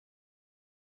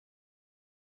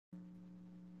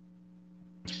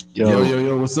Yo,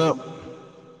 Yo, what's up?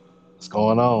 what's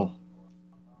going on?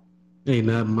 Ain't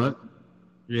nothing much.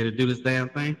 You ready to do this damn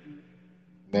thing?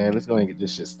 Man, let's go ahead and get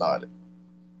this shit started.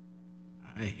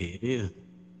 I hear you.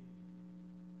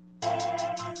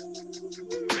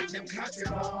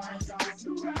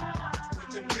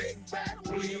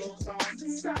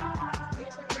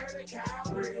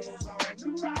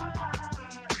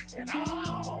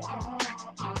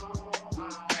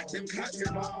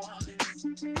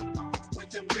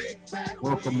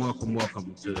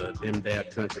 Welcome to the Them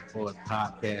Dad Country Boys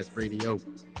Podcast Radio.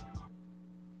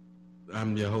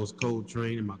 I'm your host, Cold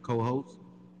Train, and my co-host.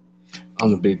 I'm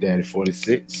the Big Daddy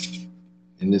 46,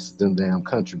 and this is them damn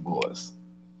country boys.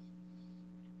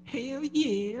 Hell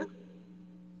yeah.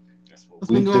 That's what What's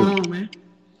we been going do. on, man?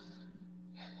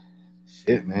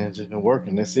 Shit, man, just been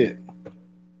working. That's it.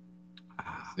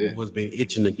 That's it. Was been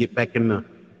itching to get back in the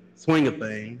swing of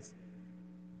things.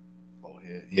 Oh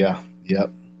yeah,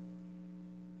 yep.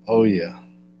 Oh yeah.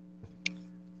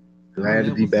 My Glad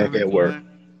to be level back sounded at too work. high.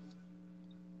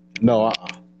 No,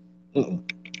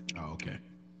 Mm-mm. Oh, okay.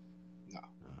 No.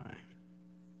 All right.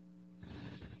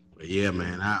 But yeah,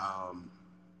 man, I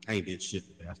ain't did shit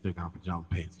today. I still got pajama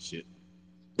pants and shit.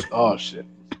 Oh shit.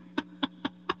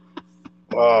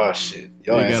 Oh shit.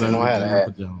 Yo, Still ass got don't know on how the to damn act.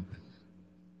 pajama pants.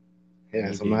 Yeah,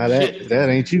 Ain't don't know did how to act. shit 'Cause that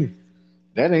today. ain't you.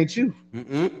 That ain't you.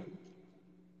 Mm-mm.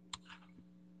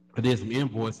 I did some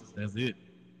invoices. That's it.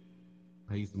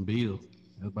 Paid some bills.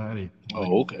 That's about it. Oh, I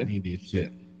okay. ain't did shit.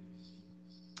 Shit.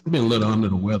 I've been a little under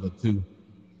the weather too.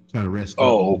 Trying to rest up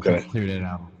Oh, and try to okay. clear that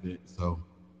out a little bit. So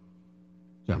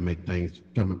trying to make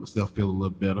myself feel a little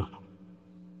better.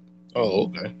 Oh,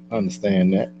 okay. I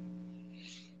understand that.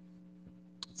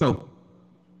 So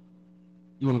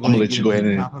you want to go I'm gonna ahead and let get you go into ahead the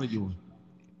and topic, or you want?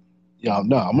 Yeah,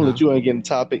 no, I'm gonna Huh? let you go ahead and get in the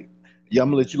topic. Yeah, I'm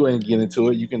gonna let you go ahead and get into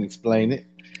it. You can explain it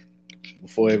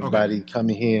before Okay. everybody come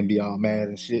in here and be all mad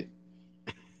and shit.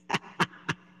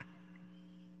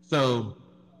 So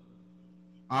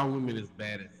are women as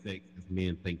bad at sex as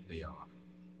men think they are?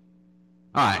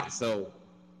 All right. So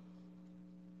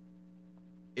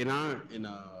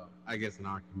I guess in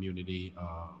our community,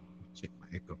 check my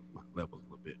echo my levels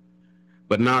a little bit.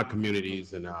 But in our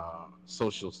communities and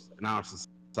in our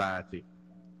society,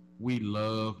 we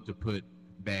love to put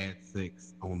bad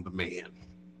sex on the man.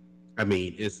 I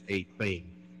mean, it's a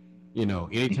thing.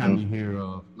 Anytime you Hmm. hear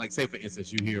of, like, say for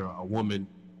instance, you hear a woman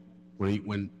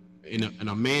when in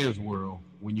a man's world,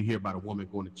 when you hear about a woman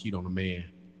going to cheat on a man,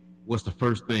 what's the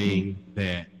first Hmm. thing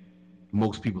that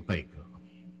most people think of?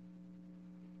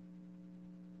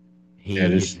 He That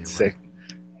ain't is hitting it right. sex.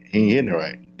 He ain't hitting it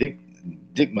right.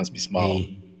 Dick must be small.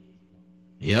 He,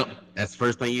 yep, that's the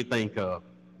first thing you think of.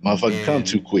 Motherfucker come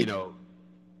too And quick.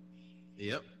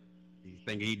 yep, you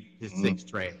think his Hmm. sex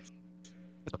trash.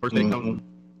 That's the first thing that comes to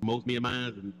Hmm. most men's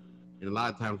minds, and a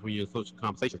lot of times when you're in social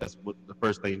conversations, that's what the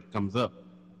first thing that comes up.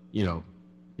 You know,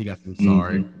 he got some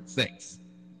sorry Hmm. sex.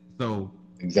 So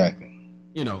Exactly.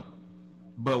 you know,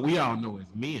 but we all know as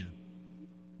men,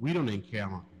 we don't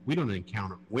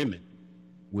encounter women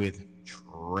with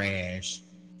trash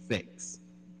sex.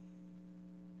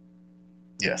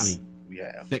 I Yes, mean, we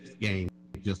have. sex game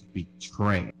just be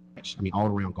trash. I mean, all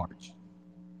around garbage.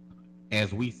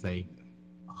 As we say,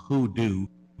 hoodoo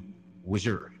was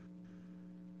your,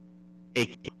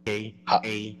 aka Hot,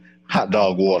 a hot hot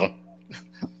dog dog water. water.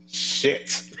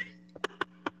 Shit.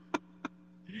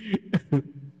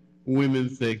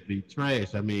 Women's sex be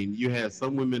trash. I mean, you have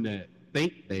some women that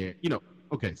think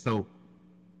okay, so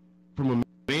from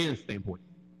a man's standpoint,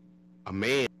 a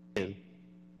man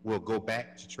will go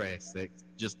back to trash sex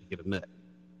just to get a nut.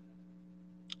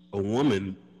 A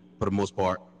woman, for the most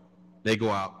part, they go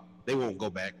out, they won't go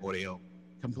back, or they'll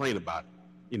complain about it.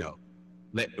 You know,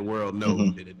 let the world know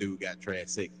Hmm. that a dude got trash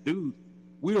sex. Dude,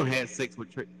 we don't have sex with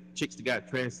chicks that got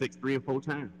trash sex 3 or 4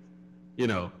 times. You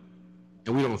know,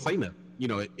 and we don't say nothing.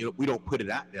 We don't put it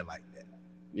out there like that.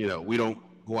 We don't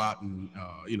go out and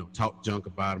talk junk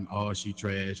about them. Oh, she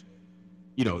trash.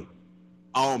 You know,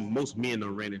 all most men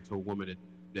don't ran into a woman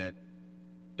that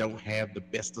don't have the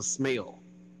best of smell.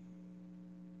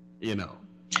 You know,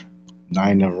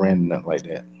 I ain't never ran nothing like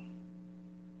that.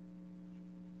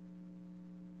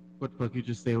 what the fuck you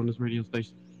just say on this radio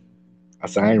station? I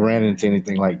said I ain't ran into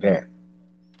anything like that.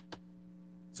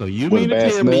 So you With a mean to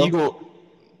bad tell me smell?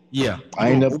 you I ain't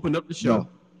gonna never. open up the show No.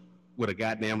 with a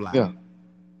goddamn lie? Yeah.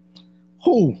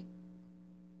 Who?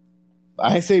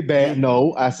 I ain't say bad. Mm.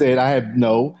 No, I said I had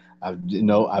no. I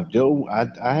no.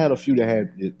 I had a few that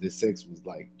had the sex was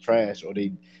like trash, or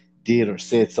they did or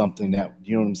said something that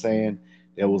you know what I'm saying.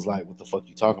 That was like, what the fuck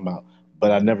you talking about?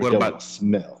 But I never What dealt with about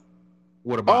smell.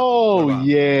 What Oh about?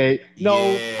 yeah,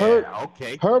 no, Yeah,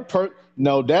 okay.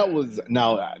 no, that was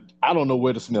no. I don't know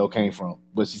where the smell came from,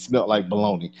 but she smelled like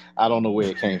bologna. I don't know where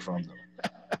it came from though.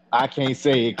 I can't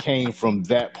say it came from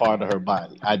that part of her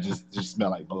body. I just smell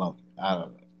like bologna. I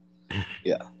don't know.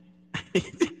 Yeah,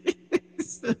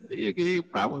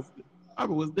 It probably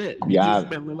was that. You just yeah.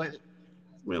 smell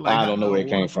like I hot don't know where dog it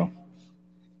came water. from.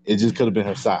 It just could have been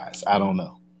her size. I don't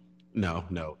know. No,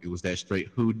 no, it was that straight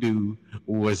hoodoo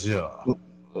was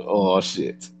Oh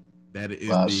shit. that is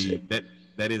Oh the shit. that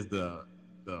that is the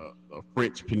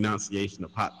French pronunciation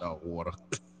of hot dog water.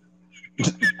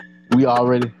 We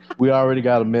already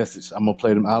got a message. I'm gonna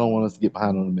play them. I don't want us to get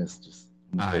behind on the messages.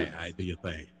 I'm gonna All play right, the all right, message. do your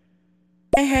thing.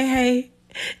 Hey, hey, hey.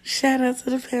 Shout out to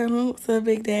the panel. What's up,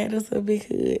 Big Dad? What's up, Big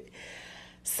Hood?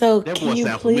 So, That can boy you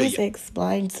sound please familiar.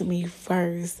 explain to me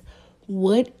first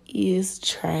what is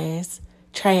trash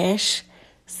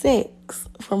sex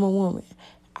from a woman?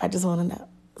 I just want to know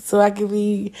so I can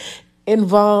be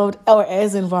involved or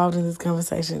as involved in this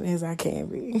conversation as I can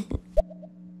be.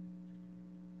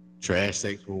 Trash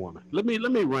sex for woman. Let me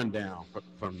run down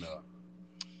from the.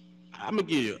 I'm gonna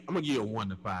give you a 1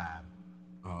 to 5.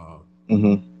 Uh,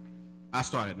 Mm-hmm. I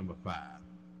start at number 5.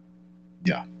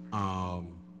 Yeah. Um,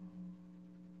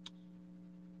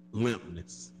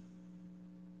 limpness.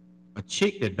 A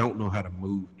chick that don't know how to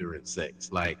move during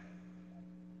sex. Like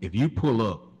if you pull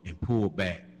up and pull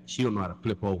back, she don't know how to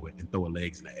flip over and throw her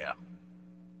legs in the air.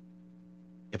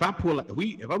 If I pull,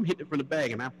 if I'm hitting from the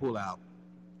back and I pull out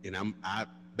and I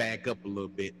back up a little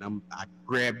bit and I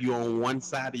grab you on one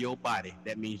side of your body,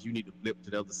 that means you need to flip to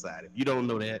the other side. If you don't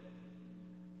know that,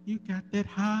 you got that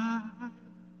hot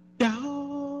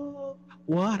dog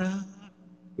water,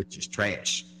 which is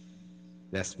trash.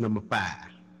 That's number 5.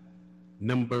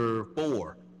 Number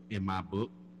 4 in my book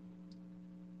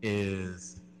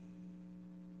is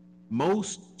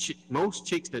most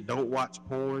chicks that don't watch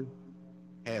porn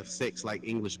have sex like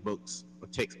English books or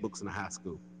textbooks in high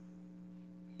school.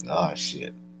 Oh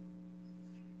shit.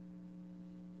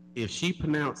 If you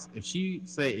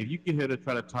get her to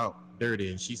try to talk dirty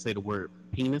and she say the word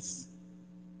penis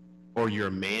or you're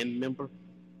a man member,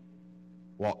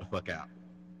 walk the fuck out.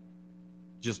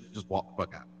 Just walk the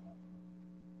fuck out.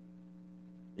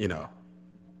 You know.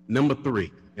 Number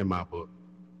 3 in my book.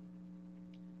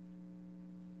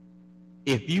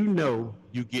 If you know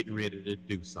you getting ready to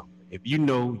do something, if you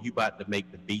know you about to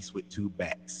make the beast with two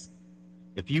backs,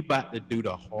 if you about to do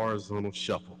the horizontal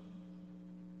shuffle,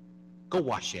 go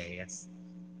wash your ass.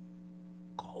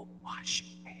 Go wash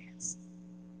your ass.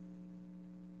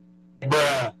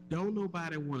 Bruh. Don't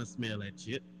nobody want to smell that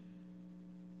shit.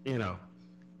 You know,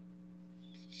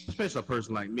 especially a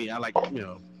person like me. I like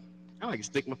to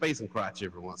stick my face in crotch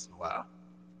every once in a while.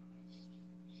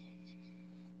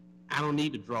 I don't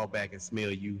need to draw back and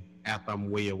smell you after I'm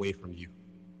way away from you.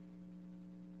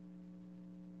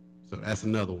 So that's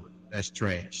another one. That's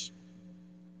trash.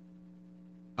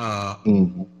 Uh,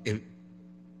 Mm-hmm. if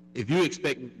if you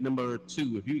expect number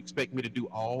 2, if you expect me to do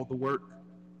all the work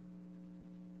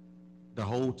the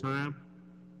whole time,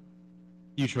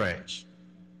 you trash.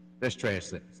 That's trash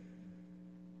sex.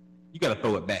 You got to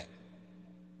throw it back.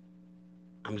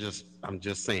 I'm just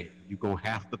saying. You're gonna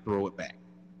have to throw it back.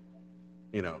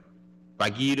 You know, if I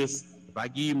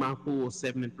give you my full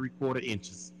 7 3/4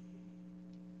 inches,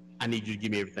 I need you to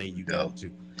give me everything you got Go.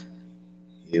 too.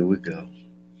 Here we go.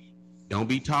 Don't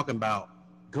be talking about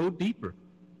go deeper.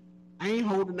 I ain't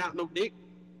holding out no dick.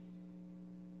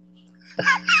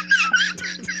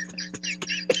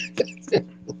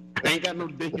 I ain't got no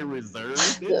dick in reserve,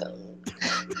 bitch.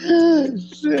 Oh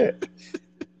shit.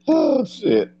 Oh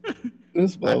shit.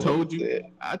 This I motherfucker told you. said.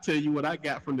 I tell you what I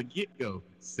got from the get go.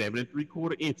 7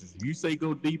 3/4 inches. If you say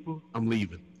go deeper, I'm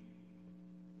leaving.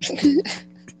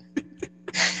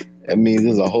 That means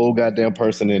there's a whole goddamn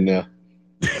person in there.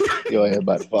 Your ass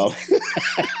about to fall.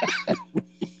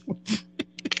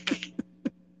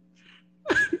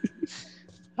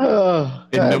 Oh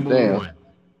And god damn.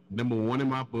 number one in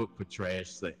my book for trash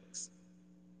sex.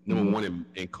 Number Mm-hmm. one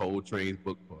in Coltrane's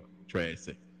book for trash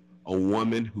sex. A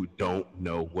woman who don't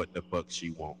know what the fuck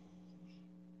she want.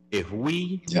 If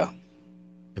we, Yeah.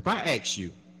 if I ask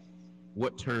you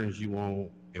what turns you on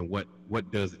and what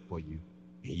does it for you,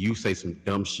 and you say some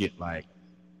dumb shit like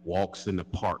walks in the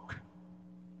park,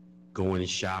 going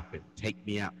shopping, take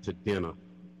me out to dinner,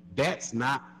 that's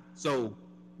not so.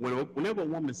 Whenever a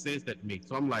woman says that to me,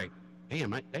 so I'm like,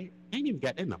 damn, they ain't even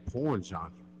got that in a porn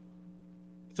genre.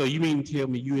 So you mean to tell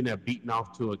me you in there beating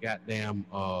off to a goddamn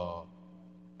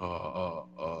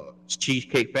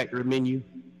cheesecake factory menu?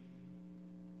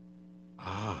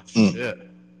 Ah Mm. shit.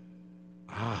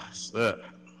 Ah shit.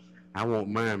 I want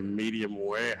mine medium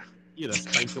rare. You know,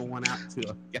 spanking one out to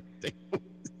a goddamn.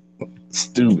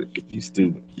 Stupid. You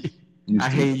stupid. You I stupid.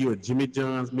 hand you a Jimmy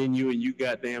John's menu and you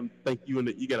goddamn think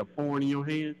you got a porn in your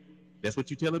hand. That's what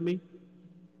you telling me?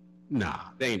 Nah,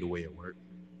 that ain't the way it works.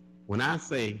 When I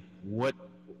say what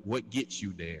gets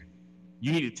you there,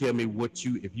 you need to tell me what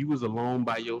you if you was alone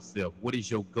by yourself, what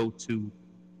is your go-to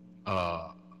uh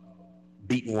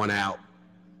beating one out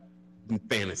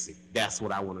fantasy? That's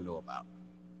what I want to know about.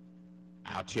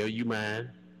 I'll tell you mine,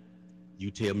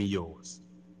 you tell me yours.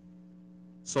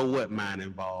 So what mine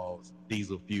involves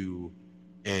diesel fuel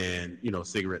and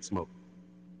cigarette smoke.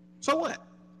 So what?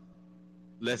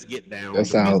 Let's get That down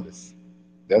to sound business.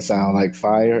 that sound like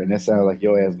fire, and that sound like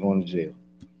your ass going to jail.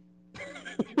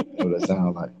 That's what that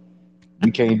sound like.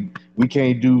 We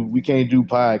can't do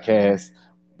podcasts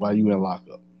while you in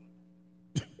lockup.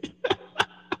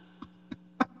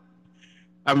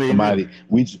 I mean, Somebody really.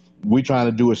 we trying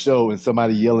to do a show and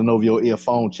somebody yelling over your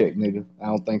earphone check, nigga. I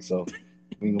don't think so.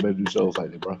 We ain't gonna be able to do shows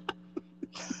like that, bro.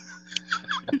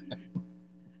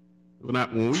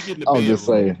 When we get in the I'm just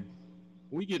saying.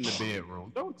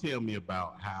 bedroom, don't tell me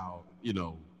about how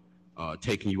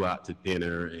taking you out to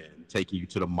dinner and taking you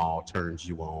to the mall turns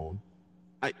you on.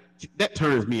 I, that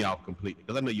turns me off completely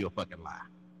because I know you're a fucking lie.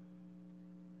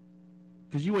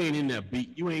 Because you ain't in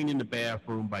the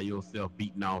bathroom by yourself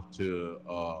beating off to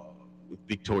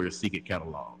Victoria's Secret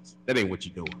catalogs. That ain't what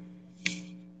you're doing.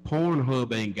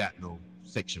 Pornhub ain't got no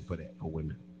section for that for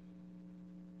women.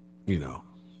 You know.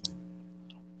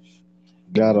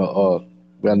 Got a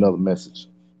got another message.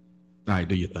 All right,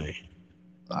 do your thing.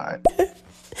 All right.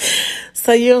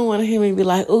 So you don't want to hear me be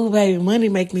like, "Ooh, baby, money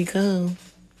make me come."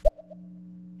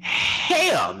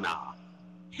 Hell no.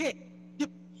 Hey,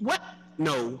 what?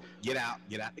 No. Get out.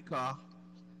 Get out the car.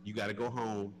 You got to go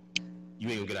home. You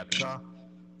ain't gonna get out the car.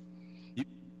 You,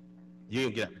 you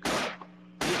ain't gonna get out the car.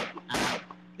 Get out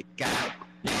the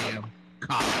goddamn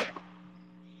car.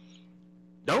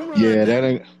 Don't run Yeah, now.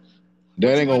 that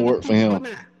What you ain't gonna running them work for people for him.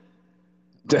 now?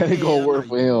 That ain't gonna Hell no. work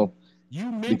for him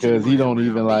You mentioned because he money don't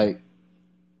even around me. like.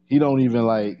 He don't even.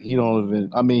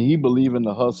 I mean, he believe in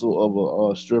the hustle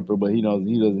of a stripper, but he doesn't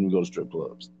even go to strip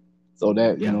clubs. So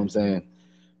that you Yeah. know what I'm saying.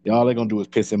 All they gonna do is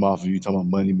piss him off if you talking about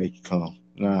money make you come.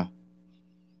 Nah,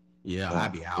 Yeah, I nah.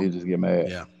 be out. He just get mad.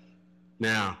 Yeah.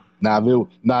 Now, Now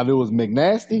if it was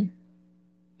McNasty,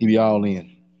 he be all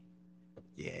in.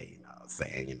 yeah, I'm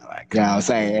saying, I You know come what I'm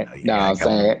down there, saying? You know I what got I'm a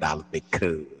couple of them saying? dollars, big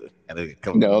cuz. I got a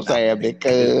You couple of know what them I'm dollars, saying? big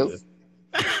Because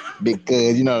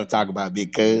cuz. you know what I'm talking about,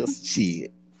 big cuz.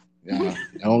 Shit. Yeah,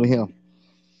 only him.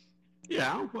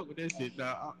 Yeah, I don't fuck with that shit.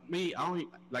 Now, me, I don't.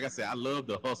 Like I said, I love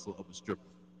the hustle of a stripper.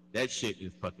 That shit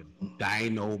is fucking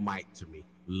dynamite to me.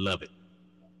 Love it.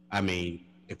 I mean,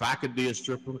 if I could be a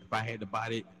stripper, if I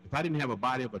didn't have a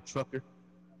body of a trucker,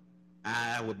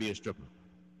 I would be a stripper,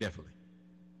 definitely.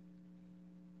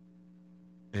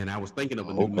 And I was thinking of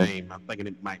a Oh, new okay. name. I'm thinking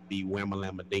it might be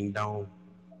Whammalama Ding Dong.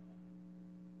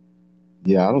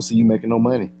 Yeah, I don't see you making no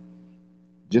money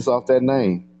just off that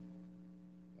name.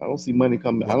 I don't see money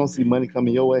coming. I What don't see money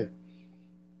coming your way.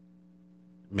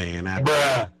 man?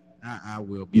 I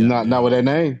will be out Not there. with that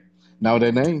name. Not with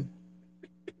that name.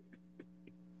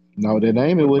 Not with that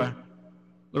name. It What would. about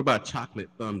what about Chocolate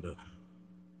Thunder?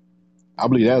 I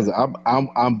believe that was.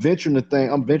 I'm venturing to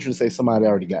think. I'm venturing to say somebody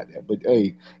already got that. But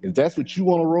hey, if that's what you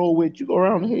want to roll with, you go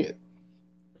around the head.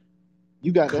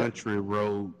 You got that. Country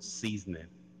Road Seasoning.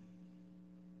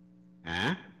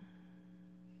 Huh?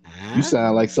 You Huh?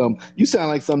 sound like some. You sound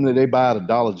like something that they buy at a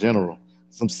Dollar General.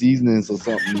 Some seasonings or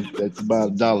something that you buy at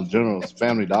a Dollar General,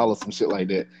 Family Dollar, some shit like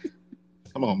that.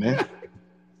 Come on, man.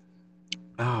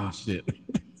 Oh shit!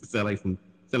 Sound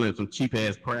like some cheap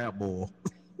ass crab boil.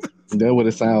 That what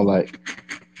it sound like.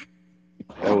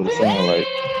 That what it sound like.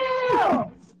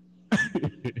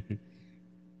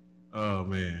 Oh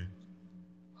man,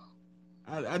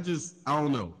 I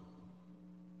don't know.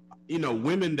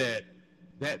 Women that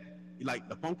like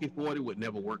the funky 40 would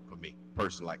never work for me,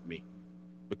 person like me,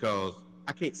 because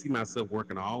I can't see myself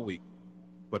working all week.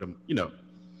 But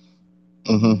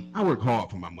Mm-hmm. I work hard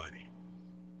for my money.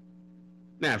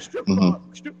 Now, if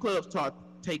Mm-hmm. strip clubs start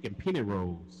taking penny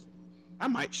rolls, I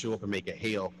might show up and make a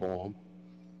hell for them.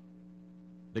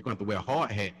 They're going to have to wear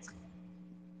hard hats.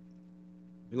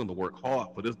 They're going to work hard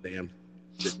for the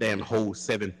damn whole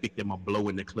 750 I'm gonna blow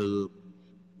in the club.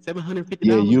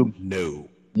 Yeah, $750? No,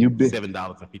 you be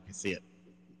 $7.50.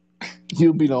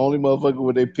 you'll be the only motherfucker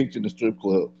with their picture in the strip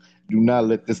club. Do not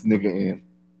let this nigga in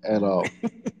at all.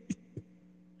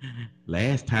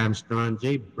 Last time Strong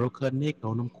J broke her neck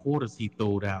on them quarters he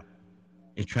throwed out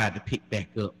and tried to pick back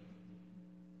up.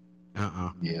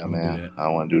 Yeah, Don't do man. that. I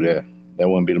don't want to do that. That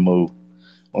wouldn't be the move.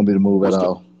 Won't be the move at What's the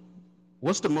all.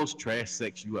 What's the most trash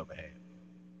sex you ever had?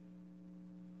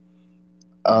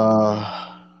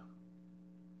 Uh,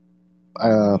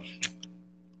 uh,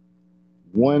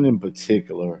 one in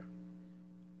particular.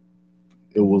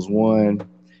 It was one.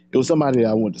 It was somebody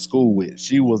I went to school with.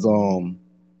 She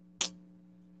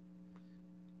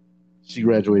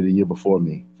graduated a year before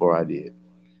me, before I did, Uh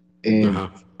and huh.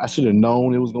 I should have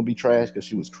known it was gonna be trash because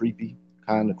she was creepy,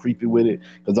 kind of creepy with it.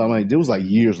 Because I'm like, it was like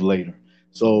years later.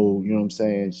 So you know what I'm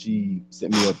saying? She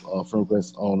sent me a friend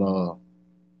request on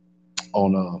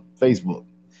Facebook.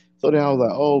 So then I was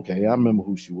like, oh, okay, I remember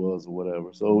who she was or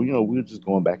whatever. So we were just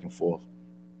going back and forth,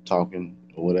 talking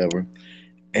or whatever.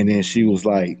 And then she was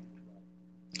like,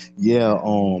 yeah,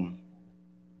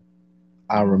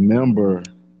 I remember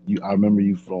you. I remember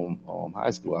you from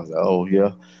high school. I was like, oh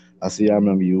yeah, I see. I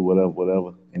remember you. Whatever,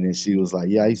 whatever. And then she was like,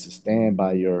 yeah, I used to stand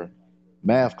by your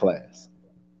math class,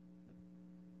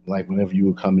 like whenever you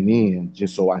were coming in,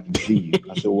 just so I can see you.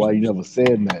 I said, why you never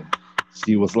said nothing?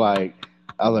 She was like,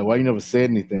 I was like, why you never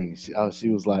said anything? She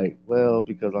was like, well,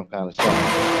 because I'm kind of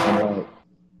shy.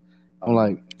 I'm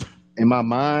like, in my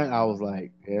mind, I was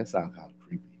like, yeah, that sounds kind of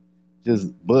creepy.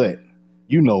 But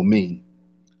you know me.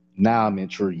 Now I'm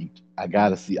intrigued. I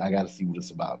gotta see what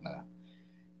it's about now.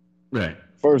 Right.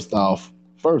 First off,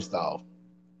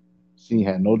 she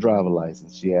had no driver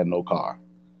license. She had no car.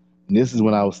 And this is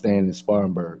when I was staying in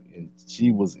Spartanburg, and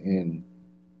she was in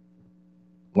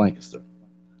Lancaster.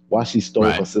 Why she stole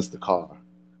Right. her sister car?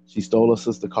 She stole her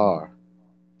sister car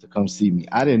to come see me.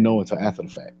 I didn't know until after the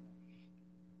fact.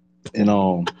 And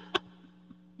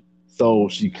so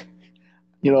she,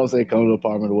 what I'm saying, come to the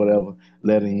apartment or whatever,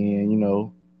 let her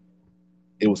in.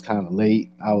 It was kind of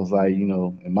late. I was like,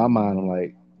 in my mind, I'm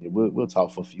like, yeah, we'll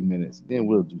talk for a few minutes, then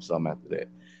we'll do something after that.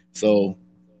 So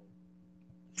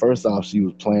first off, she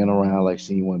was playing around like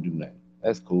she didn't want to do nothing.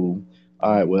 That's cool.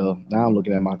 All right, well, now I'm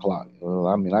looking at my clock. Well,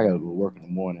 I mean, I gotta go to work in the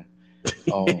morning.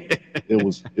 It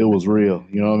was real.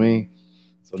 You know what I mean?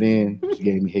 So then she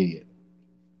gave me head.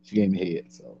 She gave me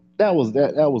head. So that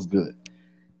was good.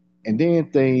 And then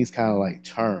things kind of like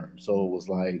turned. So it was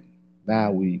like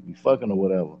now we fucking or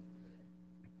whatever.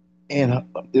 And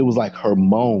it was like her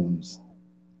moans.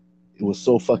 It was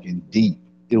so fucking deep.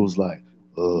 It was like,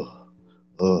 ugh,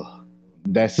 ugh.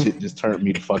 That shit just turned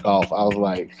me the fuck off. I was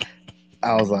like,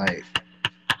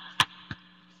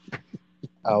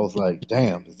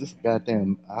 damn, is this a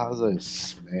goddamn? I was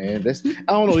like, man, that's I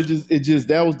don't know. It just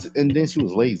that was, and then she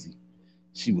was lazy.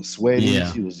 She was sweaty.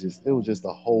 Yeah. It was just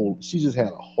a whole. She just had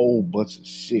a whole bunch of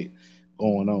shit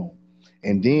going on,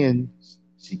 and then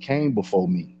she came before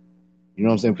me. You know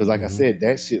what I'm saying? Because like I Hmm. said,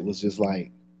 that shit was just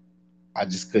like I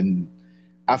just couldn't.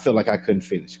 I felt like I couldn't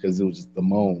finish because it was just the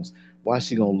moans. Why is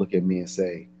she gonna look at me and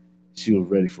say she was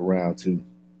ready for round two?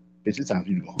 Bitch, it's time for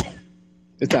you to go home.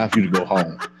 It's time for you to go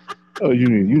home. Oh, you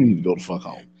need to go the fuck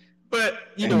home. But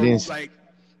And then, like,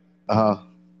 uh,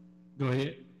 go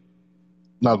ahead.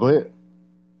 no, go ahead.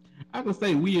 I would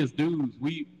say we as dudes,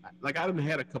 we like I done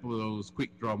had a couple of those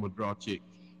quick draw chicks.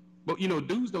 But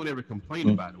dudes don't ever complain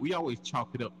Mm. about it. We always chalk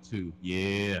it up to,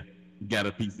 yeah, you got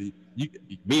a piece of you.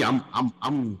 Me,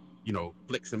 I'm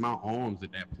flexing my arms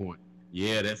at that point.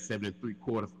 Yeah, that's 7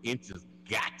 3/4 inches.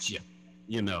 Gotcha.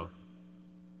 You know,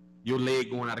 your leg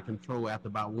going out of control after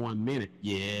about 1 minute.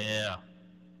 Yeah,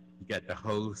 you got the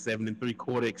whole 7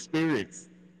 3/4 experience.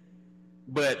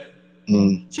 But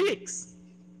Mm. chicks,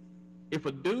 if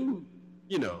a dude,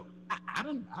 I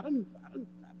don't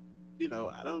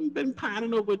been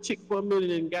pining over a chick for a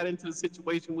minute and got into a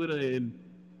situation with her, and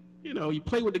you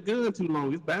play with the gun too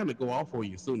long, it's bound to go off on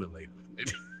you sooner or later.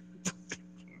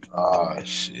 Ah,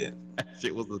 shit. that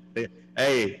shit was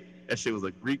hey, that shit was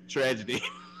a Greek tragedy.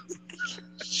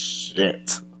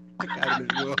 Shit. I got in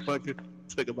that motherfucker,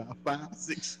 took about 5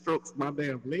 6 strokes, my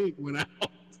damn leg went out.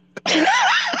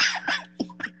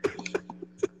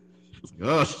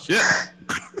 Oh shit!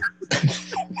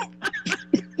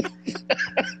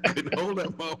 Couldn't hold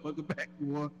that motherfucker back,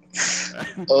 boy.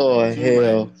 Oh, She was like,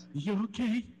 hell. "You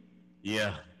okay?"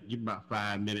 Yeah, give me about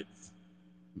 5 minutes.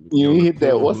 Get You on ain't the hit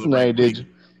that what's the Pornhub right name, quick. did you?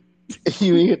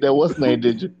 You ain't hit that what's the name,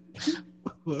 did you?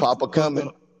 Papa coming.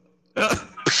 Uh,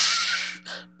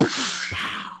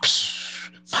 Pow!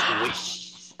 Swish.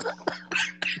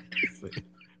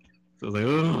 So I was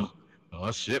like,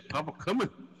 oh shit, Papa coming.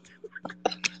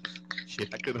 Shit,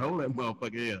 I couldn't hold that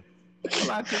motherfucker here. I ain't gonna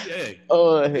lie to you, hey.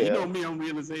 Oh, Hey, you know hell. me, I'm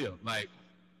real as hell. Like,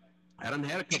 I done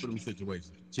had a couple of them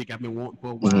situations. Chick I've been wanting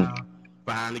for a Mhm. while,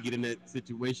 finally get in that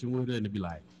situation with her, and it be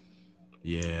like,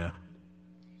 yeah,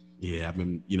 yeah, I've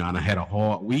been, I done had a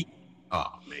hard week. Oh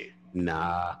man,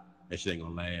 nah, that shit ain't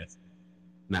gonna last.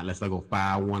 Not unless I go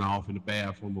fire one off in the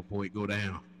bathroom before it go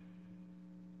down.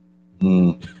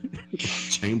 Mm.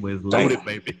 Chamber is loaded, Damn.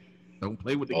 baby. Don't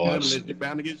play with the Oh gun unless you're shit.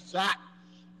 bound to get shot.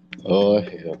 Oh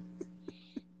hell.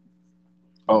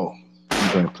 Oh,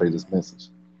 I'm going to play this message.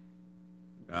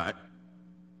 All right.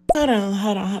 Hold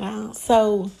on.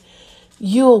 So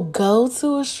you'll go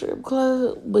to a strip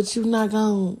club, but you're not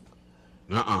gonna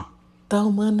Uh-uh.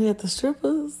 throw money at the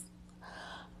strippers?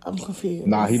 I'm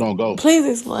Nah, he confused. don't go. Please No,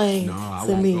 explain I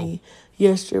to won't go. me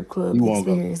your strip He club won't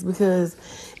go. experience because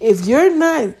if you're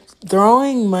not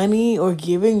throwing money or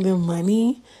giving them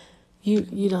money,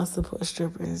 you don't support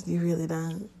strippers. You really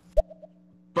don't.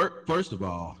 First of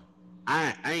all,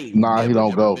 I ain't Nah, he never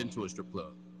don't ever go. been to a strip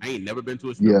club. I ain't never been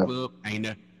to a strip Yeah. club.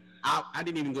 I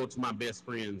didn't even go to my best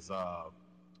friend's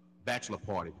bachelor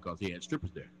party because he had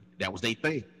strippers there. That was their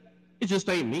thing. It just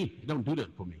ain't me. It don't do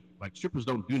nothing for me. Like strippers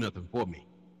don't do nothing for me.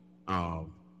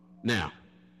 Um, Now,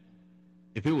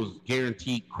 if it was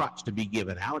guaranteed crotch to be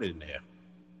given out in there,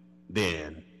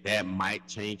 then that might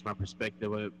change my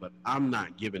perspective of it. But I'm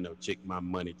not giving no chick my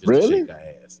money just to shake Really?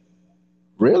 her ass.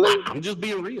 Really? I'm just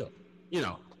being real. You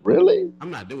know, Really? I'm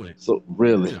not doing it. So You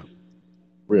really, know,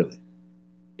 really.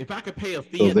 if I could pay a So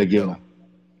fee if at they the get, door,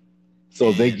 so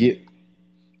if they and get.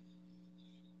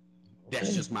 that's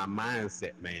Okay. just my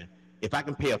mindset, man. If I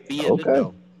can pay a fee at the Okay.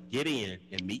 door, get in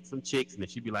and meet some chicks, and then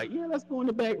she'd be like, "Yeah, let's go in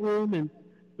the back room and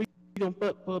we gonna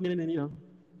fuck for a minute," and you're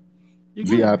good.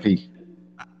 VIP.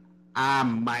 I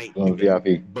might Going do that,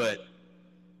 VIP. but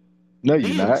No, you're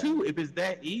then not. too, if it's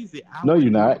that easy, I No,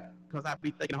 you're wouldn't do it not. because I'd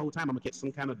be thinking the whole time I'm gonna catch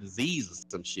some kind of disease or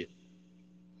some shit.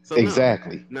 So no,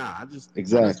 Exactly. nah, I just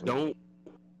Exactly. don't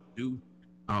do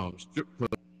strip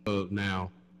club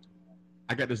now.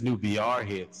 I got this new VR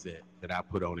headset that I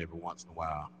put on every once in a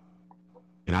while,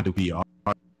 and I do VR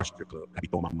strip club. I be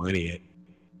throwing my money at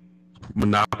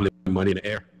Monopoly money in the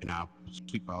air, and I'll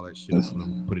sweep all that shit up when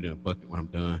I'm put it in a bucket when I'm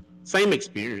done. Same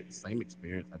experience, same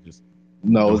experience. I just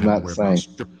No, don't it's have to not the worry about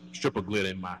same. stripper glitter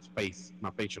in my face,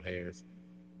 my facial hairs,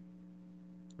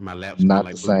 and my lap smell Not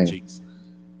the like booty same. cheeks.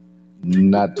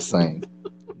 Not the same.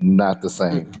 Not the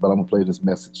same. But I'm gonna play this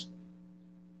message.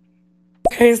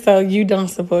 Okay, so you don't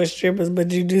support strippers,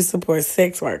 but you do support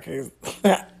sex workers.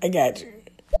 I got you.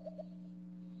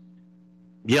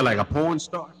 Yeah, like a porn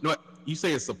star. No, you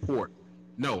say support.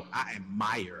 No, I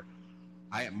admire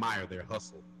their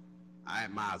hustle. I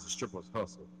admire the stripper's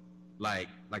hustle. Like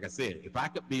I said, if I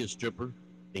could be a stripper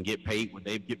and get paid what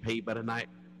they get paid by the night,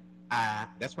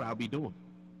 that's what I'll be doing.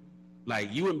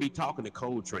 Like you wouldn't be talking to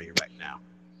Coltrane right now.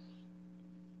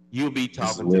 You'll be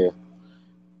This is talking where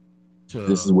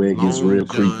this is to where it gets Long real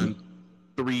creepy. John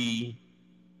 3,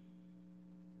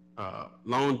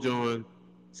 Long John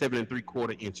 7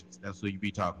 3/4 inches. That's who you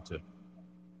be talking to.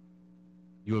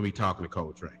 You will be talking to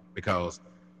Coltrane because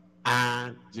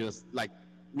I just like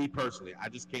me personally. I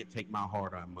just can't take my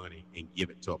hard-earned money and give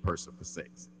it to a person for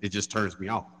sex. It just turns me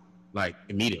off, like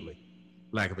immediately.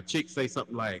 Like if a chick say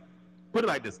something like, put it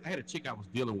like this: I had a chick I was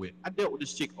dealing with. I dealt with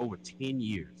this chick over 10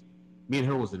 years. Me and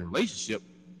her was in a relationship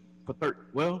for 30.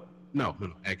 Well, no.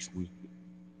 Actually,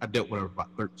 I dealt with her for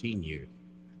about 13 years,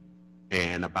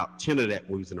 and about 10 of that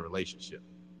we was in a relationship.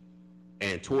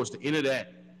 And towards the end of that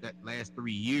last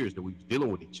 3 years that we was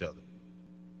dealing with each other,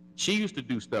 she used to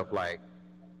do stuff like,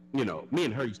 me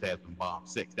and her used to have some bomb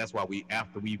sex. That's why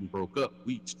after we even broke up,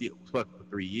 we still fucked for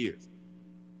 3 years.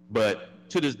 But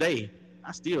to this day,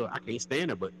 I can't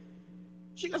stand her, but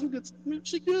she got some good,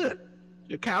 she good.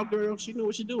 She a cowgirl, she know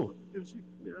what she doing.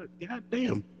 God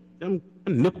damn, I'm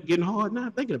nipple getting hard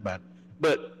now thinking about it.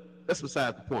 But that's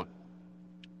beside the point.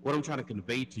 What I'm trying to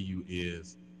convey to you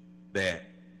is that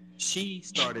she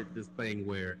started this thing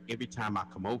where every time I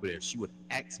come over there, she would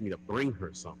ask me to bring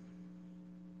her something.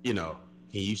 You know,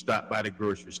 can you stop by the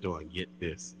grocery store and get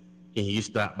this? Can you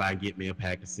stop by and get me a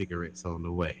pack of cigarettes on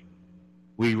the way?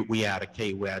 We out of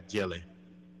K, we out jelly,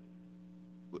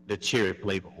 the cherry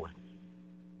flavor one.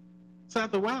 So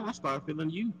after a while, I started feeling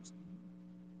used,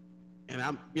 and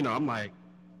I'm like,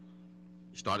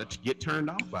 started to get turned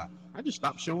off by it. I just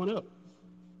stopped showing up.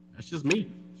 That's just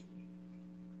me.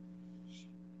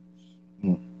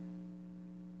 Mm,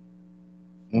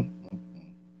 mm.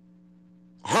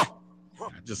 I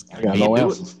just I I got can't no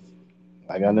do it. answers.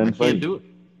 I got I nothing for can't you. do it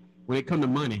when it come to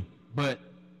money. But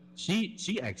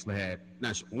she actually had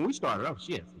now when we started off,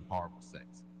 she had some horrible sex.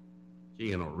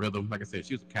 She ain't no rhythm. Like I said,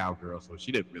 she was a cowgirl, so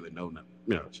she didn't really know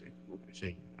nothing.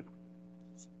 She.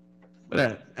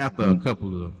 But after a Mm.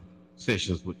 couple of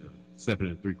sessions with the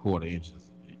 7 3/4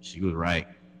 inches, she was right.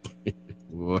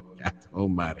 Boy, God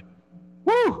almighty.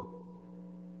 Woo!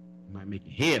 Might make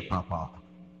your head pop off.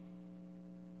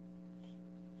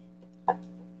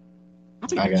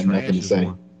 think I the got nothing trash to is say.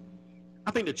 one.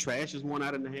 I think the trash is one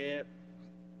I didn't have.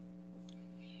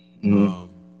 Mm-hmm. Um,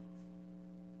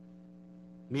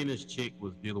 Me and this chick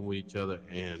was dealing with each other,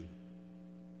 and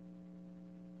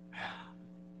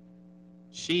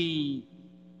she,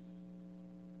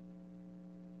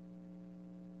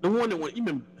 the one that went, you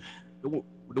remember,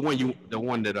 the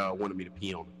one that wanted me to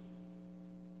pee on her.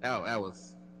 That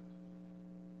was,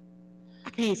 I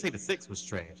can't even say the sex was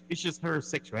trash. It's just her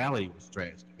sexuality was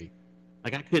trash to me.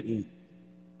 Like I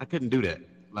couldn't do that.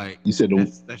 Like You said the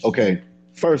that's just okay.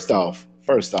 First off,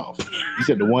 you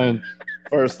said the one.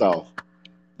 First off,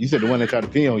 you said the one that tried to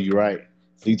pee on you, right?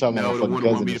 So you talking about my no, the fucking one that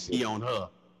wanted cousin me and to shit. pee on her.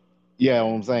 Yeah, what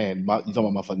I'm saying. You talking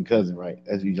about my fucking cousin, right?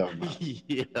 That's what you talking about.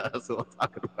 Yeah, that's what I'm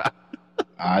talking about.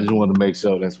 I just want to make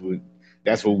sure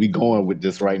that's what we going with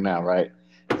this right now, right?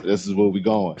 So this is where we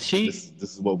going. She This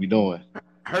is what we doing.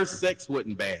 her sex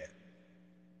wasn't bad.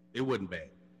 It wasn't bad.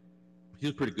 She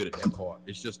was pretty good at that part.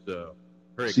 It's just her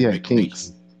She had kinks.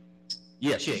 expectation.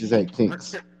 Yeah, she She had just had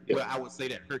kinks. kinks. Yeah. Well, I would say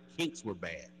that her kinks were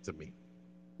bad to me.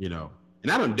 You know,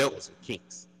 and I done dealt with some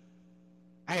kinks.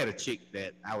 I had a chick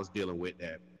that I was dealing with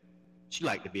that she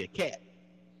liked to be a cat.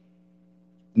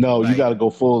 No, you Like, gotta go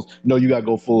full. No, you gotta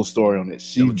go full story on it.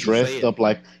 don't you say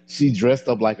it? She dressed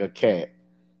up like a cat.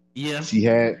 Yeah. She,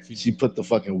 She put the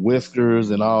fucking whiskers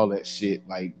and all that shit.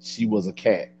 Like she was a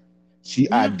cat. She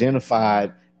yeah.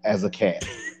 identified as a cat.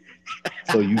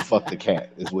 So you fucked the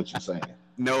cat, is what you're saying.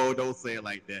 No, don't say it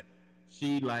like that.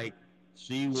 She like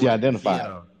She she had identified.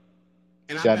 a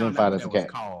and I She found out identified what as a that was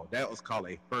cat. called. That was called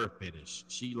a fur fetish.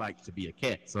 She liked to be a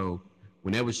cat. So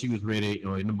whenever she was ready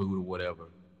or in the mood or whatever,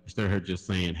 instead of her just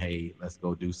saying, "Hey, let's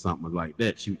go do something like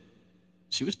that," she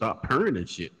would start purring and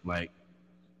shit. Like,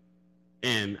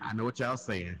 and I know what y'all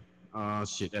saying.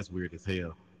 Shit, that's weird as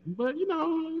hell. But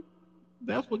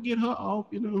that's what get her off.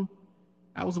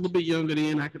 I was a little bit younger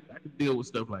then. I could deal with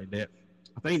stuff like that.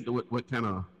 I think what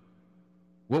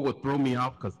would throw me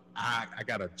off because I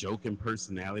got a joking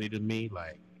personality to me.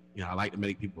 Like, I like to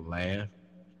make people laugh.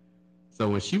 So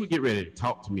when she would get ready to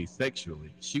talk to me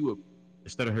sexually, she would,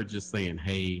 instead of her just saying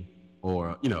 "Hey,"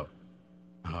 or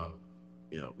uh,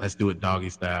 let's do it doggy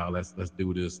style. Let's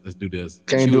do this. Let's do this.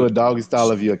 She Can't do would. a doggy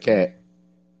style if you're a cat.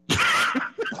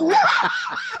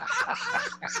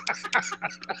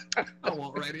 I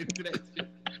walk right into that shit.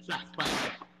 Shots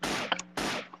fired.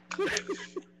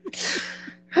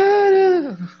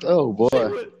 Oh She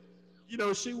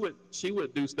boy. would, she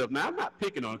would do stuff. Now I'm not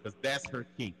picking on her because that's her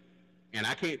kink, and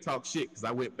I can't talk shit because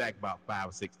I went back about 5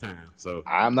 or 6 times, so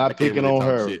I'm I not can't picking really on talk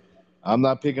her. shit. I'm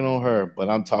not picking on her, but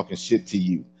I'm talking shit to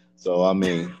you. So I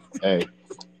mean, hey,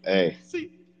 hey,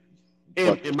 See, in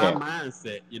fuck the in my cat.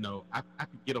 mindset, I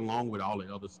could get along with all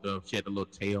the other stuff. She had the little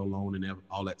tail on and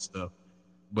all that stuff,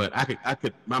 but I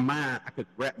could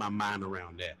wrap my mind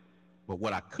around that. But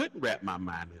what I couldn't wrap my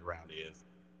mind around is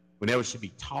whenever she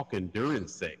be talking during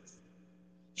sex,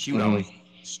 she would Mm. always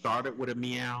start it with a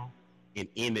meow and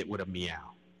end it with a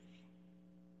meow.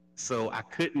 So I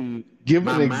couldn't. Give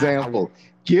My an mind. example.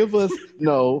 Give us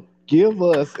no. Give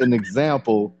us an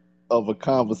example of a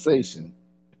conversation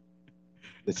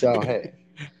that y'all had.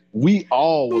 We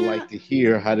all would Yeah. like to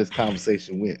hear how this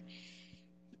conversation went.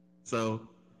 So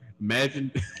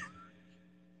imagine,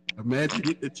 imagine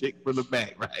getting the chick from the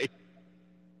back, right?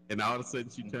 And all of a sudden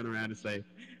she turn around and say,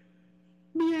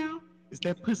 "Meow. Is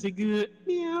that pussy good?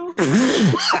 Meow."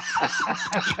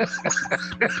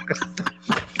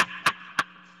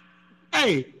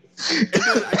 Hey. And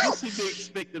then I guess she be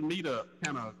expecting me to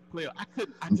kind of play.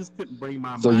 I just couldn't bring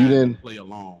my So you mind to didn't. play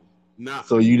along. Nah,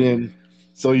 So you didn't.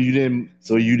 So you didn't.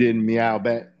 So you didn't meow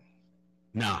back.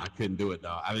 nah, I couldn't do it,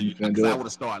 dog. I You mean, couldn't because do I it. would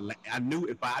have started. I knew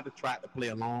if I had to try to play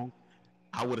along,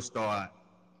 I would have started.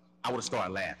 I would have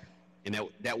started laughing, and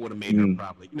that would have made her Mm,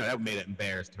 probably, that would have made it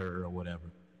embarrassed her or whatever.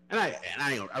 I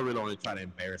really only try to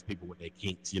embarrass people with their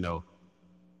kinks. mm.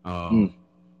 Um,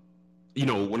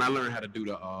 when I learned how to do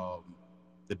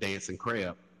the dancing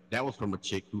crab, that was from a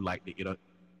chick who liked to get her.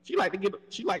 She liked to get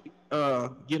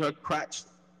her crotch.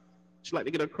 She liked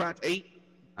to get her crotch ate.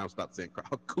 I'll stop saying crotch.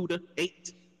 Her cooter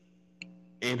ate,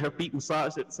 and her feet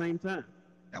massaged at the same time.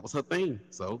 That was her thing.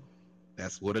 So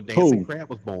that's where the dancing Who? crab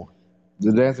was born.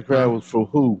 The dancing crowd Huh? was from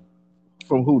who?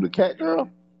 From who? The cat girl?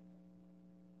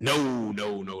 No, no,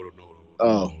 no, no, no, no,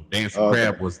 Oh, no. Dancing okay.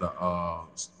 crab was the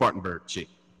Spartanburg chick,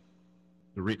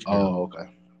 the rich girl. Oh,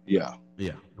 okay. Yeah.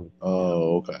 Yeah, yeah,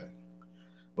 Oh, okay.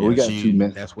 Well, we yeah. got two She.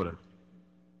 mess. That's We what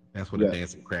a got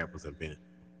dancing crab was invented.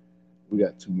 we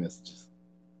got two messages.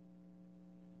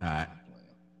 All right. I'm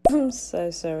playing. I'm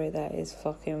so sorry, that is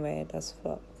fucking weird as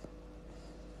fuck.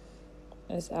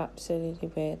 It's absolutely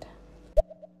weird.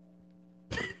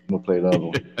 I'm gonna play the other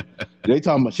one. They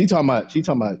talking about. She talking about. She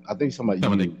talking about. I think she's talking about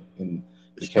Talking about you and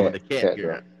the the, talking about the cat cat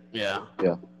girl. girl. Yeah. Yeah.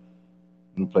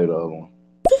 Let me play the other one.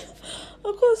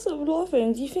 I can't stop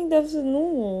laughing. Do you think that's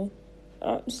normal?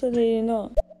 Absolutely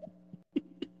not.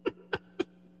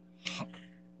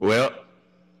 Well,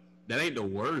 that ain't the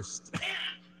worst. That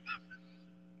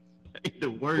ain't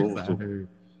the worst I heard.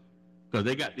 Because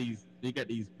they got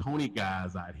these pony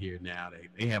guys out here now.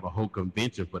 They have a whole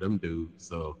convention for them dudes.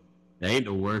 So that ain't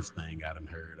the worst thing I done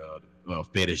heard of.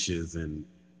 Fetishes and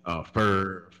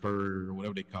fur,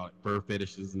 whatever they call it, fur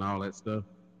fetishes and all that stuff.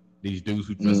 These dudes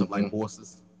who dress up like Mm-hmm.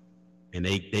 horses, and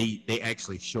they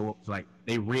actually show up like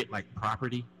they rent like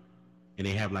property, and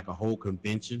they have like a whole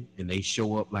convention, and they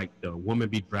show up like the woman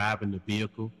be driving the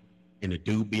vehicle, and the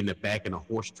dude be in the back in a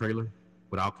horse trailer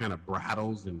with all kind of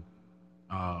bridles and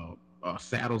uh,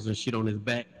 saddles and shit on his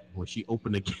back. When she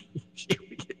opened the gate, she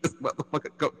would get this motherfucker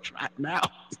go trotting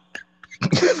out.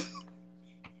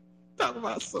 Talk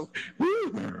about some.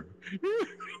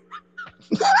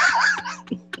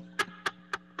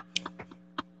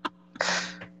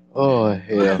 Oh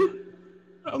hell.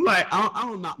 I'm like, I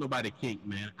don't knock nobody kink,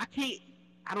 man. I can't.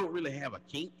 I don't really have a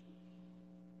kink.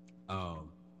 Um,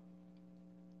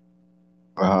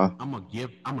 I'm a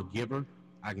giver.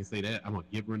 I can say that I'm a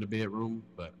giver in the bedroom,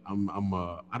 but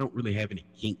I don't really have any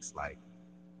kinks like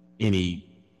any.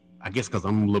 I guess because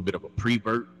I'm a little bit of a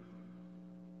prevert,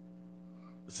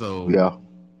 so Yeah.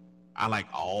 I like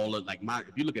all of like my.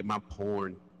 If you look at my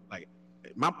porn, like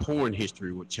my porn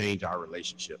history would change our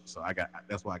relationship. So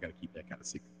that's why I got to keep that kind of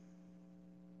secret.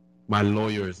 My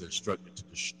lawyer is instructed to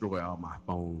destroy all my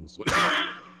phones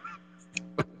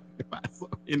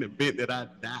in the event that I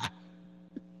die.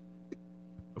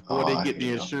 Before they get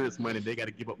the insurance money, they got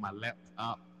to give up my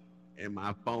laptop and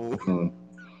my phone. Mm.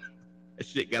 That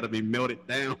shit got to be melted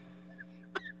down.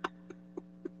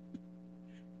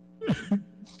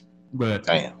 But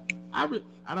Damn. I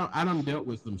don't dealt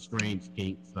with some strange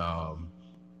kinks. I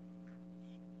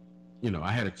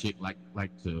had a chick like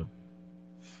to.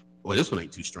 Well, this one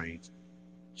ain't too strange.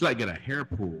 She like to get her hair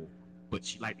pulled, but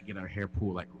she like to get her hair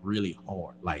pulled like really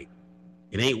hard. Like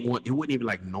it wouldn't even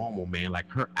like normal, man. Like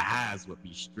her eyes would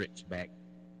be stretched back,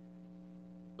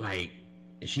 like,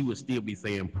 and she would still be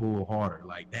saying pull harder.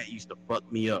 Like that used to fuck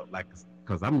me up. Like,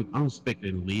 cause I'm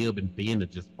expecting Lib and Ben to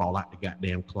just fall out the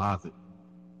goddamn closet.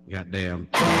 Goddamn.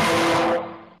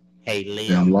 Hey, Lib,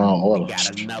 Damn long order. we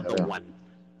got another one.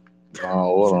 Long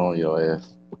order on your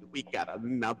ass. We got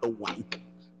another one.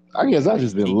 I guess I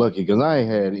just been lucky because I ain't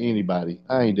had anybody.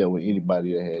 I ain't dealt with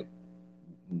anybody that had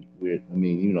weird. I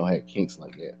mean, had kinks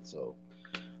like that. So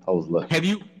I was lucky.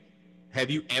 Have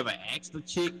you ever asked a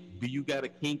chick, do you got a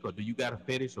kink or do you got a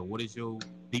fetish or what is your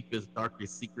deepest,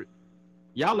 darkest secret?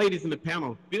 Y'all ladies in the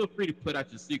panel, feel free to put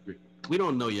out your secret. We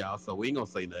don't know y'all, so we ain't gonna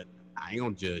say nothing. I ain't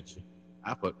gonna judge you.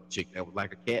 I fucked a chick that was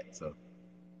like a cat, so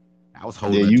I was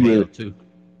holding her tail really... too.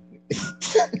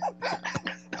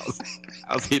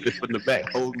 I was hitting it from the back,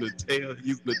 holding the tail,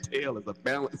 using the tail as a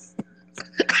balance.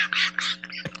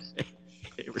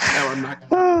 Every time I knock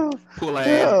her, pull her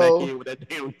ass back in with that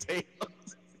damn tail.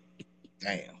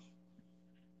 Damn.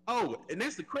 Oh, and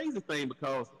that's the crazy thing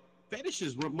because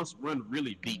fetishes must run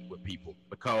really deep with people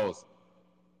because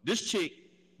this chick,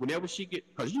 whenever she get,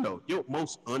 because your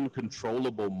most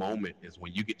uncontrollable moment is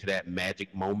when you get to that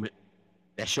magic moment.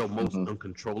 That's your most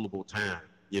uncontrollable time.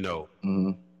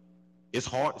 Mm-hmm. It's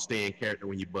hard to stay in character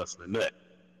when you're busting a nut.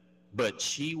 But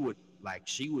she would,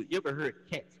 you ever heard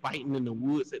cats fighting in the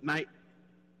woods at night?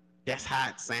 That's how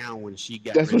it sound when she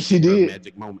got that's what she did.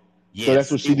 Magic moment. Yes, so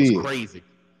that's what she did. It was crazy.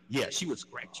 Yeah, she would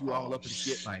scratch you all up and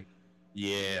shit. Like,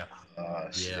 yeah.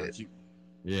 Shit.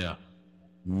 Yeah.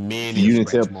 Many you didn't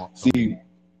scratch tell, marks. See,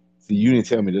 you didn't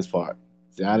tell me this part.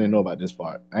 See, I didn't know about this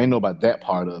part. I didn't know about that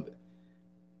part of it.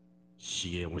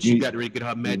 Shit, when she got ready to get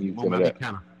her magic moment,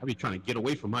 I be trying to get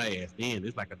away from her ass. Then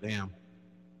it's like goddamn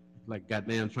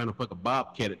trying to fuck a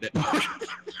bobcat at that point.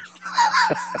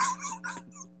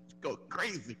 Go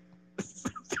crazy.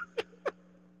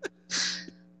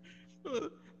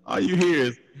 All you hear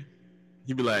is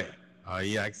you be like, oh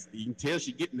yeah, you can tell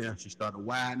she getting there. She started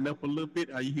winding up a little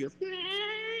bit. All you hear is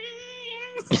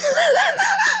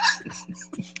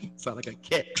sound like a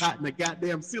cat caught in a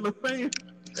goddamn ceiling fan.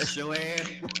 That's your ass.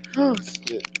 Oh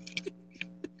shit.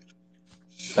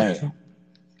 Damn.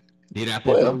 Then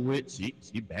after it's over with, she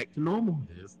back to normal.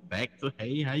 It's back to,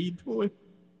 hey, how you doing?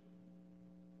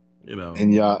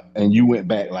 And you went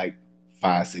back like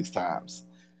 5-6 times.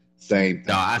 Same thing.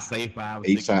 No, I say 5 or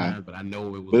 6 times, but I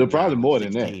know it was. But probably more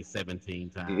 16, than that. 17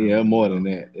 times. Yeah, more than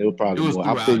that. It was probably more.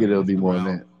 I figured it would be more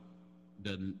than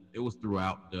that. It was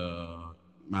throughout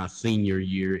my senior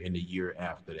year and the year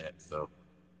after that. So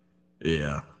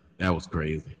Yeah, that was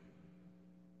crazy.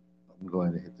 I'm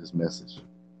going to hit this message.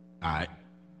 All right.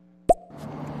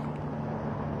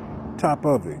 Top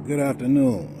of it. Good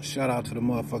afternoon. Shout out to the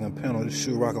motherfucking panel. This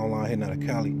Shoe Rock Online hitting out of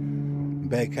Cali.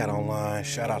 Bagcat Online.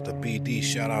 Shout out to BD.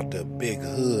 Shout out to Big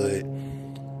Hood.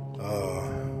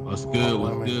 What's good?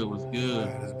 What's good? What's good?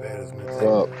 As bad as me. What's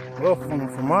up? Well,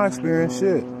 from my experience,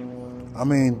 shit. I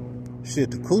mean, shit,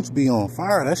 the cooch be on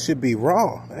fire. That should be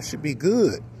raw. That should be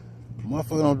good.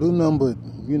 Motherfucker don't do nothing but,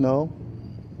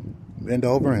 bend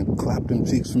over and clap them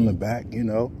cheeks from the back,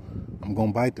 I'm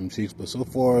gonna bite them cheeks. But so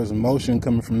far as emotion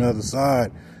coming from the other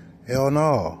side, hell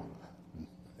no.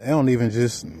 They don't even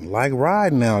just like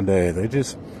riding nowadays. They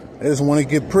just want to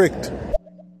get pricked.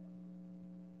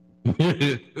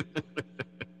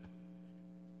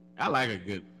 I like a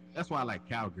good. That's why I like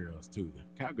cowgirls too.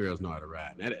 Cowgirls know how to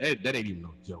ride. That ain't even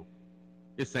no joke.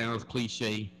 It sounds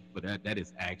cliche, but that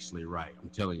is actually right. I'm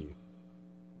telling you.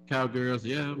 Cowgirls,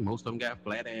 yeah, most of them got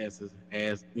flat asses,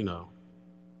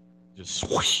 just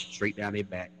swoosh straight down their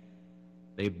back.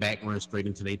 They back run straight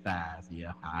into their thighs.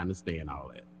 Yeah, I understand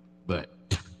all that. But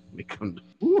they come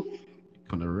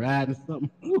to riding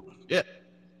something. Ooh, yeah.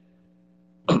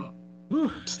 Thought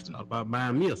about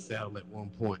buying me a saddle at one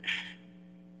point.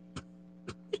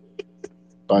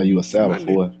 Buy you a saddle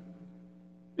for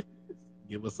it.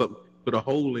 Give us something, put a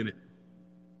hole in it.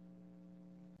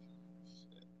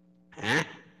 Huh?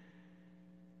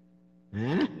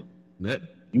 Huh? Nothing.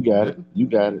 You got it. You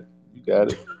got it. You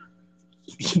got it.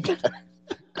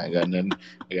 I ain't got nothing.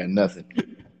 I got nothing.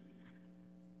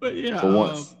 But yeah, For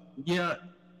once. yeah.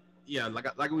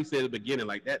 Like we said at the beginning,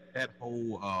 like that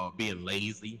whole being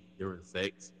lazy during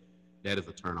sex, that is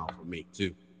a turn off for me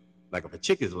too. Like if a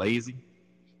chick is lazy,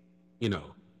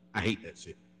 I hate that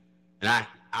shit, and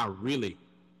I really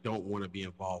don't want to be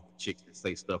involved with chicks that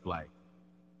say stuff like,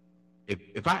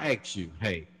 if I ask you,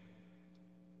 hey,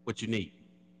 what you need,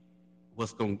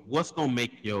 what's gonna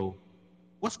make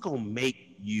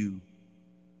you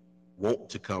want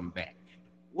to come back?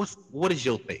 What is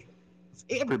your thing?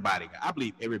 I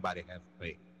believe everybody has a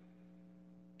thing.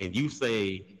 And you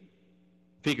say,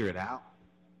 figure it out.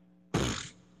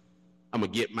 I'm gonna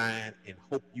get mine and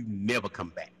hope you never come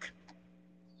back.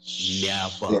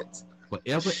 Never. Shit.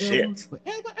 Forever,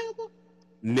 ever,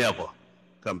 never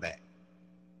come back.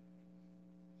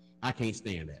 I can't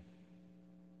stand that.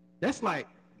 That's like,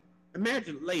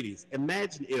 ladies,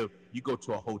 imagine if you go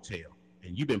to a hotel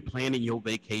and you've been planning your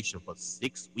vacation for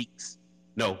 6 weeks.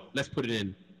 No, let's put it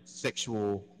in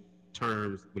sexual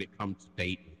terms when it comes to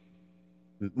dating.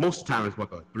 Most of the time, it's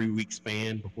like a 3-week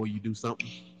span before you do something.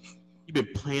 You've been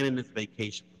planning this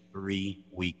vacation for 3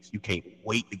 weeks. You can't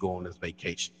wait to go on this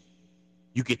vacation.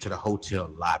 You get to the hotel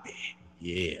lobby.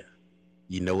 Yeah,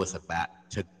 you know it's about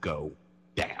to go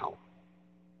down.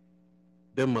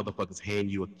 Them motherfuckers hand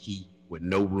you a key with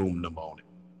no room number on it.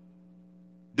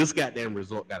 This goddamn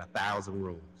resort got 1,000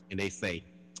 rooms, and they say,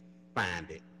 find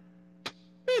it.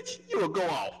 Bitch, you will go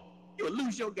off. You will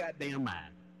lose your goddamn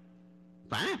mind.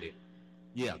 Find it.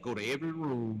 Yeah, go to every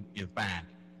room and find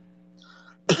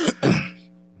it.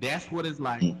 That's what it's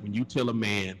like when you tell a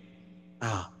man,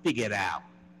 figure it out.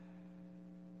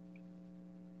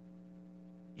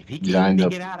 If he can't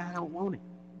figure it out, I don't want it.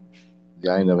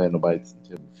 Yeah, I ain't never had nobody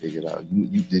tell me to figure it out.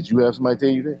 Did you have somebody tell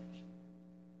you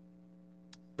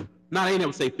that? No, they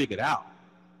never say figure it out.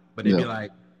 But they'd be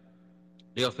like,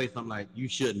 they'll say something like, you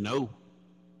should know,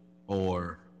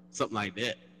 or something like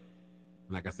that.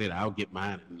 And like I said, I'll get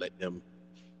mine and let them.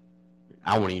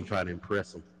 I won't even try to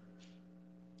impress them.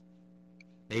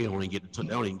 They don't even get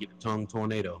the tongue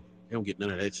tornado. They don't get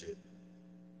none of that shit.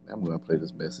 I'm gonna play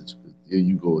this message. Here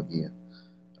you go again.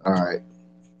 All right.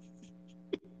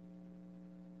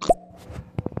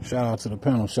 Shout out to the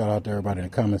panel. Shout out to everybody in the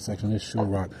comment section. This Shoe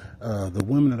Rock. The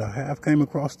women that I have came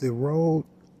across the road,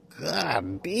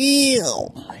 God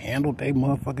damn, handled they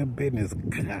motherfucking business.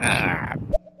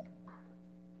 God.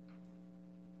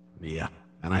 Yeah,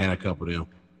 and I had a couple of them.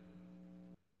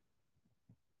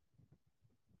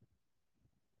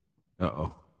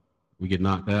 Uh-oh. We get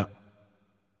knocked out?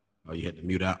 Oh, you had to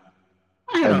mute out?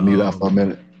 I had to mute out for a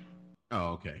minute. Oh,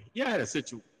 okay. Yeah, I had a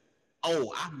situation.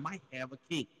 Oh, I might have a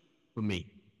kink for me.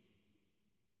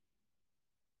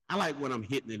 I like when I'm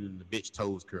hitting it and the bitch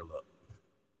toes curl up.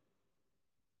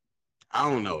 I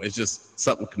don't know. It's just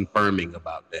something confirming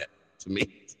about that to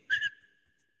me.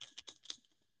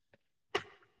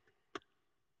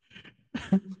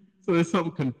 So there's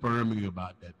something confirming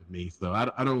about that to me. So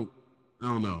I don't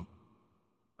know.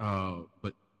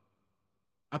 But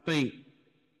I think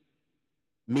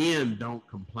men don't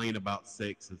complain about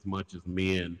sex as much as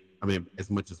as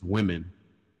much as women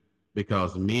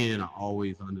because men are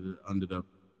always under the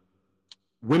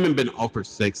women been offered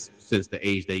sex since the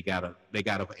age they got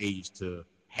of age to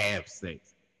have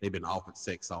sex. They've been offered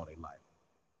sex all their life.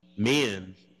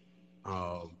 Men,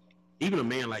 um, even a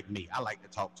man like me, I like to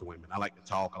talk to women. I like to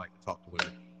talk. I like to talk to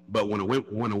women. But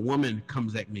when a woman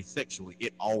comes at me sexually,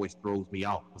 it always throws me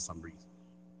off for some reason.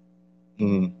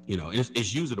 Mm.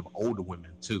 It's usually the older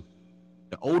women too.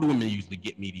 The older women usually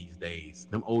get me these days.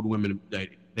 Them older women,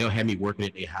 they'll have me working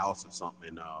at their house or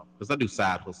something. Because I do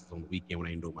side hustles on the weekend when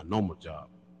I ain't doing my normal job.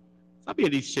 So I be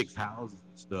at these chicks' houses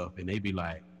and stuff, and they be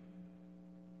like,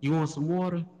 "You want some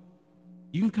water?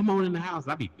 You can come on in the house."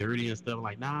 I be dirty and stuff.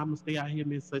 Like, nah, I'm gonna stay out here,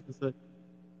 miss such and such.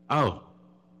 Oh,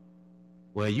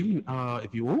 well, you can,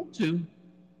 if you want to,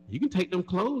 you can take them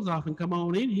clothes off and come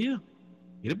on in here.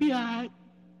 It'll be all right.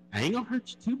 I ain't gonna hurt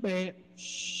you too bad.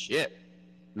 Shit.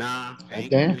 Nah, I God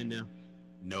ain't coming damn. in there.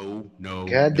 No, no,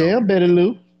 God no. damn, Betty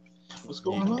Lou. What's Yeah.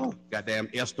 going on? Goddamn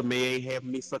Esther May ain't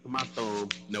having me sucking my thumb.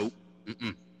 Nope.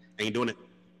 Mm-mm. Ain't doing it.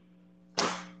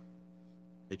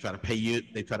 They try to pay you.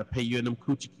 They try to pay you in them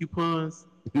coochie coupons.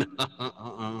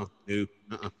 No.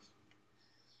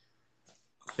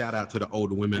 Shout out to the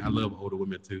older women. I love older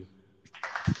women too.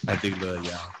 I do love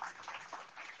y'all.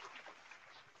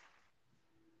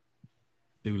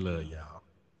 Do love y'all.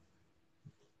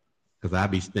 Cause I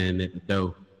be standing at the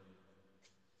door,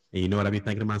 and you know what I be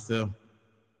thinking to myself?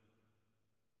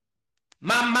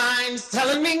 My mind's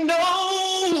telling me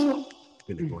no.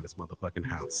 Finna go in this motherfucking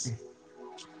house.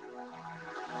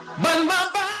 But my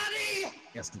body,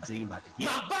 that's the team about to get.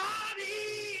 My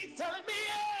body telling me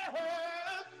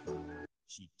yes.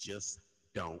 She just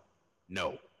don't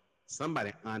know.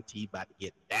 Somebody auntie about to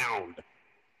get downed.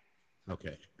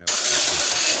 Okay.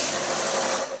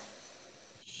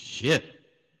 Shit.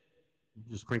 You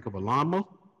just crank up a lawnmower?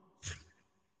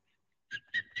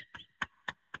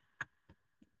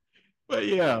 But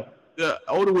yeah, the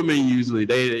older women usually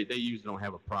they usually don't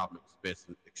have a problem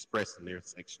expressing their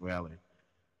sexuality.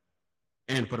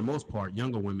 And for the most part,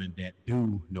 younger women that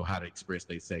do know how to express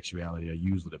their sexuality are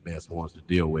usually the best ones to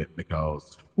deal with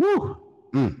because, whoo,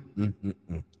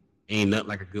 ain't nothing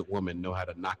like a good woman know how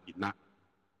to knock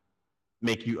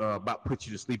make you about put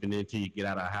you to sleep and then until you get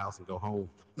out of the house and go home.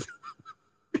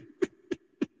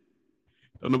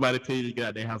 Don't nobody tell you to get out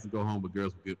of their house and go home, but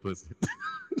girls with good pussy.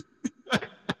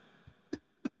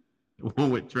 The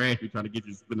one with trash, you trying to get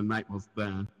you to spend the night most of the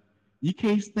time. You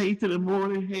can't stay till the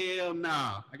morning. Hell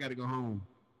nah. I gotta go home.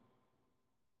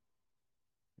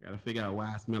 I gotta figure out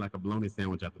why I smell like a bologna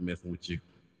sandwich after messing with you.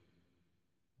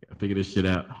 Gotta figure this shit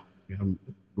out. I'm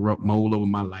mold over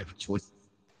my life choices.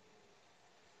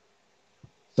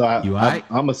 So You alright?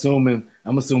 I'm assuming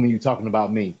you're talking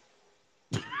about me.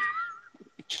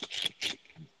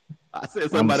 I said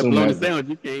something I'm about a assuming bologna that's sandwich.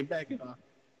 You came back.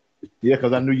 yeah,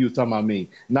 because I knew you was talking about me.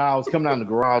 Now I was coming out in the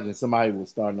garage and somebody was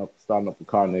starting up the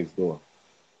car next door.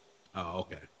 Oh,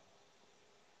 okay.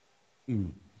 Mm.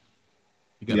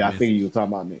 You got a Yeah, I figured you message. were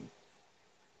talking about me.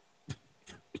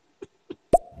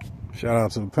 Shout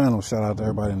out to the panel. Shout out to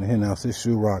everybody in the hen house. It's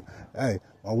Shoe Rock. Hey,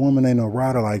 a woman ain't no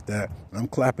rider like that. I'm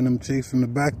clapping them cheeks from the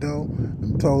back though.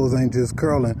 Them toes ain't just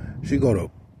curling. She go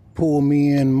to pull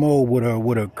me in more with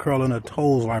her curling her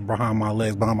toes right behind my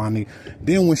legs, behind my knee.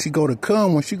 Then when she go to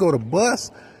come, when she go to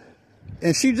bust,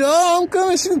 and she just, oh, I'm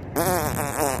coming,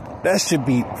 that should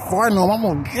be farting on. I'm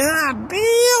going, God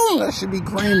damn, that should be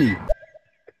creamy.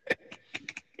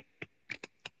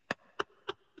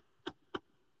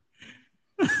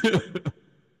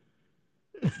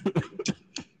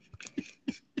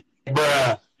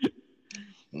 Bruh.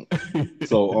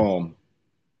 So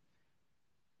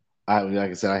I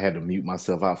like I said, I had to mute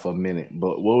myself out for a minute.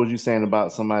 But what was you saying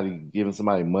about somebody giving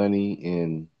somebody money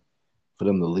and for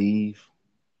them to leave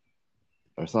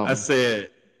or I something? said,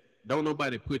 don't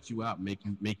nobody put you out, make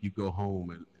you go home,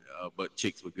 and but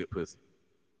chicks with good pussy,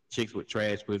 chicks with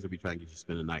trash pussy be trying to get you to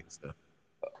spend the night and stuff.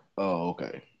 Oh,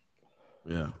 okay.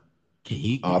 Yeah. Can I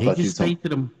he thought just you stay talking. to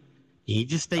them? Can he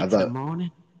just stay I to the thought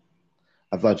morning?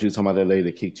 I thought you were talking about that lady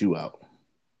that kicked you out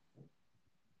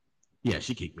Yeah,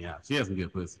 she kicked me out. She has some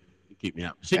good pussy. She kicked me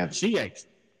out. after She actually,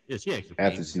 yeah, she actually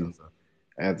after paid me though.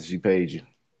 she after she paid you.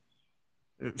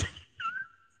 So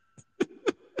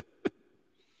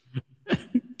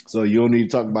So you don't need to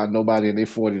talk about nobody and they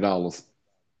 $40.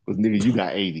 Cause nigga, you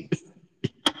got 80.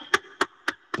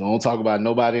 Don't talk about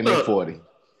nobody and they look, 40.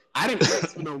 I didn't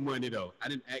ask for no money though. I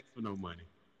didn't ask for no money.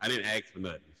 I didn't ask for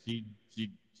nothing. She.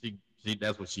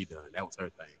 That's what she done. That was her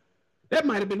thing. That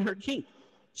might have been her kink.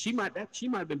 She might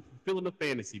have been fulfilling the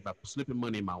fantasy by slipping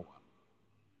money in my wallet.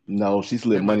 No, she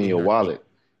slipped That might money in be your her kink. wallet.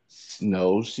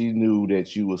 No, she knew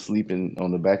that you were sleeping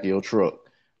on the back of your truck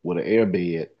with an air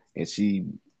bed and she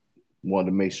wanted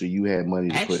to make sure you had money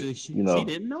to put. Actually, You she know,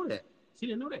 didn't know that. She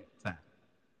didn't know that at the time.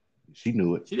 she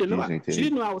knew it. She didn't She know. just ain't tell She you.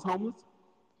 didn't know I was homeless.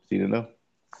 She didn't know.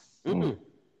 Mm. Mm-mm.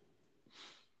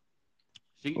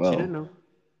 She didn't Well, know.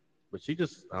 But she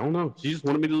just I don't know. She just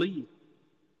wanted me to leave.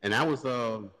 And I was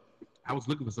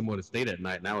looking for somewhere to stay that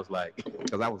night, and I was like,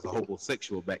 because I was a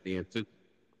homosexual back then too.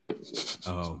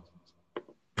 Um,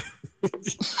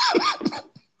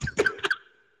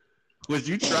 was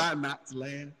you trying not to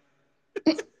laugh?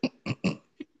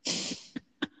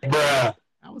 bruh,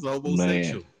 I was a man,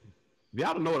 homosexual. If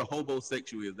y'all don't know what a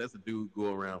homosexual is, that's a dude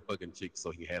go around fucking chicks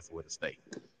so he has somewhere to stay.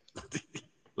 A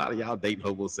lot of y'all dating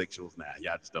homosexuals now.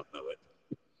 Y'all just don't know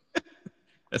it.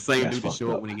 That same that's dude that fucked show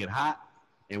up up. when it get hot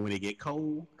and when it get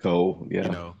cold. Cold, You yeah,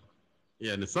 know,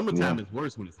 yeah. In the yeah. summertime, it's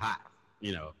worse when it's hot.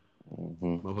 You know,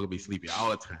 Hmm. motherfucker be sleepy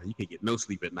all the time. You can't get no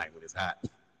sleep at night when it's hot.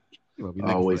 You gonna be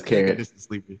looking for Always an air carry, conditioner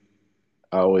sleeping.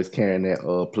 always carrying that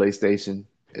PlayStation,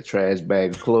 a trash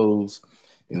bag of clothes,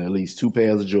 and at least two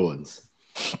pairs of Jordans.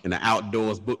 In the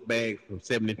outdoors book bag from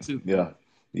 '72. Yeah,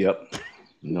 yep.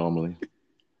 Normally,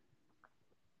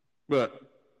 But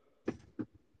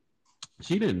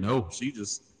she didn't know. She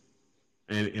just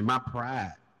and my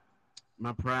pride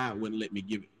wouldn't let me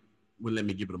give her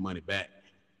the money back.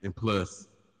 And plus,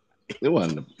 it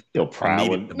wasn't your I pride. needed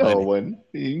Wasn't, the no, it money. wasn't.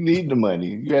 You need the money.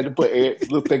 You had to put air.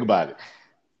 Look, think about it.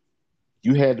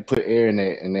 You had to put air in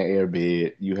that air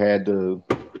bed. You had to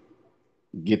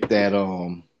get that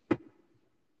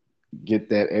get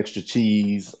that extra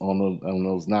cheese on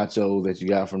those nachos that you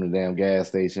got from the damn gas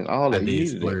station. All I that you did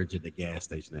needed it. splurge at the gas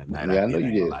station that night. I Yeah, I know did. I you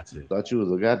ain't gonna did. lie to you. Thought you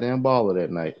was a goddamn baller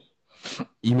that night.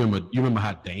 You remember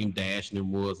how Dame Dash and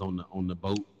them was on the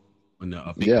boat on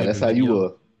the Big Yeah, that's Pimpin' how you video?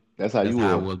 were. That's how That's you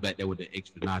how I were. was back there with the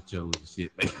extra nachos and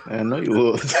shit. I know you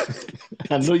was.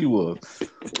 I know you was.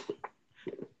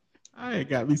 I ain't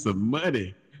got me some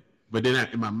money. But then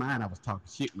in my mind, I was talking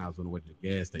shit when I was on the way to the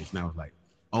gas station. I was like,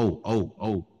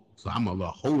 oh. So I'm a little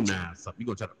hoe now. So you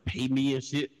gonna try to pay me and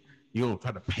shit? You gonna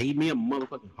try to pay me a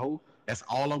motherfucking hoe? That's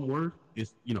all I'm worth.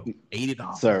 Is $80.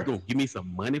 You Sir, gonna give me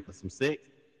some money for some sex?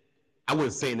 I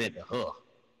wasn't saying that to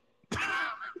her.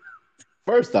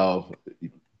 first off,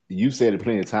 you said it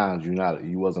plenty of times.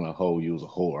 You wasn't a hoe. You was a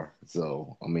whore.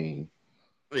 So I mean,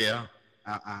 Yeah,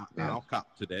 yeah, I'll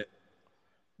cop to that.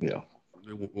 yeah,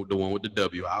 The one with the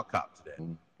W, I'll cop to that.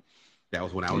 mm, That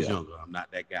was when I was yeah, younger. I'm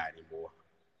not that guy anymore.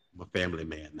 I'm a family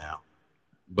man now.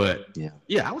 But yeah.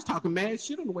 yeah, I was talking mad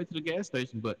shit on the way to the gas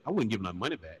station, but I wouldn't give her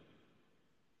money back.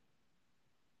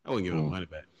 I wouldn't give her Mm. money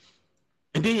back.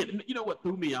 And then you know what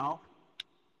threw me off?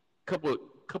 Couple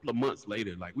couple of months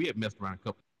later, like we had messed around a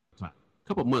couple of times. A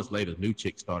couple of months later, new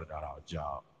chick started out our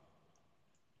job.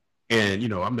 And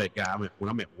I'm that guy. When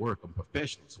I'm at work, I'm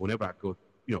professional. So whenever I go,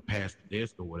 past the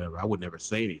desk or whatever, I would never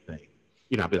say anything.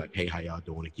 I'd be like, "Hey, how y'all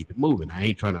doing?" and keep it moving. I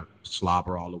ain't trying to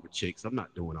slobber all over chicks. I'm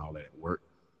not doing all that at work.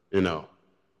 You know,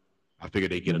 I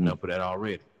figured they get Hmm. enough of that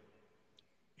already.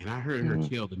 And I heard her Hmm.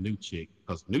 tell the new chick,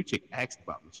 because the new chick asked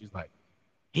about me. She's like,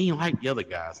 "He ain't like the other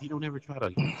guys. He don't ever try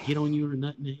to hit on you or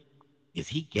nothing. Is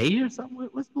he gay or something?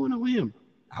 What's going on with him?"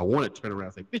 I wanted to turn around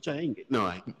and say, "Bitch, I ain't gay." No,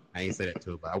 I ain't say that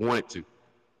to her, but I wanted to.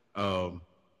 Um,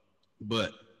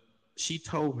 but she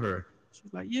told her,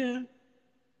 she's like, "Yeah,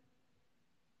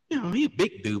 he a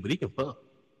big dude, but he can fuck."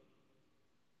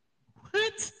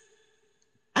 What?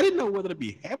 I didn't know whether to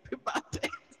be happy about that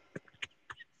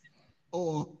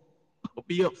or,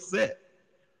 be upset.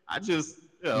 I just,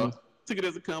 Mm. took it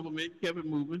as a compliment, kept it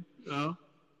moving.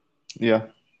 Yeah.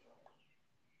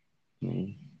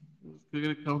 Mm. Took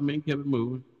it as a compliment, kept it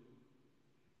moving.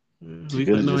 At She least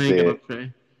could I have know I just ain't got no said.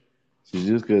 train. She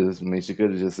just could have. I mean, she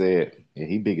could have just said, "Yeah,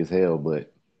 he big as hell,"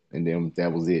 but and then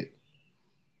that was it.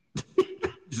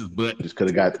 Just but Just could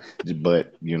have got.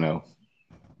 But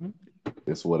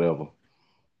it's whatever.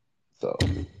 So,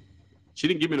 she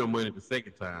didn't give me no money the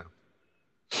second time.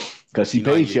 because she I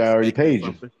paid, be she already expecting paid you.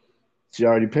 something. She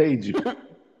already paid you.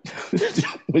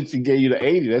 When she gave you the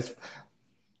 80, that's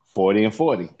 40 and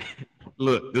 40.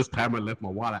 Look, this time I left my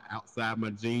wallet outside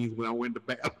my jeans when I went to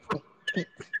the bathroom. I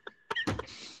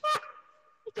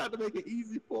tried to make it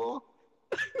easy for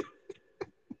her.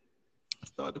 I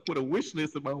started to put a wish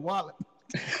list in my wallet.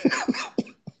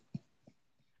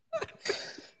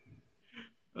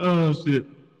 Oh shit!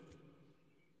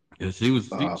 Yeah, she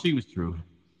was true.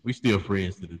 We still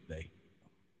friends to this day.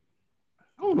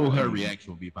 I don't know what I her mean,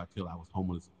 reaction would be if I tell her I was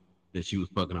homeless, that she was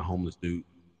fucking a homeless dude.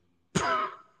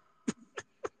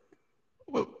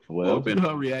 What would have well, been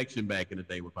her reaction back in the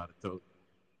day if I'd have told?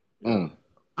 mm,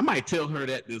 I might tell her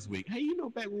that this week. Hey,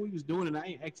 back when we was doing it, I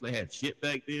ain't actually had shit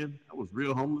back then. I was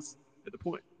real homeless at the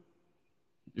point.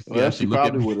 You see how well, she she look at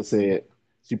probably me? would have said.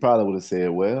 She probably would have said,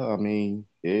 "Well, I mean,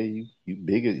 yeah, you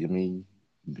big as I mean,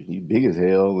 you big as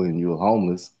hell, and you're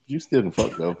homeless. You still can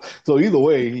fuck though. So either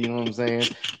way, you know what I'm saying.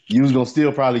 You was gonna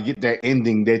still probably get that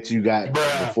ending that you got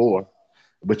Bruh. before,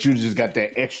 but you just got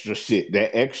that extra shit,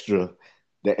 that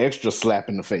extra slap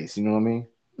in the face. You know what I mean?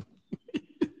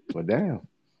 But damn,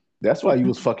 that's why you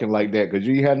was fucking like that because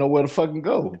you had nowhere to fucking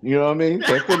go. You know what I mean?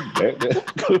 That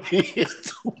could be it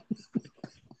too.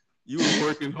 You was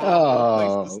working hard for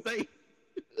a place to Oh, stay.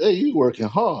 hey, you working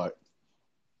hard.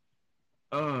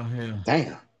 Oh hell.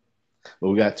 Damn. But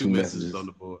we got Two two messages on messages.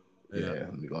 the board. Yeah. Yeah,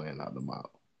 let me go ahead and knock them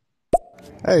out.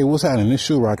 Hey, what's happening? This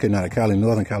Shoe Rocket out of Cali,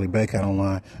 Northern Cali, Baycat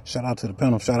online. Shout out to the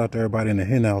panel. Shout out to everybody in the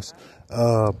hen house.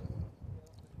 I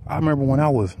remember when I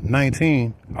was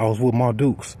 19, I was with my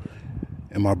Dukes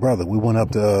and my brother. We went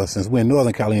up to, since we're in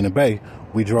Northern Cali in the Bay,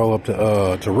 we drove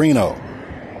up to Reno,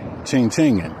 Ching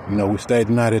Chinging. You know, we stayed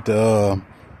the night at the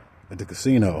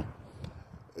casino.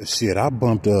 Shit, I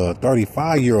bumped a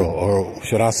 35-year-old, or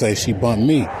should I say she bumped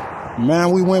me.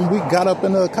 Man, we got up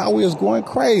in the car, we was going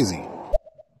crazy.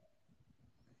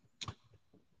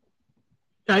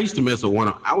 I used to mess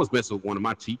with I was messing with one of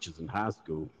my teachers in high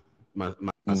school, my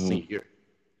senior year.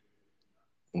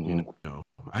 You know,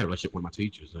 I had a relationship with one of my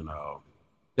teachers, and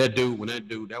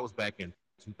that was back in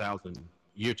 2000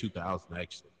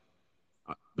 actually,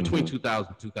 between 2000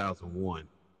 and 2001.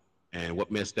 And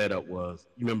what messed that up was,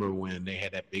 you remember when they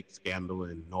had that big scandal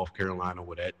in North Carolina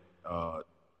where that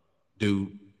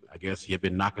dude, I guess he had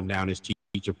been knocking down his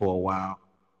teacher for a while,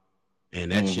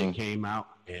 and that shit came out.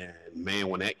 And man,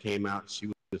 when that came out, she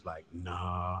was like,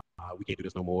 "Nah, we can't do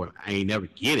this no more." I ain't never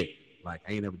get it. Like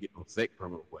I ain't never get no sex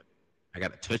from it, but I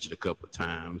got to touch it a couple of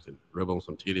times and rub on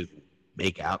some titties and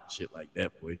make out and shit like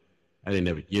that. Boy, I didn't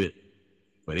never get it,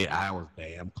 but I was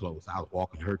damn close. I was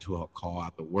walking her to her car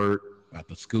after work,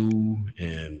 after school,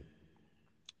 and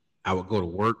I would go to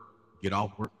work, get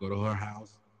off work, go to her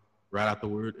house right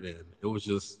afterward, and it was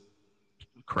just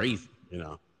crazy, you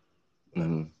know.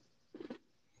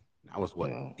 I was what,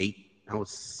 Yeah. 8? I was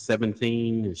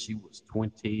 17 and she was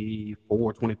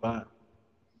 24, 25.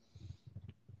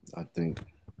 I think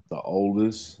the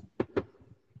oldest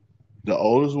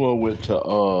one went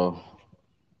to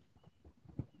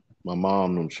my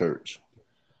mom in church.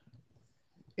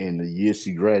 And the year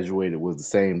she graduated was the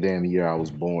same damn year I was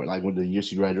born. Like when the year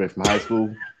she graduated from high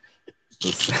school,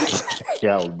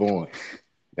 yeah, I was born.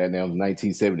 That now was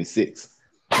 1976.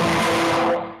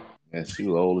 And she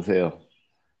was old as hell.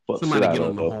 Fuck shit Somebody out get of her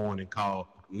on the though. horn and call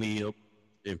Lib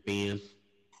and Finn.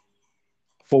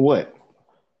 For what?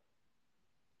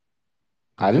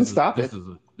 I Because didn't stop it.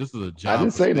 this is a I job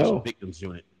didn't for say special no. victims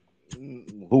unit.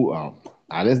 Who? I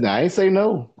ain't say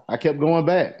no. I kept going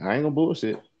back. I ain't gonna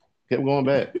bullshit. Kept going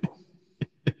back.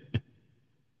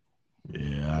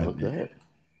 Yeah, I Fuck did. that.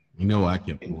 You know, I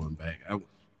kept going back.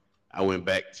 I went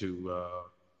back to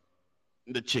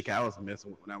the chick I was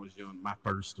messing with when I was young, my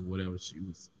first or whatever. She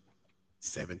was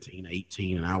 17,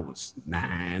 18, and I was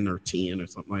 9 or 10 or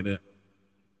something like that.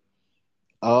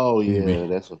 Oh Maybe.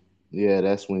 yeah,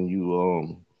 that's when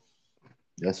you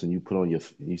put on you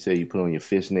say you put on your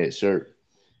fishnet shirt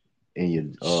and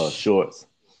your shorts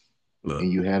Look,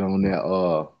 and you had on that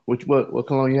what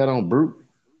cologne you had on? Brute?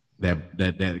 that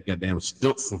goddamn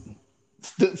Stilson.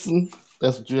 Stetson.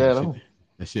 That's what you That had shit, on.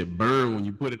 that shit burn when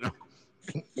you put it on.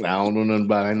 I don't know nothing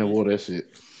about it. I ain't never wore that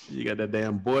shit. You got that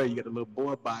damn boy. You got the little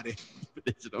boy body. Put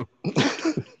that shit on. Put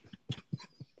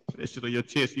that shit on your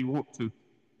chest. You want to?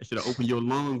 That should open your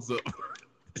lungs up.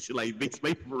 That shit like big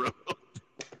space for real.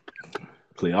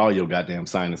 Clear all your goddamn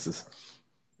sinuses.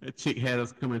 That chick had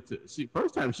us coming to.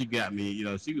 First time she got me. You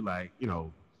know, she was like, you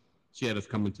know, she had us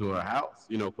coming to her house.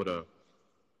 You know, for the,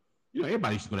 you know,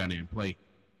 everybody used to go down there and play.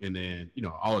 And then, you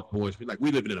know, all the boys, like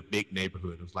we lived in a big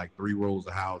neighborhood. It was like 3 rows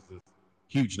of houses,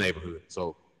 huge neighborhood.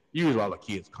 So usually all the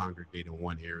kids congregate in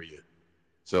one area.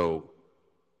 So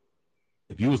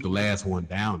if you was the last one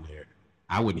down there,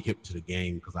 I wouldn't hip to the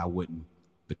game because I wasn't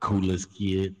the coolest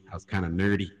kid. I was kind of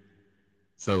nerdy.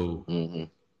 So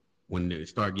when it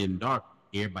started getting dark,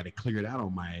 everybody cleared out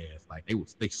on my ass. Like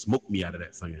they smoked me out of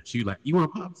that thing. She was like, "You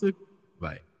want a popsicle?"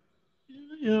 Like, yeah,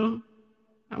 you know,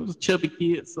 I was a chubby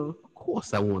kid, so of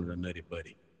course I wanted a nutty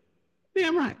buddy.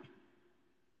 Damn right.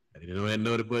 I didn't know that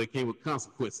nutty buddy came with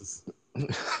consequences. I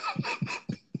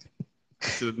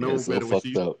should have known It's so better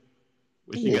fucked up.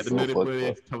 when she got It's the so nutty fucked buddy.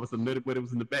 up. Told us the nutty buddy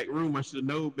was in the back room. I should have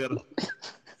known better.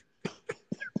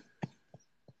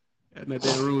 And that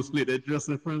damn room split that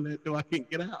dresser in front of that door. I can't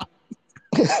get out.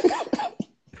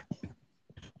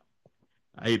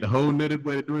 I ate the whole nutty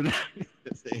buddy during that. I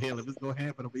said, hell, if it's gonna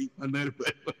happen, I'm gonna eat my nutty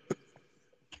buddy.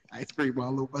 Ice cream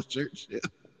all over my shirt. Shit.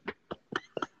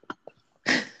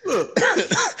 Look,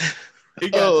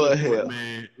 it got to Oh the point, hell.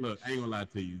 man. Look, I ain't gonna lie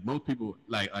to you. Most people,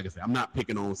 like I said, I'm not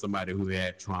picking on somebody who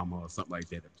had trauma or something like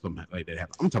that. Something like that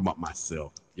happened. I'm talking about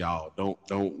myself, y'all.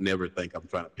 Don't never think I'm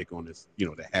trying to pick on this.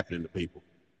 That happening to people.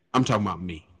 I'm talking about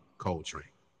me, Coltrane.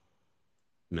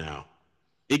 Now,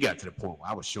 it got to the point where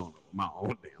I was showing up with my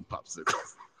own damn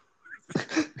popsicles.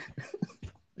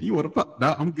 You want to pop?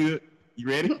 No, I'm good. You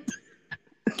ready?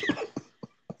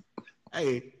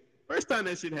 Hey, first time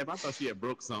that shit happened, I thought she had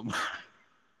broke something.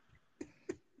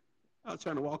 I was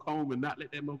trying to walk home and not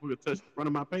let that motherfucker touch the front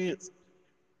of my pants.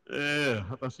 Yeah,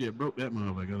 I thought she had broke that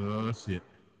motherfucker. Oh, shit.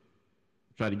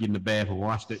 Tried to get in the bath and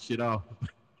wash that shit off.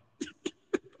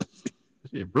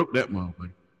 She had broke that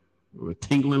motherfucker. We were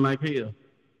tingling like hell.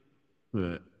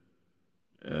 But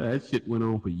that shit went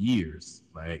on for years.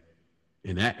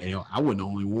 And I wasn't the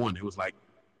only one. It was like,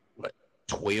 what,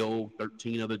 12,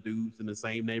 13 other dudes in the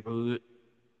same neighborhood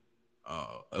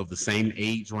of the same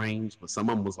age range. But some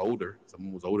of them was older. Some of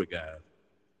them was older guys.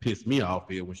 Pissed me off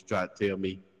here when she tried to tell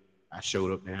me I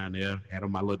showed up down there, had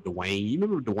on my little Dwayne. You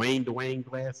remember Dwayne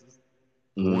glasses?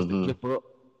 The ones that Mm-hmm. clip up.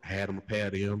 I had on a pair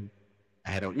of them.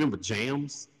 I had on, remember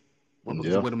Jams? What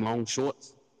Yeah. with them long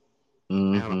shorts? I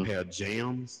had on a Mm-hmm. pair of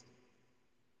Jams.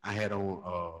 I had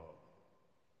on,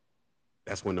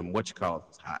 that's when them, was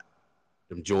hot.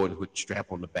 Them Jordans with the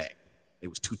strap on the back. They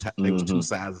was too tight. They was Mm-hmm. two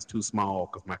sizes too small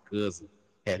because my cousin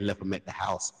had left them at the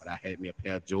house, but I had me a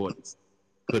pair of Jordans.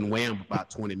 Couldn't wear them about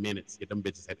 20 minutes. Yeah, them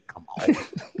bitches had to come off.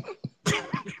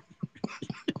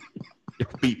 Your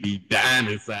feet be dying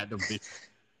inside them bitches.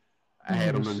 I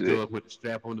had on them Jordans with the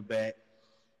strap on the back.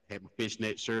 Had my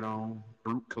fishnet shirt on.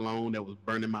 Brute cologne that was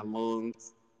burning my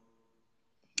lungs.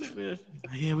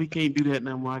 Yeah, we can't do that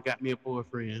no more. I got me a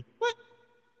boyfriend. What?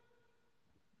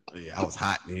 Yeah, I was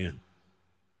hot then.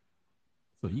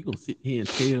 So you gonna sit here and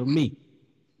tell me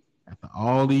after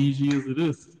all these years of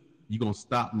this, you gonna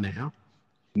stop now?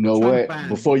 You I'm know trying to what? find you.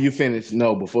 Before you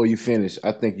finish,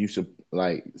 I think you should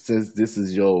like since this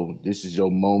is your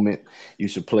moment, you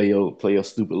should play your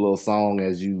stupid little song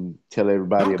as you tell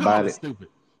everybody Don't call about it it. stupid.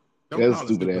 Don't That's a call it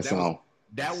stupid stupid. ass That was song.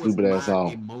 that was Stupid ass my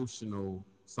song. emotional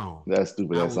song. That's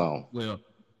stupid I ass was song. well.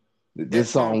 This That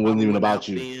song song wasn't probably even wasn't about out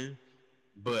you. then,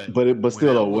 but But when still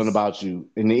I though, it wasn't was about you.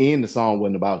 In the end, the song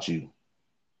wasn't about you.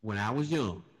 when I was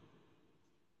young,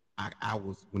 I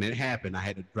was when it happened. I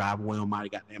had to drive away on my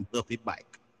goddamn Huffy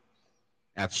bike.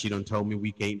 After she done told me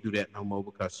we can't do that no more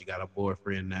because she got a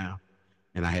boyfriend now,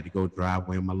 and I had to go drive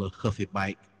away on my little Huffy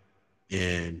bike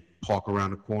and park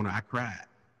around the corner. I cried,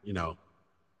 you know,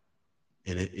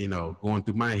 and going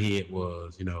through my head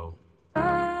was,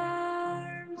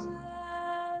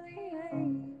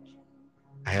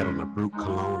 I had on the brute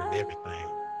cologne and everything.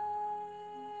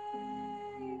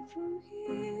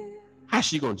 How's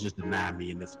she gonna just deny me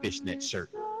in this fishnet shirt?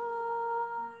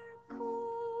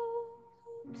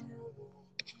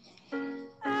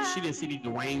 She didn't see these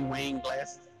Dwayne Wayne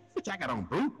glasses. Which I got on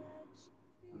brute.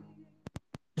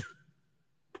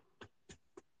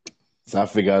 So I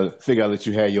figure that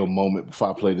you had your moment before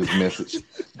I play this message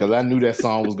because I knew that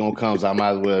song was gonna come. So I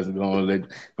might as well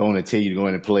go and tell you to go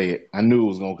in and play it. I knew it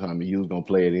was gonna come, and you was gonna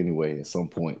play it anyway at some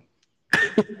point.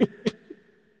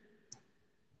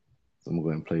 So I'm gonna go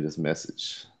ahead and play this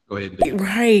message. Go ahead and do it.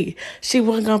 Right. She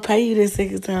wasn't gonna pay you the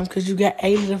second time because you got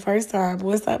 80 the first time.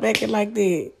 Boy, stop acting like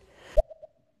that.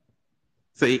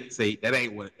 See, that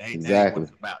ain't what Exactly.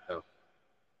 it's about though.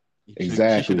 She should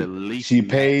Exactly. at least She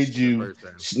paid matched the you. first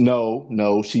time.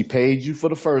 No, she paid you for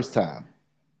the first time.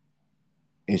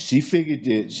 And she figured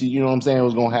that you know what I'm saying, it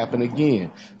was gonna happen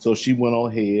again. So she went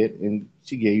on ahead and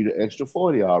she gave you the extra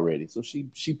 40 already. So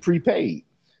she prepaid.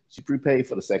 She prepaid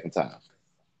for the second time.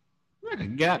 Like a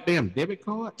goddamn debit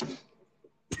card.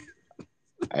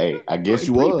 Hey, I Oh, guess it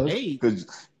you was prepaid.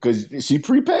 because she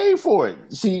prepaid for it.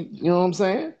 You know what I'm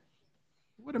saying?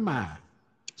 What am I?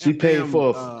 She paid Goddamn.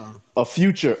 for a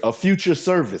future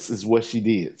service is what she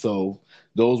did. So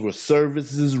those were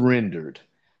services rendered.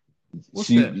 What's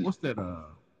that? She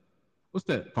What's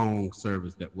that phone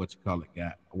service that what you call it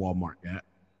got? Walmart got?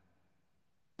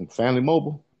 Family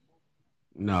Mobile.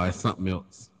 No, it's something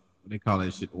else. They call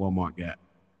that shit Walmart got.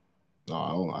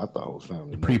 No, I thought it was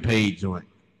Family The Mobile. prepaid joint.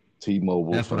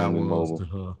 T-Mobile, That's what I Family was Mobile. to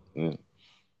her. Yeah,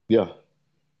 yeah,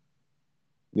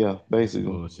 yeah. That's some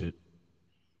Basically, bullshit.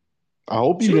 I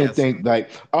hope you She didn't has think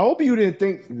like I hope you didn't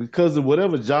think because of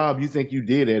whatever job you think you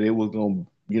did at it was gonna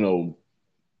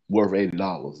worth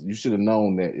 $80. You should have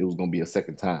known that it was gonna be a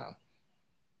second time.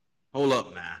 hold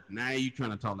up now. Now you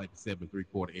trying to talk like the 7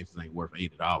 3/4 inches ain't worth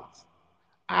 $80.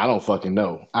 I don't fucking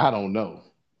know. I don't know.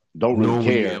 Don't really Nor will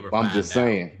you care. ever I'm just find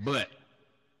out. saying. But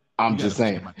I'm You got just to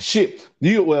think saying. about that. Shit.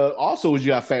 You well also what you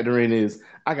got to factor in is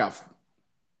I got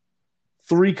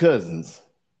three cousins.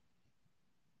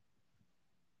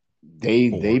 Four,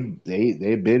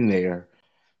 They've been there.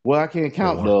 Well, four. I can't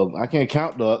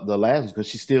count the last one because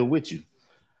she's still with you.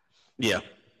 Yeah.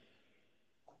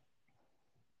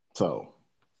 So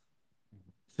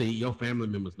See, your family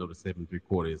members know the 7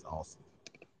 3/4 is awesome,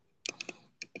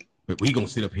 but we gonna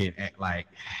sit up here and act like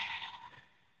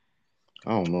I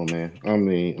don't know, man. I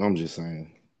mean, I'm just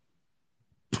saying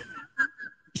you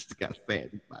just got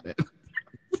sad about it.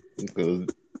 because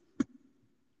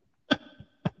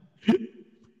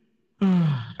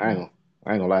I I ain't gonna,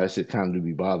 I ain't gonna lie, that shit kind of do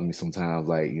be bothering me sometimes.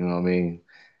 Like, you know what I mean?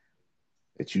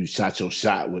 That you shot your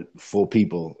shot with 4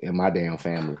 people in my damn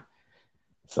family.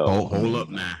 So I hold mean, up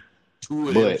now. Two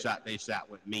of them but shot they shot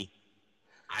with me.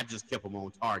 I just kept them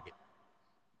on target.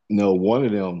 no, one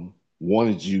of them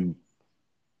wanted you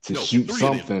to No, shoot three of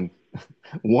them. something.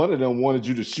 One of them wanted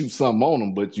you to shoot something on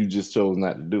them, but you just chose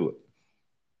not to do it.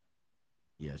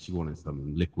 Yeah, she wanted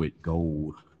some liquid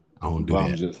gold. I don't do But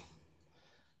I'm that. just,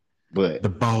 but The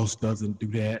boss doesn't do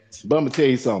that. But I'm gonna tell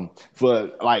you something.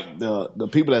 For like the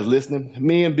people that's listening,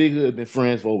 me and Big Hood have been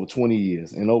friends for over 20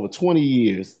 years. And over 20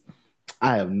 years,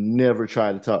 I have never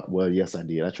tried to talk. Well, yes, I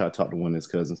did. I tried to talk to one of his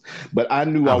cousins, but I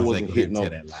knew I I was like, wasn't go ahead and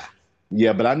hitting tell on. that lie.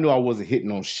 Yeah, but I knew I wasn't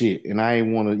hitting on shit, and I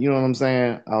ain't want to. You know what I'm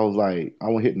saying? I was like, I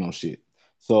wasn't hitting on shit,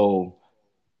 so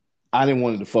I didn't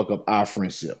want it to fuck up our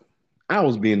friendship. I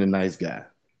was being a nice guy.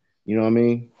 You know what I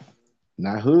mean?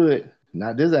 Not Hood,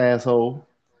 not this asshole.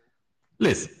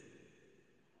 Listen,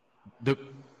 the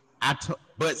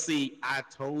but see, I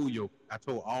told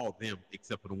all of them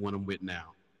except for the one I'm with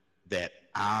now that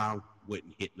I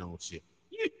wouldn't hit no shit.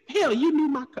 Hell, you knew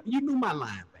my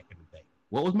line back in the day.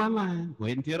 What was my line? Go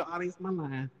ahead and tell the audience my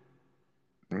line.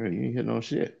 All right, you ain't hitting on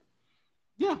shit.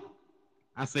 Yeah,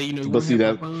 I say you But want to see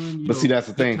have some that, fun, but see that's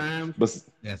the good thing. times. But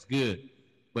That's good.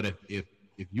 But if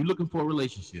you're looking for a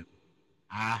relationship,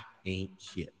 I ain't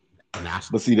shit. And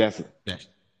but see that's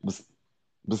but,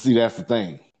 but see that's the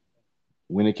thing.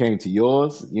 When it came to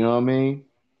yours, you know what I mean?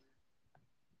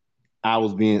 I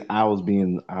was being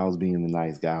the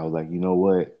nice guy. I was like, you know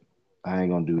what? I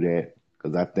ain't gonna do that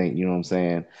because I think, you know what I'm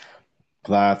saying?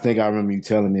 Cause I think I remember you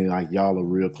telling me like y'all are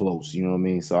real close. You know what I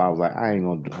mean? So I was like, I ain't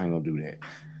gonna do that.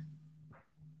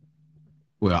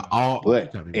 well, all you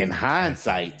But talking about my past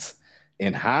life.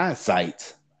 in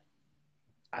hindsight,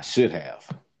 I should have.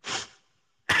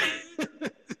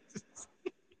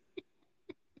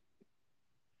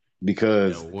 Yeah,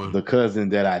 Because one. the cousin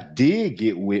that I did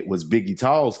get with was Biggie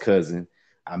Tall's cousin.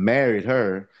 I married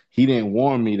her. He didn't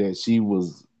warn me that she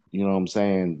was, you know what I'm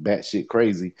saying, batshit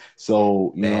crazy.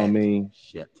 So, you know what I Bad mean?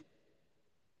 shit.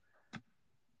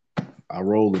 I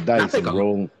rolled the And dice and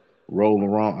roll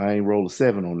around. I ain't rolled a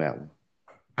 7 on that one.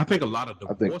 I think a lot of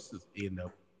I think divorces end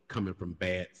up coming from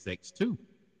bad sex too.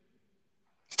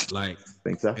 Like,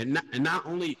 think so. and not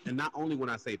only when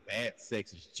I say bad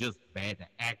sex, it's just bad the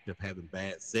act of having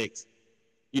bad sex.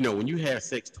 When you have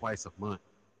sex twice a month,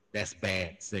 that's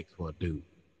bad sex for a dude.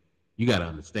 You got to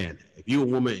understand that. If you're a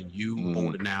woman and you Mm-hmm.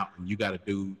 holding out and you got a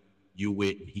dude you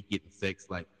with and he getting sex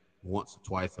like once or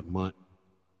twice a month,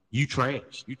 you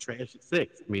trash. You trash at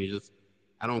sex. I mean, it's just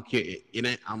I don't care. It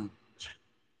ain't.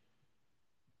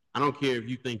 I don't care if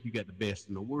you think you got the best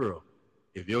in the world.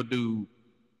 If your dude,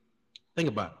 think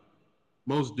about it.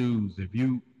 Most dudes,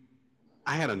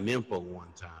 I had a nympho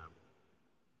one time.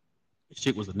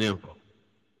 Shit was a nympho.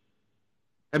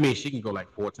 I mean, she can go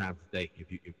like 4 times a day if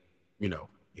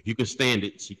you can stand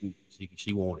it,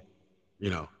 she want it. You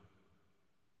know,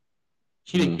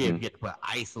 she didn't care if Mm-hmm. you had to put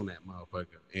ice on that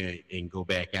motherfucker and go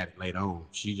back at it later on.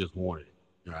 She just wanted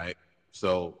it, right?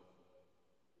 So,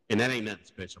 and that ain't nothing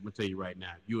special. I'm gonna tell you right now.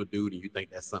 If you a dude and you think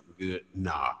that's something good,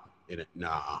 nah.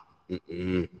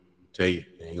 Mm-mm. Tell you,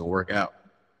 it ain't gonna work out.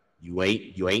 You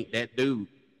ain't that dude.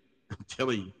 I'm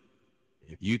telling you.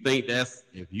 If you think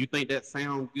that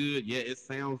sounds good, yeah, it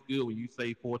sounds good when you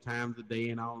say 4 times a day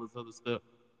and all this other stuff.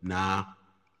 Nah,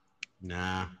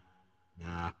 nah,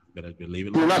 nah. Better leave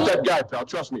it You're alone. not that guy, pal.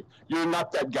 Trust me. You're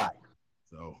not that guy.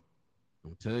 So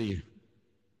I'm telling you.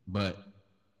 But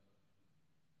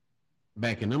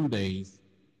back in them days,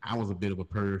 I was a bit of a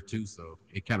perv too, so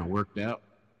it kind of worked out.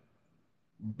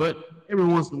 But every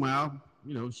once in a while,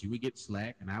 she would get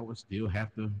slack, and I would still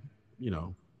have to, you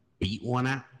know, beat one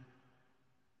out.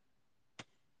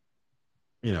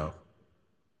 You know,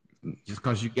 just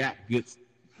because you got good,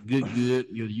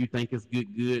 you think it's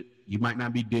good, you might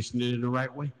not be dishing it in the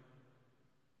right way.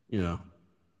 You know,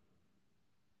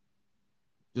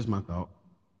 just my thought.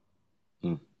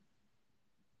 Mm.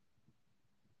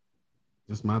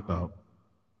 Just my thought.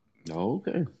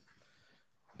 Okay.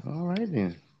 All right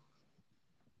then.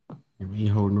 And we ain't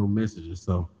holding no messages.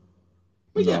 So,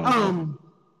 but yeah, No.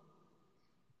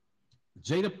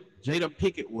 Jada Jada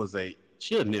Pickett was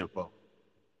she a nympho.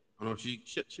 I don't know. She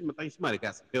I think she might have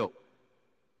got some help,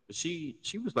 but she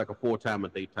was like a 4 time a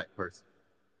day type person.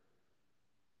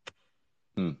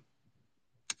 Hmm.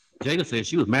 Jada said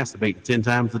she was masturbating 10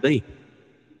 times a day.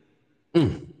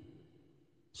 Mm.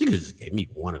 She could just gave me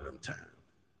one of them times.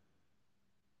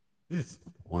 Just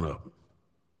one of them.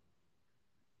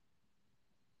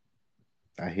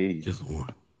 I hear you. Just one.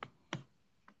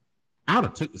 I would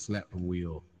have took the slap from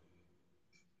Will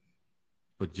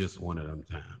for just one of them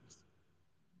times.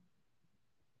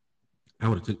 I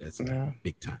would have took that slap Yeah.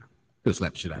 big time. Could have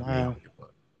slapped shit out of me. I Nah, don't give a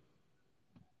fuck.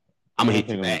 I'm gonna I hit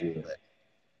you think I'm back. good.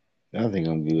 But... I think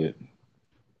I'm good.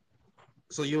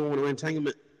 So you don't want to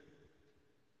entanglement?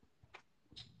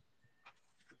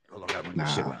 Hold on, I gotta move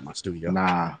shit Nah, out of my studio.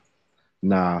 nah,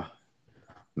 nah,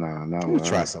 nah, Let me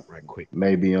try nah. something right quick.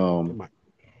 Maybe Come on.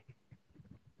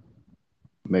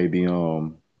 maybe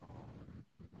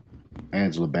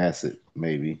Angela Bassett.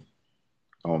 Maybe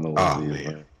I don't know what Oh it is.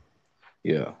 man.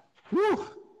 Yeah. Whew.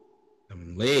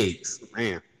 Them legs,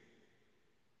 man.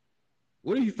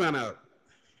 What if you find out?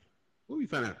 What if you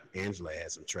find out Angela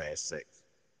had some trash sex?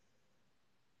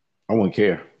 I wouldn't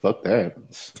care. Fuck that.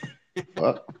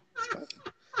 Fuck.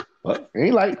 Fuck.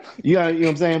 Ain't like you know what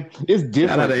I'm saying? It's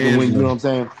Shout out to different than when you know Angela. what I'm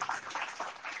saying.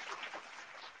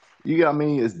 You got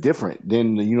me. It's different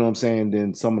than you know what I'm saying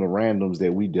than some of the randoms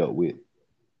that we dealt with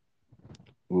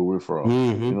where we're from. You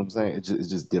Mm-hmm. know what I'm saying? It's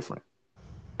just different.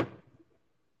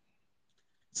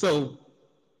 So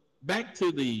back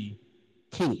to the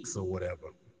kinks or whatever.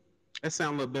 That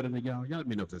sound a little better than y'all. Y'all let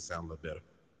me know if that sound a little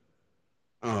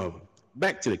better.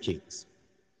 Back to the kinks.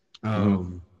 Mm-hmm.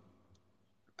 Um,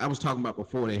 I was talking about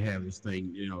before they have this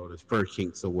thing, this fur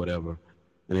kinks or whatever,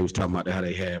 and they was talking about how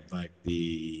they have like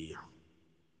the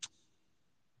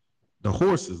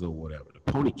horses or whatever,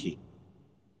 the pony kink.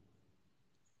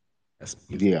 That's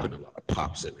Yeah. putting a lot of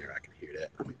pops in there. I can hear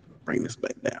that. Let me bring this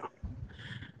back down.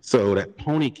 So that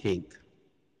pony kink,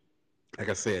 like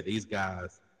I said, these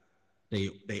guys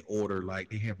they order like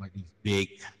they have like these big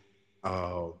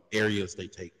areas they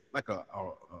take, like a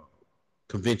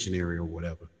convention area or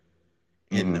whatever.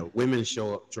 And Mm-hmm. the women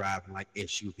show up driving like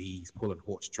SUVs, pulling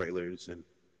horse trailers, and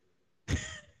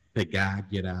the guy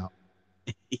get out.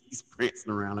 He's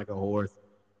prancing around like a horse.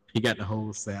 He got the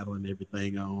whole saddle and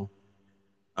everything on.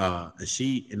 And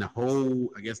she, in the whole,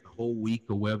 I guess the whole week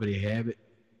or wherever they have it,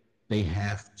 they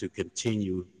have to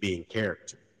continue being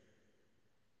character.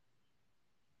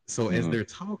 So as Mm-hmm. they're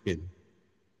talking,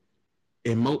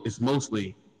 it's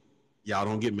mostly, y'all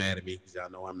don't get mad at me because y'all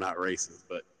know I'm not racist,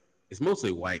 but it's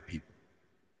mostly white people.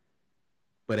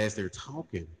 But as they're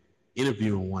talking,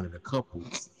 interviewing one of the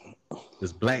couples,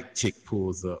 this black chick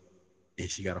pulls up and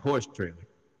she got a horse trailer.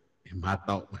 And my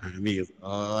thought behind me is,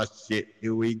 oh shit,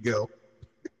 here we go.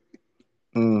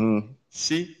 Mm-hmm.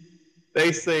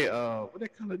 They say, what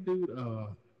that kind of dude? What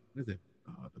is it?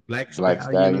 The Black Black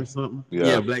Stallion or Stallion. something? Yeah,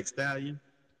 Yeah. Black Stallion.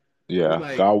 He Yeah.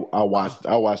 like,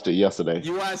 I watched it yesterday.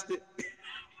 you watched it?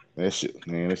 That shit,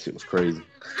 man, that shit was crazy.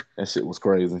 That shit was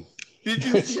crazy. Did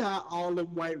you see how all the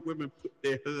white women put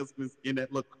their husbands in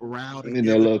that little corral In that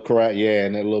together? little crowd, yeah,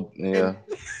 and that little, And yeah.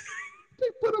 they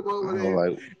put them over I there,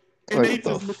 was and they what the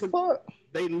just looking. fuck?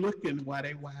 They looking while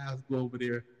their wives go over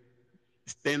there,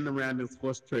 standing around this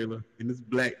horse trailer, and this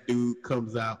black dude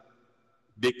comes out,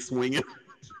 dick swinging.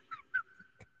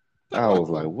 I was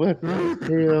like, what the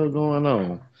hell going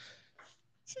on?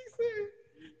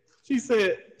 She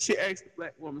said, she asked the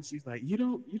black woman, she's like, you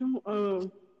don't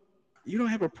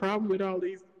have a problem with all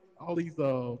these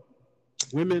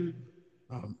women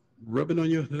rubbing on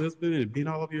your husband and being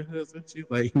all over your husband? She's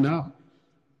like, no.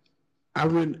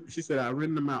 She said, I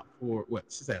rented them out for what?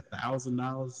 She said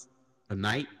 $1,000 a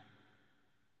night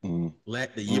Mm,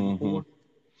 the year mm-hmm. before.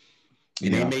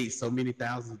 And they Yeah. made so many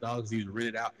thousands of dollars, he was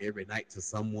rented out every night to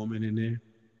some woman in there.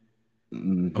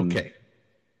 Mm-hmm. Okay.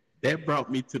 That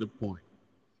brought me to the point.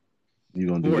 You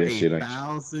gonna do For that a shit, ain't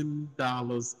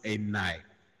 $1,000 a night,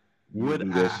 you? You would do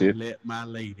that I shit? let my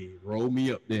lady roll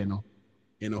me up there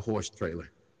in a horse trailer?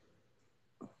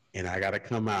 And I gotta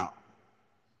come out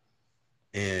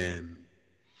and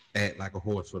act like a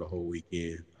horse for the whole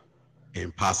weekend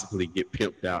and possibly get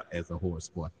pimped out as a horse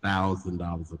for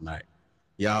 $1,000 a night.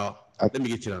 Y'all, I, let me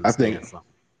get you to I understand think, something.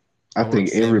 I I work think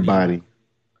 70 a week.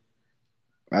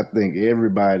 I think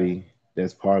everybody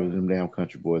that's part of them damn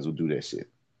country boys will do that shit.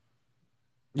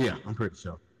 Yeah, I'm pretty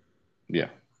sure. Yeah.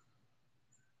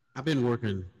 I've been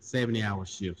working 70-hour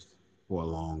shifts for a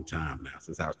long time now,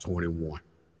 since I was 21.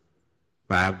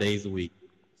 5 days a week,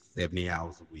 70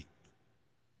 hours a week.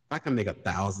 If I can make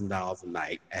 $1,000 a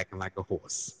night acting like a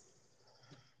horse,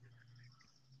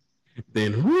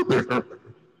 then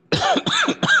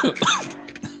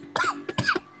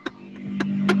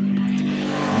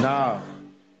Nah.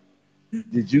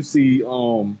 Did you see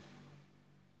cause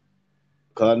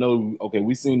I know okay,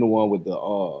 we seen the one with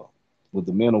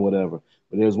the men or whatever,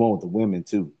 but there's one with the women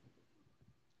too.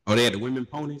 oh, they had the women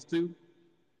ponies too.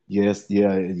 Yes,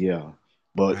 yeah, yeah. I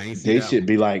But ain't see they that should one.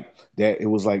 be like that. It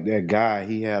was like that guy,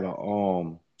 he had a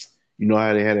you know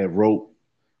how they had that rope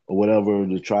or whatever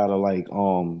to try to like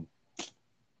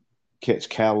catch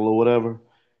cattle or whatever.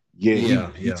 Yeah,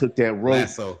 Yeah, he yeah. took that rope,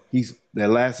 Lasso. he's that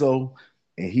lasso,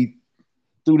 and he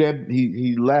threw that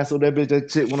he lassoed that bitch.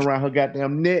 That shit went around her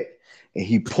goddamn neck, and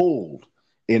he pulled.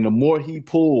 And the more he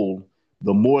pulled,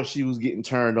 the more she was getting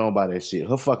turned on by that shit.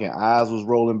 Her fucking eyes was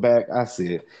rolling back. I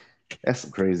said, "That's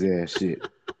some crazy ass shit.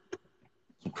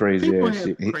 Some crazy People ass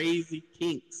have shit." crazy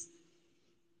kinks,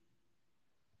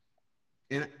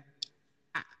 and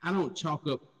I don't chalk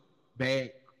up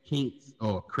bad kinks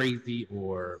or crazy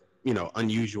or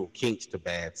unusual kinks to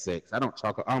bad sex. I don't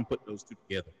chalk up. I don't put those two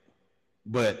together.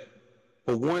 But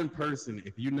for one person,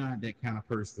 if you're not that kind of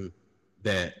person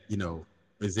that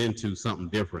is into something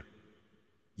different,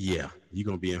 yeah, you're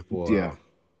gonna be in for. Yeah,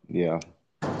 yeah,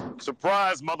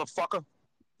 Surprise, motherfucker.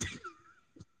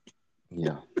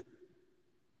 yeah.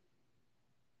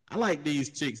 I like these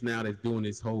chicks now that's doing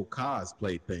this whole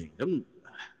cosplay thing.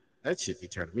 That shit be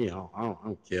turning me on. I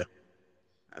don't care.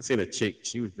 I seen a chick.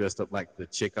 She was dressed up like the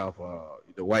chick off,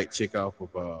 the white chick off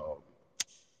of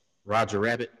Roger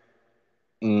Rabbit.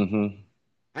 Mm-hmm.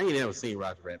 I ain't never seen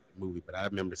Roger Rabbit the movie, but I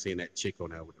remember seeing that chick on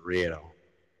there with the red on.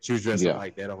 She was dressed up Yeah.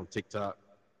 like that on TikTok.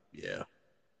 Yeah,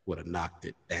 would have knocked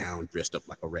it down, dressed up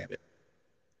like a rabbit.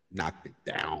 Knocked it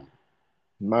down.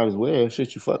 Might as well.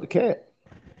 Shit, you fuck the cat.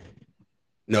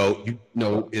 No,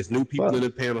 Fuck. it's new people in Fuck. the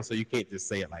panel, so you can't just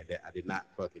say it like that. I did not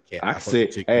fuck a cat. I I can fucked a say,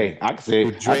 chick hey, who I can say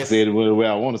dressed. it the way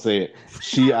I want to say it.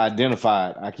 She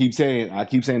identified. I keep saying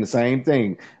the same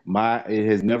thing. It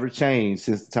has never changed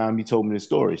since the time you told me this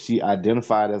story. She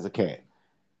identified as a cat,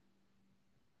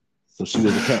 so she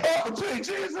was a cat. Oh,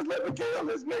 Jesus, let me kill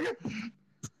this nigga.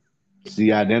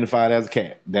 She identified as a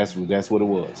cat. That's what it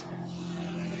was.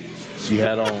 She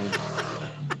had on.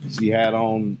 She had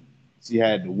on. She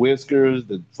had the whiskers,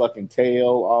 the fucking tail,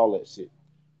 all that shit.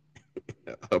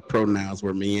 Her pronouns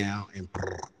were meow and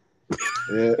brr.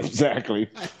 Yeah, exactly.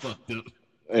 I fucked up.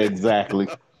 Exactly.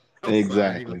 I'm sorry.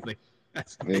 I ain't gonna Exactly. say. I ain't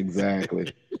say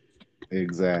Exactly.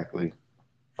 Exactly.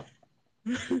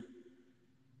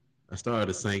 I started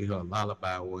to sing her a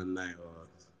lullaby one night,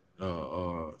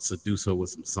 seduce her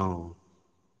with some song.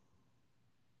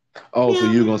 Oh, so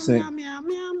Meow you're gonna meow meow sing? meow meow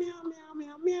meow meow meow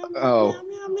meow meow meow Oh,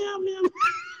 meow meow meow.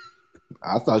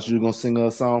 I thought you were gonna sing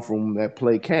a song from that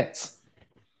play Cats.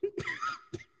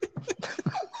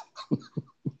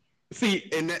 See,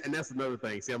 and that's another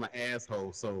thing. See, I'm an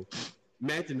asshole. So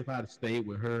imagine if I'd stayed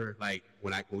with her, like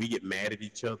when we get mad at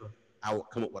each other, I would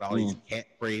come up with all these Mm. cat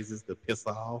phrases to piss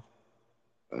her off.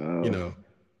 You Oh, know,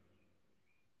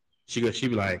 she'd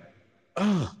be like,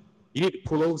 "Oh, you need to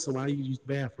pull over so I you use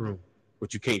the bathroom,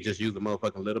 but you can't just use the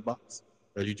motherfucking litter box."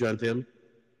 Are you trying to tell me?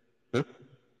 Huh?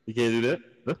 You can't do that?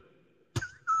 Huh?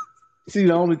 see,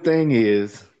 the only thing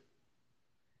is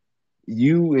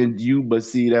but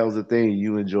see, that was the thing.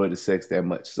 You enjoyed the sex that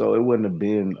much, so it wouldn't have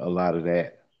been a lot of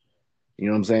that. You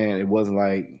know what I'm saying? It wasn't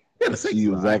like Yeah, the sex she is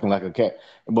was alright. acting like a cat.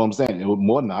 But I'm saying it was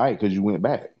more than all right because you went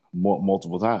back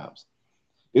multiple times.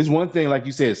 It's one thing, like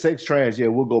you said, sex trash. Yeah,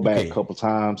 we'll go You back a can't. couple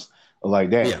times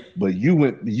like Yeah, that. But you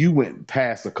went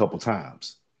past a couple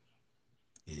times.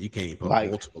 yeah, you can't put Like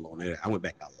multiple on there. I went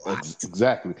back a lot.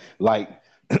 exactly. Like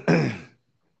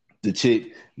the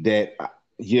chick that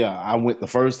yeah, I went the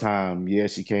first time. Yeah,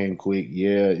 she came quick.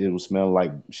 Yeah, it was smell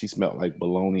like she smelled like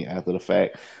bologna after the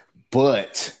fact.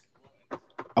 But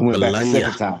I went back a Bologna.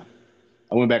 second time.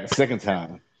 I went back a second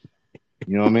time.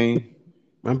 You know what I mean?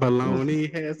 My It was bologna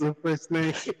has a first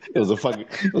name.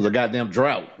 it was a goddamn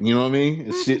drought. You know what I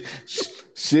mean?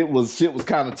 Shit was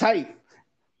kind of tight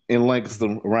in Lancaster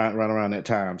around that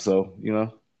time. So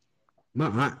My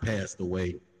aunt passed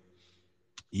away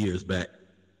years back.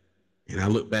 And I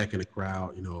look back in the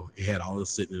crowd, it had all of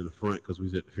us sitting in the front because we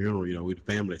was at the funeral, we the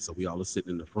family, so we all was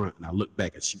sitting in the front. And I looked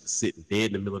back and she was sitting dead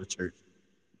in the middle of the church,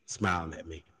 smiling at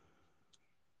me.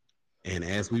 And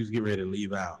as we was getting ready to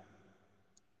leave out,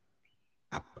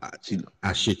 I, I, she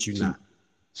I shit you she not.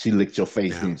 she licked your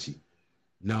face, Now, didn't she? I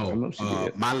no, know she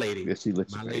did. my lady, Yeah, she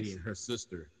licked my your lady face. and her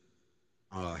sister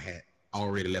had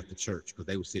already left the church because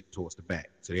they were sitting towards the back,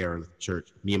 so they already left the church.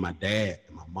 Me and my dad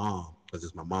and my mom, because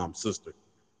it's my mom's sister,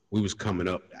 we was coming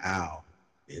up the aisle,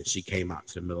 and she came out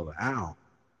to the middle of the aisle,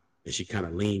 and she kind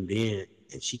of leaned in,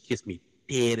 and she kissed me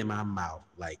dead in my mouth,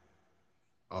 like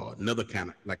another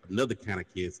kind of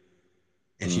kiss,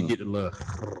 and she did the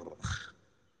little,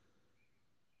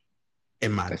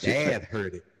 and my dad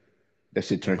heard it. That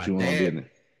shit turned you on, didn't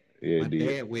it? Yeah, my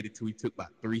dad waited till he took about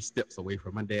 3 steps away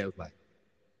from my dad. Was like,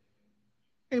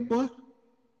 "Hey, boy, what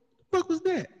the fuck was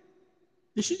that?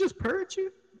 Did she just purge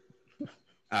you?"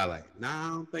 I like, "Nah, I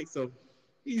don't think so."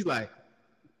 He's like,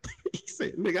 he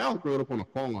said, "Nigga, I was growing up on a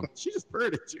farm. She just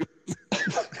purred at you."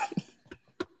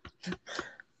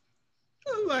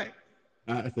 I was like,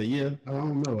 I said, "Yeah, I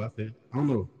don't know." I said, "I don't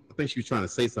know. I think she was trying to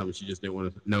say something. She just didn't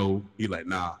want to know." He's like,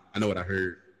 "Nah, I know what I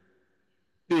heard."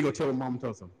 Then you go tell her mom,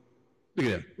 tell something. Look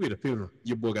at that. We at a funeral.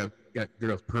 Your boy got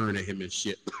girls purring at him and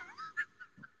shit.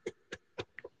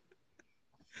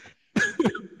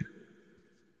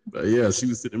 But yeah, she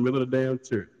was sitting in the middle of the damn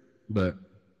church. But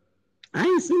I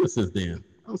ain't seen her since then.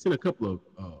 I've seen a couple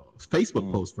of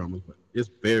Facebook posts from her, but it's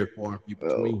very far and few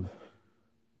between.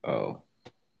 Oh.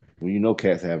 Well, you know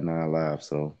cats have 9 lives,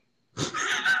 so.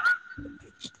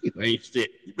 You ain't shit.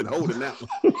 You've been holding that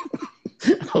one.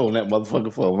 Holding that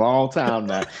motherfucker for a long time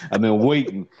now. I've been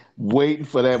waiting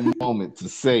for that moment to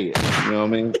say it. You know what I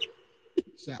mean?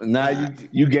 Now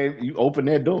you opened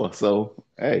that door, so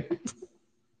hey,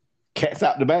 cat's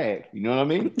out the bag. You know what I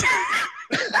mean?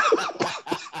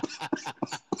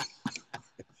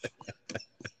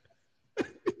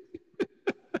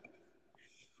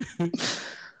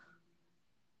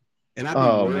 And I be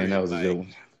worried, man, that was a good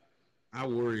one. I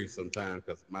worry sometimes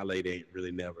because my lady ain't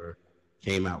really never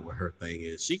came out with her thing.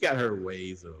 Is she got her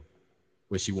ways of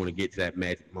when she want to get to that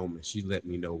magic moment. She let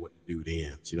me know what to do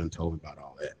then. She done told me about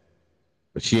all that,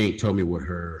 but she ain't told me what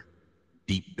her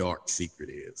deep dark secret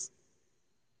is.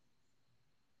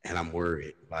 And I'm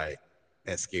worried. Like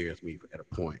that scares me at a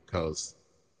point because,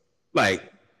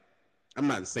 like, I'm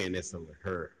not saying this over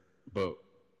her, but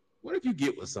what if you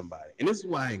get with somebody? And this is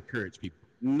why I encourage people.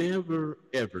 Never,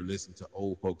 ever listen to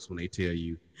old folks when they tell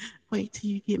you, wait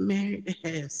till you get married to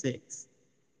have sex.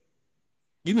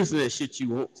 You listen to that shit you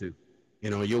want to.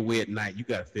 And on your wedding night, you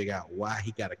got to figure out why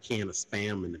he got a can of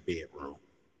Spam in the bedroom.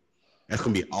 That's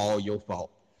going to be all your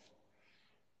fault.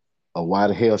 Or why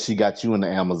the hell she got you in the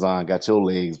Amazon, got your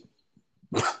legs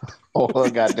on her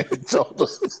goddamn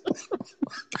shoulders.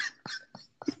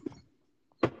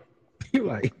 You're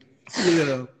like,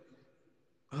 yeah.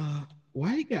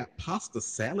 Why you got pasta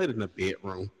salad in the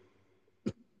bedroom?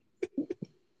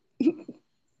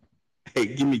 Hey,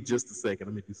 give me just a second.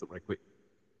 Let me do something right quick.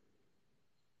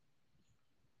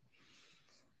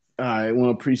 All right, want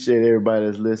to appreciate everybody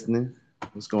that's listening.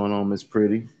 What's going on, Miss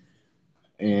Pretty?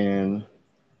 And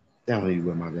damn, I need to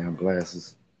wear my damn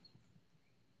glasses.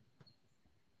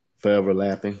 Forever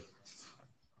laughing.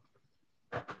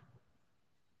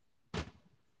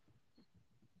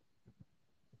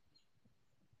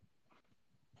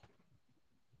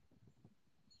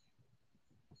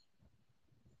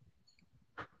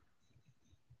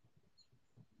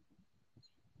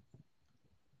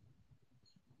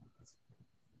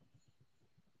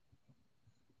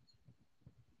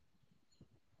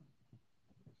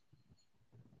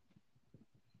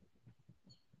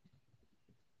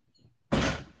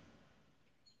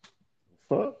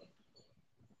 Fuck.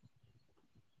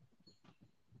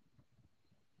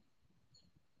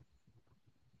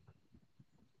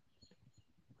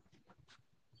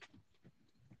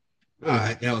 All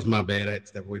right, that was my bad. I had to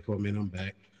step away for a minute. I'm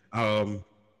back. We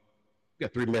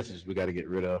got 3 messages we got to get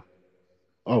rid of.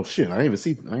 Oh shit! I ain't even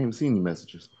seen any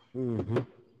messages. Mm-hmm.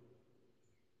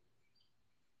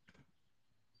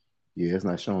 Yeah, it's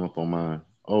not showing up on mine.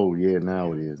 Oh yeah,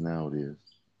 now it is.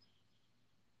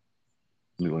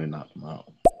 Let me go ahead and knock them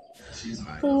out.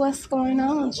 What's going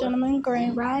on, gentlemen?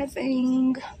 Grand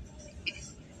Rising.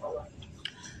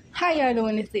 How y'all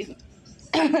doing this evening?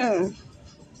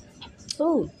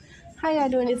 Ooh, how y'all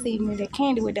doing this evening? The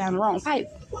candy went down the wrong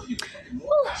pipe. Ooh.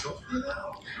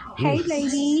 Hey,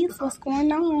 ladies, what's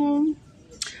going on?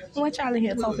 What y'all in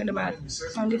here talking about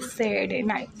on this Saturday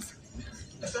night?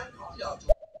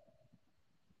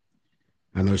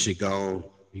 I know she gone.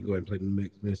 You go ahead and play the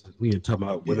next message. We ain't talking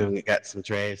about women that got some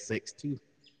trash sex too.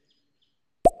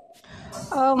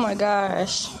 Oh my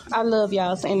gosh, I love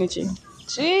y'all's energy.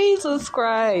 Jesus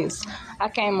Christ, I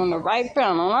came on the right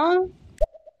panel, huh?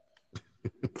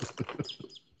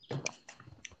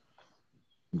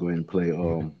 Go ahead and play.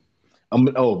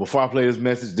 Before I play this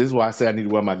message, this is why I say I need to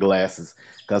wear my glasses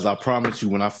because I promise you,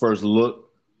 when I first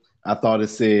looked, I thought it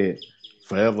said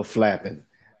 "forever flapping,"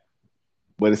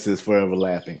 but it says "forever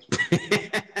laughing."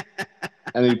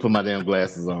 I need to put my damn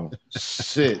glasses on.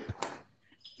 Shit.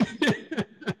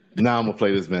 Now I'm gonna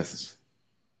play this message.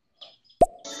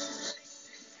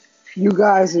 You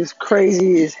guys is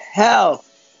crazy as hell.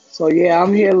 So yeah,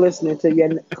 I'm here listening to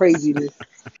your craziness.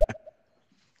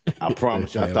 I They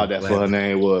promise you, I thought forever that's what her flapping.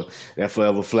 name was. That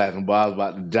forever flapping. But I was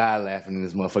about to die laughing in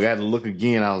this motherfucker. I had to look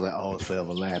again. I was like, oh, it's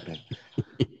forever laughing.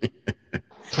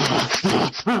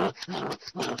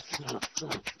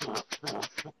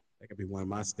 That could be one of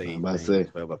my I'm stage about to names, say,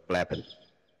 forever flapping.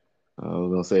 I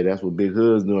was gonna say that's what Big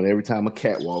Hood's doing every time a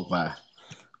cat walk by.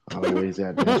 Always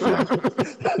out there flapping.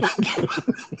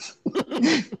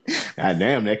 God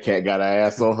damn, that cat got her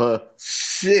ass on her.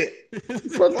 Shit.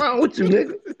 What's wrong with you,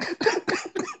 nigga?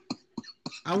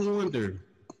 I wonder,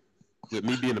 with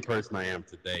me being the person I am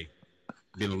today,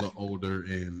 being a little older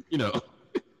and, getting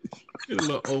a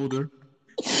little older,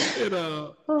 and,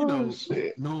 Oh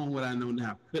shit. knowing what I know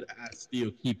now, could I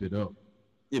still keep it up?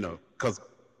 Because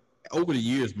over the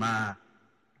years, my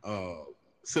uh,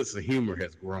 sense of humor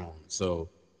has grown. So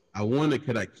I wonder,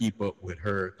 could I keep up with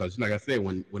her? Because, like I said,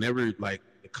 whenever like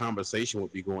the conversation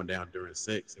would be going down during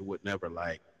sex, it would never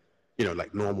like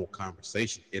normal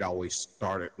conversation. It always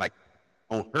started like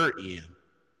on her end.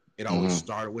 It always Mm-hmm.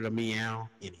 started with a meow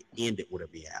and it ended with a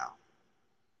meow.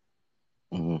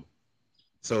 Mm-hmm.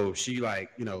 So she like,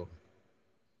 can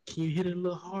you hit it a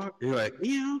little hard? You're like,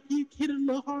 meow, can you hit it a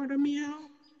little harder, meow?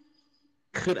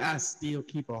 Could I still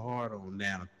keep a hard on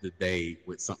now today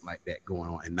with something like that going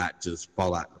on and not just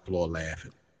fall out the floor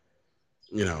laughing?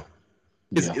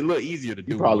 It's Yeah. a little easier to You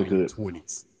do when probably you're in your could.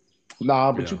 20s.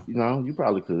 Nah, You but know, you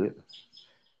probably could.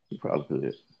 You probably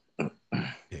could.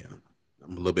 yeah.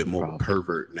 I'm a little bit You more of a probably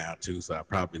pervert now too, so I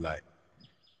probably like,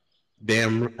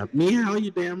 damn, meow,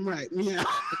 you damn right, meow.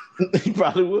 you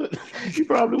probably would. You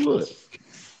probably would.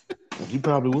 You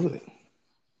probably would.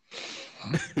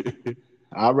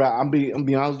 I'm be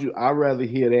honest with you. I'd rather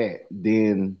hear that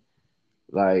than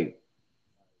like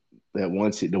that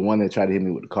one shit, the one that tried to hit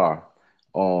me with the car.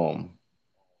 Um,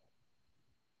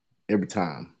 every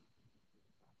time.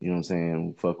 You know what I'm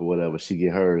saying? Fuck or whatever. She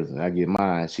get hers and I get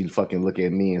mine. She fucking look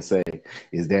at me and say,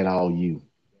 "Is that all you?"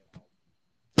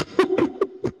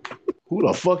 Who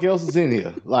the fuck else is in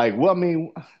here? Like, what? I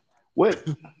mean, what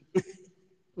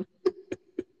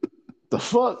the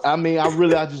fuck? I mean,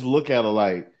 I just look at her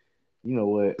like, you know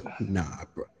what? Nah,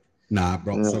 bro. Nah, I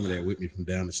brought Yeah, some of that with me from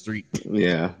down the street.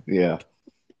 yeah, yeah.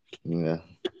 Yeah.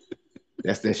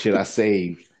 That's that shit I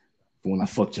saved when I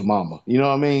fucked your mama. You know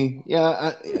what I mean?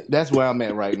 Yeah, that's where I'm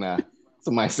at right now.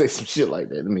 Somebody say some shit like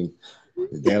that to me.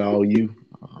 Is that all you?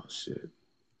 Oh shit.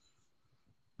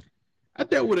 I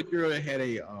dealt with a girl that had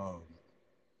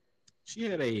she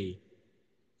had the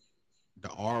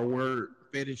R word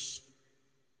fetish.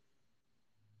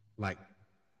 Like,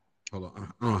 hold on,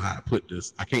 I don't know how to put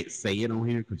this. I can't say it on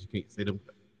here because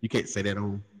you can't say that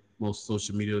on most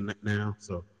social media now.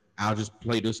 So I'll just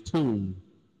play this tune.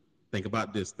 Think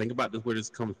about this. Think about this. Where this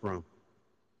comes from.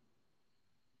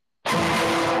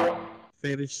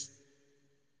 Fetish.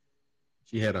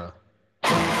 She had a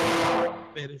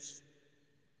fetish.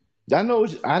 I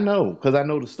know, because I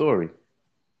know the story. I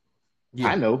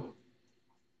Yeah, know.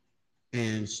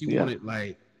 and she Yeah. wanted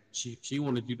like she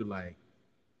wanted you to like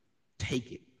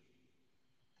take it.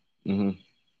 Hmm.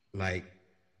 Like,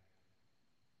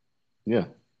 Yeah.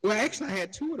 well, actually, I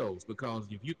had two of those because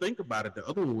if you think about it, the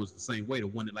other one was the same way. The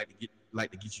one that like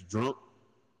to get you drunk.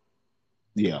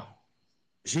 Yeah.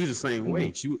 She's the same Hmm.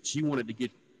 way. She wanted to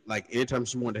get like anytime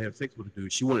she wanted to have sex with a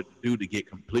dude, she wanted the dude to get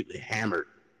completely hammered.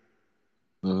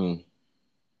 Hmm.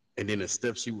 And then the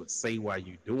stuff she would say while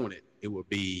you doing it, it would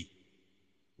be,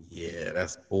 yeah,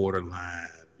 that's borderline,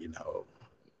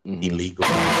 Hmm. illegal.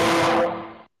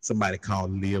 Somebody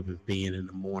called Live and Thin in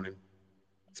the morning,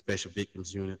 special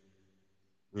victims unit.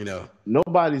 You know,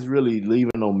 Nobody's really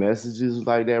leaving no messages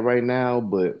like that right now,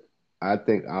 but I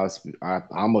think I'm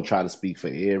gonna try to speak for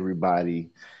everybody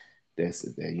that,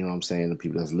 you know what I'm saying, the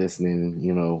people that's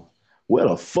listening. Where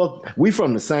the fuck we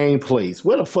from the same place?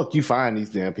 Where the fuck you find these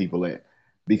damn people at?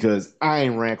 Because I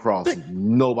ain't ran across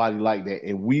nobody like that,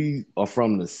 and we are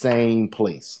from the same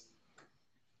place.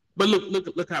 but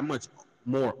look how much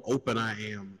more open I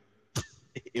am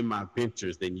in my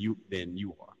ventures than you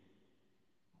are.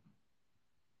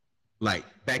 Like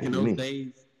back What in do you those mean?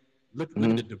 days, look at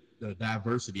Hmm. the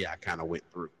diversity I kind of went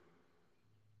through.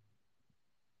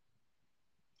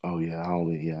 Oh yeah, I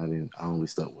only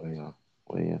stuck with well, yeah.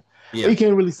 Well, Yeah, you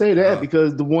can't really say that uh,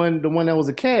 because the one that was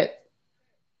a cat,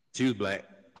 she was black.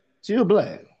 she was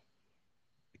black.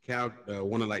 The cow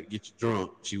wanted like get you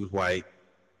drunk. She was white.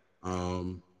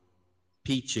 Um,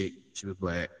 P chick, she was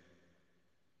black.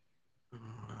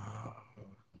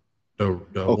 The one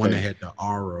that Okay. had the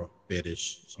aura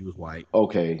fetish. She was white.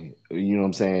 Okay, you know what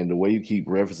I'm saying? The way you keep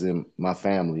referencing my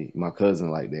family, my cousin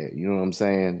like that, you know what I'm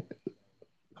saying?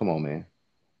 Come on, man.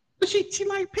 But she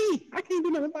like P. I can't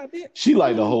do nothing about that. She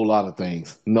liked a whole lot of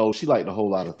things. No, she liked a whole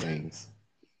lot of things.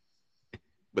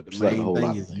 But the She liked a main whole thing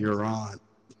lot of is things. you're on.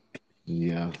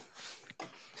 Yeah.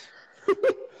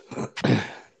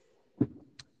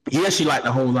 Yeah, she liked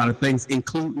a whole lot of things,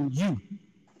 including you.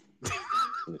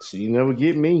 She never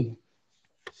get me.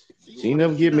 She She wanted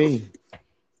never you get to. me.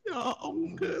 Oh,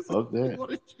 cousin. Fuck She that.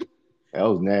 wanted you. That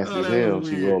was nasty Oh, as that was hell.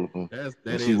 She weird. rolled up on when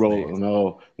That she is rolled nasty.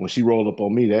 no when she rolled up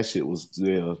on me. That shit was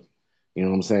yeah. You know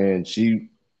what I'm saying?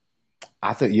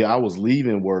 I think yeah. I was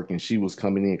leaving work and she was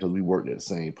coming in because we worked at the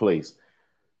same place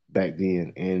back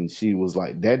then. And she was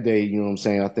like that day. You know what I'm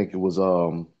saying? I think it was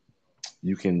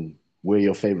you can wear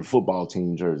your favorite football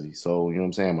team jersey. So you know what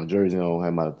I'm saying? My jersey on,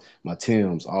 had my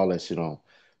Tims, all that shit on.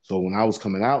 So when I was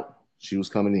coming out, she was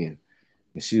coming in,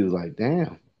 and she was like,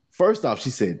 "Damn." First off,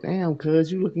 she said, "Damn,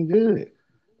 cuz you looking good."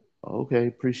 Okay,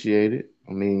 appreciate it.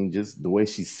 I mean, just the way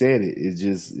she said it, it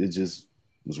just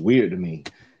was weird to me.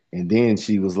 And then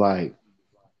she was like,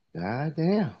 "God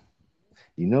damn,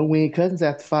 you know we ain't cousins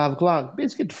after 5 o'clock,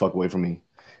 bitch. Get the fuck away from me.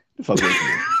 Get the fuck away from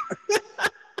me.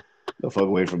 Get the fuck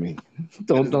away from me. That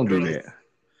Don't is don't do gross. that.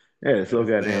 Yeah, it's That so is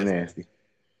goddamn nasty. nasty.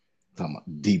 Talking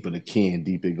about deeper the kin,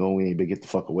 deep it go in, but get the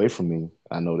fuck away from me.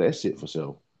 I know that shit for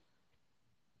sure.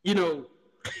 You know,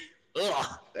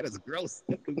 ugh, that is gross.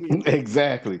 That put me in the.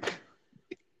 Exactly.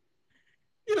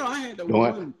 You know, I had the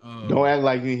Don't one. don't act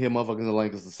like you hear motherfuckers in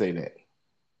Lakers to say that.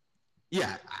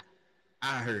 Yeah,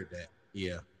 I heard that.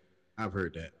 Yeah, I've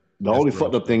heard that. The That's only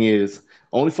fucked gross up though.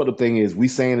 thing is, we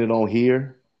saying it on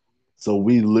here, so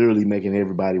we literally making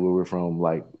everybody where we're from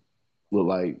like look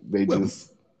like they Well,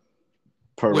 just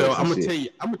perverts and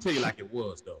shit. I'm gonna tell you like it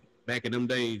was though. Back in them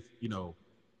days, you know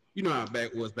how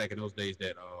back was back in those days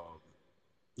that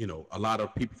a lot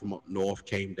of people from up north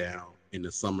came down in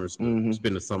the summers to Mm-hmm.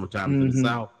 spend the summer times in the Mm-hmm.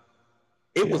 south.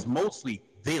 It Yeah. was mostly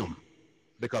them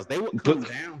because they would come But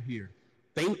down here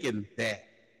thinking that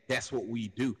that's what we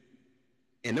do.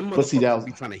 And them but see motherfuckers that would was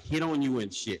be trying to hit on you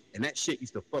and shit. And that shit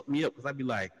used to fuck me up because I'd be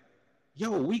like,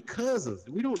 yo, we cousins.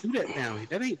 We don't do that down here.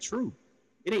 That ain't true.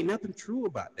 It ain't nothing true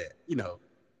about that. That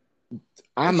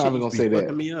I'm not shit even used gonna to be say fucking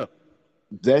that. me up.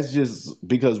 That's just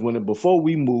because before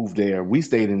we moved there, we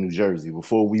stayed in New Jersey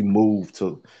before we moved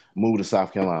to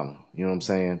South Carolina. You know what I'm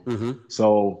saying? Mm-hmm.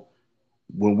 So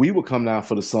when we would come down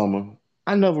for the summer,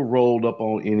 I never rolled up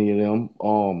on any of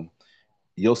them.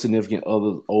 Your significant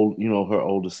other, her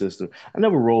older sister. I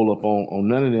never roll up on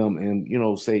none of them,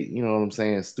 and say, you know what I'm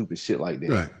saying, stupid shit like that.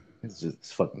 Right.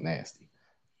 It's fucking nasty.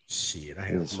 Shit, I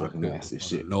had It's my fucking cousins nasty from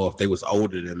the shit. north. They was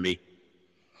older than me.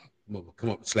 Come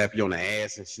up and slap you on the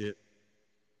ass and shit.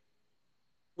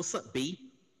 What's up, B?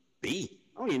 B?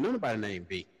 I don't even know nobody named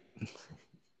B.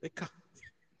 They call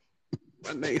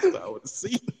my name started with a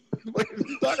C. What are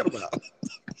you talking about?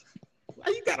 Why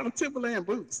you got on Timberland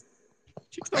boots?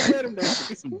 You don't wear them. There should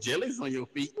be some jellies on your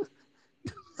feet.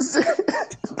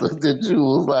 Looked at you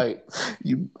was like,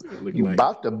 you Looking you like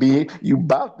about to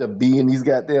be in these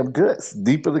goddamn guts.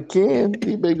 Deeper the can,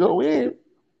 deep they go in.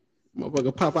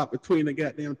 motherfucker pop out between the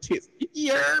goddamn tits.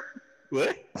 Yerp.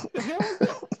 What the hell was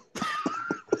that?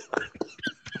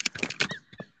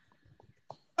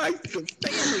 I used to couldn't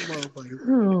stand those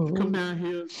motherfuckers. Come down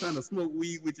here trying to smoke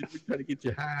weed with you, trying to get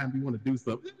you high and you want to do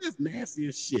something. It's just nasty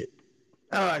as shit.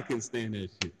 Oh, I couldn't stand that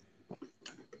shit.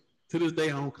 To this day,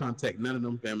 I don't contact none of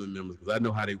them family members because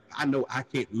I know I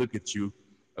can't look at you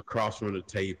across from the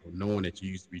table knowing that you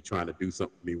used to be trying to do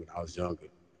something for me when I was younger.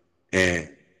 And,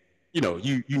 you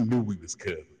knew we was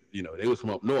cousins. They was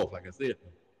from up north, like I said.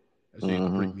 That shit used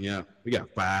to freak Mhm. me out. We got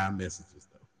 5 messages,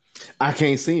 though. I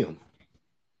can't see them.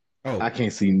 Oh, I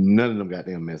can't see none of them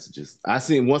goddamn messages. I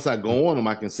see them once I go on them.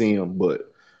 I can see them,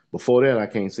 but before that, I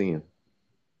can't see them.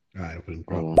 all right, I'll put them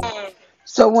Hold across. on.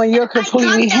 So when you're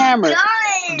completely hammered,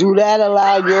 do that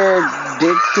allow your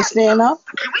dick to stand up?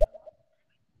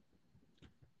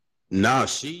 Nah,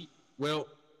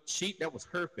 that was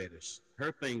her fetish.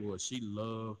 Her thing was she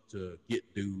loved to get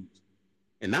dudes,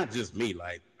 and not just me.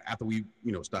 Like after we,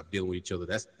 stopped dealing with each other,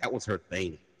 that was her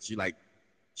thing.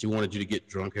 She wanted you to get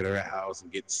drunk at her house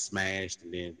and get smashed,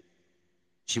 and then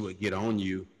she would get on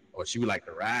you, or she would like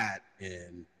to ride,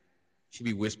 and she'd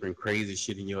be whispering crazy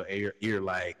shit in your ear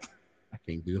like, I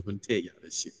can't do nothing to tell y'all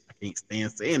this shit. I can't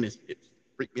stand saying this shit.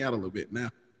 Freak me out a little bit now.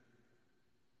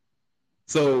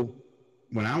 So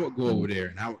when I would go over there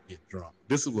and I would get drunk,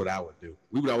 this is what I would do.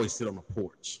 We would always sit on the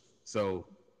porch. So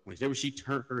whenever she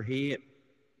turned her head,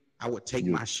 I would take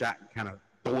You my shot and kind of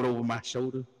throw it over my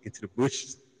shoulder into the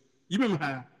bushes. You remember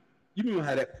how you know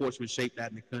how that porch was shaped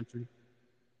out in the country,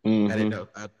 Mm-hmm. out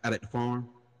at the farm.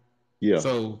 Yeah.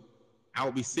 So I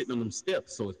would be sitting on them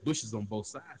steps, so it's bushes on both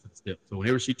sides of the steps. So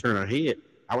whenever she turned her head,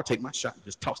 I would take my shot and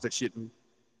just toss that shit, and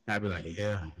I'd be like,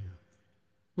 yeah,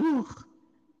 whew,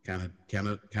 kind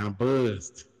of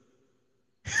buzzed.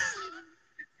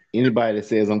 Anybody that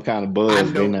says I'm kind of I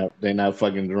buzzed, know they not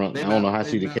fucking drunk. I don't know how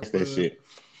they she didn't not catch that buzzed, shit.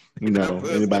 You they not know,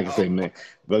 buzzed anybody at can say all. man,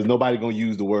 but nobody gonna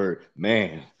use the word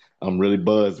man. I'm really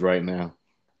buzzed right now.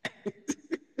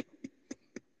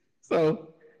 So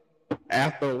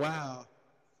after a while,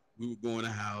 we would go in the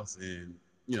house, and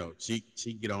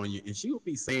she get on you, and she would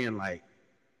be saying like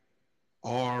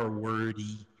R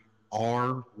wordy,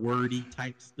 R wordy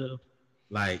type stuff.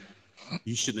 Like,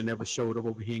 you should have never showed up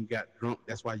over here and got drunk.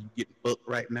 That's why you getting fucked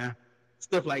right now.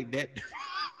 Stuff like that.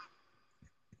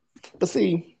 But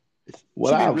see,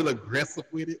 what She be I real aggressive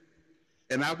with it,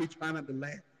 and I'll be trying not to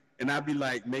laugh, and I'll be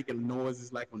like making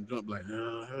noises like I'm drunk, like.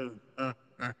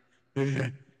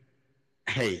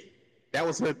 Hey, that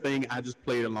was her thing. I just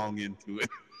played along into it.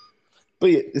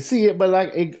 but yeah, see it, but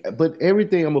but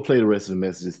everything. I'm gonna play the rest of the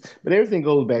messages. But everything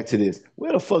goes back to this: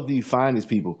 where the fuck do you find these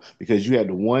people? Because you had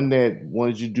the one that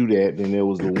wanted you to do that, then there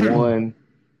was the one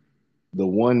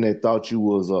that thought you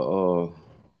was a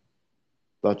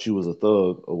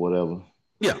thug or whatever,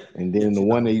 Yeah, and yeah. then She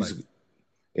thought I was like,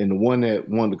 the one that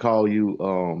wanted to call you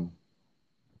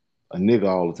a nigga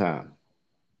all the time.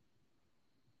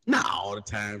 not all the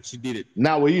time. She did it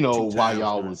Now, well, two while times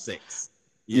y'all during was sex.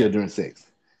 yeah Yeah, during sex,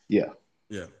 yeah,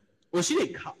 yeah. Well, she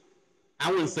didn't call.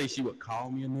 I wouldn't say she would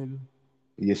call me a nigga.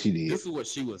 yes she did, This is what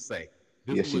she would say.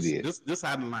 This yes is she what did, this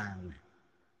how the line went.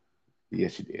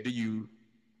 yes she did. Do you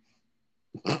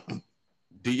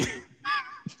do you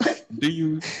do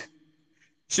you?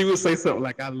 She would say something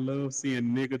like, "I love seeing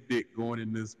nigga dick going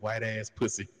in this white ass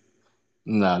pussy."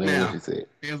 Nah, that ain't what Now, she said.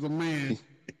 as a man,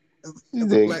 She as a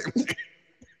said, black man,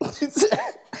 she said,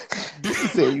 do, she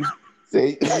said, you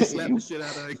say do you slap the you. shit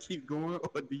out of her and keep going,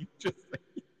 or do you just say,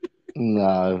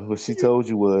 Nah, what she told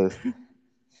you was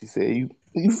she said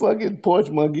you fucking porch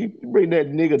monkey. You bring that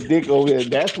nigga dick over here.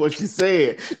 That's what she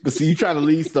said. But see, you trying to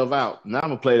leave stuff out. Now I'm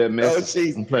gonna play that "Oh, message. I'm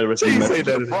she gonna play the rest of she these ain't say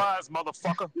messages. none of that." Surprise,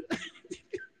 motherfucker.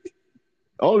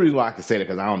 The only reason why I can say that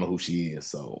because I don't know who she is.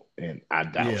 So, and I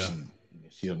doubt Yeah,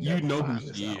 she'll you never know who find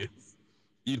this she out. is.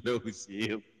 You know who she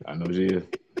is. I know she is.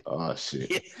 Oh shit.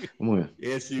 Yes, I'm gonna,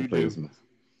 yes, I'm you gonna play do. this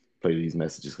play these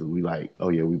messages because we like. Oh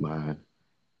yeah, we behind.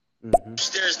 Mm-hmm.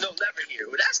 There's no lever here.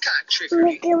 Well, that's kind of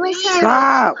trickery.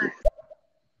 Stop.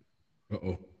 Uh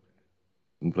oh,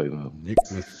 I'm gonna play them.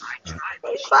 Nicholas.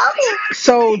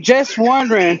 So just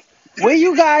wondering, where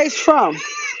you guys from?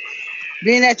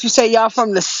 Being that you say y'all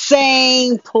from the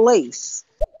same place.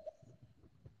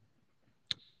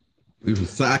 We from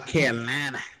South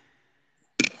Carolina,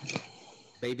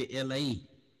 baby, L.A.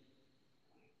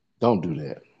 Don't do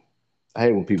that. I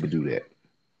hate when people do that.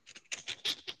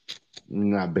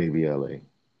 Not baby LA.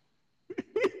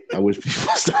 I wish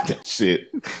people stop that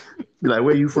shit. Be like,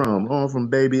 where you from? Oh, I'm from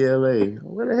baby LA.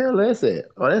 Where the hell that's at?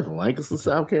 Oh, that's Lancaster,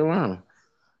 South Carolina.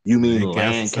 You mean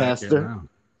Lancaster, South Lancaster? Carolina.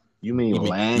 You mean You mean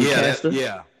Lancaster?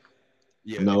 yeah.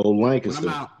 No, When I'm Lancaster.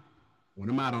 out when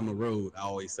I'm out on the road, I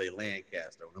always say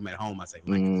Lancaster. When I'm at home, I say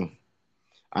Lancaster. Mm,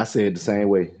 I say it the same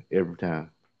way every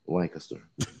time. Lancaster.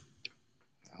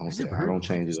 I never I heard don't of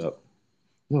change it Lancaster. up.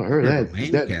 You I heard heard of that?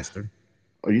 Is that Lancaster.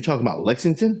 are you talking about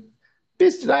Lexington?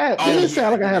 Bitch, did Oh it yeah, sound I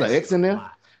like I hear had that an shit X a in there?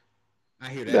 lot. I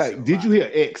hear that shit Like, a did you lot.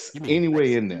 hear X You mean anywhere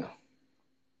in Lexington?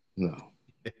 there? No.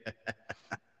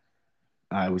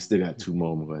 All right, we still got two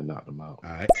more. I'm going to knock them out.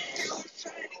 All right.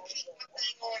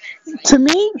 To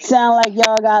me, sound like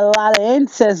y'all got a lot of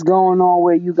incest going on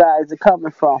where you guys are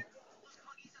coming from.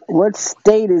 What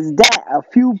state is that? A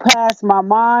few passed my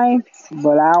mind,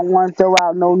 but I don't want to throw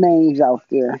out no names out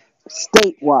there.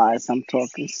 State wise, I'm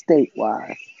talking state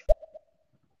wise.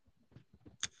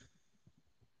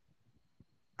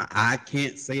 I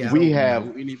can't say I We don't have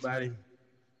know anybody.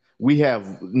 we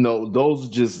have no those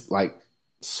are just like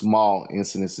small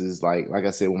incidences. Like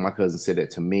I said, when my cousin said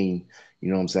that to me, you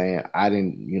know what I'm saying? I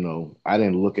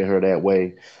didn't look at her that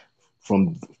way.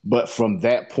 From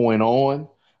that point on,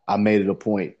 I made it a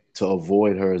point to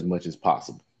avoid her as much as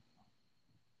possible.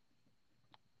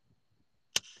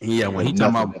 Yeah, when Because he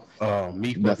talking about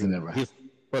me nothing fucking ever. his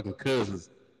fucking cousins,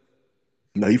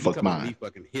 No, he he fucked talking about mine. me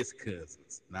fucking his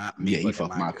cousins, not me Yeah, he fucking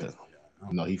fucked my my cousins. cousin. Yeah,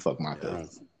 No, he fucked my yeah,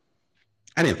 cousins.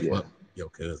 I didn't Yeah. fuck your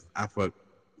cousin. I fucked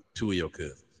two of your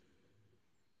cousins,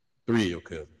 three of your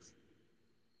cousins.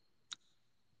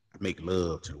 I make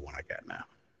love to the one I got now.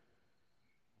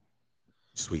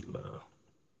 Sweet love.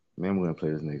 Man, we're gonna play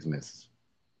this next message.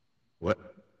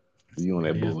 What? You on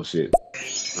that Yeah. bullshit.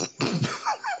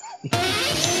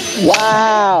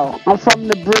 Wow. I'm from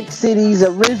the brick cities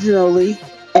originally,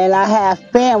 and I have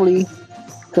family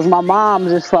because my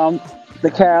mom's is from the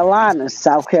Carolinas,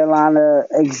 South Carolina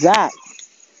exact.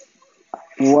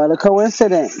 What a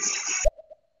coincidence.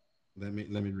 Let me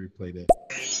replay that.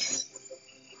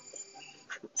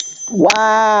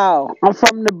 Wow. I'm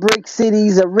from the brick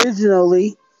cities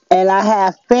originally, and I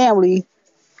have family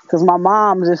because my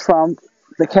mom's is from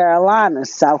the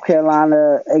Carolinas, South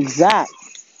Carolina exact.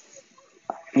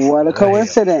 What a Go ahead.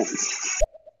 coincidence.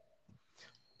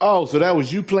 Oh, so that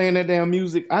was you playing that damn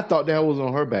music? I thought that was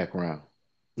on her background.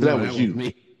 So that No, was that was you.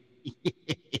 me.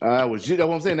 That was you. That's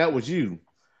what I'm saying. That was you.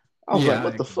 I was like, Yeah, I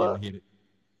what the accidentally fuck? hit it.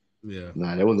 Yeah,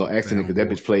 Nah, that wasn't no accident because that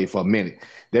soundboard. bitch played for a minute.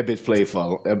 That I bitch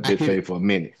hit it. played for a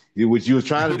minute. You was I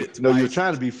trying to hit be it no, you were twice.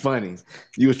 trying to be funny.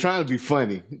 You was trying to be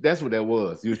funny. That's what that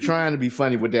was. You was trying to be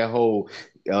funny with that whole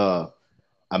uh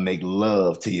I make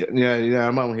love to you. Yeah,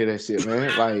 I'm gonna hear that shit,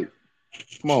 man. Like,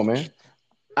 come on, man.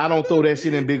 I don't throw that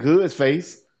shit in Big Hood's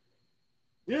face.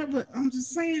 Yeah, but I'm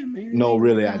just saying, man, it No, ain't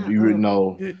really, nothing I I do.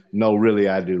 No, it, no, really,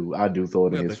 I do. I do throw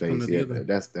it we in have his to come face. Yeah, together.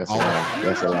 that's a All lie.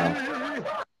 That's a lie.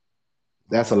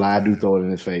 That's all a the lie. I do time. throw it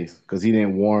in his face because he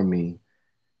didn't warn me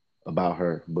about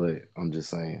her. But I'm just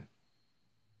saying,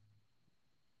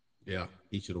 Yeah,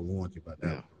 he should have warned you about that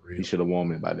yeah, one for he real. should have warned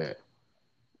me about that.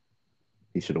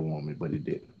 He should have warned me, but he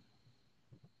didn't.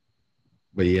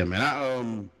 But yeah,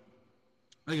 man,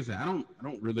 like I said, I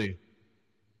don't really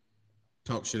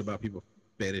talk shit about people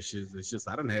fetishes. It's just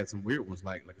I done had some weird ones.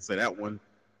 Like I said, that one,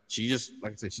 she just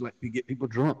like I said, she like to get people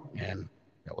drunk, and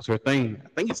that was her thing. I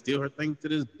think it's still her thing to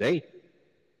this day.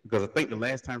 Because I think the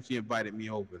last time she invited me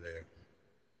over there,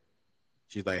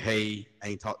 she's like, "Hey, I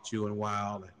ain't talked to you in a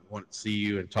while, and wanted to see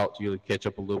you and talk to you and catch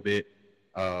up a little bit.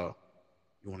 You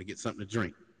want to get something to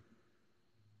drink?"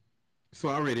 So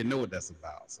I already know what that's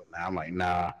about. So now I'm like,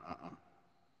 nah,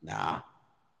 nah.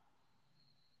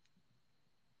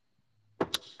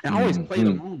 And I always played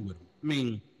Hmm. along with them. I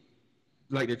mean,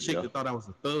 like the chick Yeah. that thought I was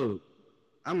a thug.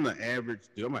 I'm the average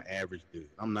dude. I'm an average dude.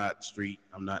 I'm not street.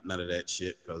 I'm not none of that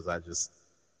shit. Because I just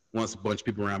once a bunch of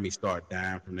people around me start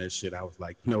dying from that shit, I was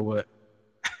like, you know what?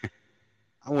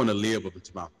 I want to live up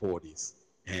into my 40s.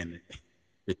 And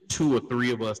the two or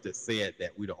three of us that said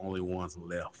that we the only ones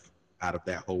left out of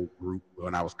that whole group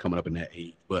when I was coming up in that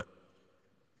age. But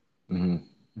Hmm.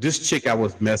 this chick I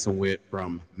was messing with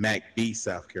from MacB,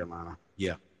 South Carolina.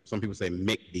 Yeah, some people say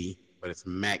McD, but it's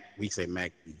Mac. We say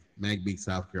MacB, MacB,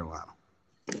 South Carolina.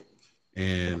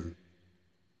 And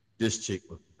this chick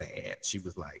was bad. She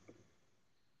was like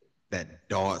that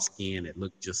dark skin that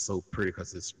looked just so pretty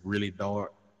because it's really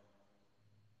dark.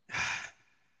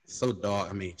 So dark.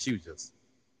 I mean, she was just,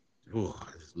 oh,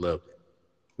 I just loved it.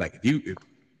 Like if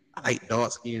I like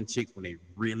dark skinned chicks when they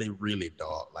really, really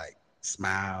dark, like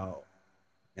smile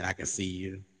and I can see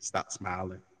you, stop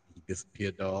smiling, you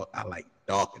disappear dark. I like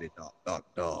darker than dark, dark,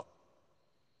 dark.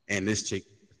 And this chick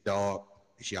was dark.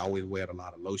 She always wear a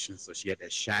lot of lotion, so she had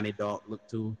that shiny dark look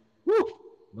to her. Woo!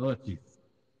 Lord Jesus.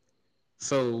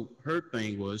 So her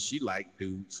thing was she liked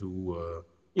dudes who,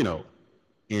 you know,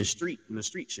 in the street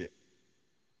shit.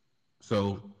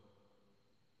 So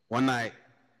one night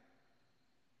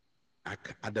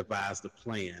I devised a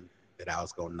plan that I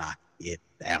was gonna knock it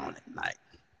down at night.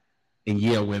 And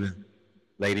yeah, women,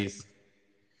 ladies,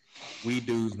 we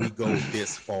dudes, we go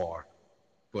this far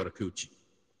for the coochie.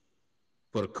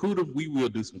 For the cooter, we will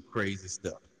do some crazy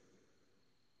stuff.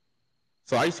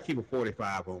 So I used to keep a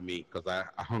 45 on me because I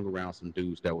hung around some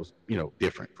dudes that was,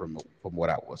 different from what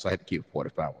I was. So I had to keep a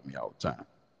 45 on me all the time.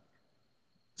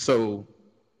 So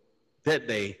that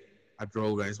day, I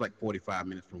drove down. It's like 45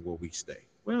 minutes from where we stay.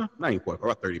 Well, not even 45,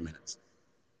 about 30 minutes.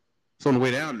 So on the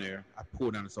way down there, I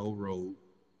pulled down this old road,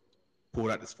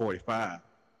 pulled out this 45,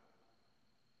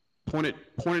 pointed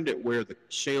it where the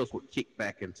shells would kick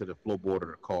back into the floorboard of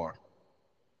the car,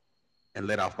 and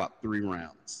let off about 3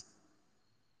 rounds.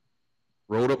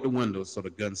 Rolled up the windows so the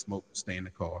gun smoke would stay in the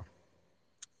car.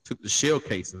 Took the shell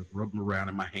casings, rubbed them around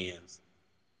in my hands.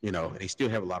 They still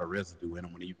have a lot of residue in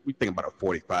them. When we think about a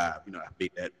 45, how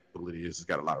big that bullet is. It's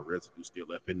got a lot of residue still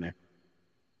left in there.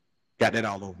 Got that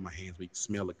all over my hands. We could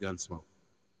smell the gun smoke.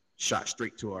 Shot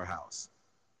straight to her house.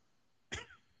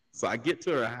 So I get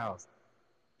to her house,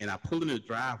 and I pull in the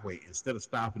driveway. Instead of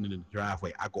stopping in the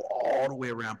driveway, I go all the way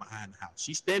around behind the house.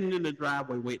 She's standing in the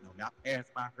driveway waiting on me. I pass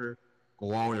by her,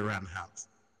 go all the way around the house,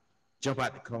 jump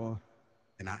out the car,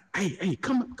 and hey,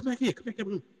 come back here, come back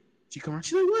here. She come around.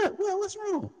 She's like, what's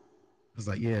wrong? I was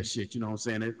like, yeah, shit, you know what I'm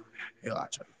saying? I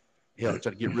tried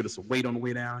to get rid of some weight on the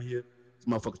way down here. This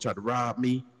motherfucker tried to rob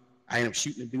me. I ended up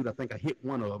shooting the dude. I think I hit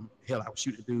one of them. Hell, I was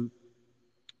shooting the dude.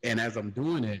 And as I'm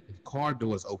doing it, the car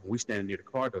door is open. We standing near the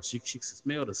car door. She can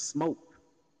smell the smoke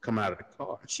coming out of the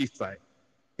car. She's like,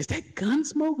 "Is that gun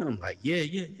smoke?" And I'm like, "Yeah,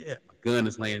 yeah, yeah." My gun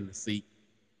is laying in the seat.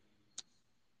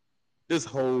 This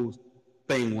whole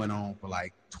thing went on for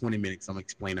like 20 minutes. I'm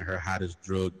explaining to her how this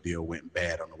drug deal went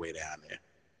bad on the way down there.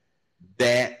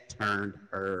 That turned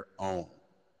her on.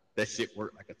 That shit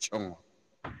worked like a charm.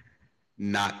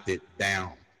 Knocked it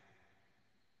down.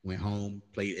 Went home,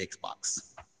 played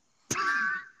Xbox.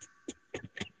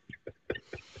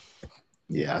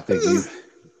 Yeah, I think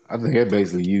that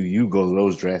basically you go to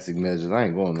those drastic measures. I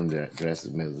ain't going on them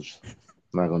drastic measures.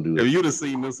 I'm not gonna do If it. you'd have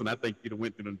seen this one, I think you'd have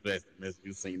went through them drastic measures.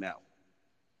 You'd seen that one.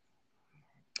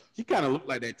 She kind of looked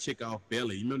like that chick off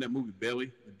Belly. You remember that movie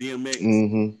Belly, the DMX?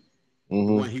 Mm-hmm.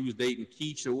 The one he was dating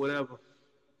Keisha or whatever.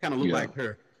 Kind of looked like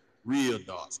her. Real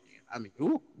dark skin. I mean,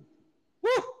 ooh. Woo.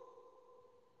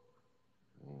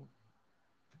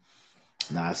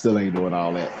 Nah, I still ain't doing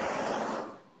all that.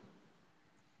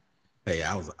 Hey,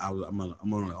 I'm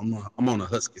on a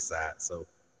husky side, so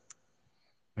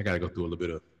I gotta go through a little bit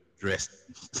of drastic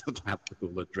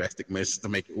measures to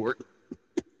make it work.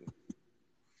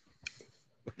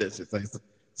 That's just like,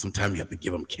 sometimes you have to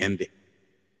give them candy.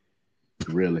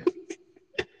 Really?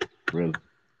 Really?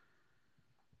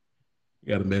 You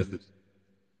got a message?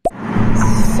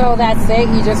 So that's it?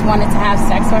 You just wanted to have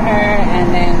sex with her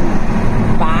and then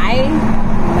bye?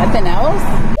 Nothing else?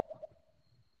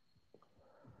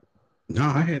 No,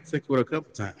 I had sex with her a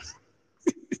couple times.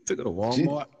 Took her to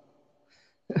Walmart.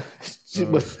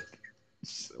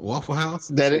 Waffle House.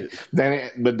 That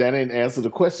ain't answer the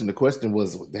question. The question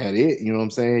was that it? You know what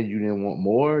I'm saying? You didn't want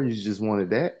more. You just wanted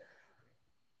that.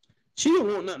 She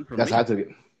didn't want nothing from me. That's how I took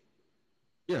it.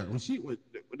 Yeah, when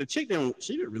the chick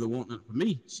she didn't really want nothing from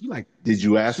me. She like. Did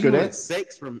you ask her that?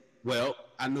 Sex from? Well,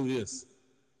 I knew this.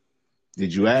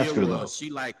 Did you ask her though? She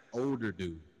liked older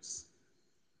dudes.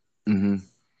 Mm-hmm.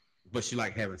 But she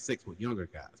liked having sex with younger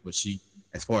guys. But she,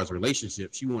 as far as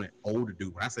relationships, she wanted older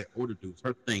dudes. When I say older dudes,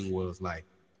 her thing was like,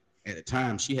 at the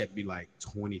time she had to be like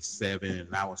 27,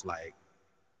 and I was like,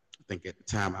 I think at the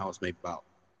time I was maybe about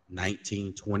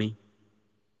 19, 20.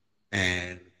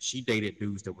 And she dated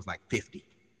dudes that was like 50.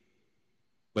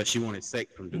 But she wanted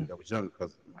sex from dudes that was younger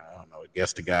because, I don't know, I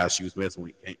guess the guys she was messing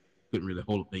with couldn't really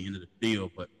hold up the end of the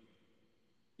deal. But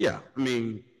yeah, I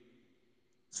mean,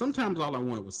 sometimes all I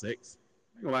wanted was sex.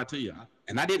 I ain't gonna lie to you.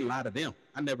 And I didn't lie to them.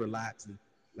 I never lied to,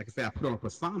 like I said, I put on a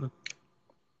persona.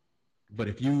 But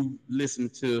if you listen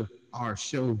to our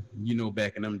show, you know,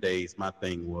 back in them days, my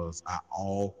thing was I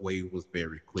always was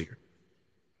very clear.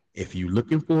 If you're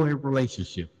looking for a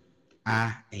relationship,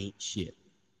 I ain't shit.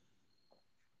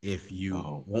 If you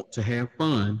want to have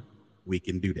fun, we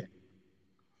can do that.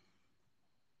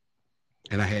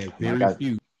 And I had very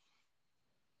few.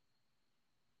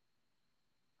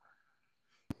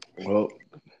 Well,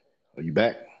 are you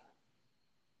back?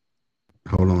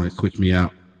 Hold on, it switched me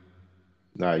out.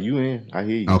 Nah, you in. I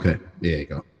hear you. Okay, there you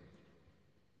go.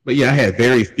 But yeah, I had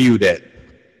very few that,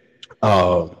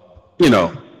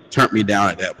 turned me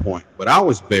down at that point. But I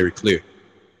was very clear.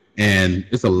 And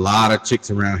there's a lot of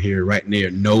chicks around here right near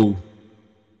know,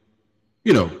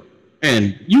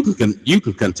 and you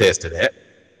can contest to that,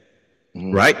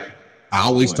 right? I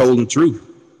always told them the truth.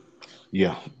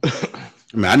 Yeah. I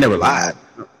mean, I never lied.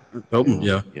 I told them,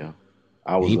 yeah.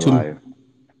 I was a liar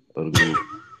of the group.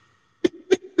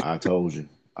 I told you.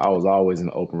 I was always in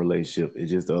an open relationship.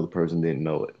 It's just the other person didn't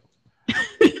know it.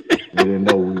 They didn't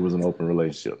know we was in an open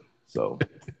relationship. So.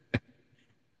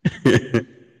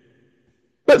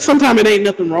 But sometimes it ain't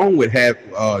nothing wrong with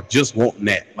just wanting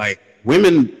that. Like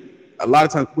women, a lot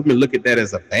of times women look at that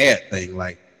as a bad thing.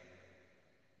 Like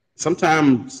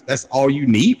sometimes that's all you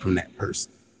need from that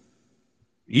person.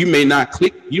 You may not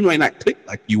click. You may not click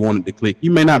like you wanted to click.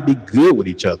 You may not be good with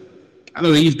each other. I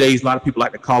know these days a lot of people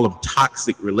like to call them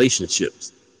toxic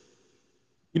relationships.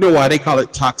 You know why they call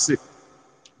it toxic?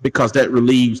 Because that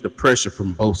relieves the pressure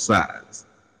from both sides.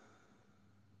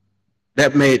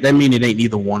 That mean it ain't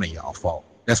either one of y'all fault.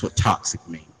 That's what toxic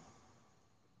means.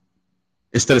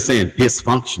 Instead of saying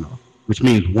dysfunctional, which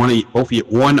means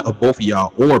one of both of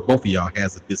y'all or both of y'all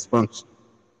has a dysfunction.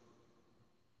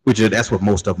 That's what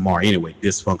most of them are anyway,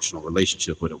 dysfunctional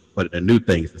relationship. But the new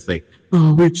thing is to say,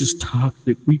 oh, we're just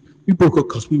toxic. We broke up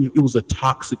because it was a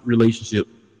toxic relationship.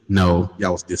 No,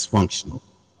 y'all was dysfunctional.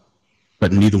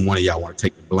 But neither one of y'all want to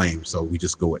take the blame, so we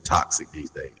just go with toxic these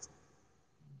days.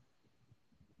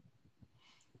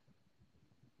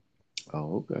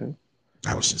 Oh, okay.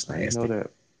 I was just nasty. I know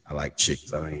that. I like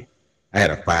chicks. I mean, I had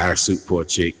a fire suit for a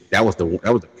chick. That was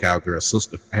the cowgirl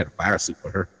sister. I had a fire suit for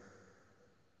her.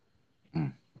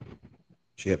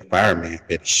 She had a fireman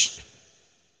fetish.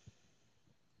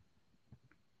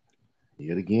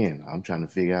 Yet again, I'm trying to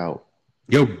figure out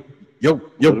Yo,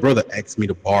 your brother asked me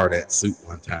to borrow that suit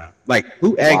one time. Like,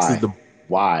 who asks why, the?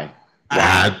 why,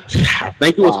 I, why, I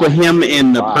think it was for why, him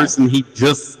and the why. person he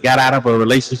just got out of a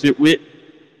relationship with.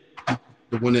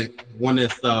 The one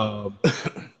that's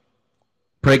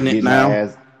pregnant Getting our now.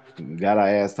 ass, got our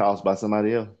ass tossed by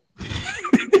somebody else.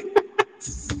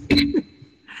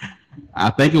 I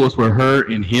think it was for her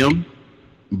and him,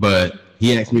 but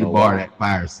he I asked don't me to know borrow why. that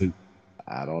fire suit.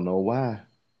 I don't know why.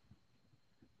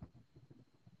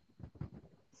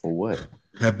 For what?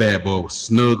 That bad boy was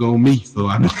snug on me, so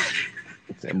I know.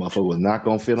 That motherfucker was not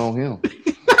gonna fit on him.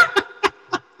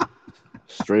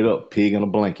 Straight up pig in a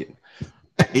blanket.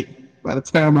 Hey, by the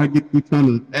time I get through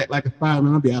trying to act like a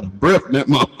fireman, I'll be out of breath in that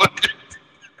motherfucker.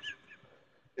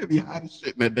 It'll be hot as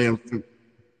shit in that damn suit.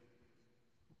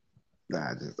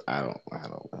 I don't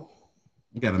know.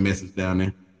 You got a message down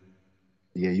there.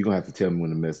 Yeah, you're gonna have to tell me when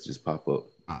the messages pop up.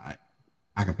 All right,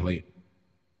 I can play it.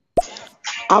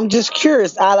 I'm just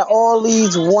curious. Out of all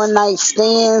these one night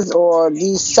stands or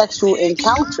these sexual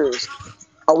encounters,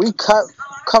 are we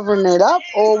covering it up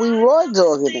or are we raw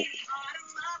dogging it?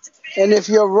 And if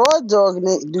you're raw dogging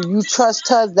it, do you trust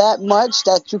her that much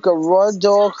that you can raw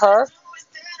dog her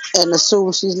and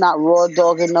assume she's not raw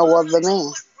dogging no other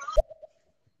man?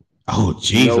 Oh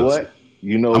You know Jesus! what?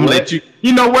 You know I'm gonna let what? you.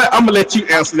 You know what? I'm gonna let you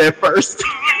answer that first.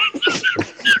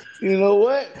 You know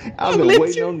what? I'm gonna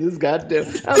let you.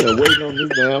 I've been waiting on this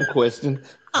damn question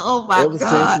Oh my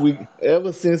god!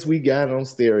 ever since we got on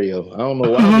stereo. I don't know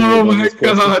why I've been Oh waiting on my this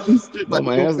question. god! This shit But I'm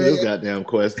about to gonna go answer this bad. goddamn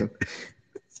question.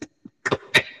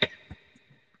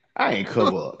 I ain't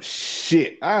cover up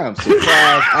shit. I am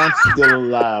surprised I'm still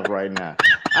alive right now.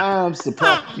 I'm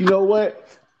surprised. You know what?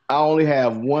 I only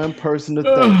have one person to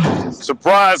thank for this.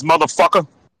 Surprise, motherfucker.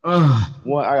 I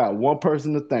got one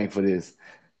person to thank for this.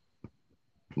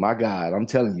 My God, I'm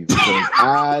telling you, because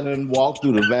I done walked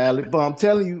through the valley, but I'm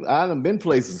telling you, I done been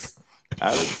places.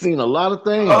 I done seen a lot of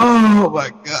things. Oh my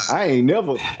god! I ain't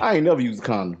never used a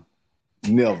condom.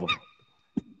 Never,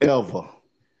 ever,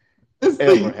 Let's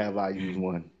ever see. have I used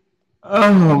one.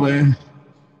 Oh man!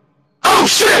 Oh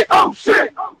shit! Oh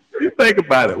shit! You think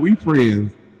about it. We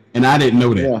friends, and I didn't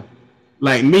know that. Yeah,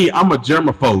 Like me, I'm a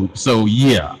germaphobe, so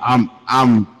yeah,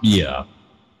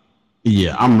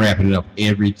 yeah, I'm wrapping it up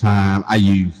every time. I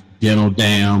use dental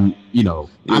dam. yeah,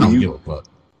 I don't give a fuck.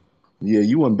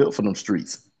 you weren't built for them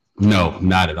streets. No,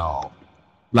 not at all.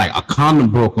 Like a condom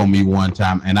broke on me one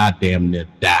time, and I damn near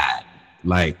died.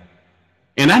 Like,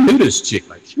 and I knew this chick.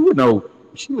 Like, she was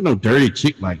no dirty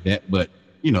chick like that. But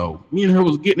me and her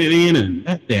was getting it in, and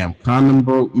that damn condom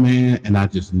broke, man. And I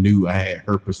just knew I had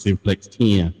herpes simplex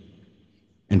 10,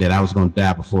 and that I was gonna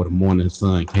die before the morning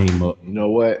sun came up. You know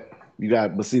what?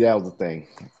 But see, that was the thing.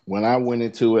 When I went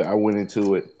into it, I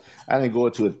didn't go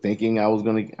into it thinking I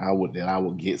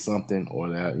would get something or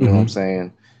that. You know what I'm Mm-hmm.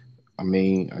 saying? I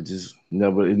mean, I just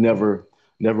never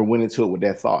went into it with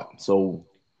that thought. So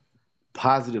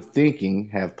positive thinking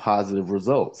have positive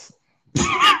results.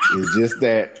 It's just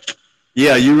that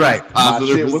Yeah, you're right. my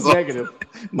Positive shit was results. negative.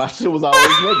 My shit was always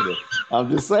negative. I'm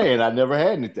just saying, I never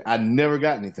had anything. I never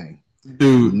got anything.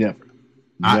 Dude. Never,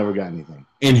 I, never got anything.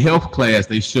 in health class,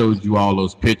 they showed you all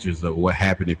those pictures of what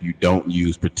happened if you don't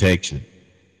use protection.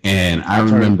 And I I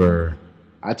turned, remember,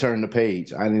 I turned the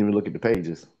page. I didn't even look at the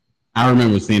pages. I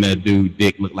remember seeing that dude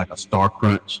dick look like a star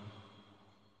crunch.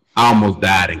 I almost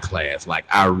died in class. Like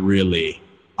I really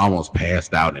almost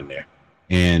passed out in there,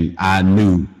 and I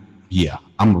knew, yeah,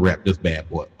 I'm gonna wrap this bad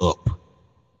boy up.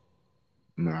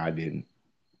 No, I didn't.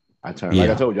 I turned, like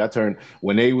I Yeah, told you, I turned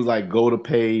when they was like go to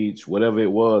page, whatever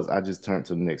it was, I just turned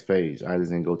to the next page. I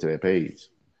just didn't go to that page.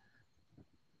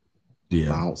 If I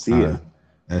yeah. don't see it,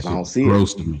 That if I shit don't was see it,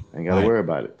 gross to me. I ain't gotta Like worry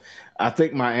about it. I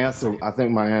think my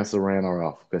answer ran her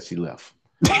off because she left.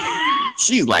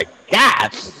 she's like,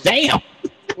 God damn.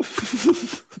 I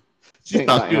think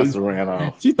my answer ran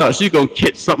off. She thought she gonna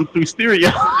catch something through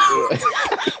stereo.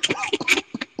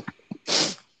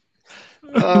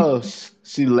 Oh,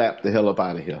 she lapped the hell up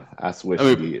out of here. I swear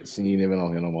I she mean, did. She ain't even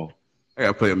on here no more. I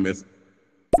gotta play a miss.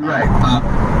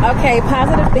 Okay,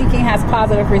 positive thinking has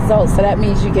positive results, so that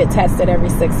means you get tested every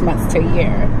 6 months to a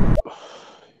year.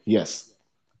 Yes,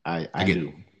 I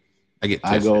do. I get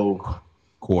I tested go,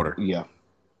 quarter. yeah.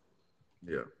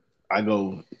 Yeah. I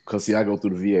go because see, I go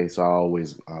through the VA, so I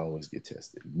always get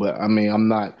tested. But I mean, I'm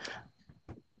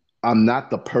not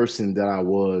the person that I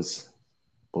was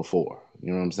before.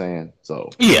 You know what I'm saying?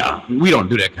 So Yeah, we don't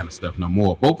do that kind of stuff no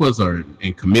more. Both of us are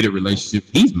in committed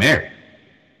relationships. He's married.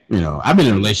 I've been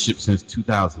in a relationship since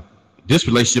 2000. This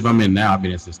relationship I'm in now, I've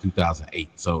been in since 2008.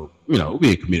 So, we're in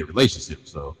a committed relationship.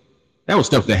 So, That was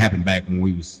stuff that happened back when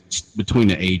we was between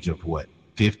the age of what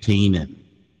 15 and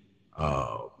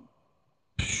uh,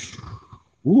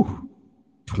 ooh,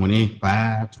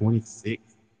 25, 26,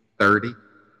 30.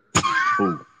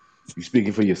 Ooh, you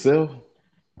speaking for yourself?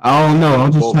 I don't know.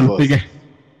 I'm just Both trying of to us. figure.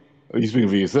 Are you speaking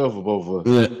for yourself or both of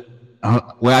us?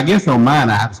 Well, I guess on mine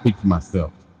I have to speak for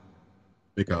myself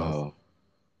because Oh,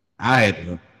 I had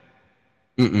to.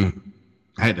 Mm-mm,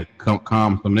 I had to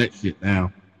calm some of that shit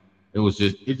down. It's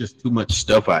just too much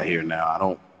stuff out here now. I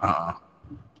don't.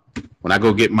 When I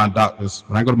go get my doctors,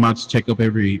 when I go to my checkup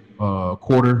every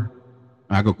quarter,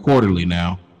 I go quarterly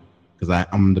now because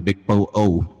I'm the big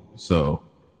 4-0. So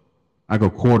I go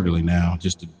quarterly now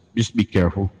just be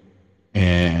careful.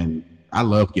 And I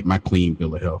love getting my clean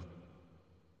bill of health.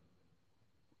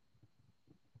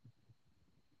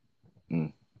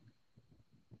 mm.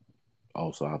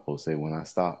 Also, I'm supposed to say when I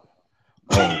stop.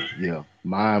 Oh yeah,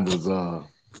 mine was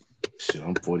shit.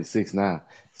 I'm 46 now,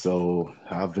 so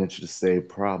I venture to say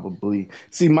probably.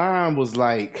 See, mine was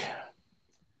like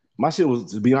my shit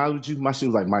was, to be honest with you, my shit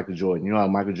was like Michael Jordan. You know how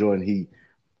Michael Jordan, he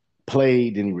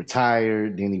played, then he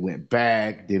retired, then he went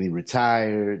back, then he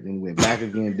retired, then he went back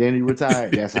again, then he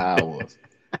retired. That's how I was.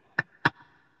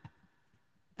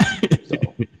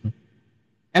 So,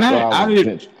 And so I I'll did.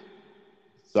 venture.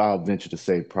 So I'll venture to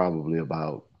say probably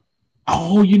about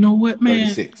Oh, you know what, man?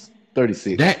 36.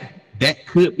 36. That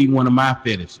could be one of my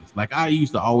fetishes. Like I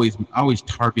used to always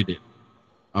target it.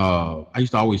 I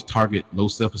used to always target low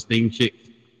self esteem chicks,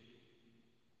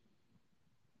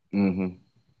 Mm-hmm.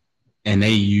 and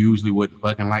they usually wasn't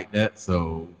fucking like that.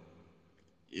 So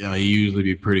it usually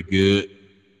be pretty good.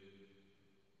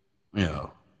 You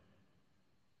know,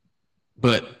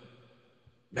 but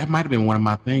that might have been one of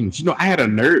my things. I had a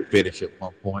nerd fetish at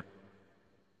one point.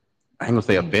 I ain't gonna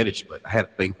say a Mm. fetish, but I had a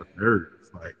thing for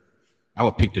nerds. Like I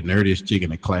would pick the nerdiest chick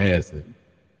in the class, and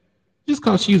just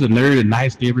cause she's a nerd and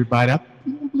nice to everybody, I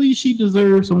believe she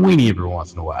deserves some weenie every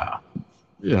once in a while.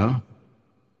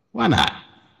 Why not?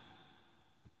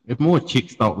 If more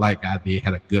chicks thought like I did,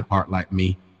 had a good heart like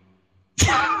me,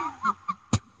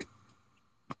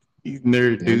 these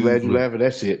nerd I'm glad dudes you would. laugh at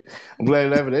that shit. I'm glad you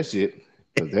laugh at that shit.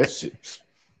 Because that shit,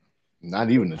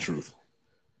 not even the truth.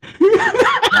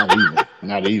 Not even.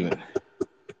 Not even.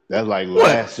 That's like What?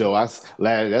 last show. That's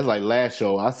like last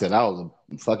show. I said I was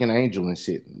a fucking angel and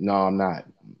shit. No, I'm not.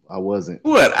 I wasn't.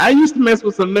 What? I used to mess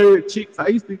with some nerd chicks. I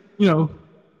used to,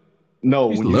 No,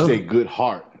 used when to you love say it. good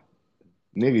heart,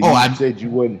 nigga, Oh, you I said you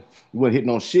wasn't hitting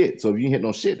on shit. So if you hit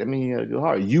no shit, that means you had a good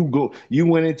heart. You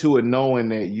went into it knowing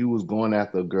that you was going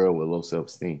after a girl with low self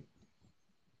esteem.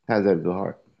 How's that a good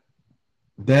heart?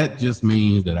 that just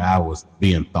means that I was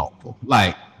being thoughtful.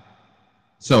 Like,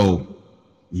 so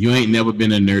you ain't never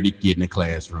been a nerdy kid in the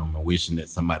classroom and wishing that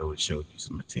somebody would show you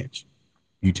some attention.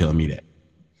 You telling me that?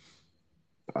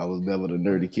 I was never the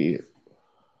nerdy kid.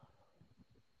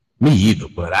 Me either,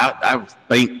 but I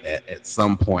think that at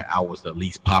some point I was the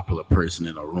least popular person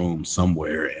in a room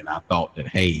somewhere, and I thought that,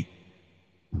 hey,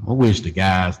 I wish the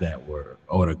guys that were,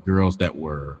 or the girls that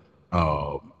were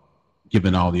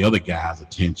giving all the other guys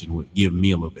attention would give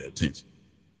me a little bit of attention.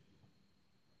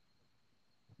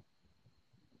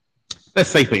 Let's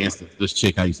say, for instance, this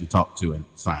chick I used to talk to in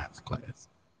science class.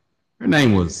 Her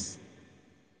name was,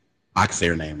 I can say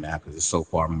her name now because it's so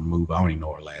far removed, I don't even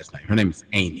know her last name. Her name is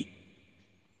Amy.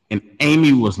 And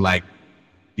Amy was like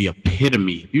the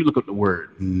epitome. If you look up the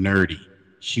word nerdy,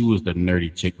 she was the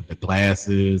nerdy chick with the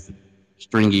glasses,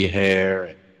 stringy hair,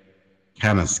 and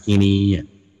kind of skinny and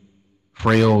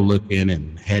frail looking,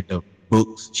 and had the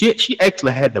books. She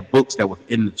actually had the books that was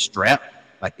in the strap,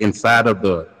 like inside of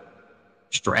the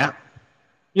strap.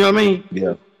 You know what I mean?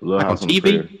 Yeah, Little Like on House on the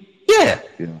Prairie. TV. Yeah.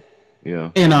 Yeah,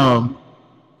 yeah.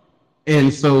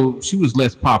 And so she was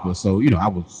less popular. So I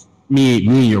was me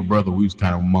and your brother. We was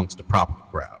kind of amongst the popular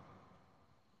crowd.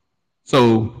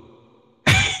 So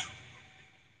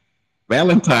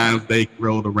Valentine's Day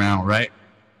rolled around, right?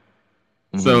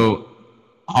 Mm-hmm. So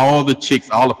all the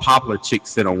popular chicks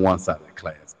sit on one side of the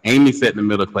class. Amy sat in the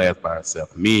middle of the class by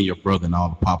herself. Me and your brother and all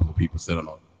the popular people sit on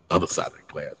the other side of the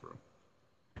classroom.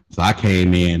 So I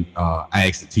came in. I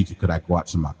asked the teacher, could I go out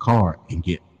to my car and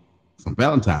get some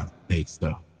Valentine's Day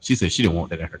stuff? She said she didn't want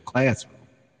that in her classroom.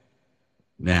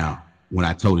 Now, when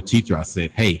I told the teacher, I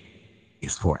said, hey,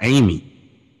 it's for Amy.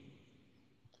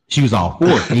 She was all for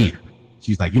it then.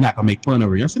 She's like, you're not going to make fun of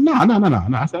her. I said, no.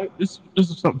 I said, this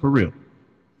is something for real.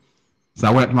 So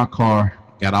I went to my car,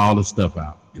 got all the stuff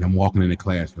out, and I'm walking in the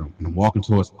classroom. And I'm walking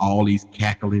towards all these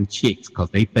cackling chicks because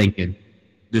they thinking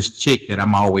this chick that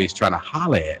I'm always trying to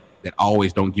holler at that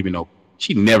always don't give me no,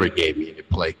 she never gave me any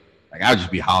play. Like I'd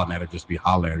just be hollering at her, just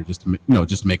to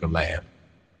just to make her laugh.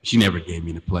 She never gave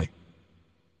me the play.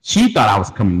 She thought I was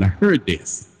coming to her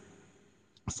desk.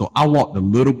 So I walked a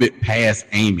little bit past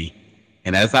Amy.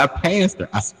 And as I passed her,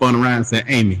 I spun around and said,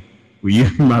 Amy, will you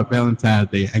give me my Valentine's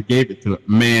Day? I gave it to her.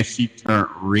 Man, she turned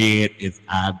red as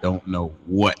I don't know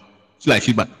what. She's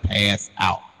about to pass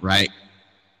out, right?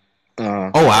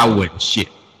 Oh, I wouldn't shit.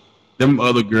 Them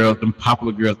other girls, them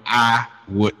popular girls, I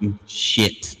wouldn't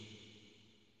shit.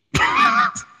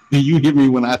 Do you hear me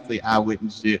when I say I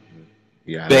wouldn't shit?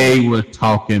 Yeah, they were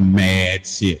talking mad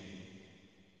shit.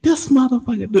 This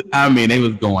motherfucker, I mean, they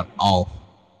was going off.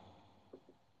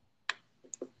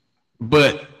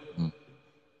 But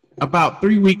about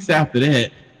 3 weeks after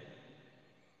that,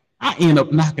 I end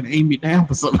up knocking Amy down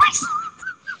for some reason.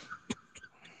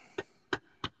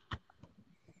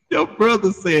 Your brother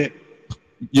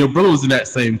was in that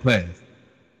same class.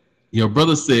 Your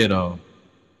brother said,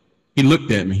 he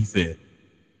looked at me, he said,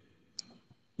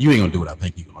 you ain't gonna do what I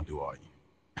think you're gonna do, are you?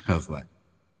 I was like,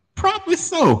 probably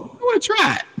so. I wanna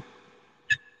try it.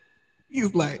 He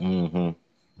was like,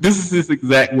 this is his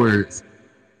exact words.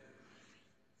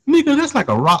 Nigga, that's like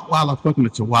a Rottweiler fucking a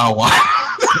Chihuahua.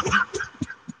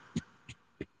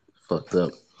 Fucked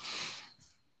up.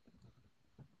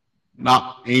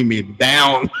 Knocked Amy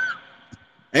down.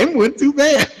 Amy wasn't too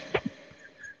bad.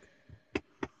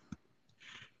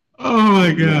 Oh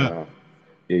my God.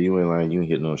 Yeah, you ain't lying. You ain't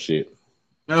hit no shit.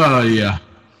 Oh yeah.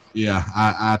 Yeah,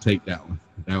 I take that one.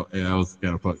 That was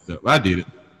kind of fucked up. I did it.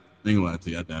 I ain't gonna lie to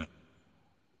you, I did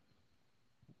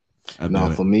it.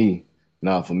 Now for me,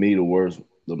 the worst.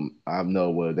 I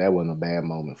know that wasn't a bad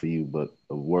moment for you, but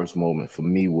the worst moment for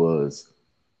me was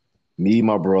me,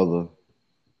 my brother,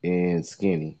 and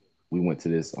Skinny. We went to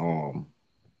this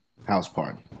house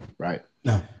party, right?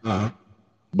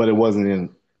 But it wasn't in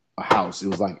a house. It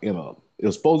was like it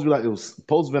was supposed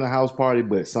to be in a house party,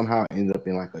 but somehow it ended up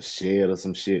in like a shed or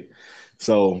some shit.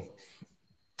 So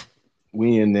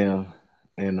we in there,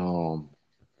 and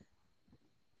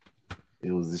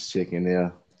it was this chick in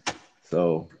there.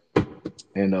 So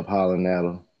end up hollering at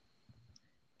her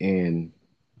and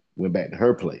went back to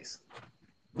her place.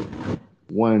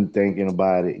 One thinking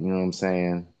about it, you know what I'm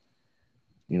saying?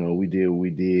 You know, we did what we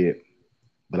did,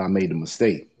 but I made a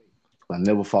mistake. I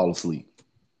never fall asleep.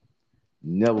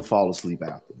 Never fall asleep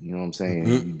after. You know what I'm saying?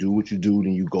 You do what you do,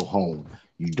 then you go home.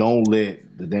 You don't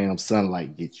let the damn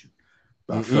sunlight get you.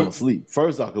 But I fell asleep.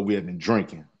 First off, because we had been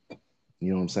drinking.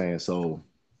 You know what I'm saying? So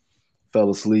fell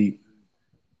asleep.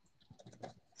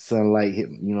 Sunlight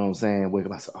hit me, you know what I'm saying? Wake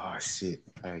up, I said, oh shit,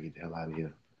 I gotta get the hell out of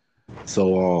here.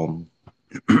 So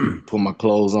put my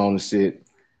clothes on and shit.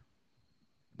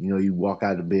 You know, you walk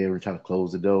out of the bedroom, try to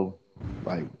close the door,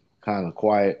 like kind of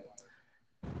quiet.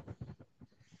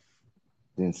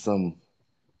 Then some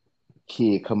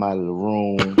kid come out of the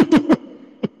room,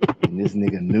 and this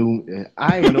nigga knew, and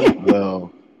I ain't know,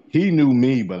 well, he knew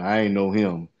me, but I ain't know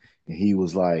him. And he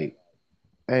was like,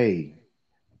 hey,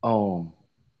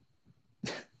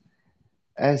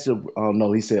 ask your,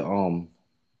 no, he said, tell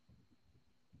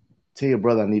your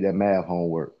brother I need that math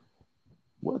homework.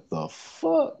 What the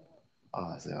fuck?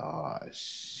 I said, oh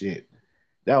shit.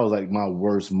 That was like my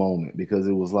worst moment because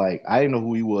it was like, I didn't know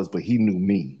who he was, but he knew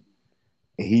me.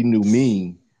 And he knew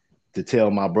me to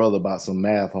tell my brother about some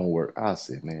math homework. I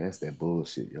said, man, that's that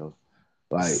bullshit, yo.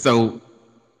 Like, so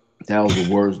that was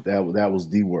the worst. That was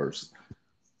the worst.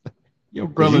 Your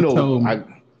brother told me.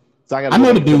 So I got to go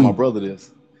back and tell my brother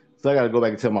this. So I got to go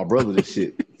back and tell my brother this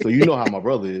shit. So you know how my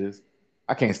brother is.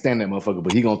 I can't stand that motherfucker,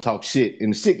 but he gonna talk shit,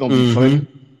 and the shit gonna be funny.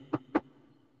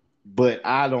 But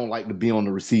I don't like to be on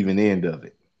the receiving end of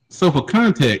it. So for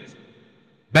context,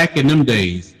 back in them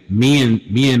days, me and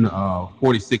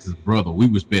 46's brother, we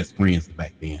was best friends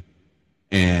back then.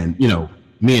 And you know,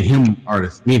 me and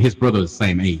his brother are the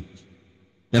same age.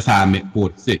 That's how I met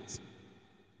 46.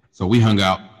 So we hung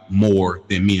out more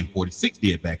than me and 46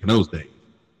 did back in those days.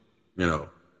 You know.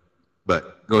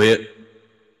 But go ahead.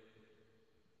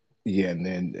 Yeah, and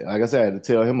then like I said, I had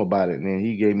to tell him about it, and then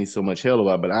he gave me so much hell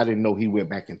about it, but I didn't know he went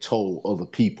back and told other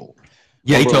people.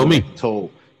 Yeah, he told me.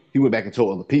 He went back and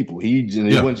told other people.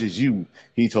 It wasn't just you.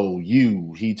 He told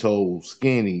you. He told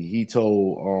Skinny. He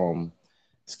told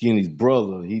Skinny's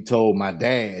brother. He told my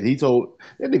dad. That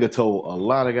nigga told a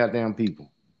lot of goddamn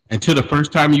people. Until the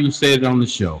first time you said it on the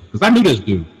show, because I knew this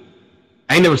dude.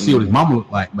 I ain't never seen what his mama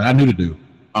looked like, but I knew the dude.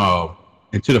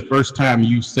 Until the first time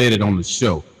you said it on the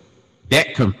show,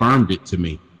 that confirmed it to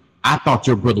me. I thought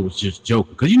your brother was just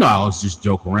joking, because you know I always just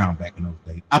joke around back in those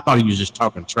days. I thought he was just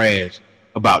talking trash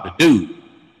about the dude,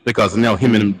 because you know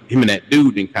him and that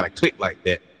dude didn't kind of click like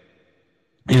that.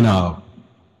 And I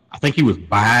think he was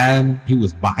buying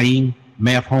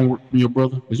math homework from your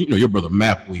brother, because you know your brother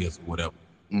math whiz or whatever.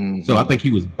 So I Mm-hmm. think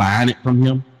he was buying it from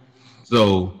him.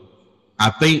 So I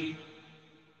think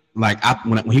like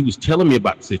when he was telling me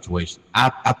about the situation, I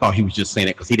thought he was just saying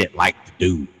it because he didn't like the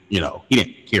dude. He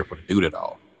didn't care for the dude at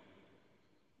all.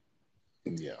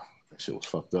 Yeah, that shit was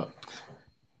fucked up.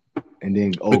 And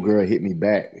then old girl hit me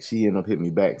back. She ended up hitting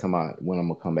me back talking about when I'm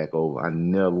gonna come back over. I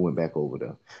never went back over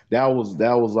there. That was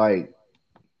like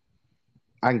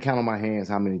I can count on my hands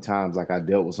how many times like I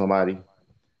dealt with somebody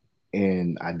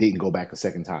and I didn't go back a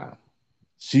second time.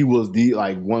 She was the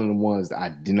like one of the ones that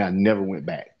I never went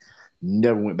back.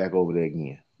 Never went back over there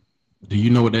again. Do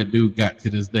you know what that dude got to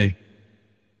this day?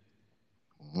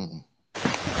 Mm-mm.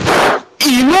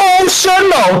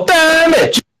 Emotional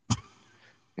damage.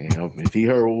 And if he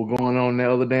heard what was going on in that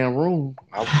other damn room,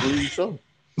 I would believe so.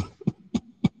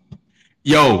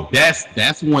 Yo,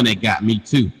 that's one that got me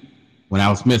too. When I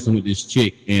was messing with this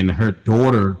chick and her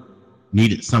daughter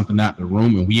needed something out the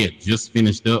room and we had just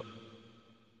finished up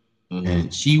Mm-hmm.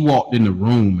 and she walked in the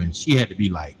room and she had to be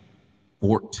like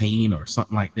 14 or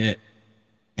something like that.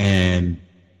 And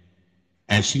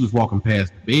as she was walking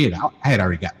past the bed, I had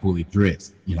already got fully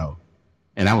dressed,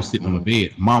 and I was sitting on the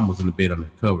bed. Mom was in the bed under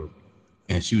the cover,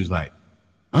 and she was like,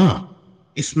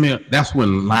 it smelled. That's when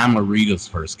Limaritas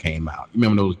first came out. You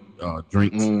remember those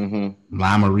drinks, Mm-hmm.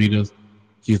 Limaritas?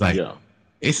 She's like, Yeah.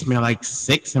 it smelled like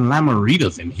sex and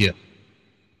Limaritas in here.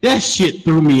 That shit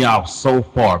threw me off so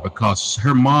far because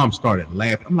her mom started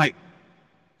laughing. I'm like,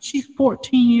 she's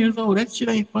 14 years old. That shit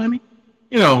ain't funny.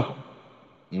 You know,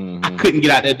 I Mm-hmm. couldn't get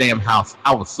out that damn house.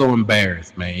 I was so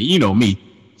embarrassed, man. You know me.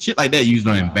 Shit like that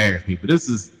usually don't Nah. embarrass me, but this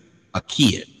is a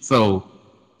kid. So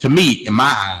to me, in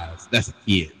my eyes, that's a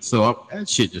kid. So that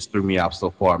shit just threw me off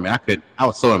so far, man. I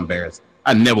was so embarrassed.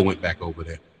 I never went back over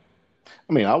there.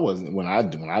 I mean, I wasn't when I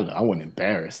wasn't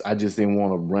embarrassed. I just didn't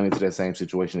want to run into that same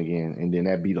situation again, and then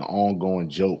that be the ongoing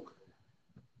joke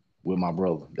with my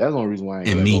brother. That's the only reason why I ain't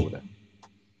go And back over there. me.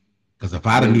 Because if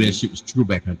I'd have knew that shit was true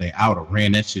back in the day, I would have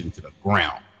ran that shit into the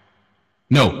ground.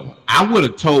 No, I would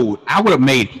have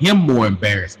made him more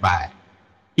embarrassed by it.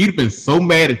 He'd have been so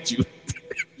mad at you.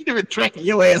 He'd have been tracking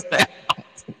your ass down.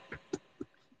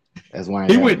 That's why I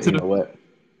He ain't went got. to You know the. what?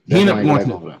 He That's ended why I up ain't go going back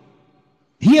to. over there.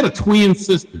 He had a twin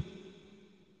sister,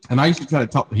 and I used to try to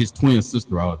talk to his twin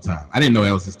sister all the time. I didn't know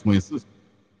that was his twin sister.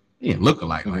 He didn't look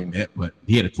alike like Mm-hmm. that, but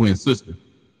he had a twin sister,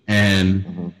 and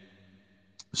Mm-hmm.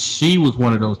 she was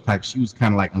one of those types. She was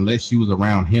kind of like, unless she was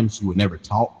around him, she would never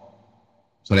talk.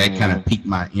 So that kind Mm-hmm. of piqued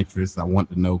my interest. I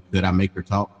wanted to know, could I make her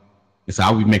talk? And so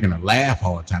I would be making her laugh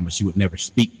all the time, but she would never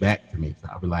speak back to me. So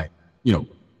I'd be like, you know,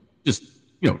 just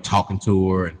talking to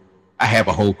her, and I have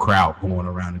a whole crowd going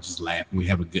around and just laughing. We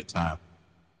have a good time.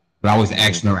 But I was Mm-hmm.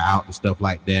 asking her out and stuff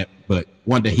like that. But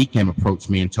one day he came approach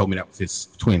me and told me that was his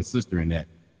twin sister and that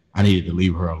I needed to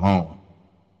leave her alone.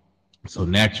 So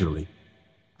naturally,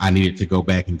 I needed to go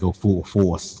back and go full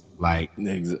force.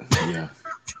 Yeah.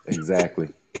 Exactly.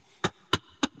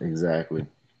 Exactly.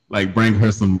 Like bring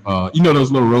her some,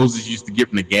 those little roses you used to get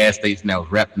from the gas station that was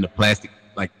wrapped in the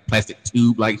plastic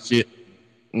tube like shit.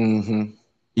 Mm-hmm.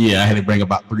 Yeah, I had to bring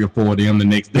about 3 or 4 of them the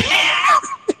next day.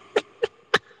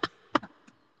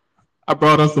 I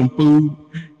brought her some food.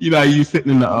 You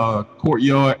sitting in the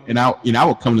courtyard, and I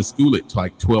would come to school at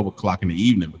like 12 o'clock in the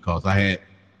evening because I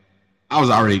was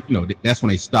already, that's when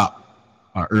they stopped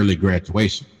early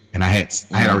graduation, and I had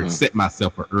already Mm-hmm. set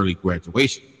myself for early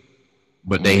graduation,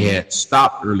 but they Mm-hmm. had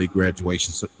stopped early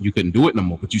graduation, so you couldn't do it no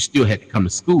more. But you still had to come to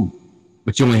school,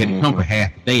 but you only had to come Mm-hmm. for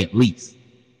half a day at least.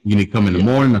 You need to come in the Yeah.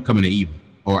 morning or come in the evening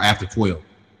or after 12.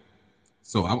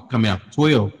 So I would come in after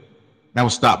 12. I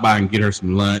would stop by and get her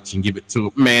some lunch and give it to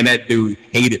her. Man, that dude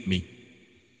hated me.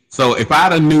 So if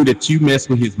I'd have knew that you messed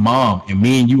with his mom and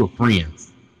me and you were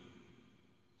friends,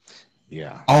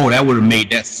 Yeah. oh, that would have made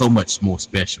that so much more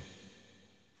special.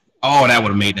 Oh, that would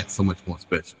have made that so much more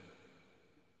special.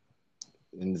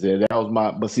 And so that was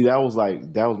my, but see, that was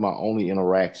my only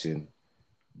interaction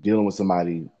dealing with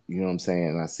somebody. You know what I'm saying?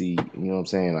 And I see, you know what I'm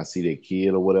saying? I see their kid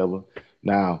or whatever.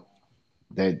 Now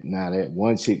that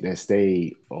one chick that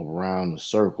stayed around the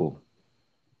circle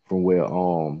from where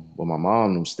my mom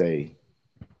and them stay,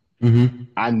 Mm-hmm.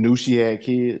 I knew she had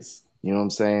kids. You know what I'm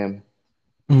saying?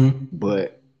 Mm-hmm.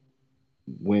 But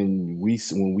when we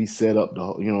set up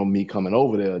the me coming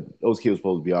over there, those kids were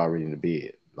supposed to be already in the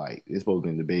bed. Like they're supposed to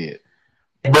be in the bed.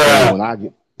 So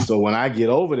Bruh. when I get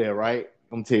over there, right?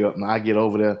 I'm tell you, when I get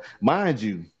over there, mind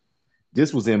you,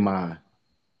 this was in my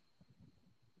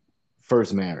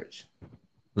first marriage.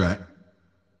 Right.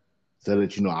 So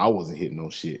that I wasn't hitting no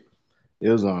shit. It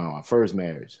was on my first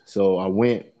marriage. So I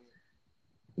went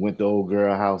to old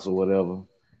girl house or whatever.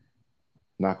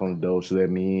 Knock on the door. She let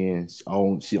me in.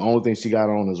 She only thing she got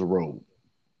on is a robe.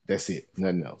 That's it.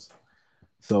 Nothing else.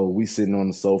 So we sitting on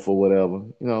the sofa, whatever,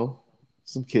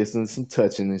 some kissing, some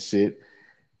touching and shit.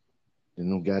 Then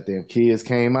them goddamn kids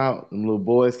came out, them little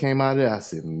boys came out of there. I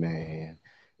said, man.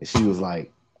 And she was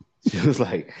like,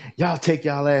 y'all take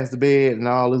y'all ass to bed and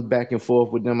all this back and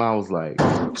forth with them. I was like,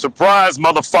 surprise,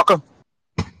 motherfucker.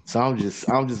 So I'm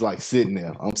just like sitting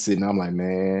there. I'm like,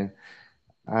 man,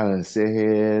 I done sit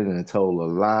here and told a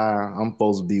lie. I'm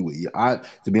supposed to be with you.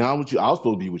 To be honest with you, I was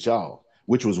supposed to be with y'all,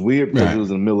 which was weird because it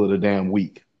was in the middle of the damn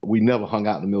week. We never hung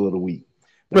out in the middle of the week.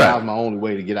 But that was my only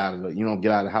way to get out of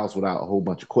the house without a whole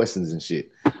bunch of questions and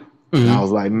shit. And I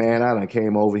was like, man, I done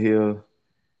came over here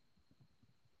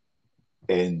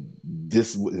and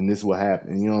this what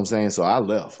happened. You know what I'm saying? So I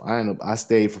left. I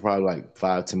stayed for probably like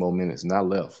 5-10 more minutes and I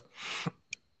left.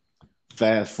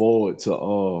 Fast forward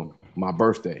to my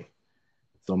birthday.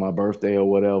 So my birthday or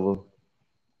whatever,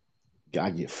 I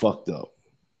get fucked up.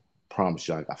 Promise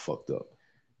you I got fucked up.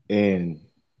 And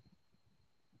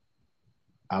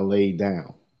I laid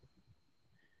down.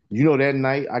 That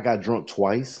night I got drunk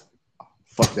twice.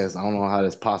 Fuck that. I don't know how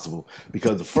that's possible.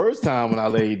 Because the first time when I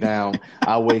laid down,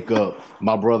 I wake up,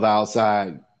 my brother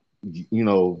outside,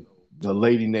 the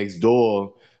lady next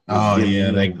door.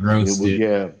 That gross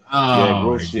shit.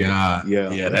 Gross shit. God.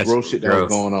 Yeah, that gross shit that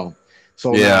was going on.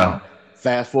 So now,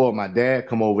 fast forward, my dad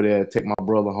come over there, take my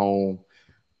brother home.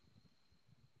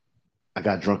 I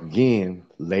got drunk again,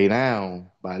 lay down.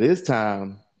 By this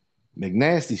time,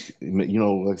 McNasty,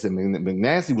 like I said,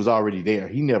 McNasty was already there.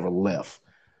 He never left.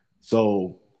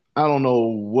 So I don't know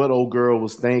what old girl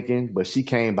was thinking, but she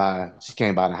came by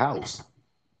the house.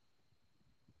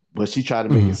 But she tried to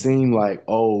make it seem like,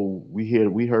 oh, we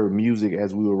heard music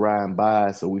as we were riding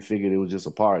by, so we figured it was just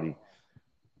a party.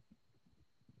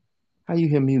 How you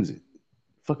hear music?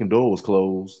 Fucking door was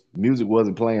closed. Music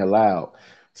wasn't playing loud.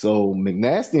 So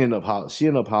McNasty ended up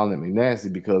hollering at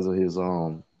McNasty because of his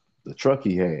the truck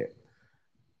he had.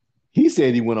 He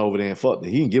said he went over there and fucked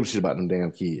it. He didn't give a shit about them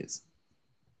damn kids.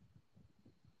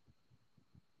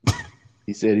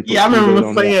 He said he put I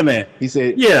remember saying that. He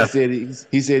said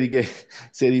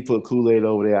he put Kool-Aid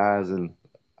over their eyes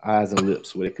and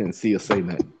lips where they couldn't see or say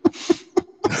nothing.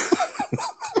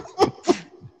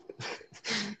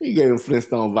 He gave him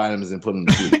Flintstone vitamins and put them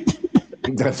to sleep.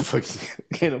 That's fucking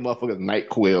gave him motherfucking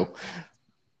NyQuil.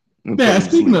 Man,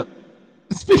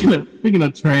 speaking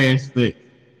of trash sex,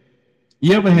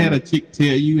 you ever had a chick tell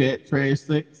you had trash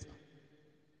sex?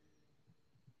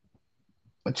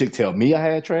 A chick tell me I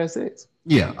had trash sex?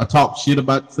 Yeah, I talk shit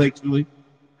about sexually,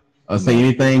 or say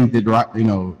anything that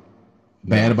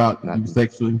bad about you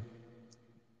sexually.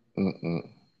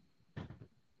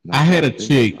 I had a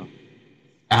chick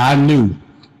I knew.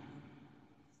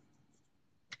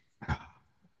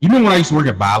 You remember when I used to work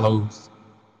at Bilo's?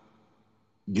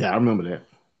 Yeah, I remember that.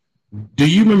 Do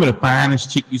you remember the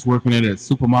finest chick you was working at, a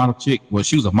supermodel chick? Well,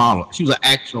 she was a model. She was an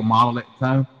actual model at the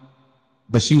time,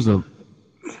 but she was I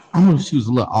don't know if she was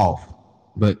a little off.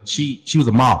 But she was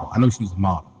a model. I know she was a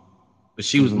model. But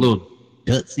she was a little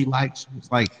Dutzy like. She was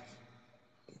like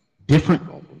different.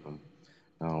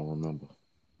 I don't remember.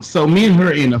 So me and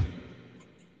her end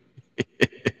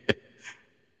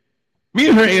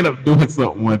up doing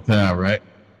something one time, right?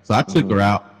 So I took her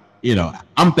out.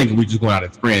 I'm thinking we just going out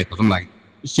as friends because I'm like,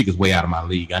 this chick is way out of my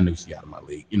league. I knew she out of my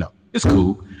league. It's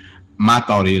cool. My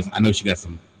thought is, I know she got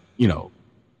some,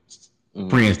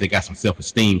 friends that got some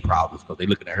self-esteem problems because they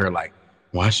looking at her like,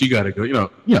 why she gotta go? You know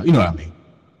what I mean.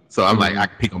 So I'm like, I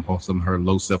can pick on some of her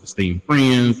low self-esteem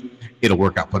friends. It'll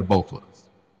work out for the both of us.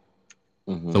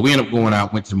 So we end up going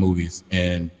out, went to the movies,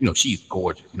 and she's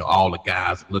gorgeous. All the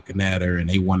guys looking at her and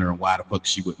they wondering why the fuck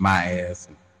she with my ass.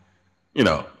 And,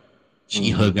 she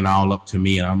hugging all up to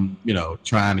me, and I'm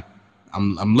trying to.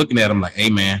 I'm looking at him like, hey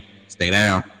man, stay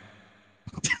down.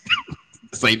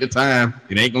 This ain't the time.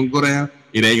 It ain't gonna go down.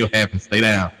 It ain't gonna happen. Stay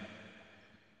down.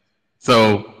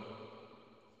 So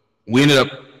we ended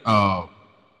up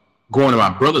going to my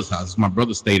brother's house. My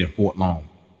brother stayed in Fort Long.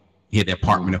 He had that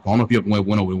apartment. I don't know if you ever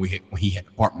went over when he had the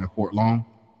apartment in Fort Long.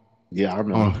 Yeah, I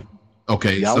remember.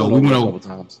 Okay, yeah, so we went over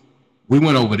times. We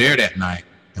went over there that night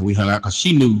and we hung out because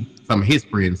she knew some of his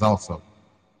friends also.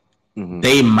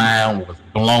 Their mind was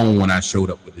blown when I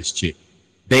showed up with this chick.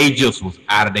 They just was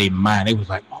out of their mind. They was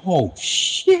like, "Oh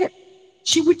shit,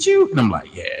 she with you?" And I'm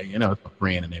like, "Yeah, it's my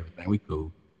friend and everything. We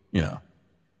cool,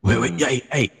 Wait,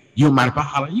 hey, you don't mind if I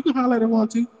holler? You can holler at her one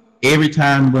too." Every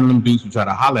time one of them dudes would try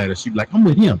to holler at her, she'd be like, "I'm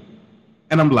with him,"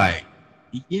 and I'm like,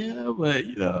 "Yeah, but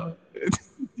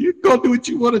you go do what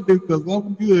you want to do because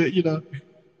I'm good,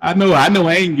 I know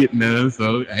I ain't getting none,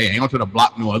 so hey, I ain't gonna try to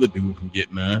block no other dude from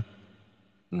getting none."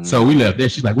 So we left there.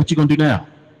 She's like, "What you gonna do now?"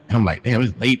 And I'm like, damn,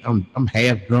 it's late. I'm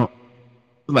half drunk.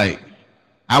 Like,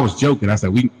 I was joking. I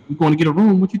said, we going to get a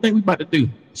room. What you think we about to do?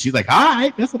 She's like, all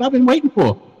right, that's what I've been waiting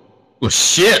for. Well,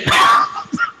 shit.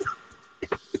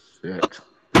 Shit.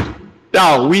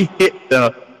 Dog, we hit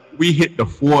the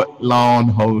Fort Lawn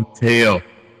Hotel.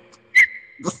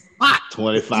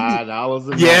 $25 a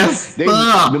night. Yes,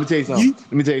 let me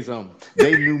tell you something.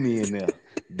 They knew me in there.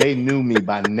 They knew me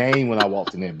by name when I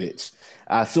walked in that bitch.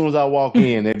 As soon as I walk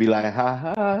in, they'd be like, "Ha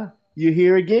ha, you're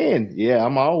here again." Yeah,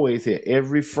 I'm always here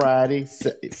every Friday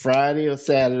or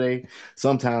Saturday,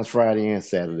 sometimes Friday and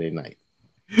Saturday night.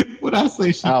 When I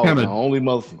say I was the only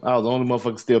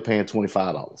motherfucker still paying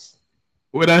 $25.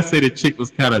 When I say the chick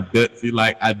was kind of gutsy,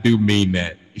 like, I do mean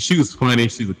that. She was funny.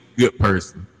 She's a good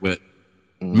person, but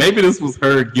maybe this was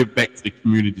her give back to the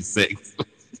community sex.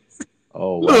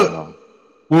 Oh, wow. Look,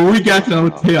 when we got to the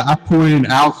hotel, I pulled in.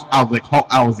 I was like,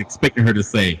 I was expecting her to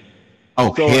say,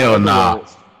 "Oh, so hell nah."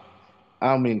 Words,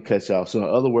 I don't mean to cut you off. So in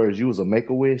other words, you was a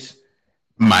Make-A-Wish?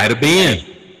 Might have been.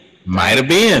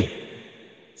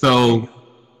 So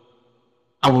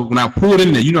when I pulled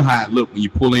in there, you know how it looked when you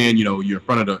pull in. You know, you're in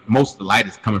front of most of the light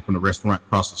is coming from the restaurant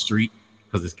across the street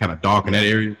because it's kind of dark in that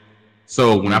area.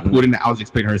 So when I pulled in there, I was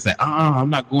expecting her to say, I'm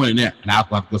not going in there. And I was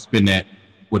about to go spend that,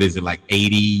 what is it, like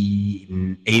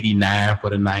 89 for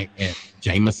the night at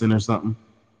Jameson or something.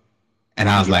 And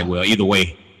I was like, well, either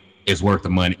way, it's worth the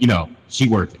money. You know, she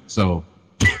worth it. So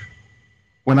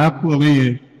when I pull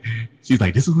in, she's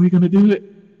like, this is where we're going to do it?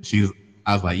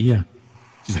 I was like, yeah.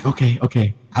 She's like,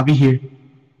 okay, I'll be here.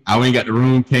 I went and got the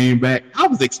room, came back. I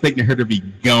was expecting her to be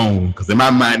gone because in my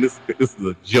mind, this is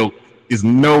a joke. There's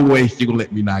no way she gonna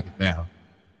let me knock it down.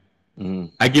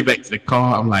 I get back to the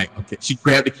car. I'm like, okay. She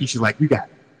grabbed the key. She's like, you got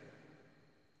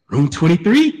room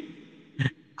 23?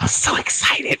 I'm so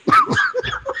excited.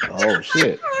 Oh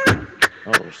shit.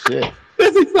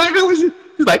 That's exactly what she's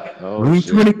like. Room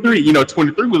 23. You know,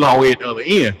 23 was all the way at the other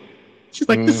end. She's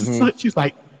like, this is such. She's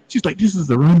like, this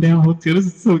is a rundown hotel. This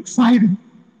is so exciting.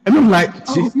 And I'm like,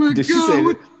 oh my God. She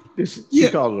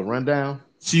called it a rundown?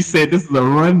 She said this is a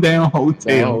rundown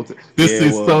hotel. This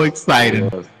is so exciting.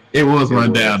 It was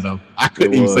rundown though. I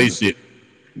couldn't even say shit.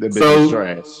 So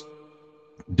trash.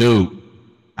 Dude,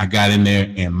 I got in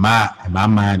there and my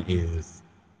mind is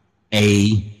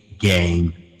a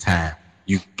game time.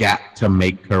 You got to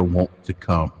make her want to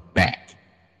come back.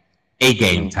 A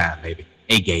game time, baby.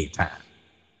 A game time.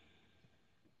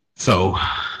 So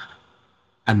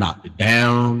I knocked it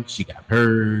down. She got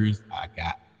hers.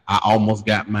 I almost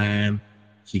got mine.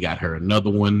 She got her another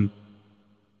one.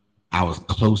 I was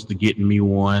close to getting me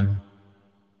one.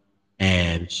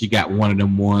 And she got one of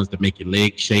them ones that make your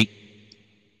legs shake.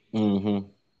 And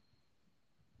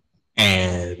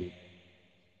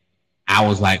I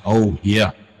was like, oh,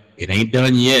 yeah, it ain't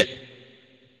done yet.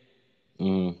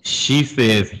 She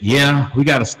says, yeah, we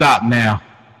got to stop now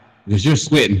because you're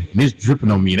sweating and it's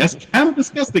dripping on me. That's kind of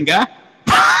disgusting, guy.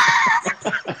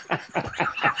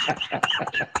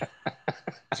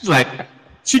 She's like,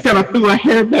 she kind of threw her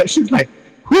hair back. She's like,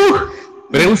 whew,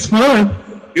 but it was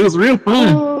fun. It was real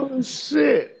fun. Oh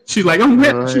shit. She's like, I'm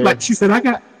wet. She said, look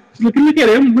at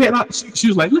it. I'm wet. She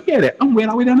was like, look at it. I'm wet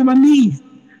all the way down to my knees.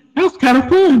 That was kind of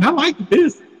fun. I liked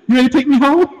this. You ready to take me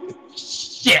home?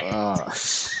 Shit. Oh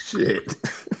shit.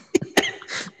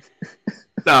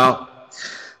 No.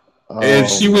 And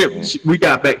she went. We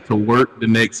got back to work the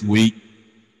next week.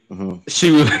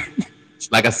 She was,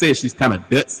 like I said, she's kind of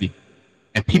gutsy.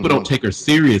 And people don't take her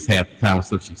serious half the time,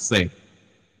 so she say.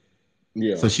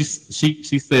 Yeah. So she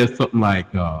says something like,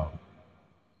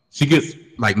 she gets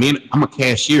like me. I'm a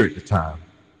cashier at the time,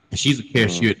 and she's a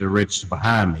cashier at the register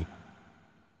behind me.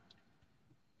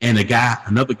 And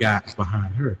another guy is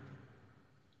behind her.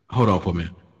 Hold on for a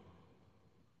minute.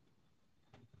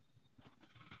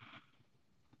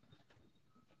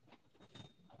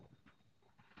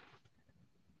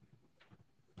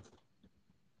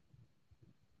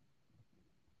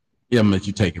 Yeah, I'm gonna let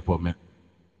you take it for a minute.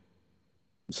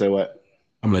 Say what?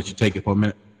 I'm gonna let you take it for a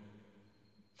minute.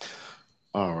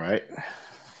 All right.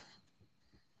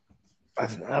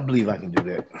 I believe I can do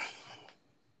that.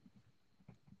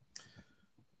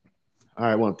 All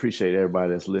right, I want to appreciate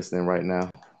everybody that's listening right now.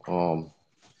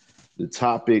 The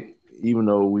topic, even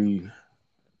though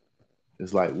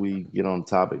it's like we get on the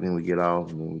topic, then we get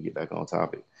off, and then we get back on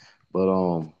topic. But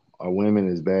are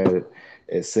women as bad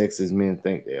at sex as men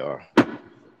think they are?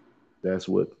 That's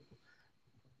what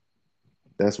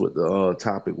the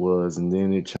topic was, and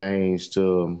then it changed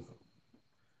to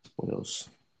what else?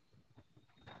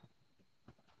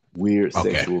 Weird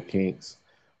sexual kinks.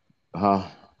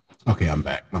 Okay, I'm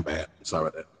back. My bad. Sorry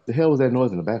about that. The hell was that noise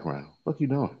in the background? What you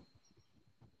doing?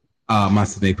 My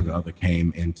significant other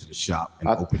came into the shop and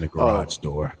opened the garage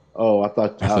door. I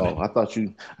thought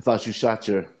you shot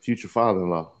your future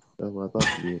father-in-law. That's what I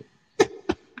thought you did.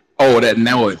 Oh, that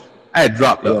now it. I had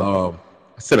dropped the. Yeah.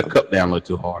 I set a cup down a little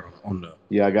too hard on the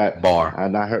Yeah, I got bar.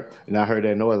 and I heard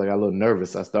that noise. I got a little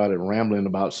nervous. I started rambling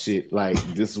about shit like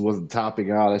this was the topic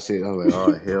and all that shit. I was like,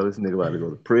 oh hell, this nigga about to go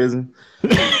to prison.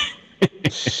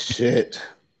 Shit.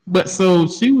 But so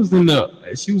she was at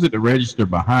the register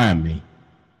behind me,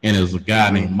 and there was a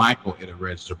guy named Michael at the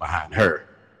register behind her,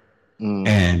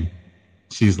 and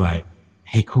she's like,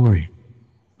 "Hey Corey,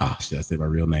 oh should I say my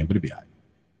real name? But it'd be all right.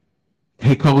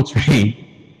 Hey Coltrane,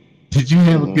 did you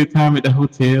have a good time at the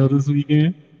hotel this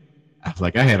weekend?" I was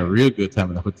like, "I had a real good time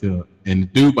at the hotel." And the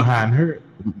dude behind her,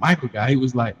 the Michael guy, he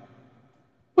was like,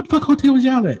 "What the fuck hotel was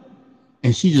y'all at?"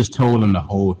 And she just told him the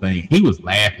whole thing. He was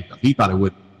laughing because he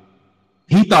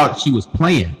thought she was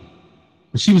playing,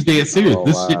 but she was dead serious.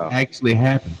 This shit actually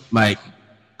happened. Like,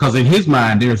 because in his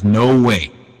mind, there's no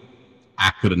way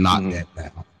I could have knocked that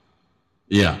down.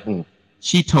 Yeah.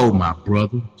 She told my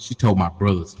brother. She told my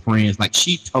brother's friends. Like,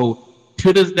 she told,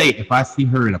 to this day, if I see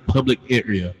her in a public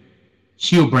area,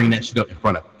 she'll bring that shit up in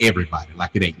front of everybody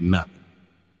like it ain't nothing.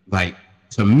 Like,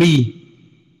 to me,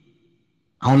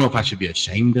 I don't know if I should be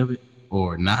ashamed of it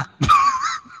or not.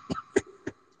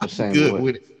 Ashamed good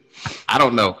with it. I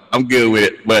don't know. I'm good with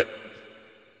it, but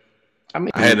I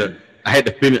mean, I had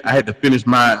to finish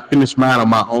mine on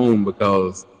my own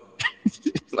because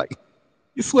it's like,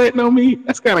 you sweating on me?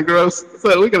 That's kind of gross.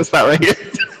 So we're gonna stop right here.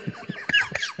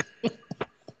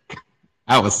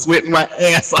 I was sweating my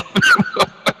ass off.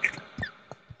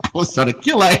 I was trying to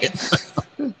kill her.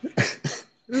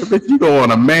 But you don't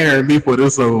want to marry me for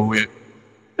this over with.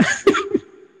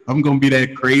 I'm gonna be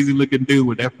that crazy looking dude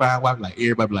with that fine wife. Like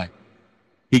everybody be like,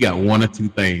 he got one or two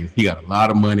things. He got a lot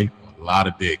of money, a lot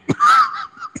of dick.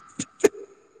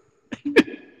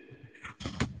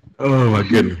 Oh my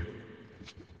goodness.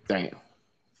 Damn.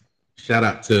 Shout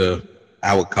out to,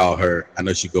 I would call her, I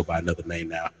know she go by another name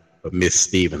now, but Miss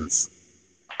Stevens.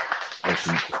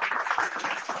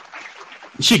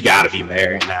 She gotta be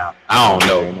married now. I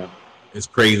don't know. It's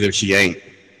crazy if she ain't.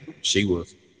 She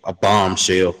was a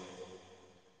bombshell.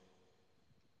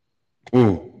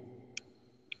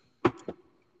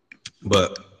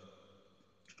 But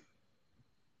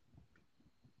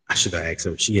I should have asked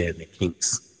her if she had any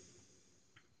kinks.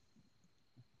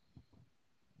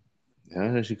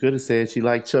 She could have said she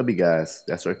liked chubby guys.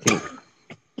 That's her kink.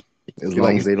 As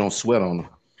long as they don't sweat on her.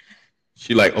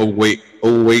 She like overweight,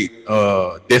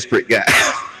 desperate guy.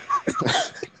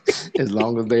 As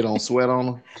long as they don't sweat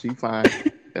on her, she fine.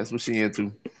 That's what she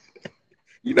into.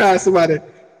 You know somebody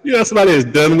is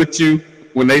done with you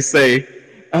when they say,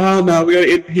 "Oh no, we're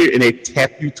gonna end here," and they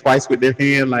tap you twice with their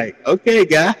hand, like, "Okay,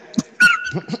 guy,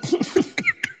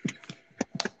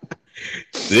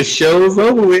 this show's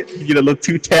over with." You get a little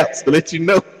 2 taps to let you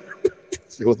know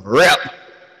it was a wrap.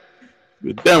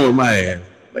 We're done with my ass.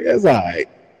 Like, that's all right.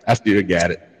 I still got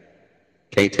it.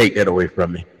 Can't take that away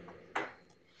from me.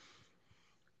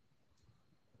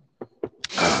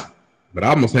 But I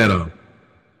almost had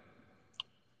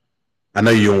I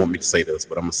know you don't want me to say this,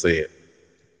 but I'm going to say it.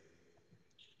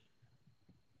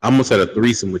 I almost had a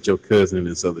threesome with your cousin and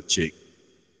this other chick.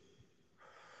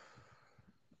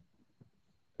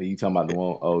 Are you talking about the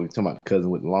one? Oh, you talking about the cousin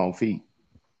with the long feet?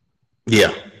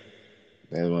 Yeah.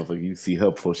 That motherfucker, you see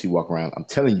her before she walk around. I'm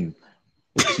telling you,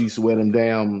 she used to wear them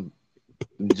damn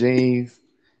jeans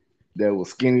that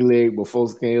was skinny leg before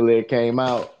skinny leg came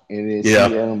out, and then she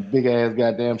had them big ass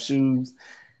goddamn shoes.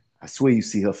 I swear you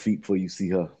see her feet before you see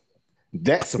her.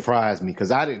 That surprised me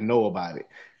because I didn't know about it.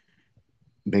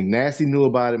 McNasty knew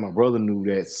about it. My brother knew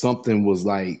that something was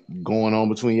like going on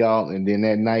between y'all. And then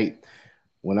that night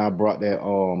when I brought that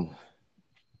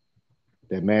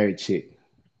married chick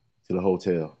to the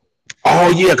hotel. Oh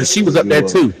yeah, because she was up there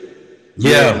too.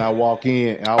 Yeah. And I walk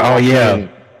in.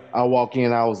 I walk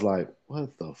in. I was like,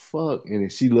 what the fuck? And then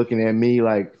she looking at me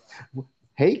like,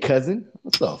 hey cousin,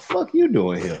 what the fuck you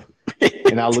doing here?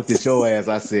 And I looked at your ass.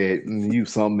 I said, you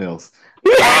something else.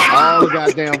 All the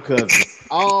goddamn cousins.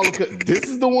 This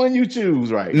is the one you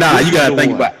choose, right? Nah, you gotta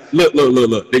think about. Look.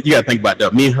 You gotta think about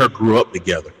that. Me and her grew up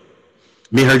together.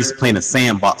 Me and her used to play in a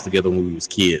sandbox together when we was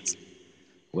kids.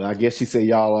 Well, I guess she said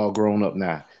y'all all grown up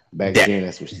now. Back then,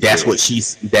 that's what she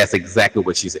said. That's exactly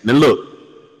what she said. Now look,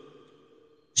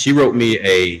 she wrote me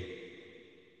a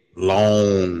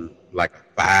long, like a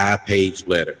 5-page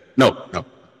letter. No.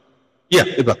 Yeah,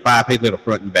 it's a 5-page letter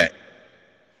front and back.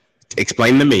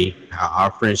 Explain to me how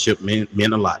our friendship meant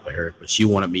a lot to her, but she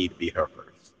wanted me to be her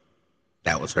first.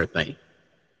 That was her thing.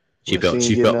 She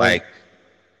felt like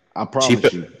I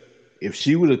promise you, if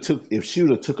she would have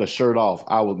took her shirt off,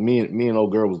 me and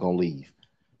old girl was gonna leave.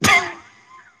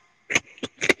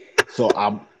 So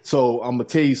I'm gonna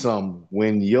tell you something.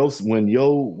 When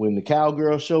the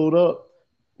cowgirl showed up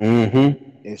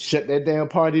and shut that damn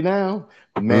party down,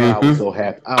 man, I was so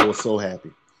happy. I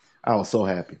was so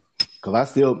happy. Cause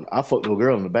I fucked no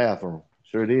girl in the bathroom.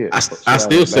 Sure did. I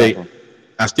still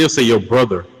say your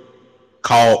brother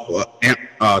called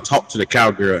talked to the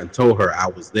cowgirl and told her I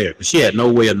was there because she had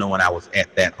no way of knowing I was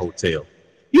at that hotel.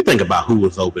 You think about who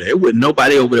was over there. It wasn't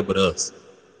nobody over there but us.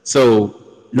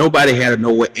 So nobody had to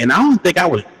know what. And I don't think I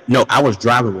was. No, I was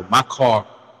driving with my car.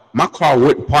 My car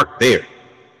wouldn't park there.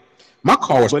 My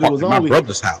car was parked in my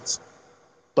brother's house.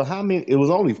 But how many? It was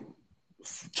only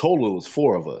total. It was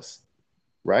 4 of us,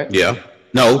 right? Yeah.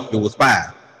 No, it was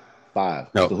 5. 5.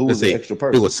 No, so who was the extra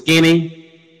person? It was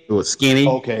Skinny.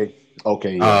 Okay.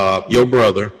 Yeah. Your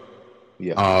brother.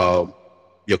 Yeah.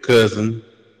 Your cousin.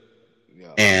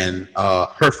 Yeah. And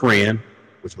her friend,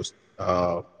 which was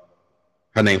her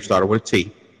name started with a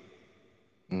T.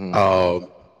 Mm-hmm.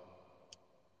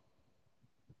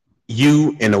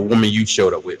 You and the woman you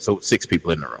showed up with, so 6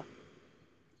 people in the room,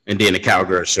 and then the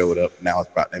cowgirl showed up. Now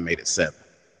they made it 7.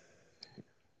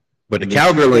 But the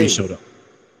cowgirl ain't showed up.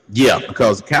 Yeah,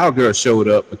 because the cowgirl showed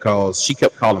up because she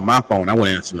kept calling my phone. I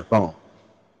wasn't answering the phone,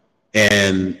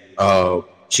 and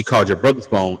she called your brother's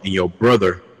phone, and your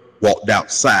brother walked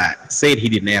outside, said he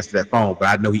didn't answer that phone, but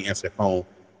I know he answered that phone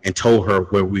and told her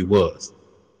where we was.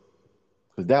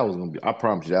 Because that was gonna be, I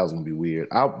promise you, that was gonna be weird.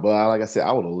 But like I said,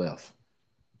 I would have left.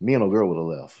 Me and a girl would have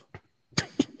left.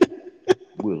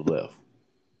 We would have left.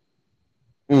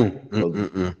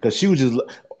 Because she was just.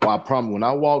 I promise. When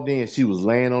I walked in, she was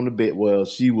laying on the bed. Well,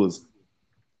 she was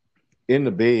in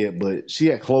the bed, but she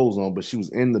had clothes on. But she was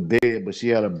in the bed, but she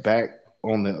had her back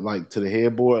on to the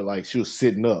headboard, like she was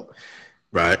sitting up.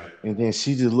 Right. And then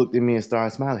she just looked at me and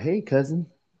started smiling. Hey, cousin,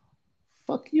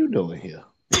 fuck you doing here?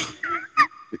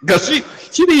 Because she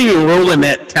didn't even roll in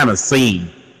that kind of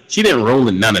scene. She didn't roll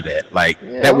in none of that. Like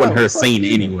that wasn't her scene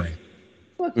anyway.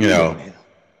 You know.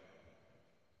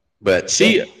 But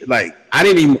she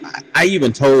I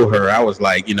even told her, I was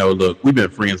like, look, we've been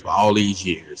friends for all these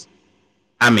years.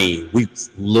 I mean, we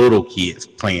little kids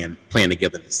playing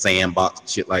together in the sandbox and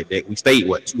shit like that. We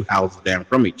stayed 2 houses down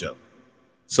from each other.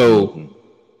 So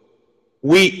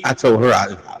I told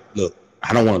her, look,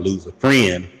 I don't want to lose a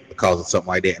friend because of something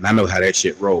like that, and I know how that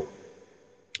shit rolls.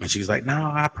 And she was like,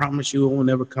 no, I promise you it will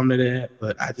never come to that,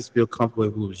 but I just feel comfortable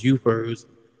if it was you first,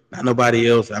 not nobody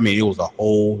else. I mean, it was a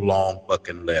whole long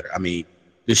fucking letter. I mean,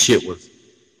 this shit was,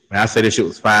 when I say this shit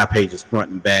was 5 pages front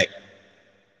and back,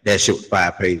 that shit was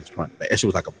 5 pages front and back. That shit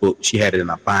was like a book. She had it in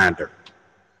a binder.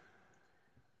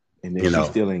 And then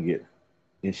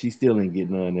she still ain't get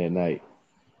none that night.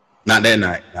 Not that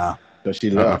night, nah. But she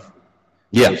left.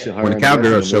 Yeah, when the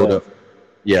cowgirl showed up.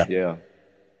 Yeah. Yeah.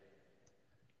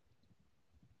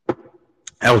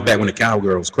 That was back when the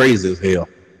cowgirl was crazy as hell.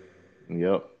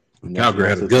 Yep. The cowgirl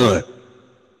had a gun.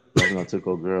 That's when I took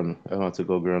old girl in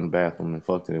the bathroom and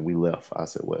fucked it, and we left. I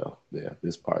said, well, yeah,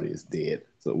 this party is dead.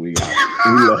 So we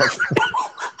left.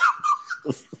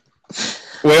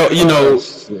 Well,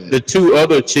 the 2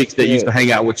 other chicks that used to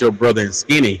hang out with your brother and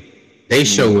Skinny, they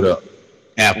showed up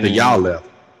after y'all left.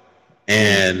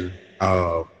 And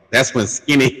that's when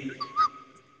Skinny,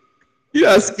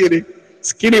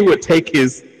 Skinny would take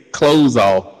his clothes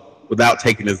off without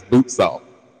taking his boots off.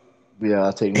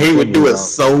 Yeah, he would do it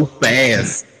so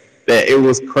fast that it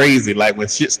was crazy. Like when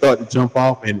shit started to jump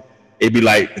off, and it'd be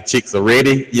like the chicks are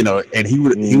ready, and he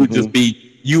would just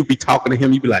be, you would be talking to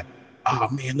him, you'd be like, oh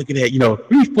man, look at that,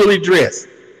 he's fully dressed,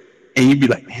 and you'd be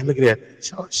like, man, look at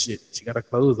that, oh shit, she got her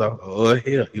clothes off. Oh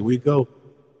hell, here we go.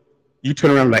 You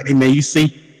turn around like, hey man, you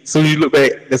see? As soon as you look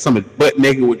back, there's somebody butt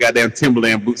naked with goddamn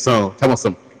Timberland boots on. Talking about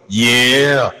some,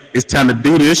 yeah, it's time to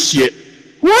do this shit.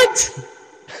 What?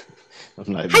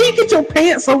 How you get your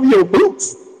pants over your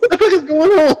boots? What the fuck is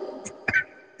going on?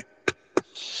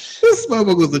 This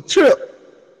motherfucker was a trip.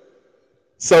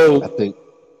 So I think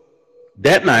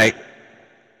that night,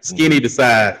 Skinny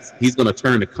decides he's gonna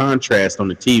turn the contrast on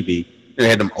the TV. They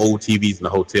had them old TVs in the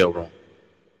hotel room.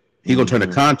 He's gonna turn the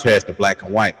contrast to black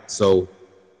and white, so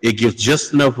it gives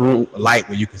just enough light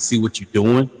where you can see what you're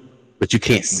doing, but you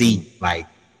can't see like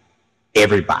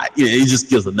everybody. It just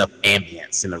gives enough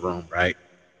ambience in the room, right?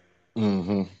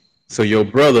 Mm-hmm. So your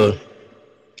brother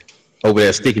over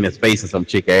there sticking his face in some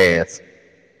chick ass,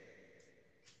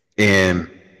 and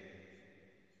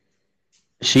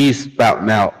she's spouting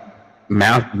out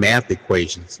math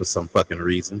equations for some fucking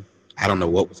reason. I don't know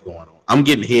what was going on. I'm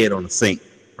getting head on the sink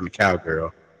from the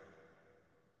cowgirl,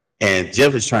 And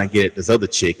Jeff is trying to get at this other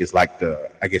chick. Is like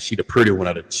I guess she the pretty one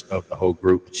of the whole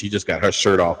group. She just got her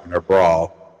shirt off and her bra.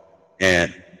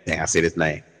 And dang, I said his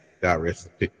name. God rest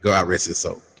his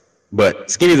soul.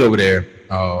 But Skinny's over there,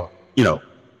 you know,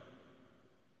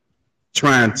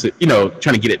 trying to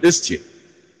get at this chick.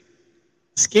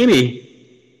 Skinny,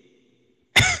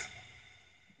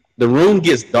 the room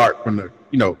gets dark from the,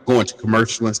 going to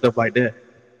commercial and stuff like that.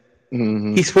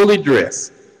 Mm-hmm. He's fully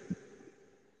dressed.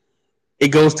 It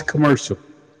goes to commercial.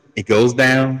 It goes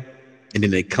down, and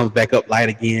then it comes back up light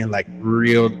again, like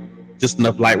real, just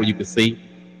enough light where you can see.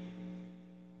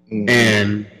 Mm-hmm.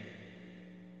 And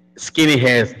Skinny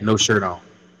has no shirt on.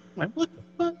 I'm like, what the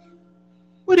fuck?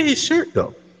 Where did his shirt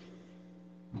go?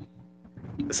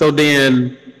 So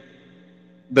then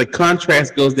the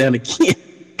contrast goes down again,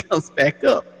 comes back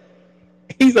up.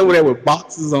 He's over there with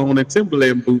boxes on and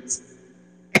Timberland boots.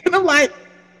 And I'm like,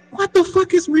 what the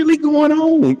fuck is really going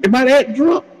on? Am I that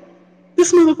drunk?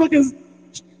 This motherfucker's,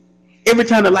 every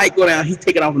time the light go down, he's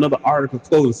taking off another article of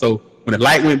clothing. So when the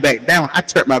light went back down, I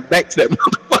turned my back to that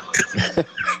motherfucker.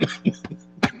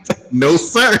 No,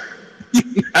 sir.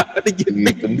 You're not gonna get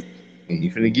me.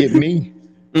 You finna get me.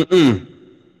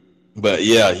 But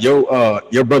yeah,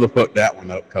 your brother fucked that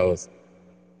one up because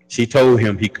she told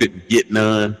him he couldn't get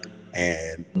none,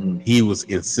 and he was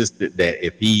insistent that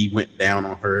if he went down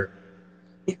on her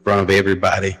in front of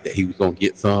everybody, that he was gonna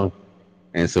get some.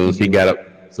 And as soon as he got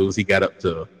up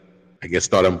to, I guess,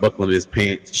 start unbuckling his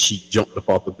pants, she jumped up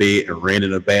off the bed and ran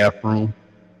in the bathroom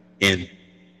and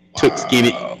took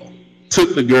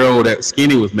the girl that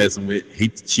Skinny was messing with.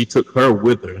 She took her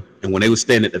with her, and when they were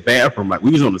standing at the bathroom, like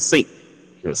we was on the sink.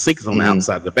 The sink is on the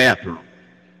outside of the bathroom.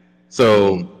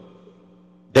 So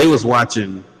they was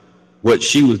watching what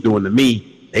she was doing to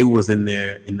me. They was in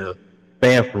there in the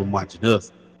bathroom watching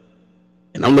us.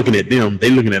 And I'm looking at them,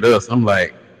 they looking at us. I'm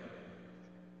like,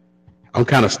 I'm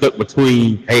kind of stuck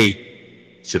between,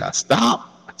 hey, should I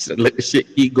stop? Should I let the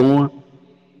shit keep going?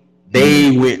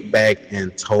 They went back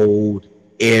and told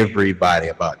everybody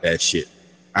about that shit.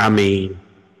 I mean,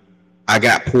 I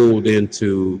got pulled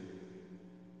into,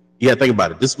 think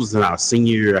about it. This was in our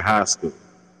senior year of high school.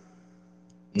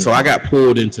 So I got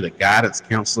pulled into the guidance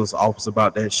counselor's office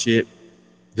about that shit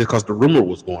because the rumor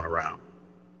was going around.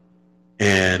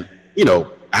 And,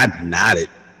 I denied it,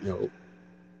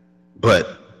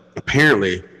 but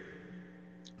apparently,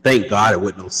 thank God it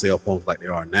wasn't no cell phones like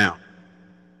there are now,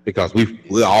 because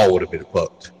we all would have been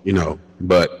fucked,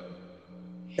 But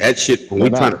that shit,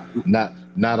 when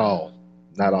not all,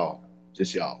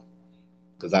 just y'all,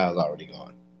 because I was already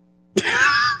gone.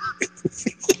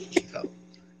 So,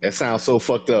 that sounds so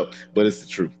fucked up, but it's the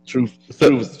truth. Truth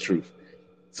is the truth.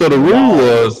 So the rule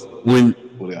was when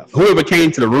whoever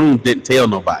came to the room didn't tell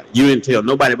nobody. You didn't tell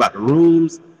nobody about the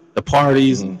rooms, the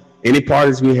parties, any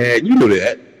parties we had. You knew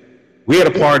that. We had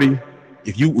a party.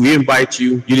 If we invite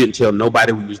you, you didn't tell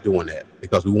nobody we was doing that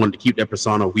because we wanted to keep that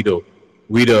persona. We the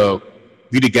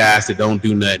guys that don't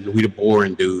do nothing. We the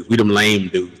boring dudes. We them lame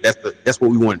dudes. That's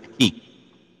what we wanted to keep.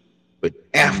 But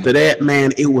after that,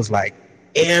 man, it was like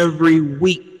every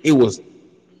week it was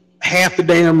half the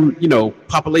damn,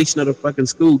 population of the fucking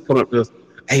school coming up to us.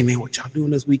 Hey man, what y'all doing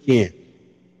this weekend?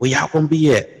 Where y'all gonna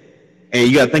be at? And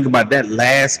you gotta think about that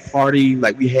last party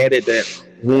like we had at that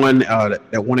one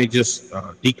they just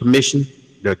decommissioned,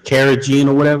 the Carrageen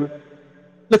or whatever.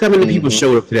 Look how many people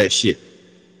showed up to that shit.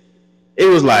 It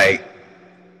was like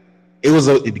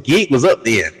the gig was up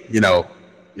there,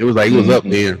 It was like it was up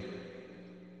there.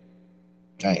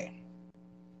 Damn.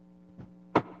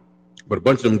 But a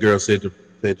bunch of them girls said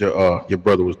your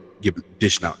brother was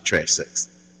dishing out trash sex.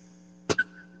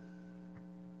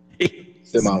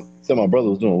 Said my brother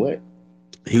was doing what?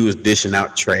 He was dishing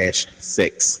out trash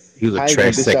sex. He was a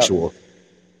trash sexual.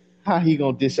 How he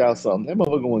gonna dish out something? That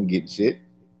motherfucker wasn't getting shit.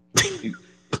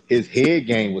 His head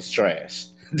game was trash.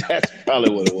 That's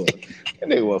probably what it was. That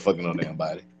nigga wasn't fucking on damn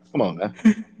body. Come on now.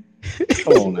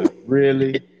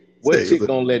 Really? What chick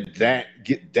gonna let that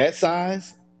get that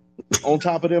size on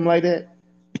top of them like that?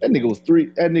 That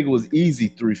nigga was easy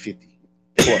 350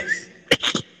 plus.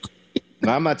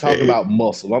 Now I'm not talking about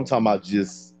muscle. I'm talking about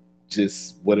just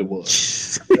what it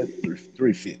was.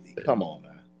 350. Come on,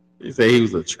 man. He said he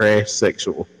was a trash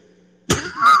sexual.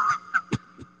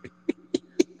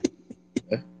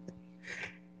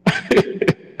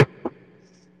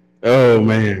 Oh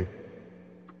man.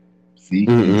 See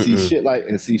shit like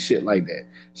that.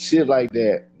 Shit like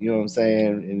that, you know what I'm saying?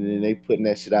 And then they putting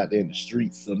that shit out there in the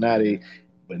streets. So now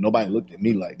but nobody looked at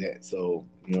me like that. So,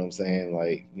 you know what I'm saying?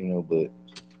 Like, but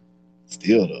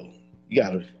still though, you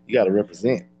gotta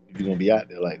represent if you're gonna be out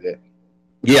there like that.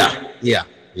 Yeah.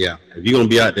 Yeah. If you're gonna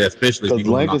be out there, especially if Because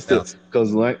you're going out there.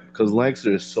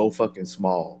 Lancaster is so fucking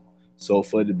small. So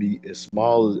for it to be as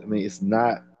small as, I mean, it's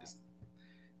not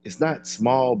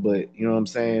small, but you know what I'm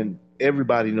saying.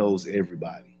 Everybody knows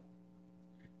everybody.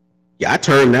 Yeah, I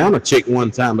turned down a chick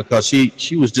one time because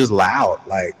she was just loud.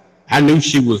 Like I knew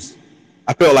she was.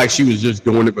 I felt like she was just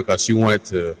doing it because she wanted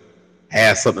to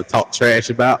have something to talk trash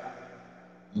about.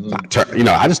 So Mhm.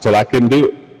 I just told her I couldn't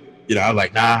do it. I was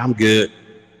like, nah, I'm good.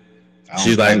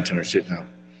 She's I ain't like, turn shit down.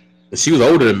 she was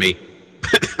older than me.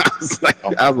 I,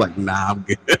 I was like, nah, I'm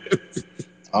good.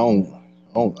 I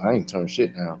don't, I ain't turn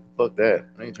shit down. Fuck that.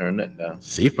 I ain't turn nothing down.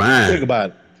 She Think fine.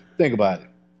 about it. Think about it.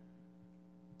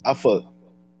 I fucked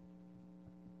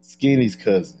Skinny's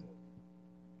cousin,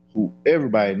 who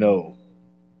everybody know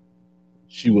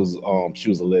she was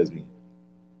a lesbian.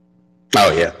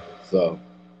 Oh yeah. So,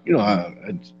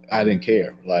 I didn't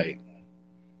care. Like,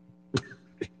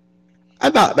 I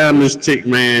knocked down this chick,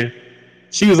 man.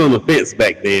 She was on the fence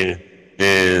back then,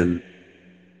 and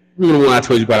remember when I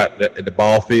told you about at the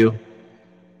ball field?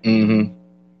 mm-hmm.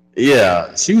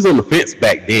 Yeah, she was on the fence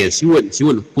back then. She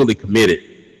wasn't fully committed,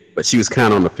 but she was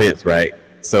kind of on the fence, right?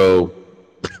 So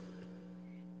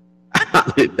I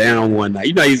knocked it down one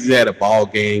night. I used to have the ball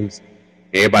games.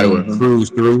 Everybody would Mm-hmm. cruise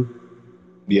through.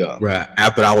 Yeah. Right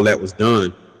after all that was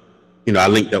done, I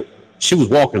linked up. She was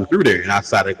walking through there, and I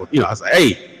decided to go. I was like,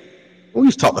 "Hey," we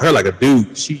used to talk to her like a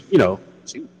dude. She, I don't know.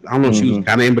 She was Mm-hmm.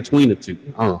 kind of in between the two.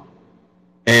 I don't know.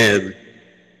 And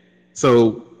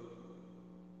so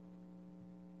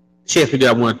she asked me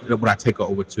that would I take her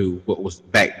over to what was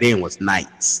back then was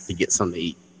Nights to get something to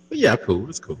eat. But yeah, cool.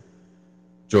 It's cool.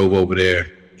 Drove over there,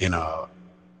 and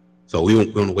so we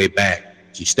went on the way back.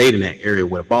 She stayed in that area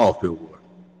where the ball field was.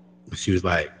 She was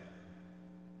like,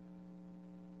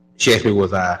 she asked me,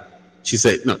 was I? She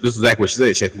said, no, this is exactly what she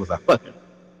said. She asked me, was I fucking?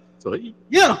 So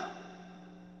yeah.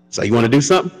 So you want to do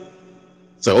something?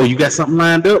 So you got something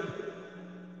lined up?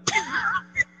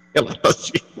 Hell, I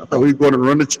thought we were going to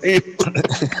run the channel.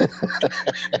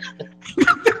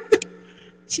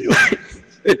 She like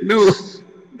said no.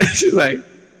 She's like,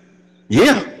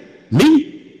 yeah, me.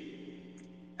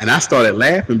 And I started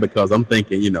laughing because I'm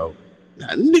thinking,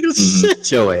 nigga,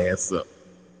 shut your ass up.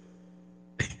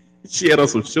 She had on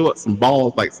some shorts, some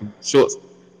balls, like some shorts.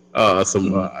 I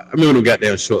remember them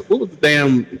goddamn shorts. What was the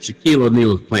damn Shaquille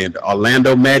O'Neal was playing? The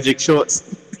Orlando Magic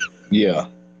shorts. Yeah.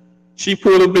 She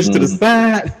pulled a bitch to the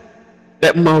side.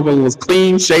 That motherfucker was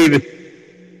clean shaven.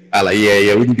 I like,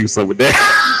 yeah, we can do something with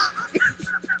that.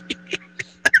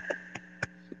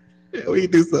 Yeah, we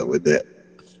can do something with that.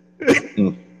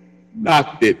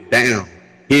 Knocked it down.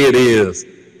 Here it is.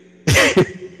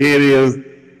 Here it is.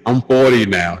 I'm 40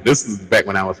 now. This is back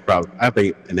when I was I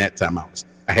think in that time I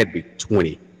had to be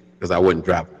 20 because I wasn't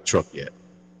driving a truck yet.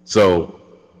 So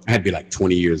I had to be like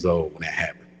 20 years old when that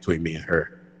happened between me and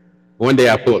her. One day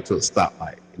I pulled up to a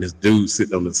stoplight and this dude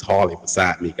sitting on this Harley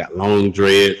beside me, got long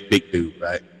dreads, big dude,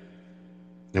 right?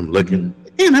 And I'm looking,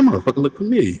 damn, that motherfucker look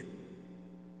familiar.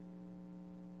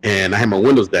 And I had my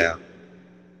windows down.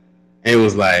 And it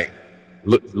was like,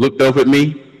 looked up at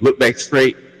me, looked back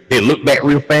straight, then looked back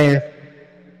real fast.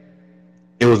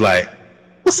 It was like,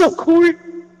 what's up, Corey?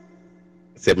 I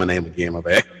said my name again, my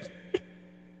bad.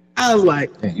 I was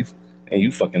like, and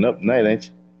you fucking up tonight,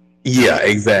 ain't you? Yeah,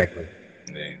 exactly.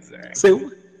 Exactly.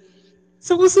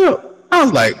 So what's up? I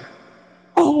was like,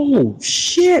 oh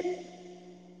shit.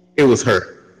 It was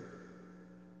her.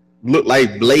 Looked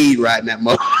like Blade riding that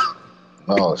mother.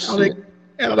 Oh shit.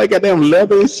 Like goddamn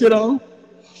leather and shit on.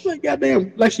 Like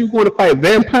goddamn, like she was going to fight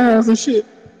vampires and shit.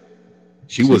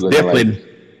 She's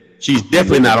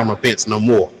definitely not on the fence no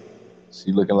more.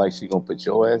 She looking like she gonna put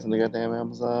your ass in the goddamn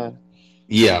Amazon.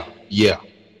 Yeah.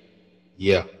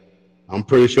 I'm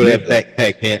pretty sure that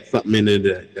backpack had something in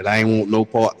it that I ain't want no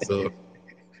parts of.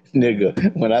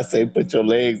 Nigga, when I say put your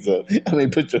legs up, I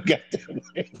mean put your goddamn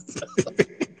legs up.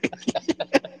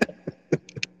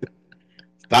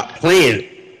 Stop playing.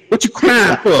 What you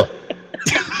crying for?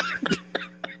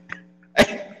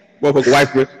 Motherfucker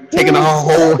wiper, taking her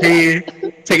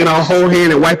whole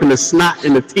hand and wiping the snot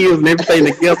and the tears and everything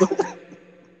together.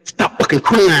 Stop fucking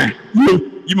crying.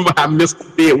 You remember how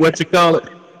Mr. did what you call it?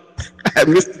 How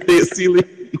Mr. did Sealy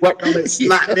wiped all that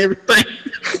snot and everything.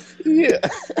 Yeah.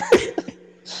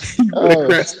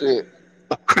 Oh shit.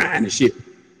 Stop crying and shit.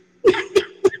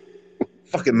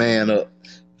 Fucking man up.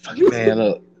 Fucking man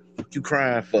up. What you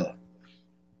crying for?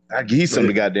 I give you something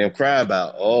to goddamn cry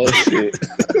about. Oh shit.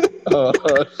 Oh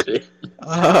shit.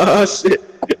 Oh shit.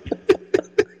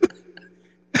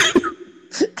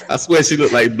 I swear she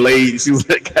looked like Blade. She was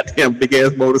that goddamn big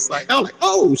ass motorcycle. I was like,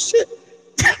 oh shit.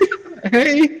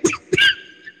 Hey.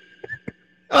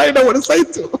 I didn't know what to say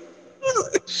to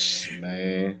him.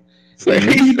 Man. So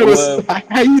how you doing?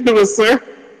 How you doing, sir?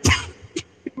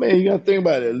 Man, you gotta think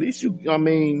about it. At least I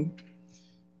mean,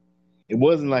 it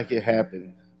wasn't like it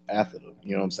happened after them.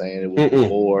 You know what I'm saying? It was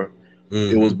before.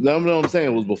 It was no, I'm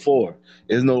saying it was before.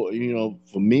 There's no,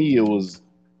 for me, it was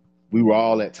we were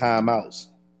all at timeouts.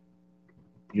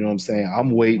 You know what I'm saying? I'm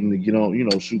waiting to get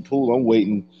on, shoot pool. I'm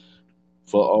waiting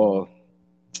for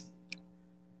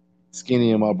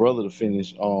Skinny and my brother to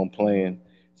finish playing.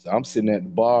 So I'm sitting at the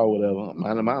bar or whatever, I'm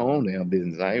minding my own damn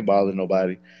business. I ain't bothering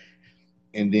nobody.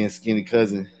 And then Skinny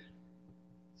cousin,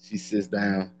 she sits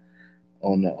down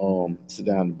on the sit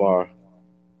down at the bar.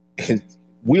 And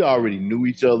we already knew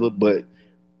each other, but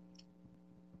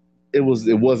it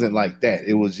wasn't like that.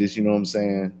 It was just, you know what I'm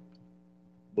saying?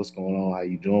 What's going on? How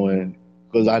you doing?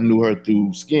 Because I knew her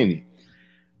through Skinny.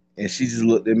 And she just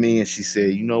looked at me and she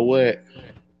said, you know what?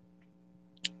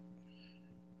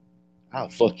 I'll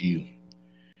fuck you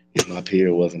if my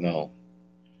period wasn't on.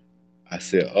 I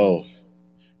said, oh.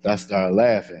 I started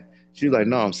laughing. She was like,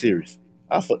 no, I'm serious.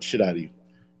 I'll fuck the shit out of you.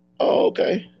 Oh,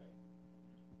 okay.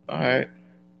 All right.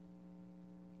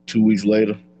 2 weeks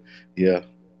later, yeah.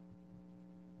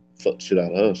 Fuck the shit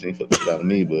out of her. She ain't fuck the shit out of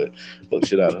me, but fuck the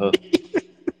shit out of her.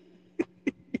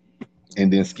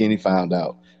 And then Skinny found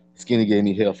out. Skinny gave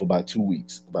me hell for about 2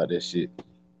 weeks about that shit.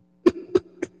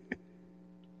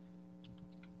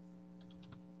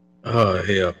 Oh,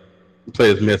 hell.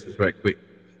 Play this message right quick.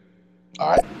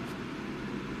 All right.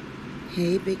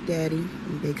 Hey, Big Daddy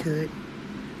and Big Hood.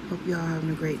 Hope y'all having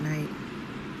a great night.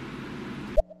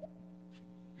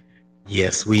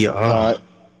 Yes, we are. All right.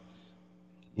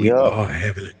 We are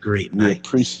having a great night.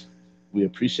 We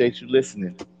appreciate you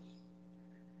listening.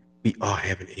 We are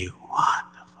having a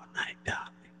wonderful night,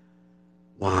 darling.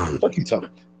 Wonderful.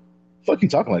 Fuck you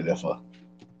talking like that for?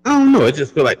 I don't know. It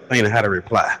just felt like thinking how to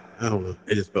reply. I don't know.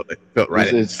 It just felt right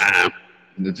at the time.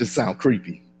 It just sound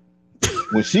creepy.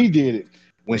 When she did it,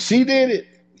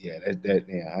 yeah, that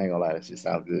I ain't gonna lie, that shit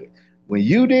sounds good. When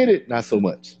you did it, not so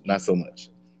much. Not so much.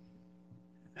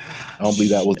 I don't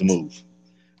believe that was the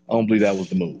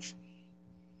move.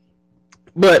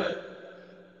 But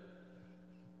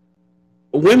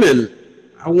women,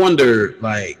 I wonder,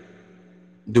 like,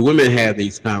 do women have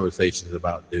these conversations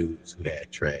about dudes who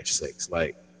had trash sex?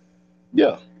 Like,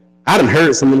 yeah. I done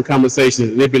heard some of them conversations,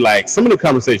 and it'd be like, some of the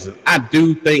conversations, I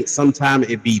do think sometimes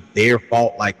it'd be their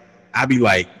fault. Like, I'd be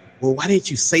like, well, why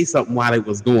didn't you say something while it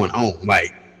was going on?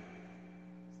 Like,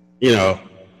 if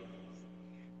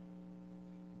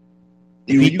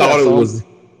he thought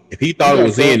it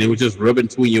was in, it was just rubbing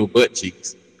between your butt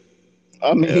cheeks.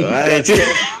 I mean,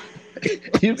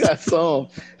 you got some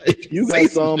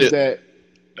that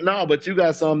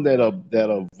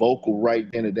are vocal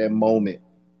right then at that moment.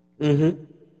 Mm-hmm.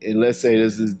 And let's say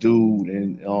there's this dude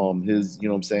and his, you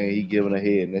know what I'm saying, he giving a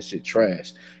head and that shit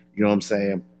trash. You know what I'm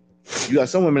saying? You got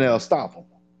some women that'll stop him.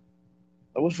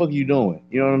 Like, what the fuck are you doing?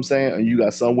 You know what I'm saying? And you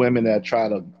got some women that try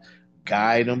to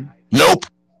guide him. Nope.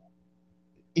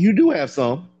 You do have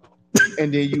some.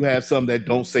 And then you have some that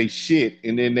don't say shit.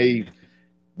 And then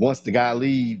once the guy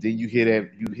leaves, then you hear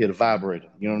the vibrator.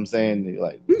 You know what I'm saying? They're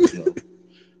like,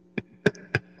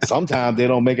 sometimes they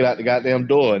don't make it out the goddamn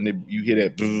door, and you hear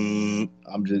that.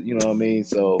 I'm just, you know what I mean.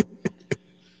 So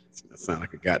that sound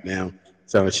like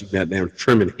she goddamn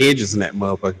trimming hedges in that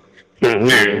motherfucker. That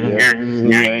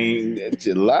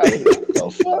shit loud. What the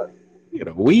fuck? You got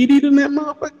a weed eater in that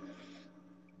motherfucker.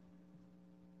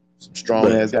 Some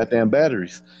strong ass goddamn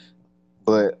batteries.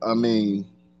 But I mean,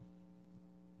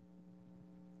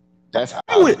 that's how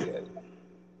I look at it.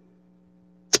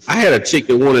 I had a chick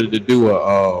that wanted to do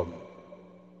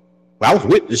I was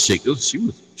with this chick.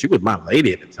 She was my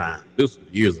lady at the time. This was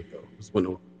years ago. This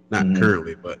was not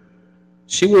currently, but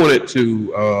she wanted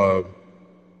to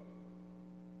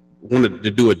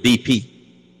do a DP,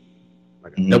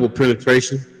 like a double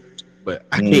penetration. But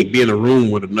I can't be in a room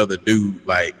with another dude.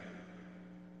 Like,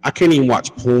 I can't even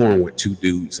watch porn with two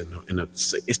dudes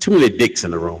it's too many dicks in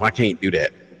the room. I can't do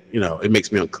that. It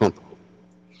makes me uncomfortable.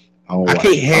 I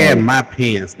can't have my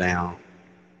pants down.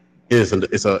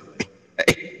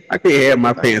 I can't have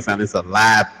my pants on. It's a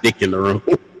live dick in the room.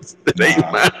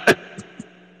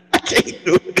 I can't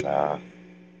do it.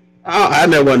 I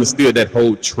never understood that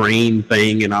whole train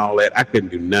thing and all that. I couldn't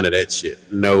do none of that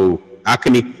shit. No, I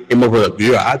couldn't. And my brother,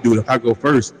 I do it if I go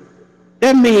first.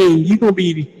 That means you're gonna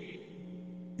be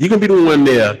the one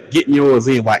there getting yours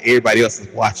in while everybody else is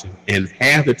watching. And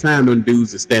half the time, them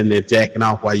dudes are standing there jacking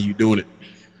off while you doing it.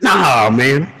 Nah,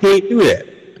 man, I can't do that.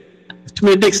 There's too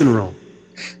many dicks in the room.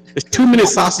 There's too many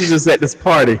sausages at this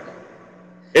party.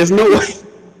 There's no way.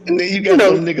 And then you got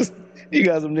those niggas. You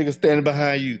got some niggas standing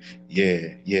behind you.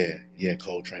 Yeah,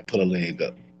 Coltrane, put a leg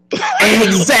up.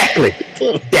 Exactly.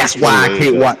 That's Put a why I leg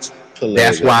can't up. watch. Put a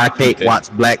That's leg up. why I Beat can't that.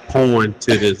 watch black porn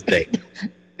to this day.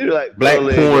 You're like, put a Black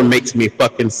leg porn up. makes me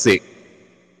fucking sick.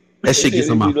 That And shit then gets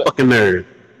on my fucking nerve.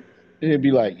 it'd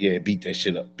be like, yeah, beat that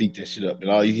shit up, beat that shit up. And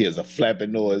all you hear is a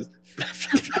flapping noise.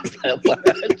 Flap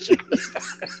behind you.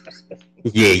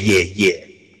 Yeah.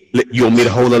 You want me to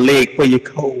hold a leg for you,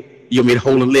 Cole? You want me to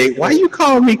hold a leg? Why you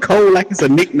call me Cole like it's a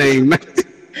nickname?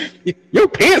 Your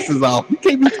pants is off. You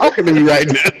can't be talking to me right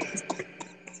now.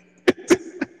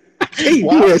 I can't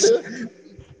do that.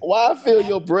 Why I feel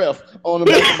your breath on the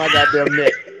back of my goddamn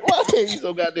neck? Why are you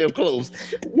so goddamn close?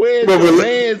 Where's your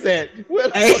man's at? Where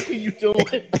the fuck are you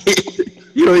doing?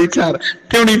 He don't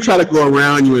even try to go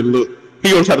around you and look.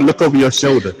 He gonna try to look over your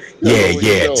shoulder.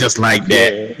 Yeah, just like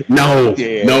that.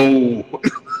 Yeah. No.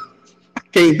 I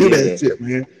can't do that Yeah. shit,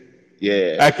 man.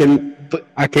 Yeah. I can't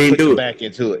Put do your it. back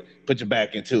into it. Put your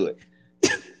back into it.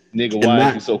 Nigga, And why is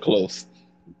not you so close?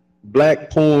 black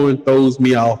porn throws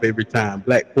me off every time.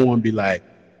 Black porn be like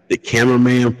the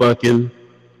cameraman fucking,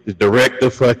 the director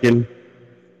fucking,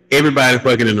 everybody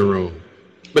fucking in the room.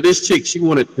 But this chick,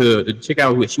 the chick I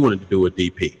was with, she wanted to do a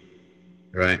DP,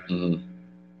 right? Mm-hmm.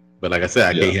 But like I said,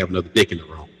 I Yeah. can't have another dick in the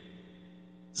room.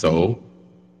 So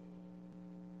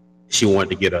she wanted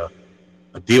to get a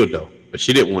dildo, but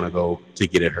she didn't want to go to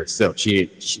get it herself. She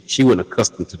wasn't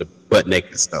accustomed to the butt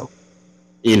naked stuff.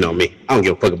 You know me. I don't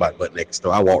give a fuck about butt naked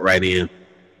stuff. I walk right in,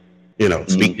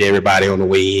 speak to everybody on the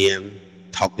way in,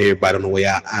 talk to everybody on the way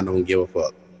out. I don't give a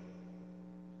fuck.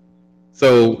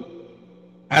 So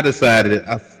I decided,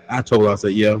 I told her, I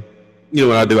said, yeah, you know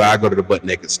what I do? I go to the butt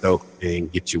naked store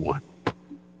and get you one.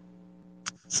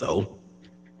 So,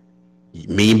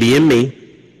 me being me,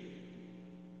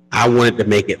 I wanted to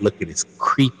make it look as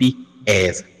creepy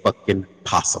as fucking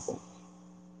possible.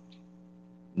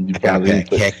 I got a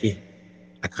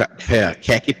pair of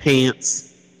khaki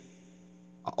pants,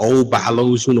 an old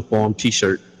Bilo's uniform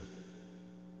t-shirt,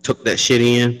 took that shit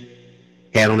in,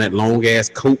 had on that long ass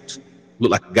coat,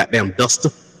 looked like a goddamn duster,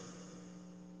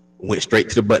 went straight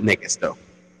to the butt naked stuff.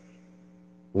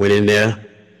 Went in there,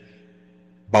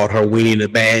 bought her weenie in a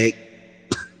bag.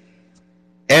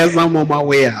 As I'm on my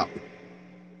way out,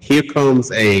 here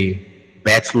comes a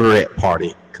bachelorette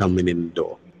party coming in the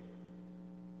door.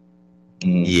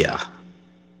 Yeah.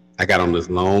 I got on this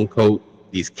long coat,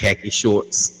 these khaki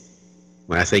shorts.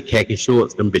 When I say khaki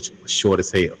shorts, them bitches were short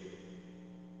as hell.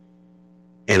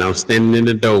 And I'm standing in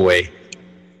the doorway,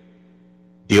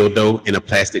 dildo in a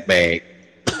plastic bag,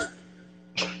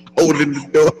 holding the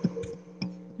door.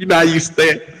 You know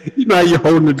how you're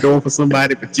holding the door for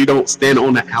somebody, but you don't stand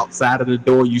on the outside of the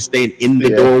door, you stand in the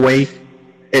doorway.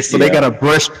 And so they gotta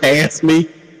brush past me.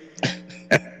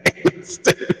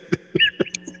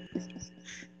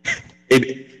 And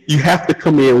you have to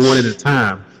come in one at a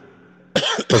time.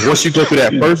 Because once you go through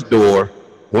that first door,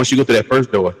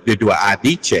 they do an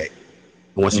ID check.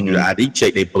 And once you do the ID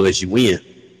check, they buzz you in.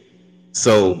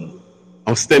 So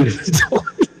I'm standing at the door.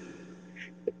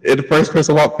 And the first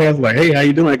person walked past, like, hey, how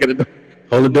you doing? I got to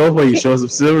hold the door for you, show some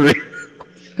silver.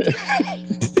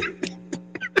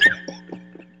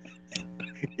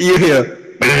 You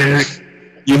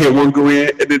hear one go in,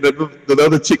 and then the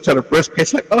other chick try to brush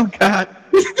past, like, oh God.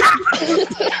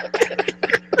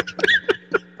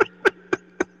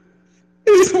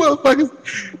 These motherfuckers.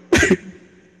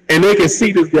 And they can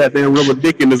see this goddamn rubber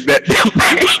dick in this goddamn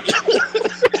bag.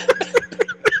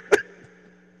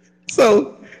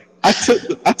 So I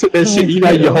took that shit. You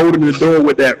know, you're holding the door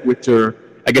with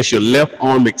your left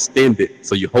arm extended,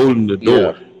 so you're holding the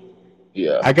door.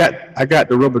 Yeah. I got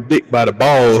the rubber dick by the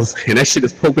balls, and that shit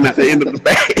is poking out the end of the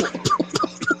bag.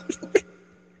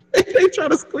 They try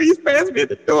to squeeze past me at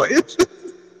the door.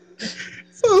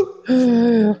 So,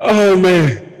 oh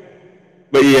man.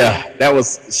 But yeah,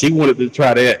 she wanted to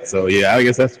try that. So yeah, I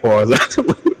guess that's as far as I took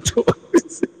with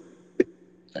toys.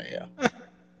 Damn.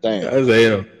 That's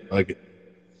hell. Like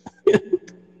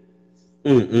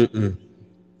it.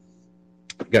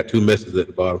 Got two messages at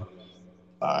the bottom.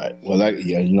 All right. Well,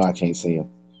 I can't see them.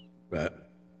 Right.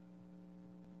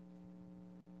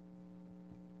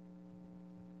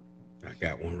 I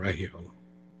got one right here. Hold on.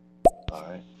 All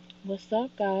right. What's up,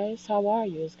 guys? How are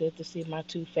you? It's good to see my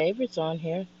two favorites on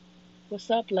here. What's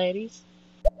up, ladies?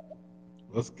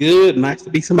 What's good? Nice to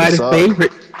be somebody's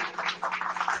favorite.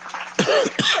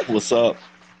 What's up?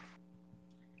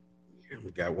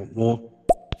 We got one more.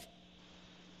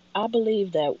 I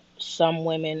believe that some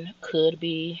women could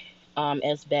be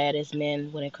as bad as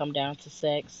men when it come down to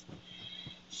sex.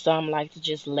 Some like to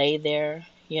just lay there,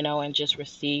 and just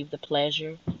receive the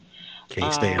pleasure.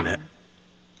 Can't stand that.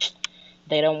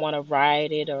 they don't want to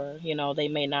ride it, or they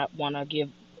may not want to give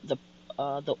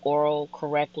the oral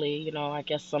correctly. I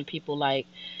guess some people like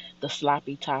the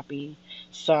sloppy toppy,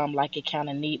 some like it kind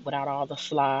of neat without all the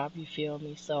slob. You feel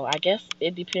me? So I guess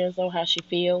it depends on how she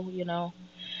feel.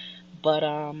 But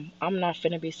I'm not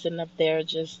finna be sitting up there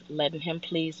just letting him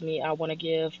please me. I want to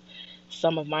give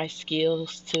some of my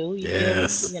skills too. You feel me?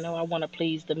 Yes. I want to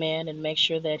please the man and make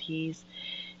sure that he's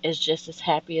is just as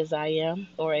happy as I am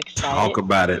or Talk excited.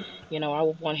 about it. I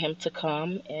would want him to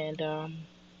come, and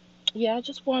yeah, I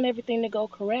just want everything to go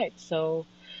correct. So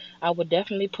I would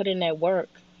definitely put in that work.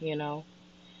 You know,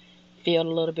 feel a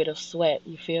little bit of sweat.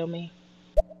 You feel me?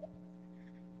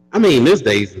 I mean, this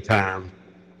days and time,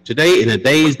 today in a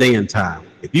day's day and time,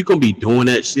 if you're gonna be doing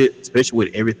that shit, especially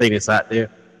with everything that's out there,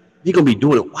 if you're gonna be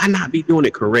doing it, why not be doing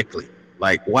it correctly?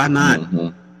 Like, why not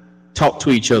talk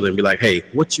to each other and be like, hey,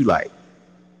 what you like?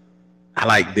 I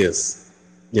like this.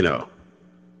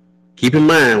 Keep in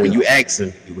mind when you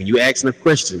asking a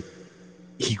question,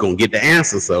 you're gonna get the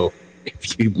answer. So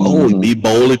if you bold, be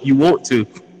bold if you want to.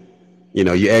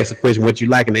 You ask a question, what you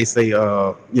like, and they say,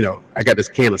 I got this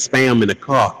can of Spam in the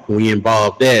car. When we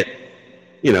involve that,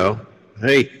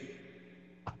 hey,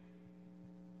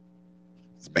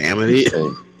 Spam it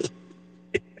in.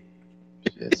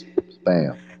 Yes,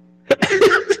 Spam.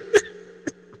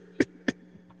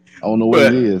 I don't know what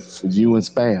it is. It's you and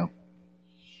Spam.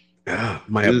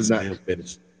 Might have Spam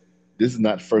finish. This is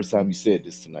not the first time you said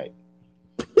this tonight.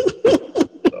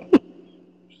 So,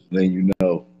 letting you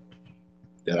know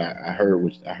that I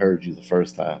heard you the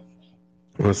first time.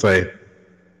 I'm gonna say,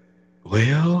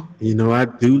 well, I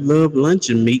do love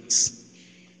luncheon meats.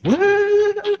 What?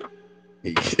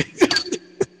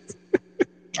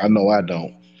 I know I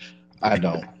don't.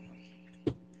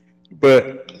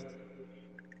 But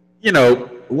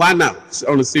why not?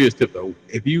 On a serious tip though,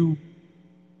 if you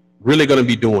really gonna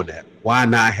be doing that, why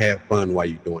not have fun while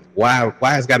you're doing it? Why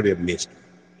it's gotta be a mystery?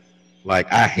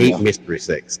 Like, I hate mystery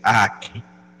sex.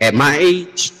 At my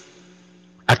age,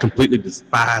 I completely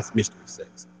despise mystery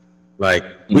sex. Like,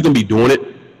 we're gonna be doing it.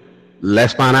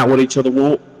 Let's find out what each other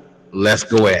want. Let's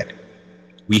go at it.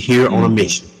 We here on a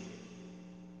mission.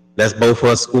 Let's both of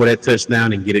us score that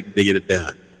touchdown and get it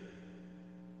done.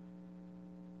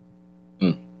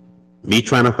 Me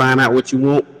trying to find out what you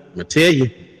want, I'm gonna tell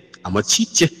you, I'm gonna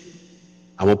cheat you.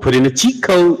 I'm gonna put in a cheat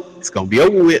code. It's gonna be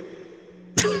over with.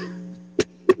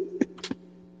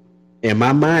 In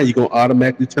my mind, you're gonna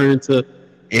automatically turn into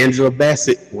Angela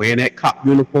Bassett wearing that cop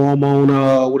uniform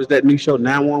on what is that new show,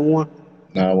 911?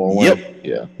 911.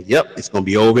 Yeah. Yep. It's gonna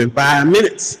be over in 5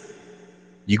 minutes.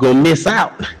 You're gonna miss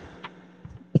out.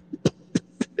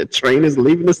 The train is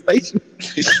leaving the station.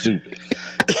 Stupid.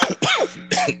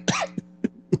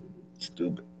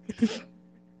 Stupid.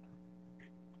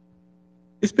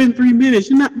 It's been 3 minutes.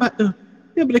 You're not about to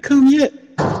come yet.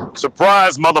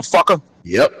 Surprise, motherfucker.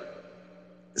 Yep.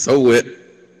 So it.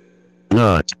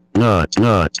 Not.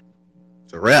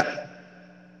 It's a wrap.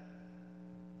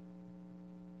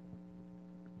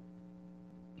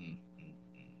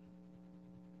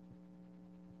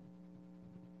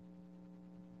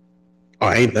 Oh,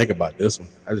 I ain't think about this one.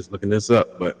 I just looking this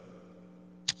up, but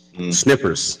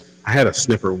sniffers. I had a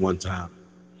sniffer one time.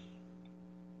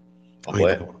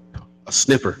 What? A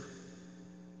sniffer.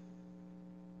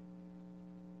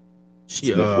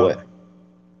 She what?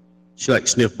 She like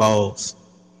sniff balls.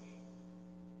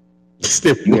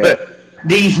 Sniff what?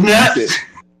 These nuts.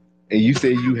 And you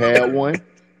said you had one?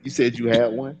 You said you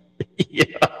had one? Yeah.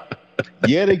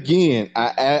 Yet again,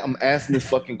 I'm asking this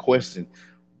fucking question.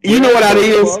 You know what that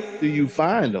is? Do you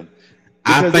find them?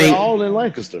 Because I think they're all in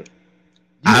Lancaster.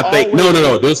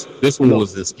 No. This one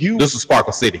was this. This was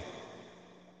Sparkle City.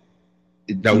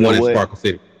 That one in Sparkle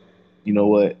City. You know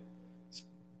what?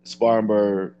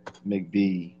 Spartanburg,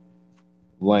 McBee,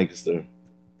 Lancaster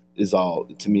is all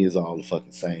the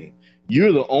fucking same.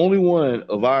 You're the only one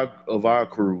of our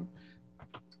crew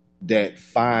that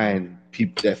find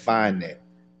people that find that.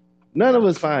 None of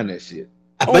us find that shit.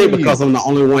 I think because I'm the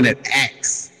only one that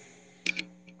acts.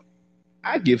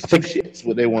 I give two shits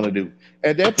what they want to do.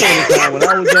 At that point in time, when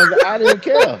I was younger, I didn't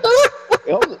care.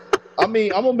 I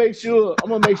mean, I'm gonna make sure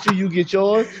you get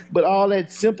yours, but all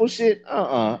that simple shit,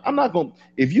 I'm not gonna.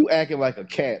 If you acting like a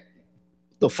cat,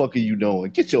 what the fuck are you doing?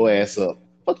 Get your ass up.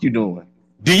 Fuck you doing?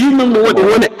 Do you remember what the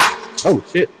one that? Oh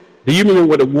shit! Do you remember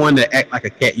what the one that act like a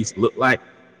cat used to look like?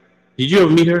 Did you ever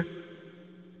meet her?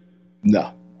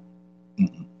 No.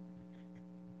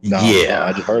 No. Yeah,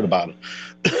 I just heard about it.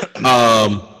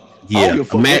 Yeah, you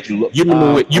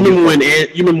remember when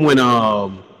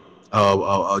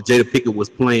Jada Pinkett was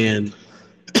playing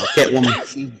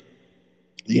Catwoman?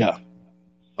 Yeah.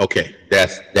 Okay,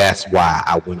 that's why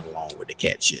I went along with the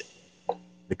cat shit.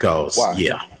 Because Why?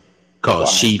 because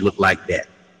Why? she looked like that.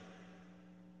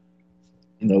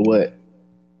 You know what?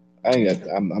 I ain't got.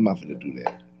 I'm not gonna do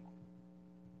that.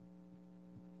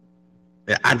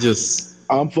 I just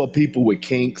I'm for people with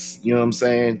kinks. You know what I'm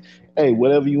saying? Hey,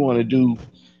 whatever you want to do,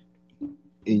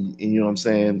 you know what I'm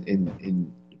saying,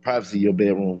 in the privacy of your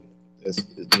bedroom,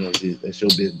 that's your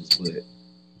business.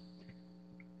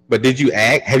 but did you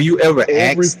ask? Have you ever But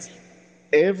asked?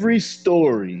 every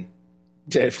story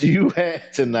that you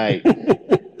had tonight,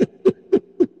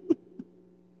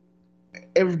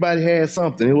 everybody had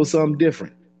something. It was something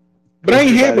different. But I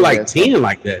ain't have Everybody like had something. 10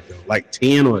 like that though, like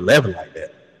 10 or 11 like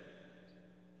that.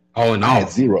 All in I had all,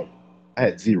 zero. I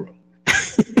had zero.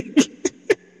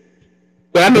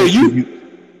 but I I know bet you. you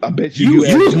I bet you. you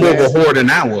you was You more of a asked whore than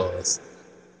I was.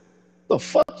 the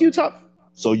fuck you talk.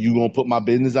 So you gonna put my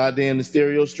business out there in the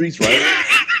stereo streets, right?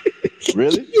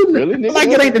 Really? Really, nigga? Like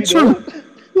it That's ain't what the we doing? truth.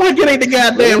 Like it ain't the Really,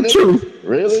 goddamn nigga? truth.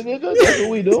 Really, nigga? That's what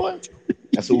we doing?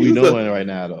 That's what we You was doing a right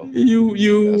now, though.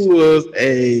 you That's was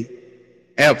a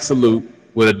absolute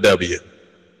with a W.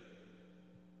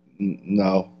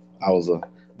 no. I was a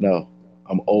no.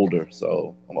 I'm older,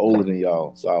 so I'm older than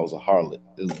y'all. So I was a harlot.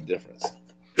 There's a difference.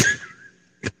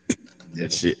 That Yeah.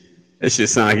 shit. That shit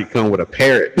sound like he come with a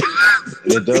parrot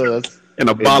It does. and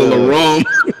a It bottle of does. rum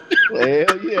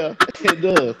Hell yeah, it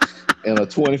does. And a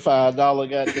 $25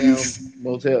 goddamn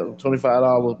motel,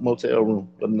 $25 motel room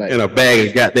for the night. and a bag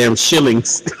of goddamn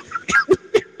shillings.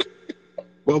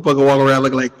 Motherfucker walk around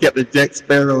looking like Captain Jack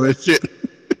Sparrow and shit.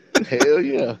 Hell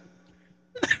yeah.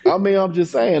 I mean, I'm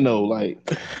just saying though, like,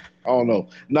 I don't know.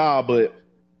 Nah, but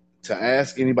to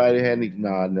ask anybody that had any,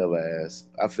 nah, I never asked.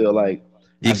 I feel like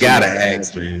I You should gotta never ask,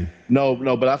 ask you. man. No,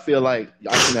 no, but I feel like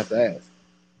I shouldn't have to ask.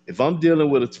 If I'm dealing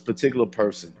with a particular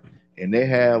person and they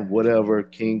have whatever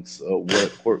kinks or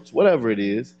what quirks, whatever it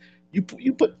is,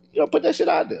 put that shit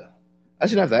out there. I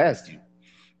shouldn't have to ask you.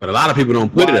 But a lot of people don't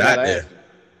put Why it I gotta out there. ask them?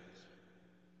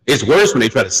 It's worse when they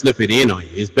try to slip it in on you.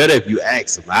 It's better if you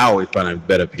ask them. I always find it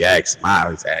better if you ask them. I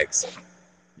always ask.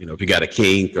 If you got a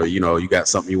kink or you got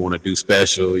something you want to do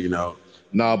special.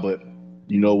 Nah, but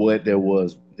you know what? There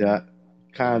was that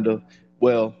kind of.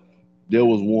 Well, there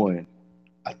was one.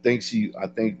 I think you know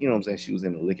what I'm saying. She was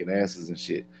into licking asses and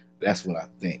shit. That's what I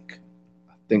think.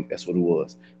 I think that's what it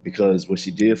was because what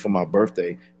she did for my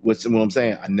birthday, which what I'm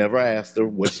saying, I never asked her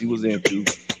what she was into.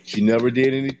 She never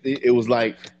did anything. It was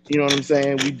like, you know what I'm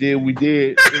saying? We did,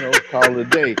 call it a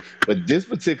day. But this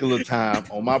particular time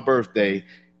on my birthday,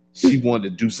 she wanted to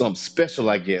do something special.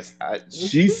 I guess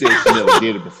she said she never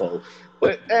did it before,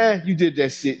 but you did that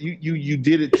shit. You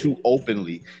did it too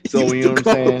openly. So you know what I'm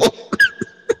saying?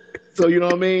 So you know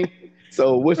what I mean?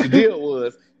 So what she did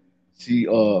was she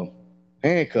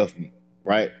handcuffed me,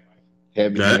 right?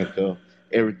 Had me Okay. handcuffed.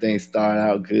 Everything started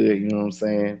out good, you know what I'm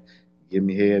saying? Give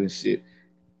me head and shit.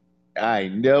 I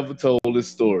ain't never told this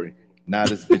story. Now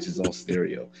this bitch is on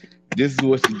stereo. This is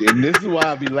what she did. And this is why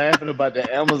I be laughing about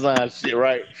the Amazon shit,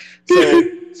 right?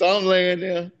 So I'm laying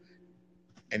there,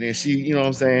 and then she, you know what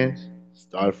I'm saying?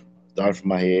 Started from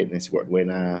my head, and then she worked way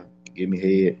down, give me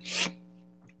head.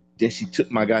 Then she took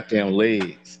my goddamn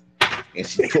legs and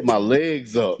she put my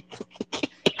legs up.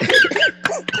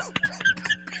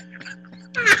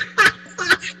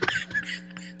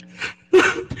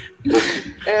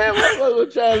 And my mother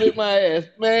trying to lick my ass.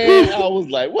 Man, I was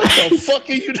like, what the fuck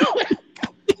are you doing?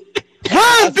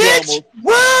 Run, bitch!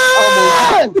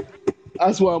 Run!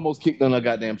 I swear I almost kicked on her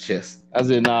goddamn chest. I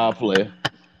said, nah, player.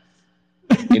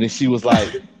 And then she was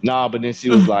like, nah, but then she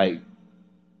was like,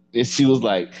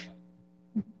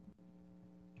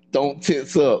 don't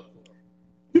tense up.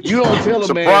 You don't tell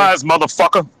a man. Surprise,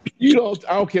 motherfucker. You don't.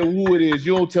 I don't care who it is.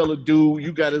 You don't tell a dude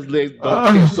you got his legs.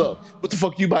 Don't tense up. What the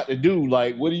fuck you about to do?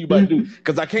 Like, what are you about to do?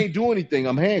 Because I can't do anything.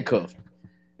 I'm handcuffed.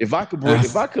 If I could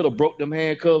have broke them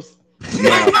handcuffs,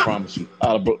 man, I promise you,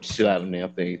 I'd have broke the shit out of them damn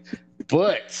things.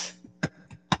 But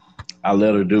I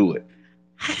let her do it.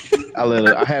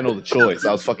 I had no other choice.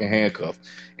 I was fucking handcuffed,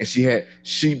 and she had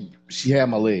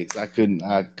my legs. I couldn't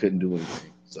do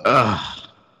anything. So.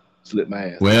 Slip my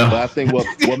ass. Well, but I think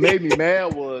what made me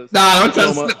mad was nah, don't try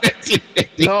to slip that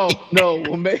shit. No.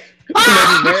 What made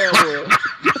me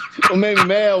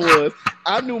mad was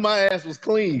I knew my ass was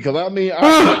clean because I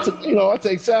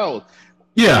take showers.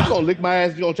 Yeah. You gonna lick my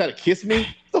ass? You gonna try to kiss me?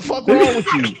 What the fuck wrong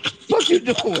with you? What you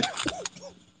doing?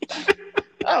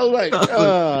 I was like,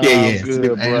 I'm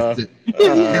good, bro.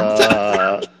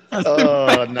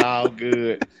 Nah, I'm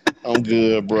good. I'm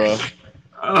good, bro.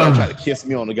 Don't try to kiss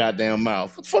me on the goddamn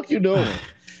mouth. What the fuck you doing?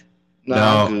 Nah,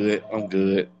 No. I'm good. I'm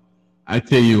good. I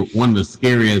tell you, one of the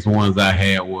scariest ones I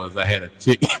had a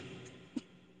chick.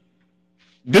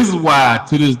 This is why,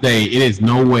 to this day, it is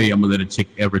no way I'm gonna let a chick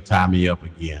ever tie me up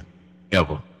again,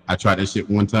 ever. I tried this shit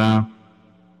one time.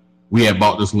 We had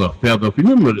bought this little feather. If you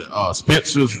remember,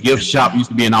 Spencer's gift shop used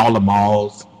to be in all the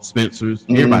malls. Spencer's,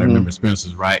 everybody remember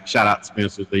Spencer's, right? Shout out to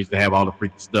Spencer's. They used to have all the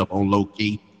freaky stuff on low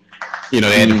key. You know,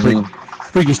 they had the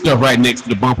freaky stuff right next to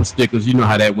the bumper stickers. You know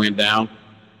how that went down.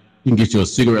 You can get you a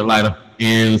cigarette lighter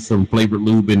and some flavored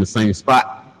lube in the same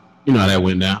spot. You know how that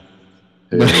went down.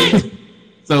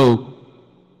 So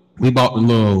we bought the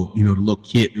little, the little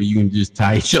kit where you can just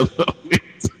tie each other up with.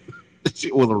 That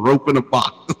shit was a rope in a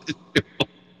box.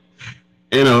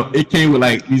 It came with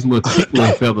like these little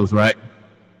tickling feathers, right?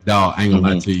 Dog, I ain't gonna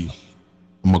lie to you.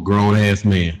 I'm a grown ass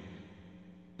man.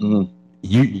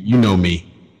 You know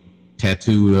me.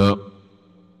 Tattooed up.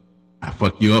 I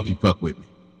fuck you up, you fuck with me.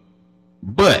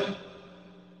 But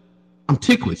I'm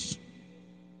ticklish.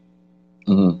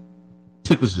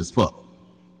 Ticklish as fuck.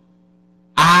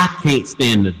 I can't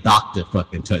stand the doctor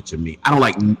fucking touching me. I don't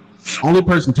like. Only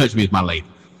person touching me is my lady.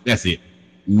 That's it.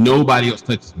 Nobody else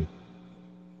touches me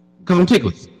because I'm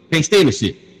ticklish. Can't stand the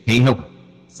shit. Can't help it.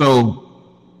 So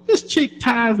this chick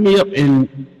ties me up,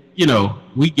 and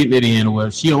we getting it in.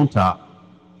 Well, she on top,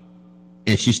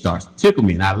 and she starts to tickle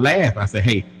me, and I laugh. I say,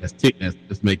 "Hey, that's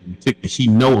making me tickle." And she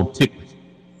know I'm ticklish.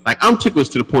 Like I'm ticklish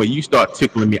to the point you start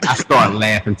tickling me. I start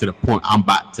laughing to the point I'm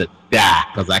about to die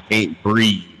because I can't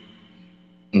breathe.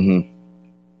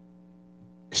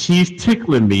 She's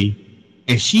tickling me,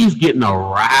 and she's getting a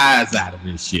rise out of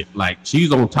this shit. Like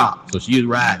she's on top, so she's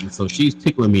riding. So she's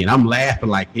tickling me, and I'm laughing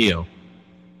like hell.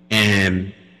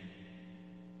 And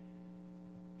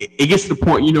it gets to the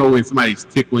point, when somebody's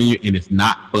tickling you and it's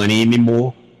not funny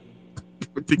anymore.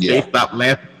 You can't stop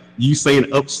laughing. You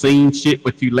saying obscene shit,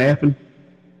 but you laughing.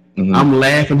 I'm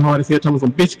laughing hard as hell. Telling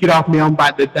some bitch, get off me! I'm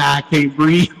about to die. I can't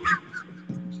breathe.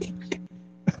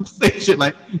 I'm saying shit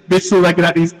like, bitch, soon as I get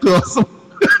out these cuffs.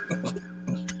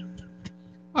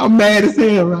 I'm mad as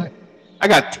hell, right? I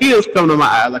got tears coming to my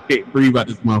eyes. I can't breathe out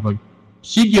this motherfucker.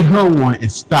 She get her one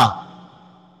and stop.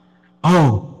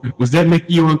 Oh, was that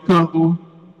making you uncomfortable?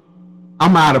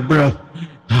 I'm out of breath.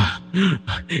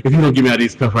 If you don't get me out of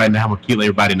these cuffs right now, I'm gonna kill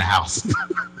everybody in the house.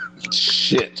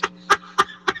 Shit.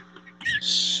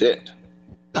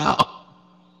 Oh,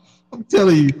 I'm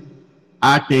telling you,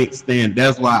 I can't stand.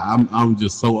 That's why I'm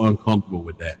just so uncomfortable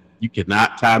with that. You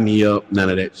cannot tie me up.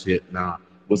 None of that shit. Nah.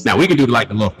 Now we can do like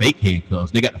the little fake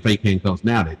handcuffs. They got the fake handcuffs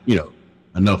now that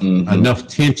enough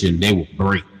tension they will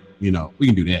break. We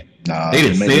can do that. Nah, they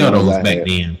didn't sell those back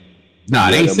then. Nah,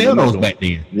 they didn't sell those back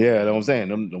then. Yeah, that's what I'm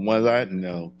saying. The ones I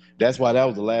know. That's why that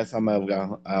was the last time I ever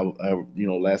got.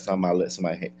 Last time I let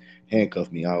somebody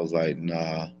handcuff me, I was like,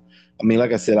 nah. I mean,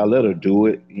 like I said, I let her do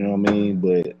it. You know what I mean?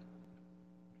 But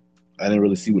I didn't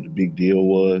really see what the big deal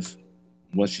was.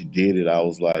 Once she did it, I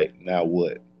was like, now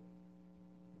what?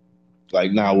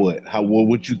 Like, now what? What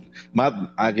would you?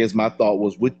 I guess my thought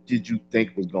was, what did you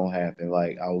think was gonna happen?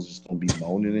 Like, I was just gonna be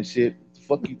moaning and shit. What the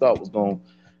fuck you thought was gonna?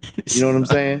 You know what I'm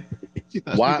saying?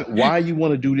 Why you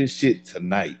want to do this shit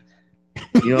tonight?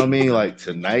 You know what I mean? Like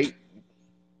tonight.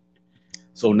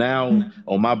 So now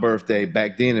on my birthday,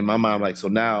 back then in my mind, like, so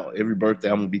now every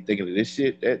birthday I'm gonna be thinking of this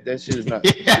shit. That shit is not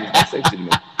sexy to me.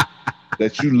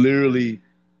 That you literally,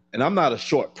 and I'm not a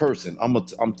short person. I'm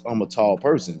a tall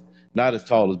person. Not as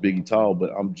tall as Biggie Tall,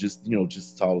 but I'm just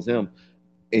as tall as him.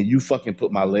 And you fucking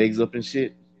put my legs up and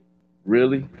shit.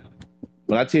 Really?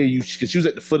 When I tell you, because she was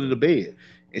at the foot of the bed,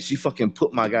 and she fucking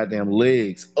put my goddamn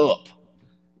legs up,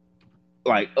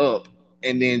 like up,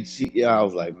 and then I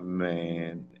was like,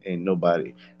 man, ain't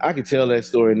nobody. I can tell that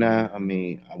story now. I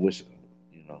mean, I wish,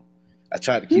 I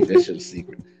tried to keep that shit a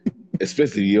secret,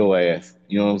 especially your ass.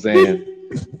 You know what I'm saying?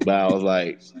 But I was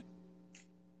like,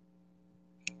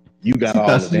 you got all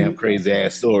the damn crazy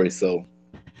ass stories, so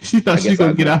she thought she was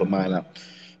gonna get out. Mine out.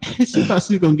 She thought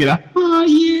she was gonna get out. Oh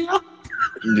yeah.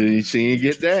 She didn't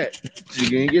get that. She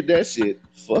didn't get that shit.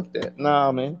 Fuck that.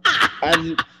 Nah, man.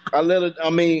 I let her.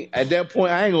 I mean, at that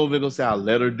point, I ain't gonna say I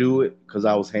let her do it because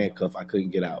I was handcuffed. I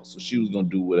couldn't get out, so she was gonna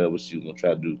do whatever she was gonna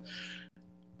try to do.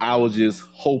 I was just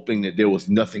hoping that there was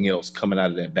nothing else coming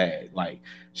out of that bag. Like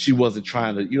she wasn't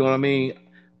trying to. You know what I mean?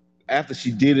 After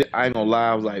she did it, I ain't gonna lie.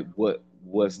 I was like,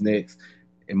 what's next?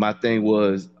 And my thing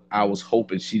was, I was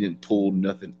hoping she didn't pull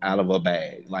nothing out of her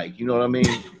bag. Like, you know what I mean?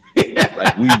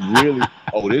 Like we really,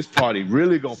 this party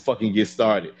really gonna fucking get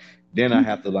started. Then I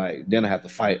have to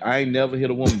fight. I ain't never hit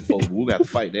a woman before, but we got to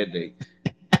fight that day.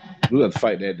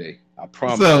 I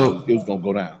promise it was gonna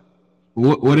go down.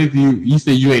 What if you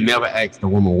said you ain't never asked a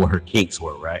woman what her kinks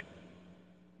were, right?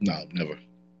 No, never.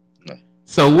 No.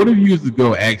 So what if you used to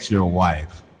go ask your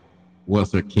wife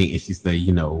what's her kink, and she say,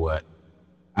 you know what,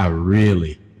 I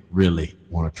really, really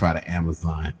want to try the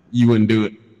Amazon. You wouldn't do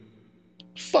it.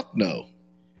 Fuck no.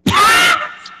 I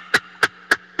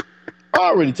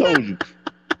already told you.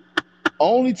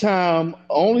 Only time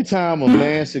a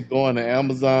man should go on the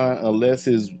Amazon unless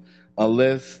his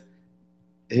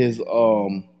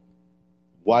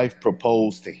wife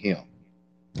proposed to him.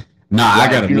 Nah, I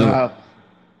got Like you know another. how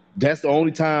that's the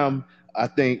only time I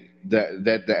think that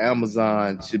the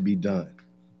Amazon should be done.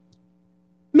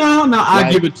 No, no,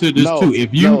 I give Like it to this too. no,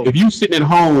 If no. you sitting at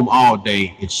home all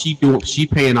day and she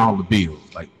paying all the bills,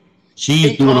 like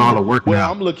she's It, doing all the working well,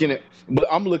 out. I'm looking at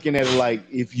it like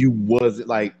if you was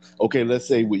like okay, let's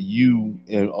say with you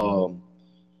and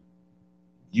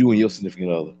your significant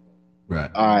other.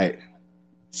 Right. All right.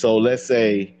 So let's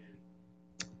say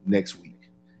next week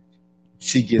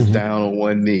she gets Mm-hmm. down on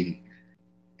one knee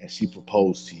and she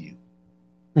proposed to you.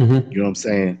 Mm-hmm. You know what I'm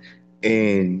saying?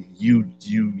 And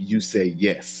you say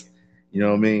yes. You know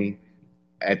what I mean?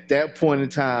 At that point in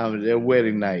time, their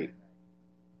wedding night,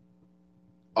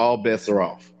 all bets are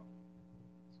off.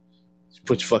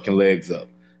 Put your fucking legs up.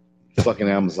 Fucking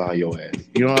Amazon your ass.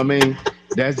 You know what I mean?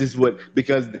 That's just what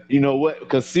because you know what?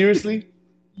 Because seriously,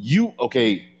 you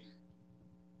okay,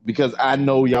 because I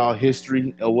know y'all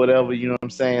history or whatever, you know what I'm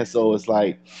saying? So it's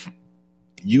like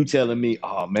you telling me,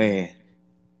 oh man,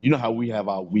 you know how we have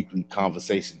our weekly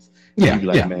conversations, and you Yeah, be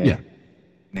like, yeah, yeah.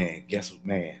 man, guess what,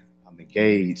 man, I'm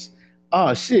engaged.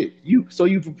 Oh shit, you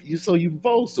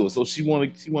proposed to her, so she wanna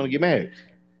get married.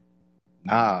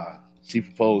 Nah, she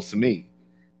proposed to me.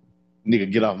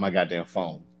 Nigga, get off my goddamn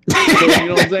phone. So you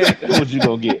know what I'm saying? That's what you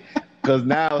gonna get. Cause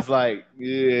now it's like,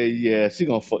 yeah, she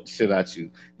gonna fuck the shit out you.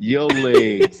 Your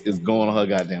legs is going on her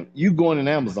goddamn. You going in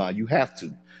Amazon? You have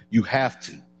to. You have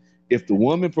to. If the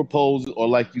woman proposes, or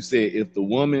like you said, if the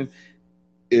woman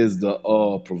is the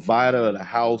provider of the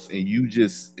house, and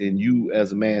you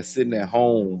as a man sitting at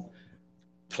home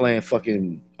playing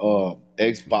fucking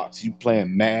Xbox, you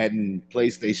playing Madden,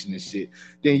 PlayStation and shit,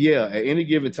 then yeah, at any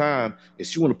given time, if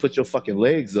she want to put your fucking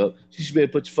legs up, she should be able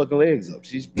to put your fucking legs up.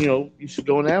 She's, you should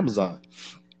go on Amazon.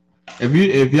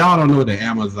 If y'all don't know what the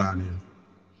Amazon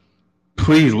is,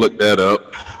 please look that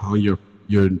up on your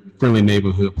friendly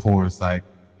neighborhood porn site.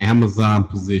 Amazon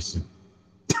position.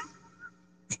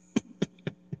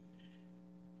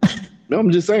 No, I'm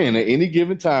just saying, at any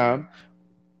given time,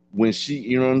 when she,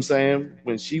 you know what I'm saying,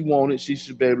 when she wanted, she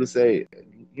should be able to say,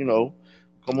 you know,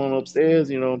 come on upstairs,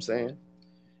 you know what I'm saying,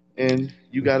 and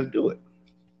you got to do it.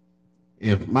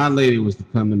 If my lady was to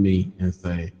come to me and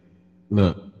say,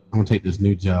 "Look, I'm gonna take this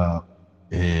new job,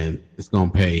 and it's gonna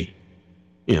pay,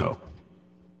 you know,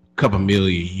 couple mil a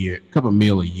year,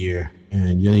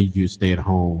 and you need you to stay at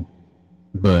home,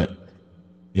 but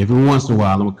every once in a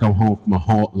while, I'm gonna come home from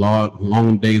a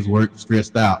long day's work,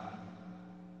 stressed out,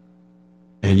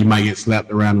 and you might get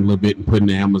slapped around a little bit and put in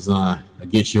the Amazon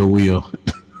against your will."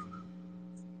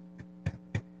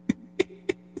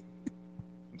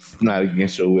 It's not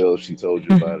against your will if she told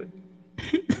you about it.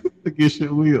 Against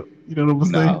your will. You know what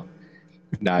I'm saying? No,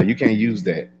 no, you can't use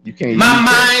that. You can't My use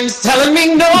that. mind's telling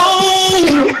me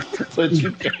no, But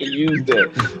you can't use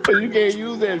that. But you can't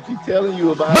use that if she's telling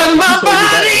you about it. but If she told you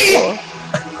about it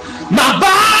before, my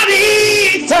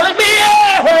body telling me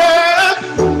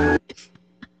yes.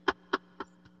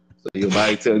 so your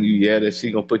body telling you, yeah, that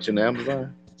she gonna put you on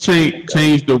Amazon. Okay.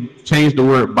 Change the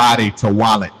word body to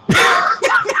wallet.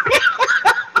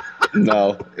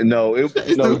 No, no,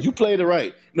 Change no. the, You played it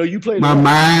right. No, you played it my right.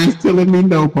 mind's telling me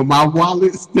no, but my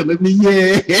wallet's telling me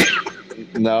yeah.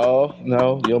 No,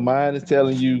 no, your mind is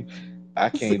telling you, I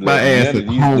Sit can't my let ass none at of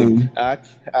these niggas. home.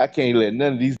 I can't let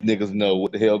none of these niggas know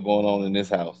what the hell going on in this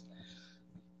house.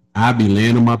 I be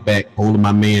laying on my back, holding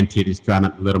my man titties, trying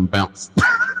not to let them bounce.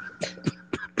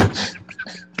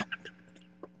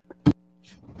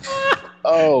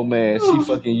 Oh man, she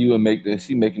fucking you and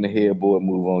she making the headboard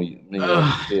move on you.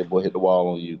 Headboard hit the wall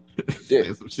on you. Saying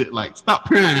Shit. some shit like, "Stop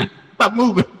crying, stop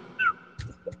moving."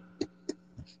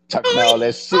 Talking all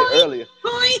that shit earlier.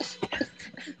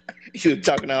 You were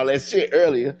talking all that shit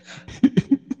earlier.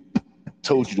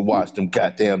 Told you to wash them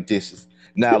goddamn dishes.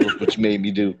 Now look what you made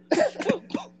me do.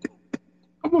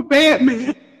 I'm a bad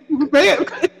man. I'm a bad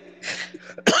man.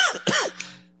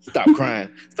 Stop crying.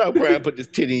 Stop crying. Put this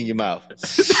titty in your mouth.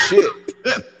 Shit.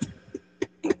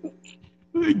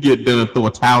 Get done and throw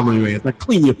a towel on your ass. Now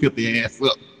clean your filthy ass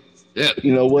up. Shit.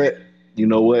 You know what? You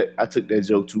know what? I took that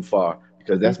joke too far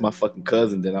because that's my fucking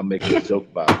cousin that I'm making a joke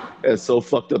about. That's so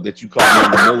fucked up that you caught me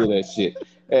in the middle of that shit.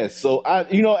 That's so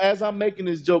as I'm making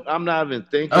this joke, I'm not even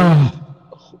thinking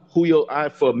Oh,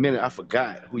 for a minute I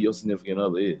forgot who your significant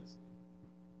other is.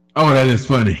 Oh, that is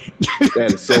funny.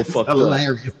 That is so fucked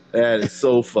Hilarious. up. That is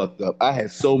so fucked up. I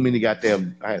had so many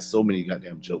goddamn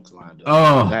jokes lined up. And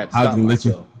I Oh, had to I was stop gonna let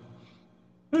you.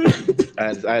 myself. I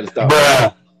had to stop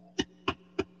myself.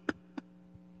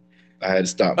 I had to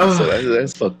stop myself.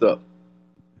 That's fucked up.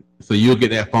 So you'll get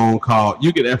that phone call.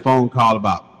 You get that phone call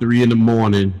about 3 in the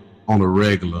morning on a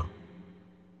regular,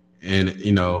 and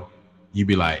you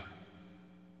be like,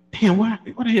 "Damn, what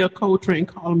the hell? Coltrane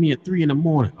calling me at 3 in the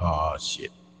morning? Oh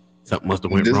shit, something must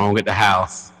have went wrong at the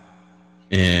house."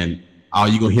 And all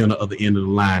you gonna hear on the other end of the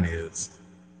line is,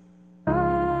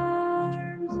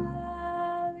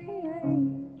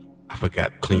 "I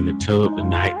forgot to clean the tub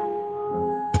tonight.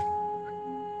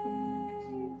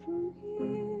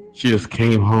 She just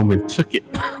came home and took it."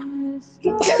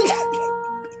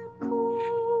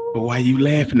 But why you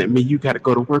laughing at me? You got to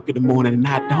go to work in the morning, and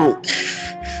I don't.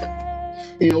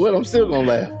 You know what? I'm still gonna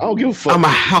laugh. I don't give a fuck. I'm a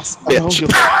house bitch. I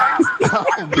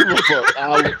don't give a fuck.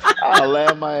 I'll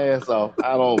laugh my ass off.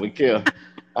 I don't even care.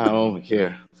 I don't even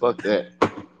care. Fuck that.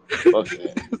 Fuck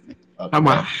that. I'm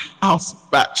a house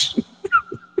bitch.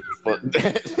 Fuck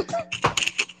that.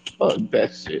 Fuck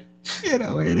that shit.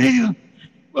 Damn.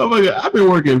 Oh my God, I've been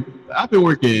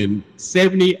working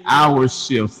 70-hour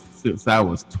shifts since I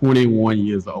was 21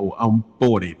 years old. I'm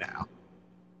 40 now.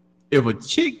 If a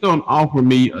chick don't offer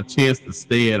me a chance to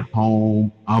stay at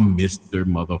home, I'm Mr.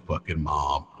 Motherfucking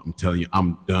Mom. I'm telling you,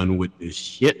 I'm done with this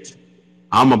shit.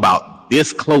 I'm about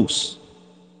this close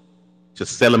to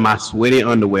selling my sweaty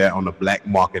underwear on the black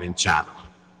market in China.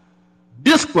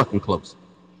 This fucking close.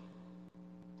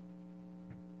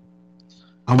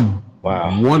 I'm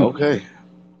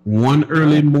one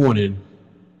early morning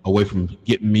away from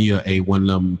getting me one of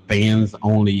them fans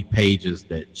only pages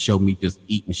that show me just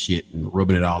eating shit and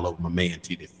rubbing it all over my man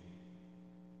titties.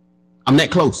 I'm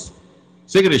that close.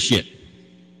 Sick of this shit.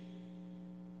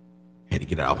 Had to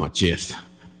get it off my chest.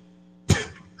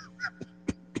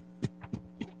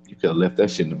 You could have left that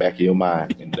shit in the back of your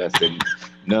mind, and that's it.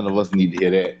 None of us need to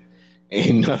hear that.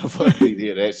 Ain't none of us need to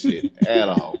hear that shit at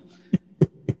all.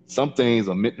 Some things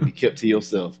are meant to be kept to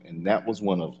yourself, and that was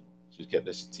one of them. You kept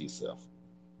that shit to yourself.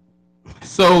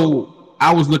 So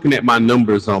I was looking at my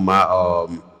numbers on my, I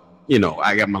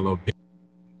got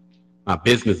my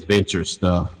business venture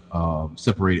stuff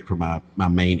separated from my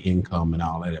main income and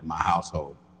all that at my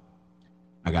household.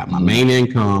 I got my main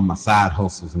income, my side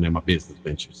hustles, and then my business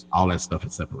ventures. All that stuff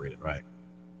is separated, right?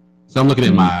 So I'm looking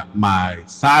at my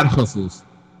side hustles.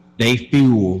 They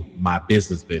fuel my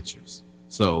business ventures.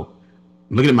 So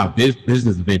I'm looking at my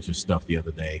business venture stuff the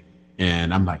other day,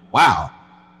 and I'm like, wow, I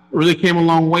really came a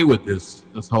long way with this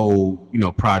whole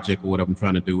project or what I'm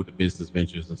trying to do with the business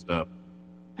ventures and stuff.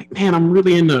 Like, man, I'm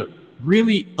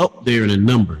really up there in the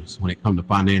numbers when it comes to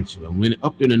financial. I'm really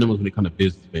up there in the numbers when it comes to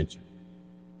business venture.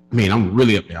 I mean, I'm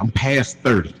really up there. I'm past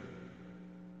 30.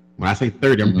 When I say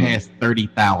 30, I'm past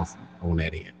 30,000 on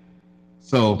that end.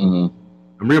 So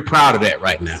I'm real proud of that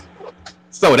right now.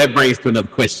 So that brings to another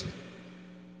question.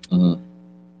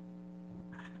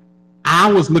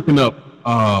 I was looking up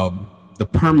the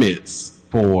permits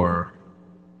for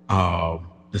the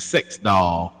sex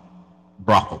doll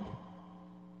brothel.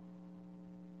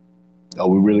 Are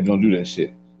we really gonna do that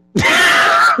shit?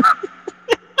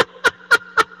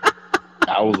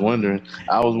 I was wondering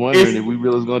if we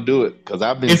really was gonna do it, because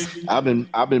I've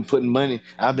been putting money.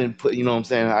 I've been putting, you know what I'm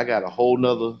saying? I got a whole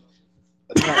nother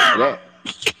account for that.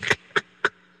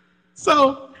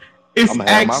 So it's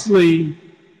actually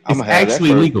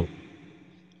legal.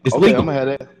 It's legal. I'm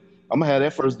gonna have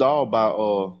that first doll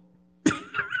by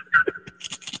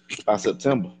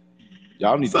September.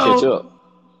 Y'all need to catch up.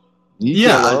 You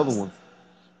tell the other ones.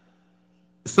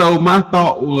 So my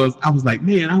thought was, I was like,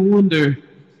 man, I wonder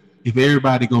if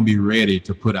everybody gonna be ready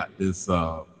to put out this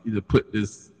when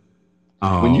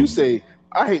you say,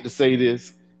 I hate to say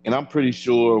this, and I'm pretty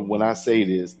sure when I say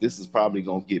this is probably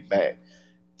gonna get back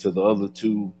to the other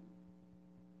two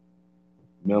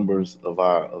members of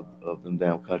them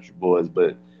damn country boys,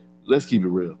 but let's keep it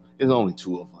real. There's only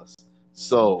two of us.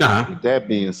 So with that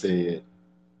being said,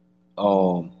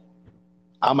 I'm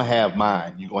gonna have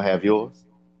mine. You gonna have yours?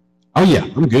 Oh yeah,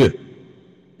 I'm good.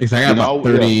 I got about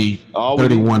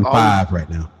 31.5 right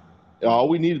now. All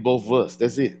we need is both of us.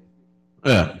 That's it.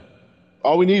 Yeah.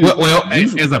 All we need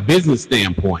as a business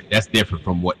standpoint, that's different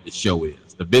from what the show is.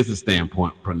 The business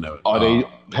standpoint from the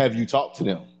have you talked to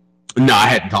them? No, I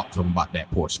hadn't talked to them about that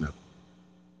portion of it.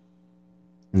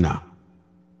 No.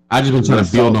 I just been trying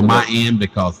to build on my end,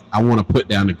 because I want to put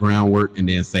down the groundwork and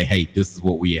then say, hey, this is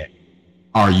what we at.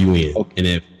 Are you in? Okay. And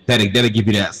if that'll give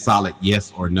you that solid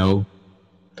yes or no.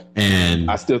 And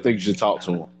I still think you should talk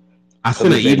to them. I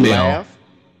sent an email.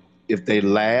 if they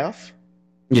laugh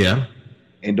Yeah.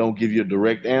 and don't give you a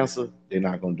direct answer, they're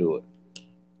not gonna do it.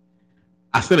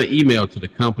 I sent an email to the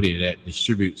company that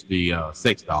distributes the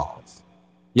sex dolls.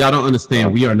 Y'all don't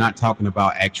understand. We are not talking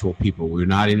about actual people. We're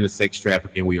not into sex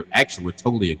trafficking. We're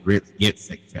totally against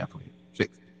sex trafficking.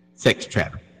 Sex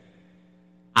trafficking.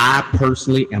 I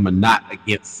personally am not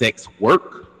against sex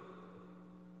work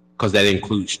because that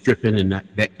includes stripping and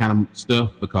that kind of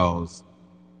stuff. Because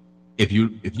if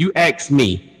you ask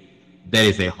me, that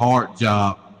is a hard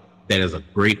job. That is a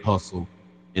great hustle.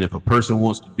 And if a person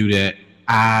wants to do that,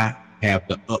 I have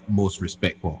the utmost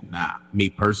respect for them. Now, me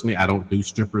personally, I don't do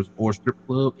strippers or strip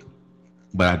clubs,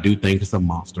 but I do think it's a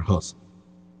monster hustle.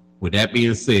 With that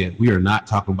being said, we are not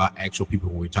talking about actual people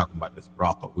when we're talking about this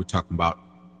brothel. We're talking about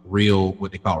real,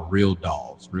 what they call real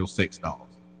dolls, real sex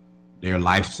dolls. They're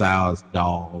life-size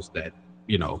dolls that,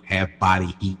 have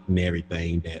body heat and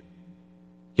everything that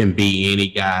can be any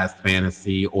guy's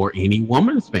fantasy or any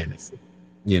woman's fantasy.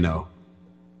 We're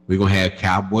gonna have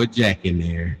Cowboy Jack in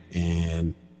there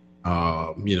and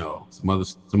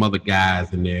some other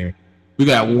guys in there. We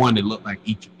got one that looked like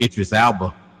Idris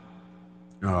Elba.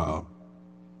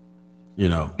 You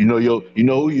know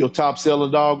who your top seller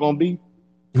dog gonna be?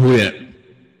 Who that?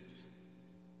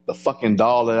 The fucking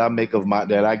doll that I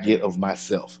get of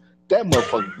myself. That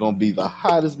motherfucker gonna be the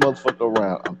hottest motherfucker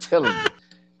around.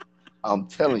 I'm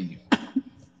telling you.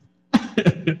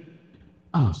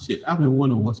 Oh shit! I've been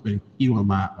wondering what's been queuing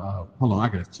my. Hold on, I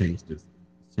gotta change this.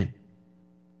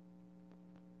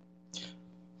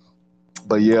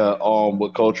 But yeah,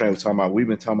 what Coltrane was talking about, we've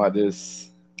been talking about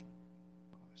this.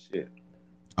 Shit.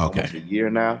 Okay. Almost a year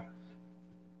now.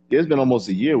 It's been almost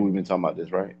a year we've been talking about this,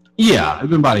 right? Yeah, it's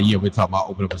been about a year. We're talking about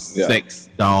opening up a sex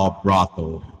doll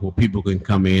brothel where people can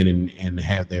come in and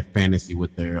have their fantasy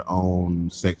with their own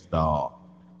sex doll.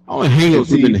 All the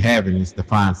hangups we've been having is to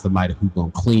find somebody who's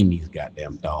gonna clean these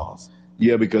goddamn dolls.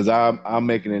 Yeah, because I'm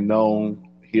making it known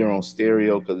here on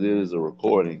stereo because it is a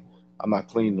recording. I'm not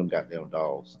cleaning them goddamn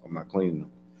dolls. I'm not cleaning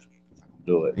them.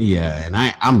 Do it. Yeah, and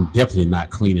I'm definitely not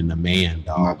cleaning the man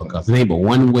doll because it ain't but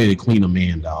one way to clean a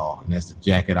man doll, and that's to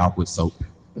jack it off with soap.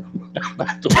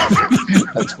 That's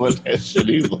what that shit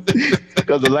is.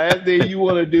 Because the last thing you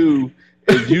want to do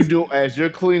is as you're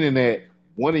cleaning that,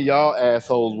 one of y'all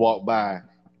assholes walk by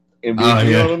and be,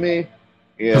 you know what I mean?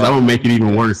 Yeah. Because I'm gonna make it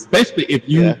even worse, especially if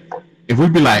we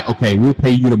be like, okay, we'll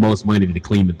pay you the most money to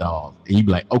clean the dolls, and you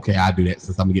be like, okay, I'll do that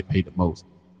since I'm gonna get paid the most.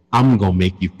 I'm gonna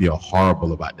make you feel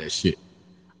horrible about that shit.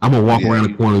 I'm gonna walk around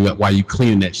the corner while you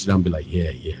cleaning that shit. I'm gonna be like,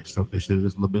 yeah, so this shit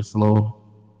is a little bit slow.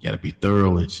 You gotta be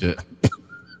thorough and shit.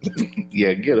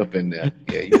 Yeah, get up in there.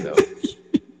 Yeah, Go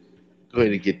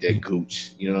ahead and get that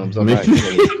gooch. You know what I'm talking about?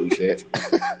 Gooch that.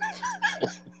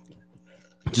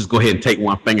 Just go ahead and take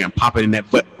one finger and pop it in that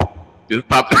butt. Just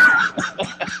pop it.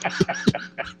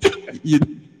 you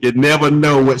never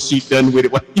know what she done with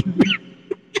it.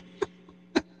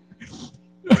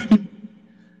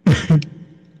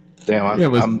 Damn,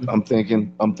 I'm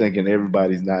thinking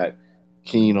everybody's not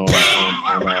keen on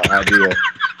our idea.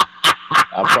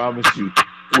 I promise you,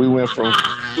 we went from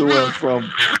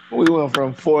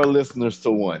 4 listeners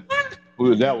to 1.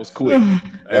 That was quick.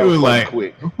 That was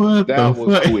quick.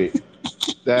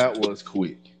 That was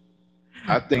quick.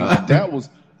 I think that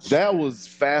was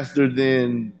faster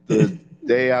than the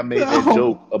day I made that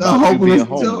joke about you being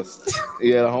homeless.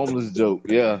 Yeah, the homeless joke.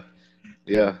 Yeah.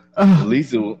 At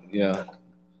least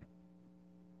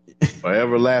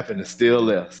forever laughing and still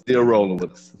there, still rolling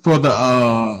with us. For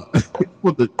the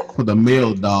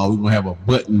male doll, we're gonna have a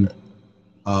button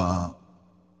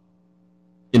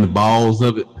in the balls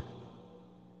of it.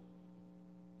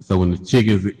 So when the chick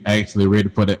is actually ready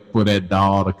for that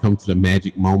doll to come to the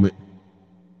magic moment,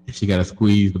 she gotta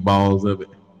squeeze the balls of it.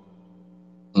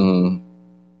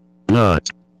 Nut.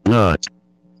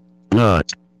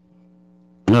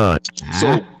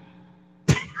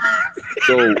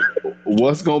 So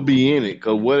what's gonna be in it?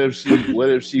 Cause what if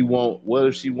she want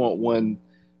one?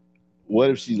 What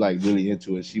if she's like really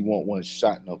into it? She want one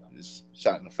shot in the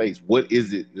face. What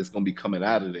is it that's gonna be coming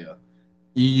out of there?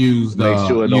 You use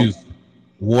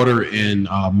water and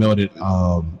melted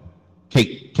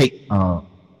cake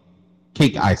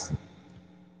icing.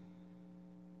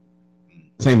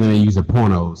 Same thing they use in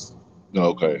pornos.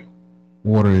 Okay.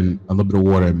 Water and a little bit of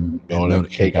water and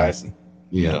melted cake icing.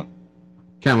 Yeah.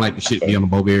 Kind of like the shit be on a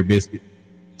Bo-Berry biscuit.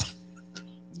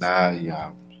 Nah,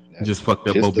 yeah. Just fucked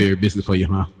up Bo-Berry biscuit for you,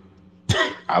 huh?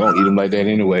 I don't eat them like that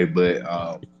anyway, but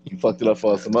you fucked it up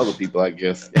for some other people, I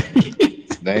guess.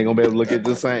 They ain't gonna be able to look at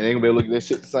the same. They ain't gonna be able to look at that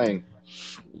shit the same.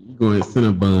 You go in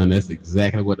Cinnabon, that's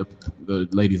exactly what the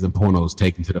ladies in pornos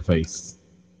take into the face.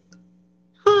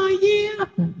 Oh, yeah.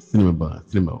 Cinnamon bun.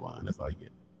 That's all you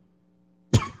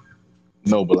get.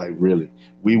 No, but like really,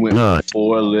 we went from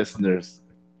 4 listeners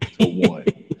to one.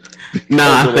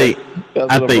 No, Because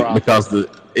I of the think brothel. because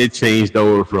it changed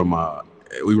over from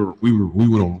we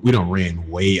don't ran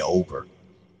way over.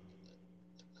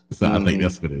 So I think Hmm.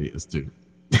 that's what it is too.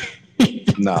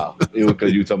 Nah, it was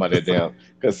because you talking about that damn.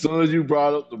 Because as soon as you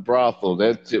brought up the brothel,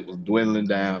 that shit was dwindling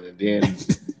down, and then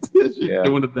It's just yeah,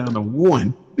 doing it down to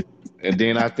one. and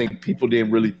then I think people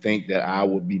didn't really think that I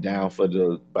would be down for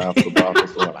the brothel.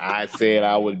 So when I said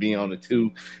I would be on the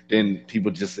two, then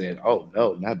people just said, "Oh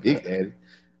no, not Big Daddy."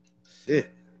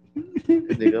 Shit,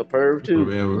 that nigga a perv too, and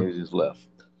Forever. then he just left.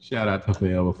 Shout out to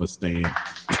Forever for staying.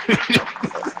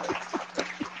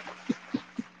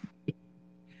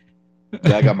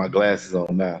 Yeah, I got my glasses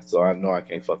on now, so I know I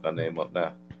can't fuck her name up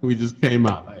now. We just came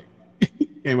out like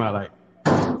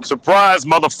Surprise,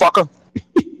 motherfucker.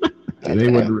 yeah, God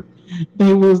damn.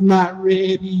 they was not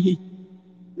ready.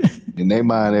 In their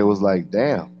mind, it was like,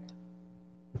 damn,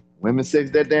 women sex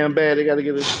that damn bad. They gotta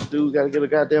get a dude, gotta get a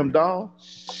goddamn doll.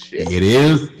 Shit. It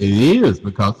is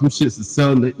because some shits are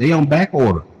selling. They on back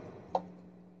order.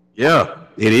 Yeah,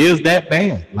 it is that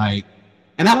bad. Like,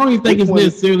 and I don't even think Which it's one?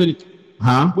 necessarily,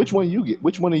 huh? Which one you get?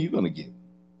 Which one are you gonna get?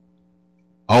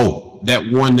 Oh, that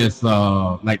one that's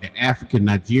like the African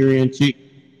Nigerian chick,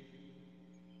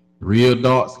 real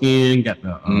dark skin, got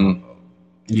the Mm.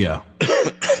 yeah,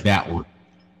 that one.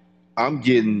 I'm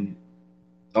getting.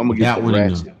 I'm gonna get That the one in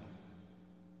ratchet. the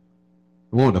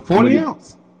I'm gonna 40 get.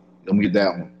 ounce. I'm gonna get that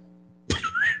one.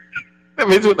 That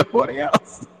bitch with the 40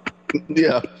 ounce.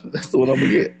 Yeah, that's what I'm gonna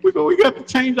get. We got to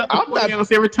change up the I'm 40 not.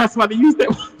 ounce every time somebody use that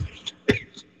one.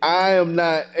 I am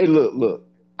not. Hey, look.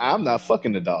 I'm not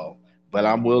fucking the dog, but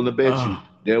I'm willing to bet you Oh,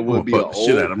 there I'm will gonna be a fuck the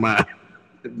shit out old. of mine.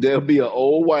 There'll be an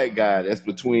old white guy that's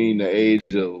between the age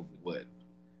of what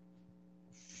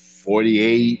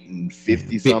 48 and And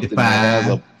 50 something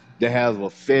 $55. that has a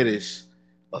fetish,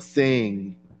 a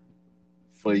thing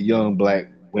for young black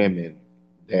women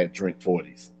that drink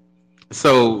 40s.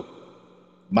 So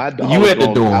My doll you is at the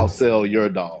going to door. outsell your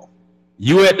doll.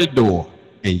 You at the door,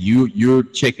 and you're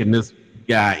checking this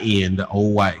guy in, the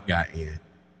old white guy in.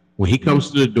 When he Mhm.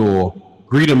 comes to the door,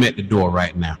 greet him at the door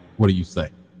right now. What do you say?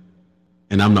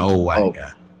 And I'm the old white Oh,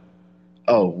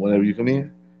 guy. whenever you come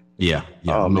in. Yeah.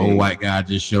 Oh, I'm the old man, white guy.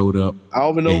 Just showed up, I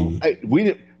don't even know. and Hey, we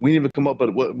didn't even come up with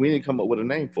what we didn't come up with a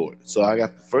name for it. So I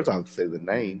got first I have to say the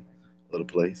name of the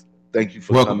place. Thank you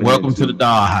for coming welcome to the into.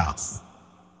 dollhouse.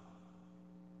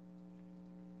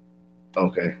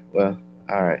 Okay, well,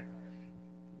 all right.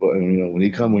 But when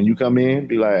you come in,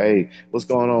 be like, hey, what's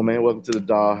going on, man? Welcome to the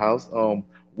dollhouse.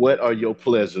 What are your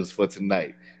pleasures for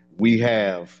tonight? We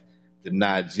have the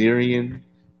Nigerian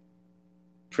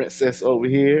princess over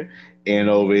here, and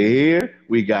over here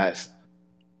we got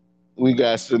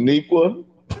Shaniqua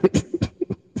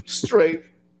straight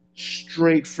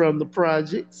straight from the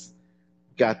projects.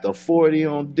 Got the 40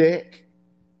 on deck.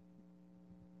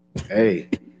 Hey,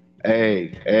 He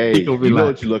hey, gonna be you know like,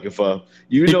 what you're looking for.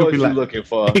 You he know gonna be what you're like, looking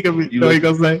for. he gonna be, you You know what he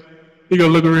look gonna say? He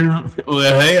gonna look around.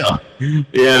 Well, hell,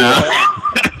 well,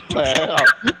 well,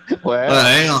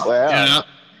 well, you well. know.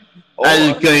 I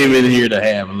just Or came in here to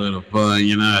have a little fun,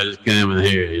 you know. I just came in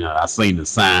here, you know. I seen the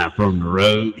sign from the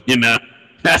road, you know.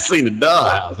 I seen the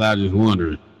dollhouse. I was just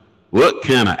wondering what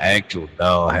kind of actual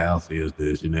dollhouse is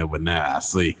this, you know. But now I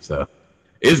see, so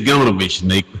it's gonna be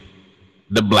Shaniqua,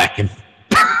 the blacking.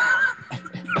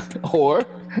 or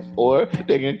or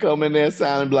they can come in there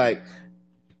sounding like,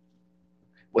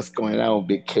 what's going on,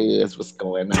 big kids? What's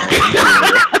going on?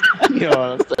 Yeah. You know what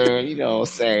I'm saying? You know what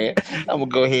I'm saying? I'm gonna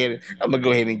go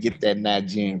ahead and get that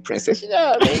Nigerian princess. You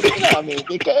know what I mean? You know what I mean?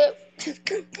 Because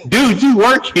Dude, you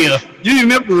work here. You didn't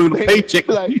never earn a paycheck.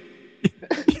 like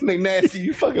McNasty,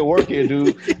 you fucking work here,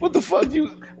 dude. What the fuck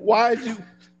why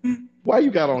you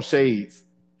got on shades?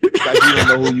 Like you don't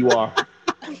know who you are.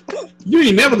 You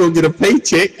ain't never gonna get a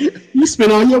paycheck. You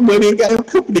spend all your money and got your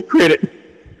company credit.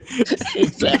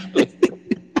 Exactly.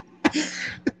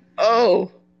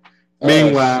 Oh. Oh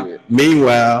Meanwhile, shit.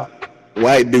 meanwhile,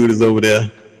 white dude is over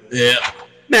there. Yeah.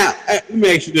 Now, let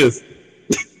me ask you this: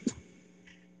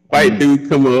 white Mm, dude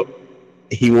come up,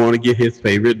 he want to get his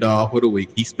favorite doll for the week.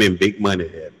 He spend big money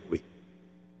that week.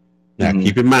 Now, mm,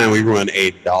 keep in mind, we run a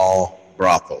doll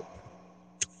brothel,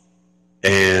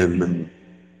 and mm.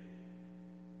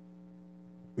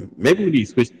 maybe we need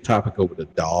to switch the topic over to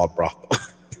doll brothel.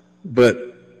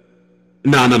 But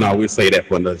no, we'll say that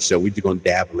for another show. We're just gonna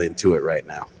dabble into it right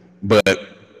now. But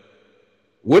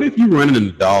what if you running in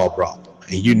a doll brothel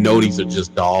and you know these are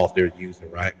just dolls they're using,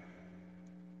 right?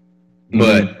 Mm.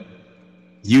 But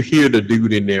you hear the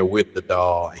dude in there with the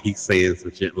doll, and he's saying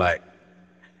some shit like,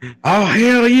 Oh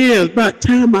hell yeah! It's about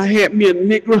time I had me a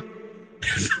nigga.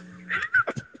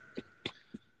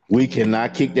 We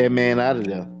cannot kick that man out of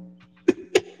there.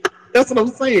 That's what I'm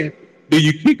saying. Do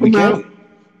you kick We him out, can't.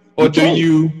 or We do can't.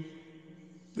 you?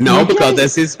 No, We because can't.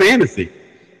 that's his fantasy.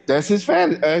 That's his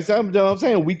fan. That's what I'm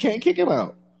saying. We can't kick him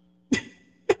out.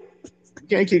 We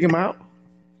can't kick him out.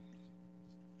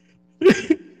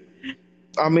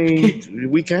 I mean,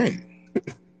 we can't.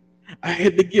 I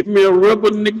had to get me a rubber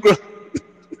nigga.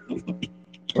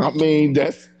 I mean,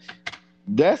 that's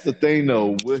the thing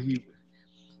though. What he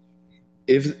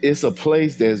if it's a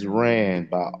place that's ran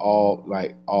by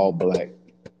all black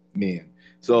men.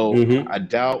 So Mm-hmm. I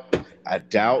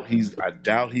doubt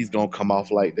he's gonna come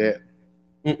off like that.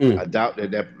 I Mm-mm. doubt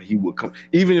that he would come,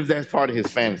 even if that's part of his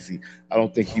fantasy. I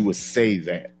don't think he would say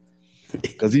that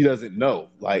because he doesn't know.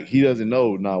 Like he doesn't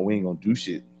know. Nah, we ain't gonna do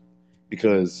shit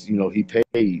because he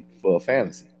paid for a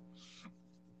fantasy.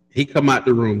 He come out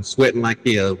the room sweating like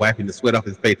hell, wiping the sweat off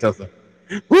his face. Tells her,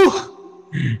 "Whew,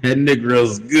 that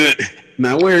nigga's good.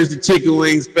 Now where's the chicken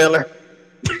wings, fella?"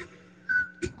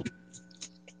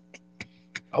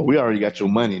 Oh, we already got your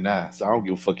money now, so I don't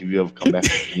give a fuck if you ever come back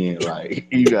again. Like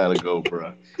you gotta go,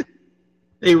 bro.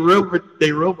 They rubber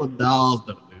dolls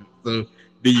though, dude. So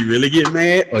do you really get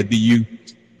mad, or do you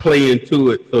play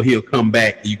into it so he'll come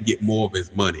back and you can get more of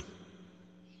his money?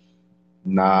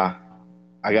 Nah,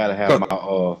 I gotta have my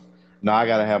 'Cause- no, I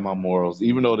gotta have my morals.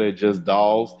 Even though they're just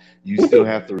dolls, you still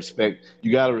have to respect.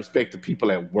 You gotta respect the people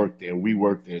that work there. We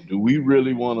work there. Do we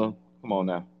really wanna? Come on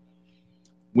now.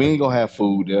 We ain't gonna have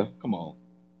food there. Come on.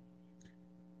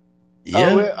 Oh,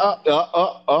 yeah,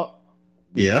 well,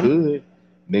 we yeah. could.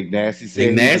 McNasty said he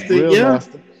was a McNasty, grill yeah.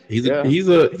 master. He's a Yeah. he's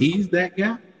a he's that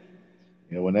guy.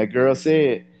 And when that girl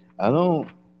said, "I don't,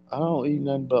 I don't eat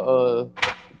nothing but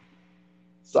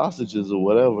sausages or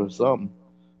whatever, something,"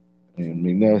 and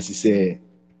McNasty said,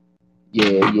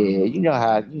 "Yeah, yeah, you know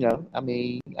how, I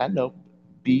mean, I know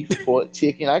beef, pork,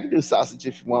 chicken. I can do sausage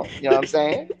if you want. You know what I'm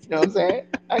saying? You know what I'm saying?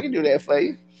 I can do that for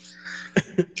you."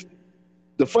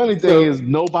 The funny thing So is,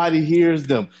 nobody hears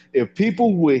them. If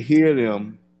people would hear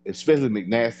them, especially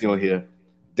McNasty on here,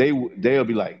 they'll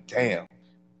be like, "Damn,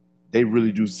 they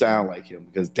really do sound like him,"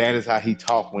 because that is how he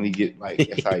talk when he get like.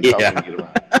 That's how he talk when he yeah, get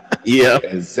around. yeah,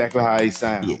 That's exactly how he yeah,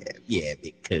 sound. yeah.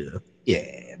 Because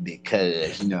Yeah,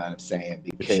 because you know what I'm saying.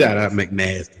 shout out Because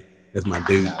McNasty. That's my you know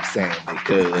dude. what I'm saying.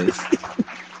 Because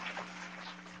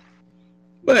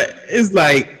But it's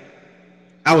like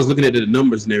I was looking at the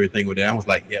numbers and everything with that. I was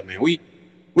like, yeah, man, we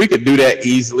could do that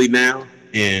easily now,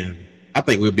 and I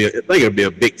think it'll be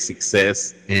a big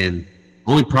success. And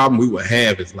only problem we would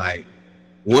have is like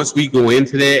once we go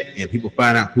into that and people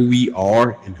find out who we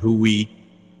are and who we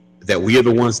are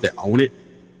the ones that own it,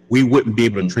 we wouldn't be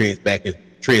able to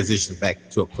transition back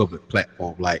to a public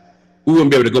platform. Like we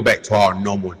wouldn't be able to go back to our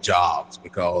normal jobs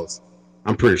because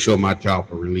I'm pretty sure my job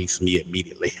will release me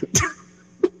immediately.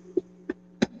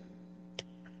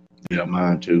 yeah,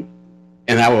 mine too.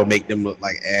 And I would make them look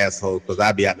like assholes because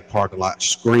I'd be out in the parking lot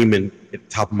screaming at the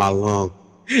top of my lungs,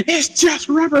 "It's just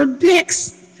rubber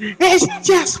dicks! It's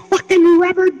just fucking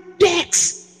rubber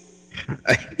dicks!"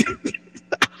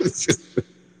 It's just, if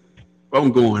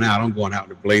I'm going out in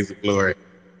a blaze of glory.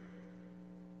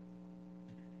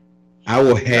 I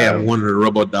will have Yeah, one of the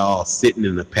rubber dolls sitting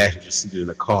in the passenger seat in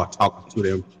the car talking to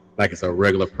them like it's a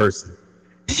regular person.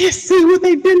 Did you see what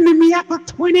they did to me after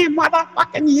 20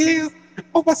 motherfucking years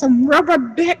over some rubber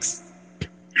dicks?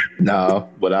 no.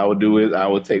 What I would do is I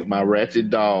would take my ratchet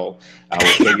doll, I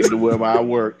would take it to where I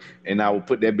work, and I would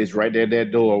put that bitch right there at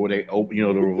that door where they open, the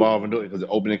revolving door because it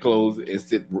open and close, and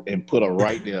sit and put her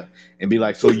right there and be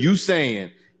like, "So you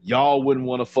saying y'all would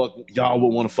want to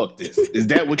fuck this? Is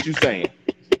that what you saying?"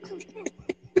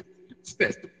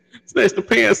 snatch, snatch the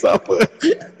pants off. Look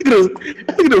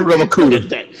at the rubber Look cooler. at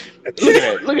that! Look at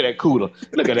that! Look at that cooler!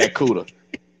 Look at that cooler!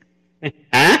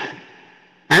 Huh?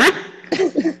 Huh?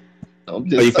 I'm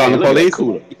Are you just calling saying, the look at that police?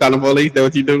 cooler. You calling the police? That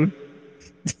what you doing?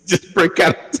 Just break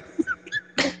out.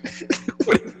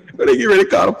 When they get ready to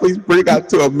call the police, break out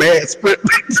to a mad sprint.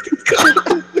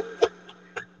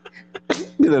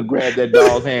 You know, grab that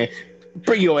dog's hand,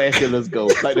 bring your ass here, let's go.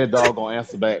 Like that dog gonna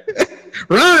answer back.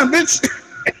 Run, bitch.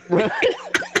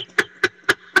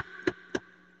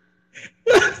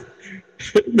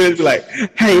 Man's like,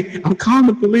 "Hey, I'm calling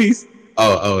the police."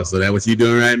 Oh, so that what you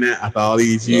doing right now? After all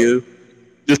these Yep. years,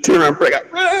 just turn around and break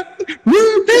out. Run,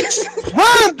 bitch!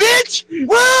 Run, bitch!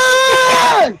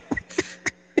 Run!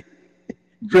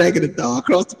 Dragging the dog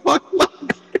across the parking lot.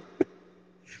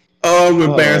 Oh, I'm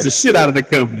Oh embarrassed the shit out shit. of the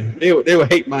company. They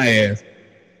would hate my ass.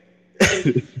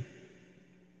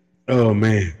 Oh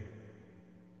man.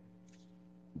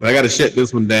 But I got to shut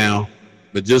this one down.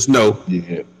 But just know,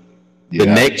 Yeah. the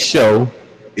next show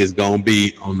is gonna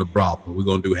be on the brothel. We're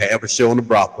gonna do half a show on the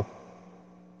brothel,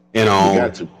 and We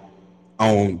got to.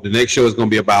 on the next show is gonna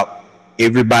be about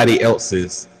everybody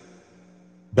else's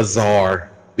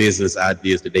bizarre business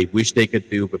ideas that they wish they could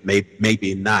do, but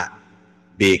maybe not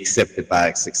be accepted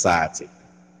by society.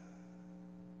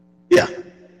 Yeah,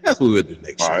 that's what we'll do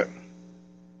next show.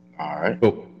 All right.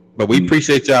 But we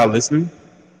appreciate y'all listening.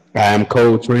 I am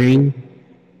Coltrane,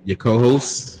 your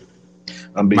co-host.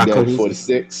 I'm Big Daddy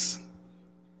 46.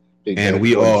 Big and Daddy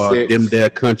we 46. Are Them There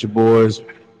Country Boys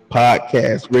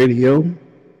Podcast Radio.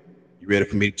 You ready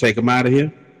for me to take them out of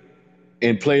here?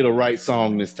 And play the right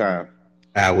song this time.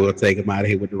 I will take them out of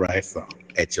here with the right song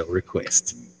at your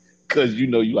request. Because you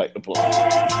know you like to play.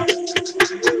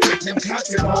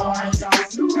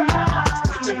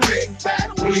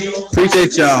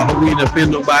 Appreciate y'all. Hope we didn't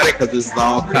offend nobody because this is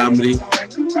all comedy.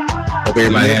 Hope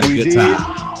everybody had a good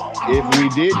time. If we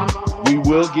didn't, we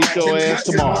will get your ass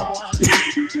tomorrow.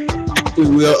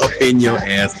 We will offend your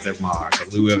ass tomorrow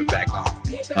because we will be back on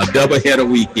a doubleheader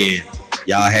weekend.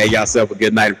 Y'all have yourself a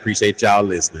good night. Appreciate y'all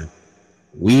listening.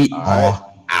 We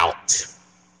are out.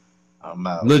 I'm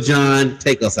out. Lil John,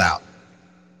 take us out.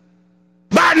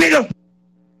 Bye, nigga.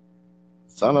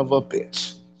 Son of a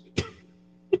bitch.